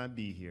might not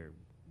be here.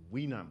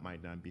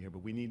 Might not be here,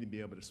 but we need to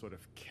be able to sort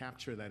of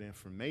capture that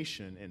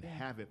information and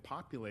have it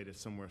populated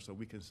somewhere so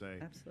we can say,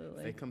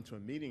 absolutely. They come to a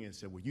meeting and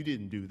say, well, you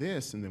didn't do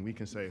this, and then we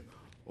can say,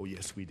 oh,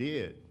 yes, we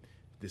did.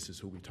 This is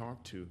who we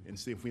talked to. And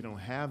see, if we don't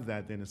have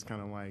that, then it's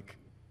kind of like,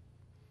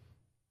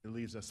 it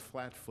leaves us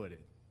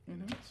flat-footed.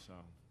 So,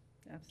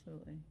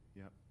 absolutely.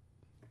 Yep.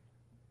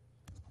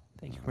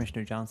 Thank you,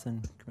 Commissioner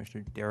Johnson.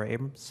 Commissioner Dara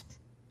Abrams,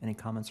 any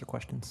comments or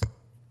questions?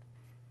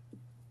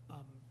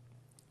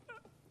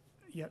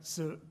 Yeah,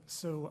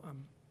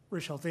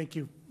 Rochelle, thank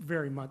you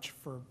very much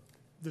for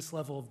this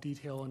level of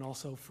detail and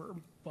also for,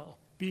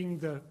 being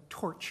the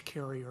torch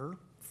carrier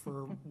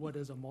for what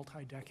is a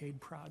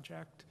multi-decade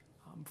project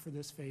for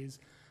this phase.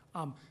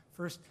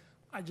 First,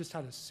 I just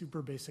had a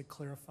super basic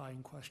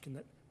clarifying question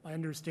that my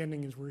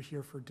understanding is we're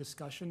here for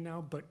discussion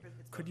now, but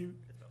could you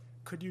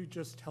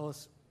just tell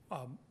us,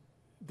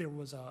 there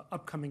was a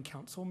upcoming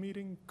council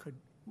meeting? Could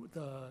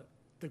the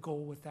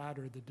goal with that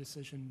or the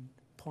decision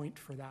point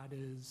for that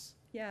is?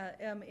 Yeah,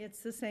 it's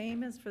the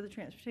same as for the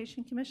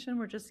Transportation Commission.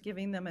 We're just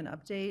giving them an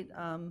update.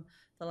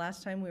 The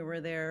last time we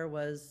were there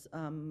was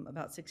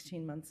about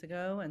 16 months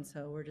ago, and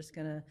so we're just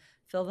going to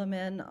fill them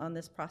in on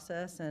this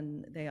process,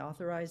 and they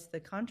authorized the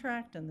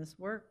contract and this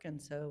work,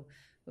 and so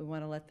we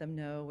want to let them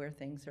know where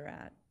things are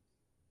at.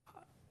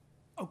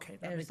 Okay.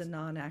 There's a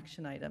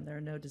non-action item. There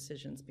are no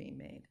decisions being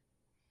made.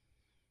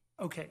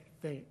 Okay,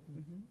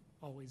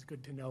 always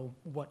good to know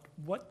what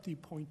the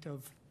point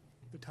of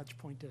the touch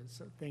point is,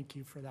 so thank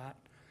you for that.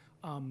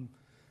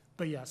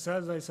 But yeah, so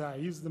as I said, I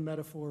use the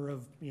metaphor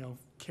of,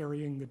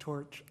 carrying the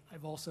torch.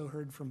 I've also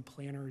heard from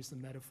planners the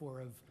metaphor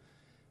of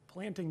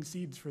planting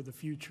seeds for the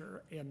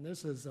future, and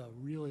this is a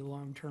really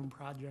long-term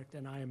project,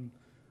 and I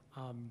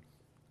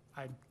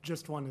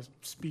just want to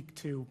speak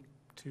to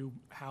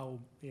how,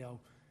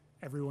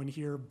 everyone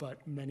here,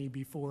 but many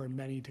before and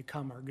many to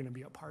come are going to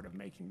be a part of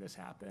making this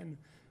happen.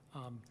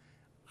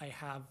 I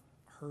have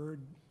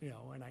heard,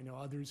 and I know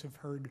others have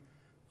heard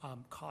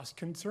cost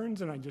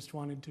concerns, and I just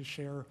wanted to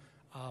share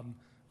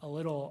a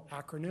little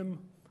acronym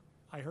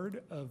I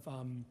heard of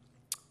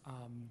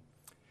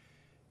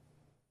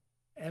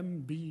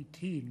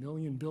MBT,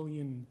 million,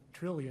 billion,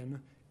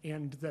 trillion,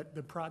 and that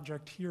the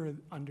project here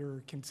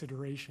under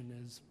consideration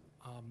is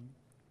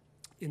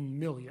in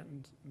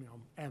millions,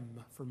 M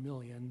for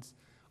millions.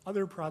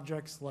 Other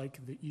projects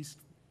like the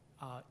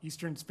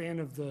eastern span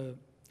of the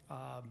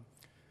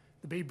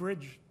Bay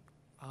Bridge,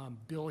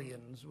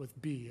 billions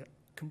with B,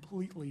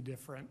 completely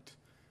different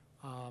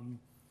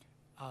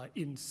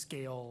in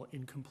scale,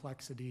 in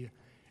complexity.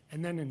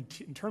 And then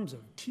in terms of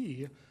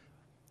T,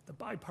 the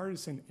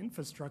bipartisan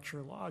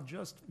infrastructure law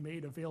just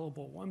made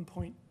available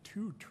 $1.2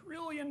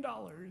 trillion.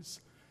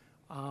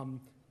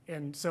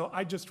 And so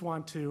I just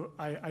want to,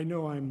 I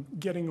know I'm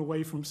getting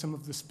away from some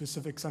of the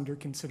specifics under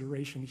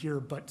consideration here,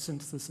 but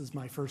since this is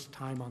my first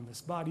time on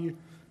this body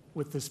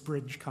with this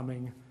bridge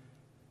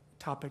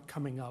topic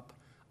coming up,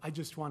 I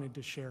just wanted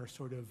to share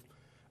sort of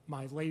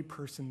my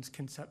layperson's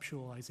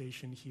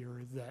conceptualization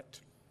here that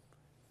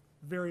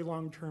very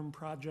long-term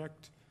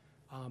project,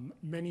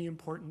 many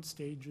important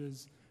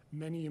stages,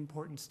 many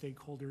important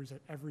stakeholders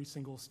at every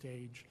single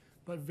stage,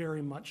 but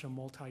very much a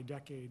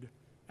multi-decade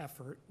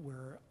effort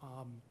where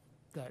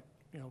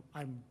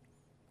I'm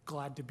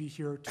glad to be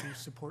here to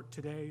support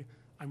today.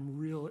 I'm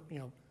real,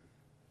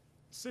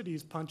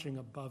 city's punching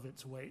above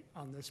its weight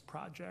on this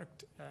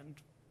project, and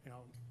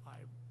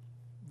I'm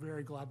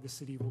very glad the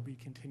city will be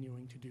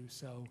continuing to do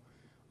so.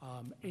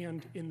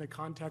 And in the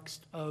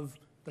context of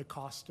the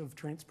cost of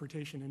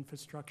transportation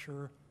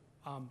infrastructure,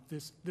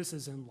 this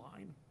is in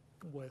line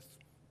with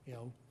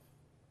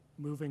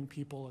moving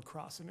people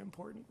across an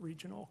important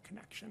regional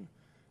connection.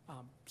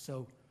 I'm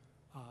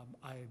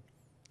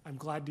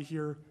glad to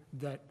hear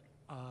that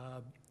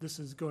this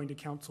is going to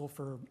council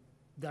for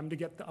them to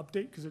get the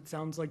update, because it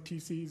sounds like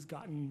TC's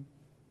gotten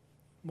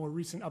more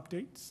recent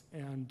updates,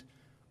 and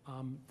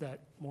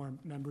that more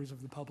members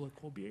of the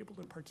public will be able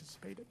to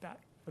participate at that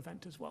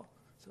event as well.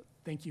 So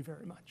thank you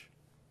very much.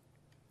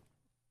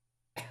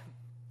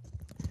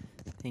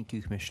 Thank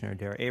you, Commissioner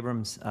Dara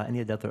Abrams.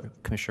 Any other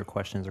commissioner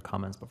questions or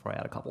comments before I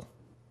add a couple?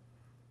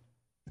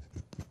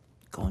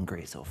 Going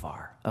great so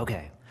far.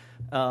 Okay.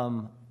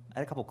 I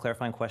had a couple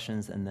clarifying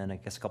questions and then I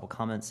guess a couple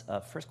comments.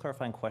 First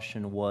clarifying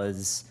question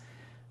was,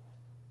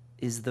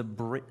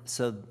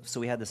 so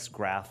we had this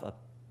graph up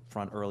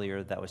front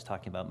earlier that was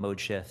talking about mode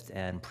shift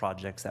and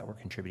projects that were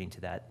contributing to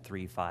that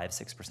 3%, 5%,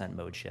 6%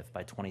 mode shift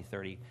by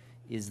 2030.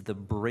 Is the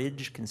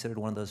bridge considered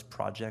one of those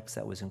projects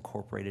that was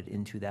incorporated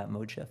into that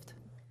mode shift?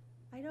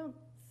 I don't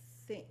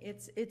think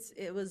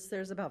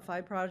there's about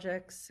 5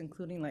 projects,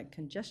 including like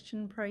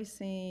congestion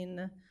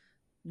pricing,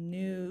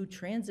 new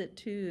transit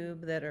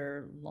tube that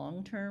are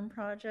long-term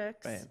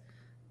projects. Right.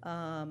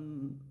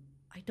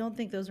 I don't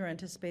think those are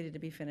anticipated to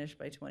be finished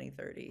by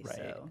 2030. Right.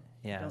 So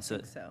yeah. I don't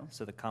think so.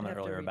 So the comment I'd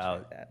have to earlier recheck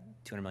about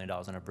that. $200 million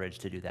on a bridge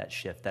to do that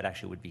shift, that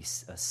actually would be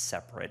a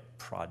separate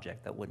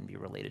project that wouldn't be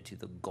related to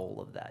the goal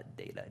of that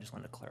data. I just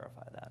wanted to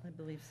clarify that. I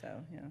believe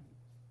so, yeah.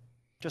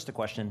 Just a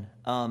question.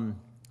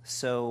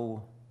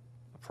 So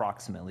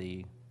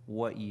approximately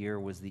what year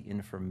was the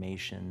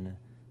information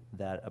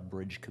that a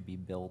bridge could be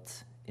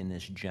built in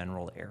this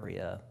general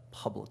area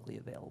publicly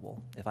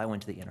available? If I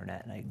went to the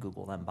internet and I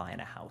Googled, I'm buying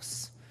a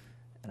house,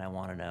 and I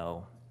want to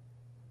know,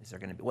 is there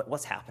going to be,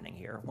 what's happening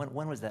here?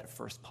 When was that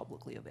first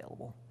publicly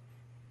available?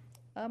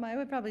 I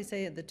would probably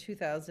say the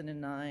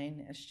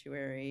 2009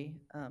 estuary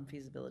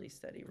feasibility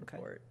study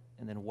report.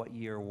 And then what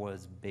year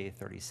was Bay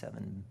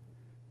 37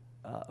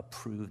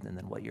 approved, and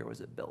then what year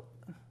was it built?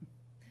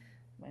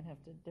 Might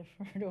have to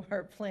defer to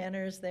our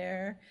planners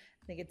there.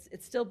 I think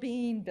it's still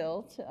being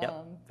built,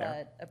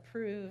 but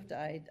approved,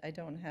 I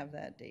don't have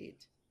that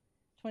date.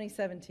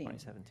 2017.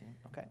 2017,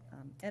 okay.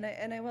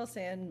 And I will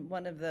say, and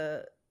I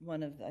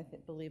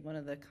believe one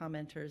of the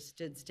commenters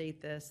did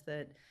state this,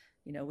 that,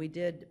 you know, we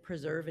did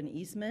preserve an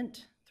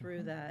easement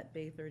through that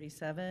Bay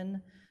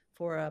 37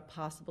 for a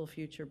possible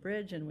future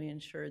bridge, and we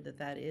ensured that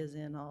that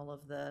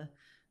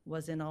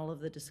was in all of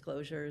the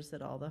disclosures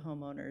that all the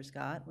homeowners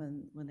got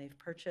when they've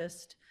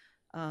purchased.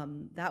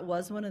 That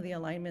was one of the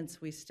alignments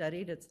we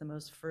studied. It's the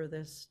most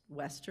furthest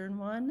western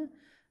one,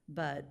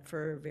 but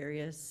for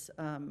various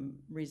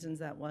reasons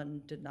that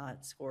one did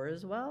not score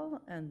as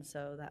well, and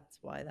so that's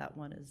why that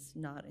one is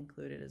not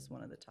included as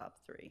one of the top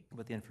 3.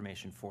 But the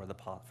information for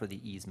the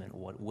easement,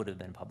 what would have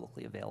been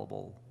publicly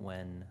available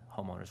when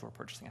homeowners were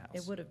purchasing a house?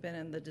 It would have been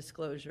in the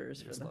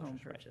disclosures for the home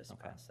purchase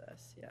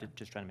process. Yeah.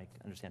 Just trying to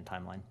understand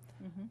timeline.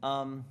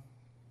 Mm-hmm.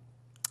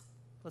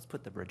 Let's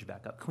put the bridge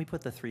back up. Can we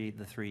put the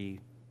three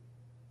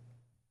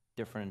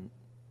different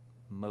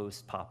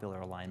most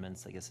popular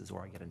alignments? I guess is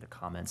where I get into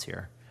comments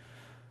here.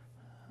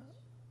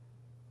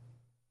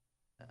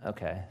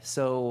 Okay,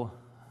 so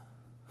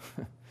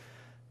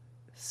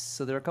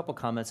there are a couple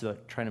comments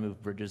about trying to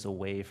move bridges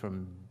away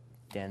from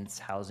dense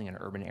housing in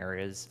urban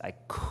areas. I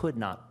could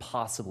not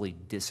possibly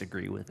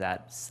disagree with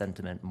that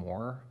sentiment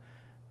more.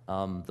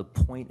 The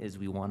point is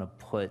we want to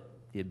put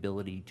the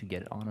ability to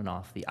get on and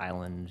off the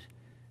island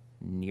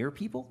near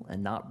people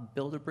and not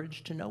build a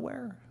bridge to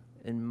nowhere,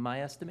 in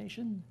my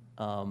estimation.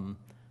 I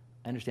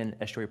understand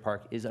Estuary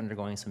Park is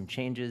undergoing some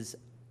changes.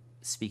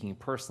 Speaking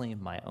personally,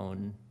 my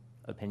own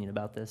opinion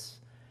about this,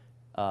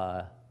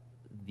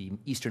 the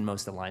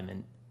easternmost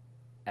alignment,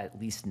 at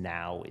least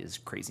now, is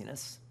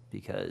craziness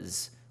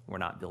because we're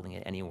not building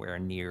it anywhere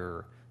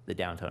near the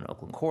downtown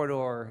Oakland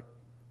corridor.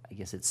 I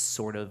guess it's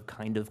sort of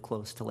kind of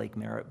close to Lake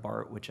Merritt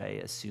BART, which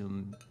I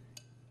assume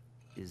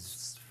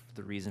is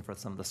the reason for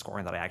some of the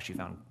scoring that I actually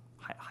found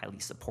highly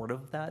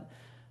supportive of that.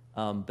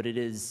 But it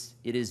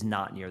is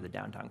not near the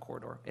downtown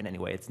corridor in any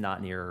way. It's not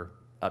near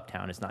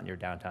Uptown. It's not near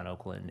downtown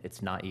Oakland.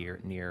 It's not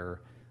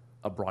near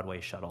a Broadway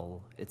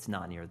shuttle. It's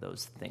not near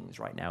those things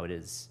right now.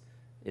 It's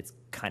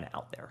kind of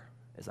out there,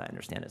 as I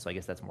understand it. So I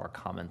guess that's more a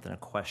comment than a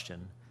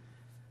question.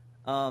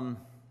 I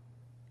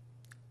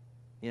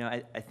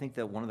think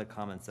that one of the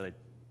comments that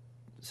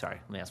sorry,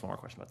 let me ask one more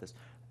question about this.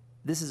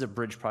 This is a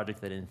bridge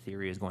project that in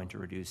theory is going to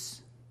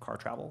reduce car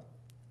travel.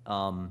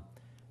 Are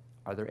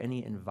there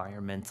any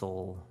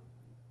environmental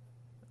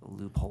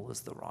loophole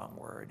is the wrong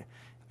word.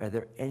 Are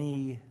there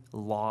any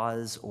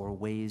laws or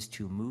ways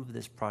to move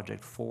this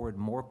project forward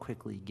more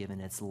quickly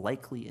given its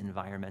likely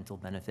environmental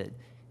benefit,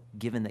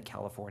 given that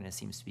California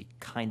seems to be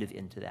kind of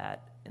into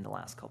that in the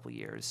last couple of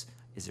years?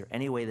 Is there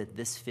any way that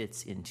this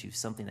fits into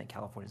something that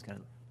California is going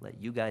to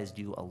let you guys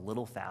do a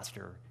little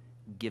faster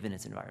given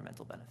its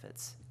environmental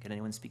benefits? Can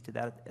anyone speak to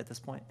that at this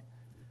point?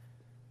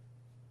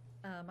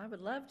 I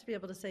would love to be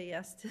able to say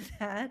yes to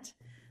that.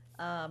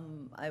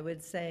 I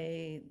would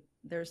say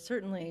there's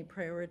certainly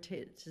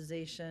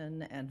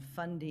prioritization and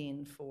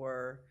funding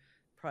for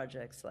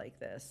projects like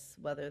this,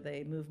 whether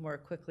they move more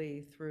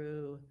quickly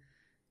through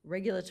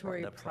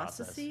regulatory The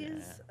process, yeah.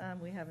 processes,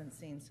 we haven't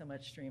seen so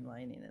much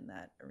streamlining in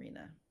that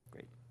arena.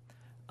 Great.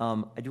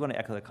 I do want to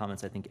echo the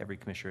comments I think every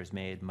commissioner has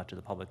made, much of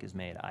the public has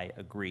made. I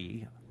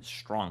agree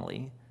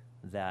strongly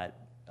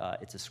that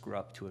it's a screw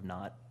up to have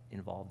not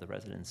involved the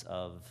residents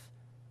of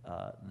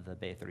the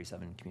Bay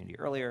 37 community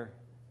earlier.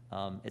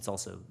 It's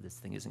also, this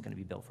thing isn't going to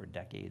be built for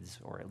decades,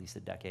 or at least a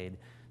decade.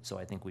 So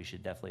I think we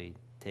should definitely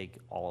take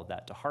all of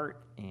that to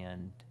heart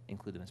and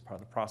include them as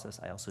part of the process.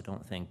 I also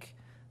don't think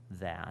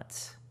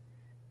that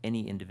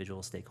any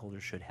individual stakeholder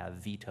should have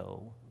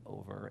veto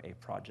over a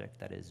project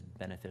that is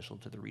beneficial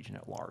to the region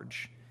at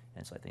large.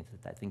 And so I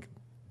think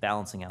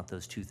balancing out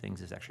those two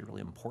things is actually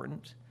really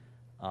important.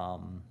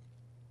 And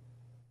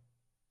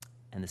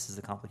this is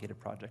a complicated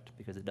project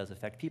because it does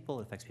affect people,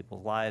 it affects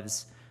people's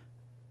lives.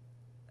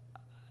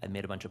 I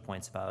made a bunch of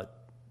points about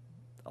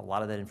a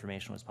lot of that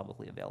information was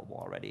publicly available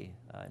already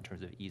in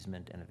terms of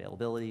easement and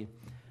availability.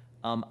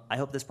 I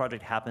hope this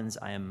project happens.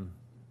 I am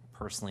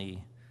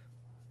personally,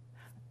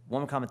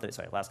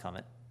 last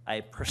comment.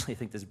 I personally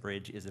think this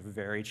bridge is a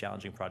very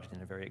challenging project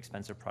and a very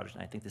expensive project.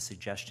 And I think the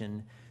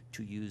suggestion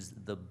to use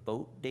the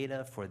boat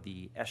data for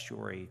the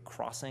estuary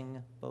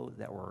crossing boat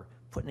that we're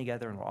putting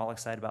together and we're all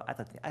excited about,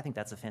 I think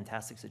that's a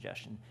fantastic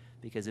suggestion.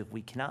 Because if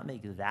we cannot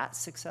make that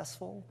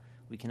successful,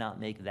 we cannot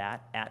make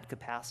that at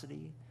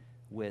capacity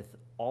with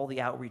all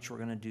the outreach we're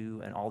going to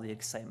do and all the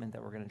excitement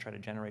that we're going to try to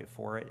generate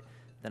for it,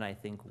 then I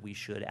think we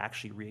should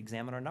actually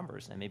re-examine our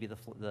numbers. And maybe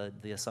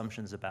the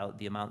assumptions about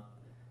the amount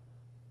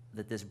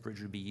that this bridge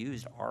would be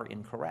used are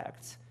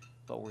incorrect.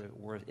 But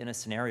we're in a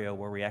scenario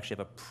where we actually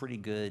have a pretty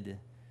good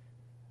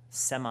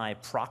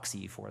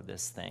semi-proxy for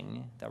this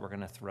thing that we're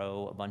going to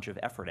throw a bunch of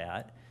effort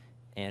at.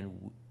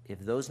 And if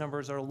those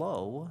numbers are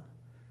low,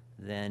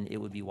 then it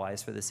would be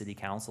wise for the city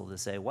council to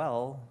say,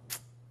 well,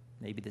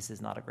 maybe this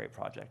is not a great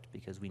project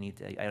because we need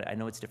to, I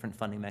know it's different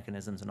funding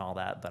mechanisms and all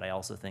that, but I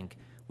also think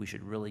we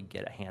should really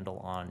get a handle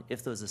on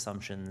if those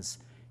assumptions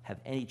have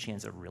any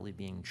chance of really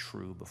being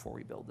true before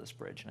we build this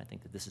bridge. And I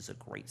think that this is a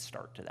great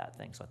start to that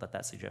thing. So I thought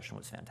that suggestion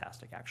was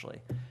fantastic,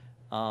 actually.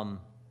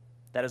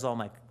 That is all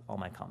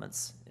my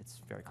comments. It's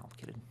very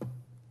complicated.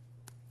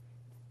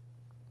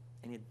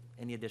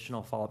 Any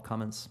additional follow-up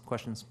comments,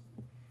 questions?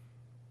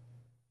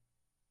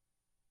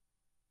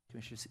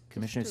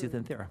 Commissioner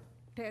Suthan-Thera.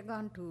 Tag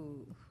on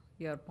to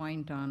your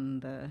point on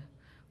the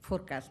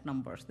forecast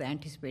numbers, the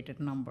anticipated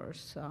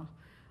numbers.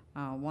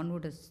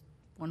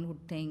 One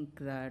would think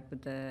that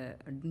with the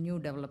new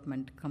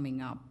development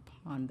coming up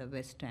on the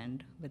West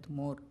End with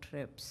more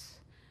trips,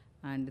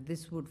 and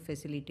this would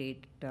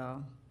facilitate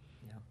the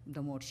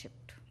mode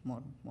shift,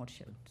 more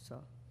shift.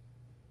 So,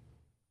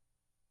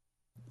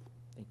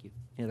 thank you.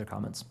 Any other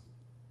comments?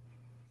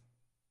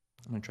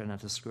 I'm going to try not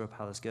to screw up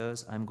how this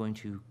goes. I'm going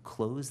to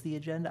close the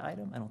agenda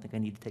item. I don't think I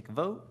need to take a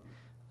vote.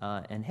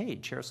 And hey,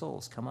 Chair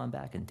Souls, come on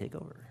back and take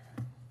over.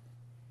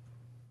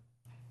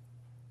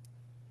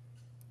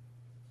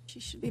 She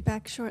should be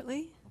back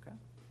shortly. Okay.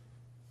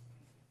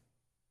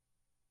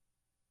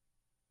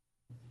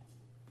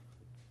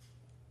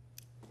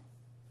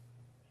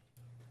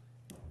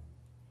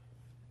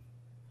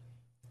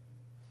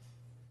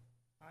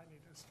 I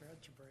need a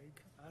stretch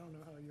break. I don't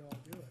know how you all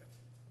do it.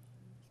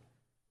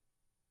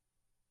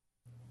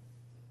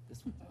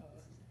 This one?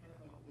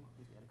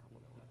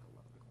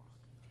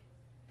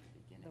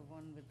 the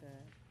one with the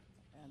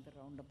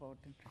roundabout.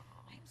 I'm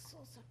so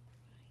surprised.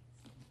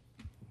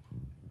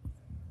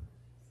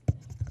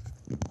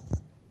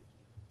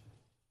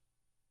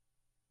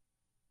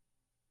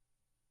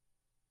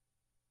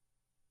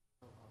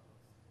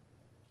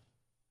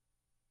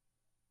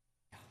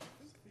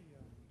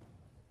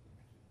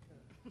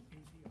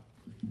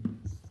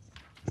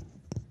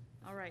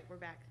 All right, we're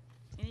back.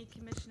 Any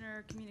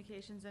commissioner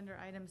communications under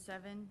item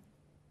 7?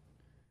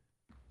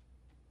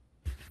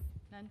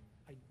 None?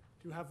 I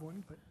do have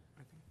one, but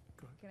I think,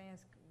 go ahead. Can I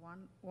ask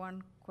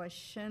one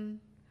question?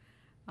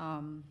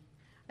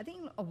 I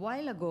think a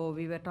while ago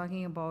we were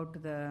talking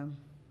about the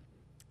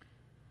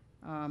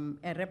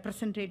a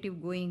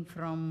representative going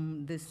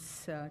from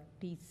this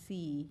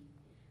TC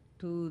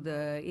to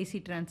the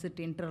AC Transit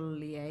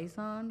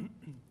Inter-Liaison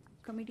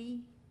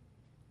Committee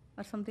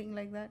or something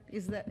like that.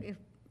 Is that if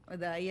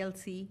the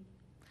ILC?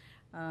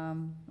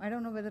 I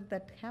don't know whether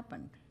that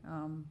happened.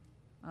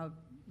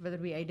 Whether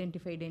we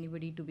identified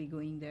anybody to be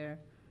going there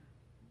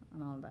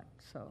and all that,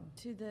 so.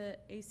 To the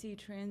AC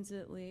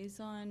Transit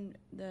Liaison,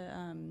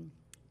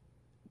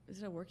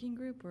 is it a working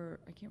group or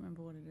I can't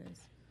remember what it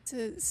is? It's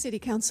a City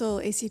Council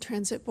AC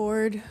Transit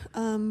Board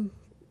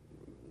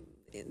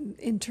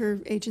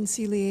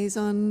interagency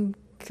liaison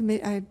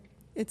committee.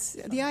 It's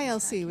the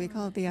ILC, we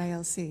call it the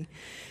ILC.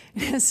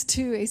 It has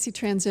 2 AC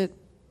Transit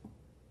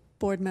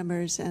board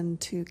members and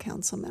 2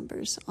 council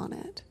members on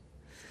it.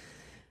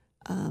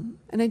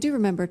 And I do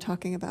remember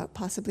talking about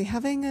possibly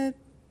having a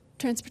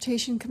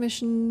Transportation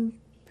Commission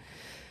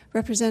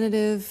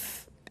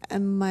representative,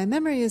 and my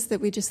memory is that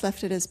we just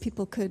left it as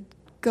people could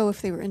go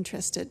if they were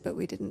interested, but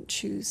we didn't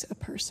choose a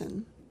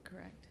person.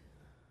 Correct.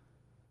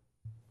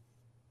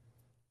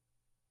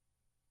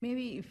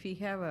 Maybe if we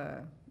have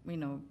a,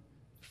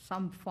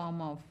 some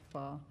form of,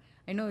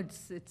 I know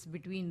it's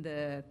between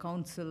the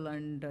council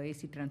and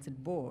AC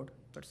Transit Board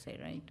per se,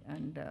 right?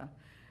 And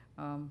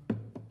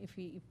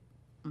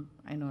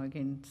I know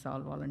again it's all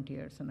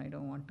volunteers, and I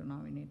don't want to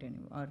nominate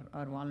any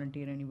or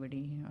volunteer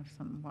anybody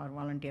or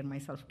volunteer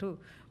myself too.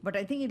 But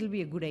I think it'll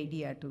be a good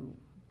idea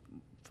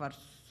for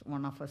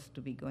one of us to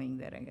be going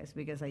there, I guess,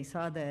 because I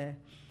saw the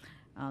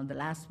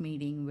last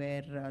meeting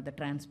where the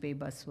TransPay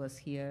bus was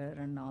here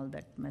and all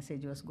that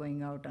message was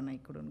going out, and I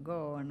couldn't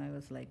go, and I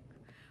was like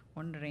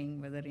wondering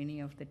whether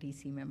any of the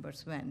TC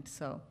members went.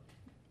 So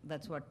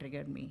that's what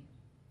triggered me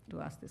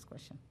to ask this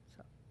question.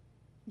 So.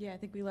 Yeah, I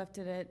think we left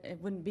it at, it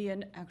wouldn't be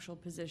an actual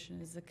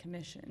position as a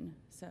commission,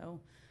 so,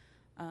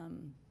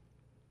 and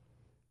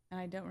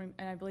I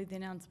believe the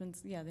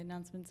announcements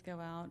go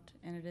out,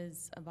 and it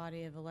is a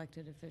body of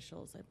elected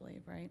officials, I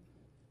believe, right?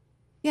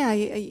 Yeah,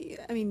 I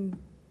mean,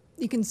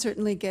 you can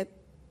certainly get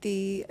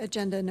the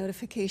agenda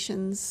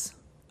notifications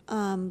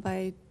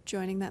by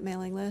joining that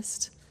mailing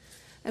list.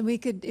 And we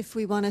could, if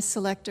we want to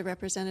select a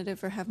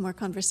representative or have more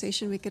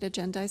conversation, we could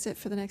agendize it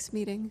for the next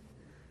meeting.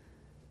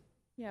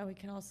 Yeah, we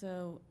can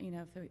also,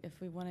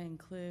 if we want to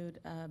include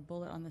a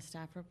bullet on the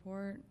staff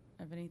report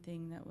of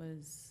anything that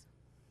was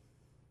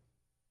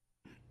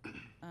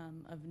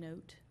of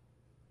note,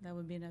 that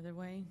would be another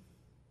way.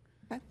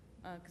 Okay.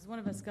 Because one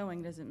of us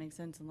going doesn't make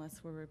sense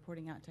unless we're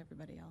reporting out to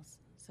everybody else.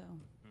 So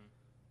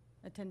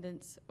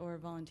attendance or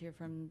volunteer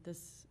from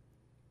this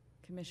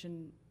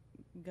commission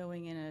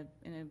going in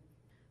a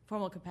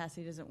formal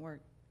capacity doesn't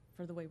work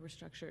for the way we're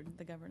structured,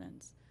 the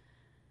governance.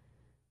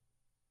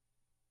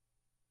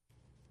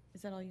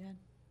 Is that all you had?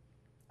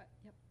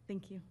 Yep.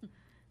 Thank you.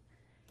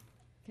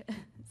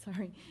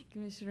 Sorry,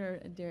 Commissioner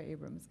Dara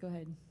Abrams, go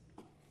ahead.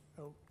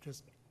 Oh,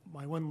 just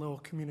my one little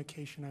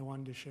communication I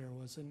wanted to share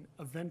was an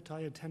event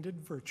I attended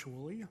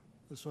virtually.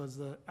 This was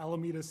the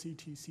Alameda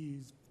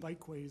CTC's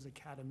Bikeways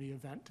Academy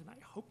event, and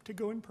I hoped to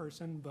go in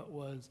person, but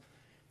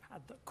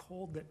had the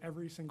cold that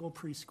every single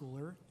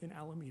preschooler in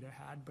Alameda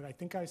had. But I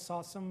think I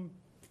saw some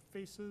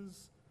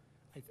faces,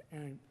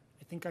 and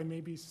I think I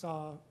maybe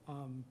saw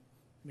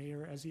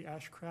Mayor Ezzy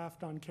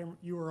Ashcraft on camera.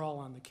 You were all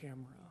on the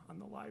camera on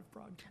the live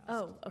broadcast.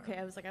 Oh, okay.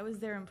 I was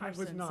there in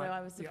person, I was not, so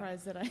I was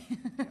surprised that I.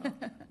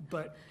 Yeah.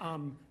 But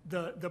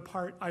the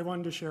part I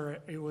wanted to share,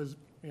 it was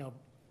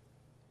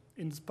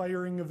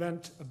inspiring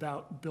event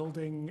about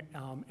building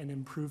and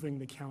improving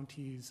the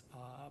county's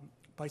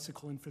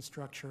bicycle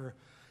infrastructure.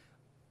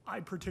 I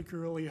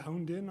particularly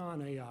honed in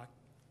on a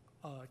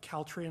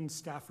Caltrans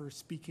staffer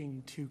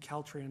speaking to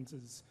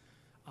Caltrans's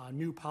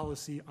new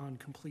policy on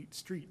complete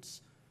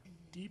streets,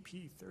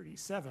 DP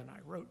 37. I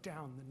wrote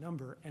down the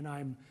number,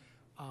 and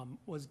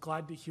was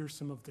glad to hear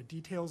some of the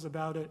details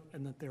about it,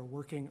 and that they're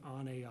working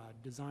on a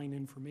design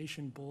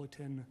information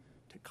bulletin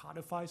to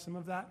codify some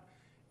of that.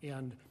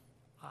 And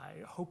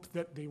I hope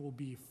that they will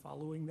be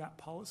following that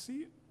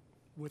policy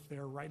with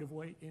their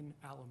right-of-way in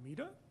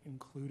Alameda,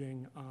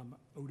 including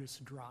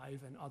Otis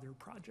Drive and other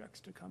projects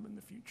to come in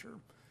the future.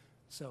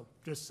 So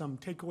just some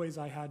takeaways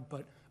I had,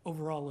 but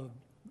overall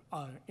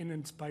an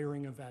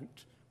inspiring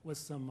event with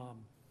some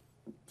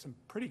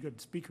pretty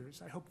good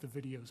speakers. I hope the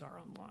videos are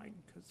online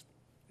because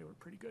they were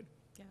pretty good.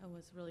 Yeah, it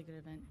was a really good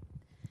event.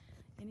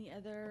 Any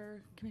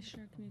other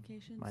commissioner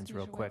communications? Mine's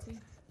real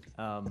Commissioner quick.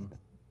 Wetsy?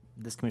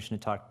 This commission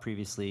had talked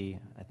previously,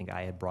 I think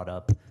I had brought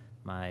up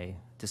my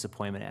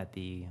disappointment at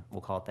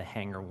we'll call it the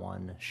Hangar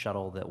 1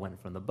 shuttle that went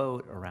from the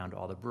boat around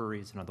all the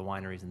breweries and all the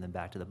wineries and then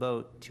back to the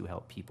boat to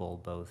help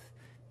people both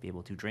be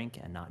able to drink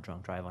and not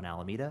drunk drive on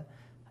Alameda.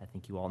 I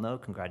think you all know,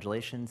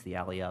 congratulations, the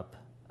Alley Up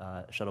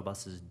shuttle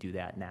buses do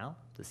that now.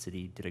 The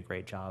city did a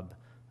great job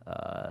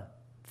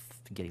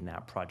getting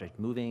that project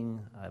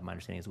moving. My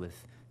understanding is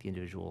with the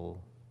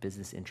individual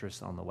business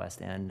interests on the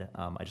West End.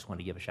 I just wanted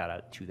to give a shout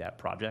out to that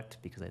project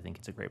because I think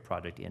it's a great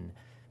project in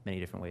many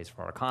different ways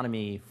for our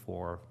economy,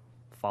 for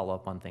follow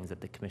up on things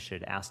that the commission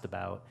had asked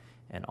about,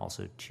 and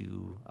also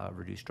to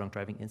reduce drunk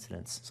driving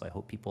incidents. So I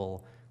hope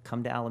people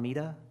come to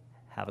Alameda,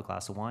 have a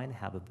glass of wine,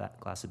 have a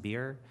glass of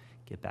beer,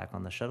 get back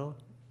on the shuttle,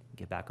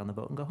 get back on the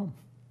boat and go home.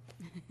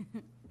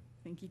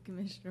 Thank you,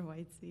 Commissioner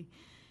Whitesey.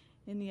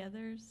 Any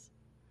others?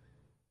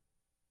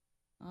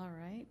 All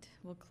right,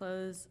 we'll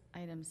close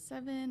item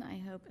 7. I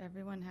hope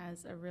everyone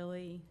has a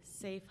really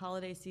safe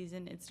holiday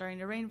season. It's starting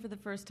to rain for the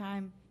first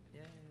time.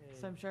 Yay.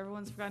 So I'm sure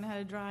everyone's forgotten how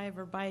to drive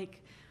or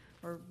bike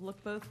or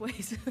look both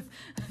ways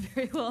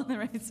very well on the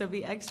road. So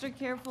be extra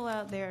careful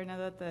out there now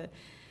that the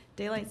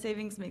daylight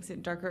savings makes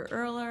it darker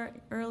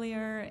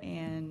earlier,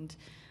 and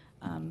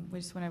we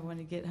just want everyone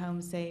to get home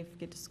safe,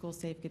 get to school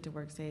safe, get to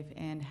work safe,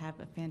 and have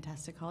a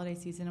fantastic holiday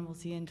season, and we'll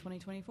see you in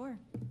 2024.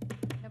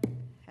 Yep.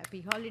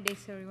 Happy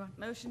holidays, everyone.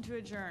 Motion to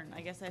adjourn.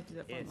 I guess I have to do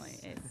that formally.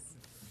 Yes. It's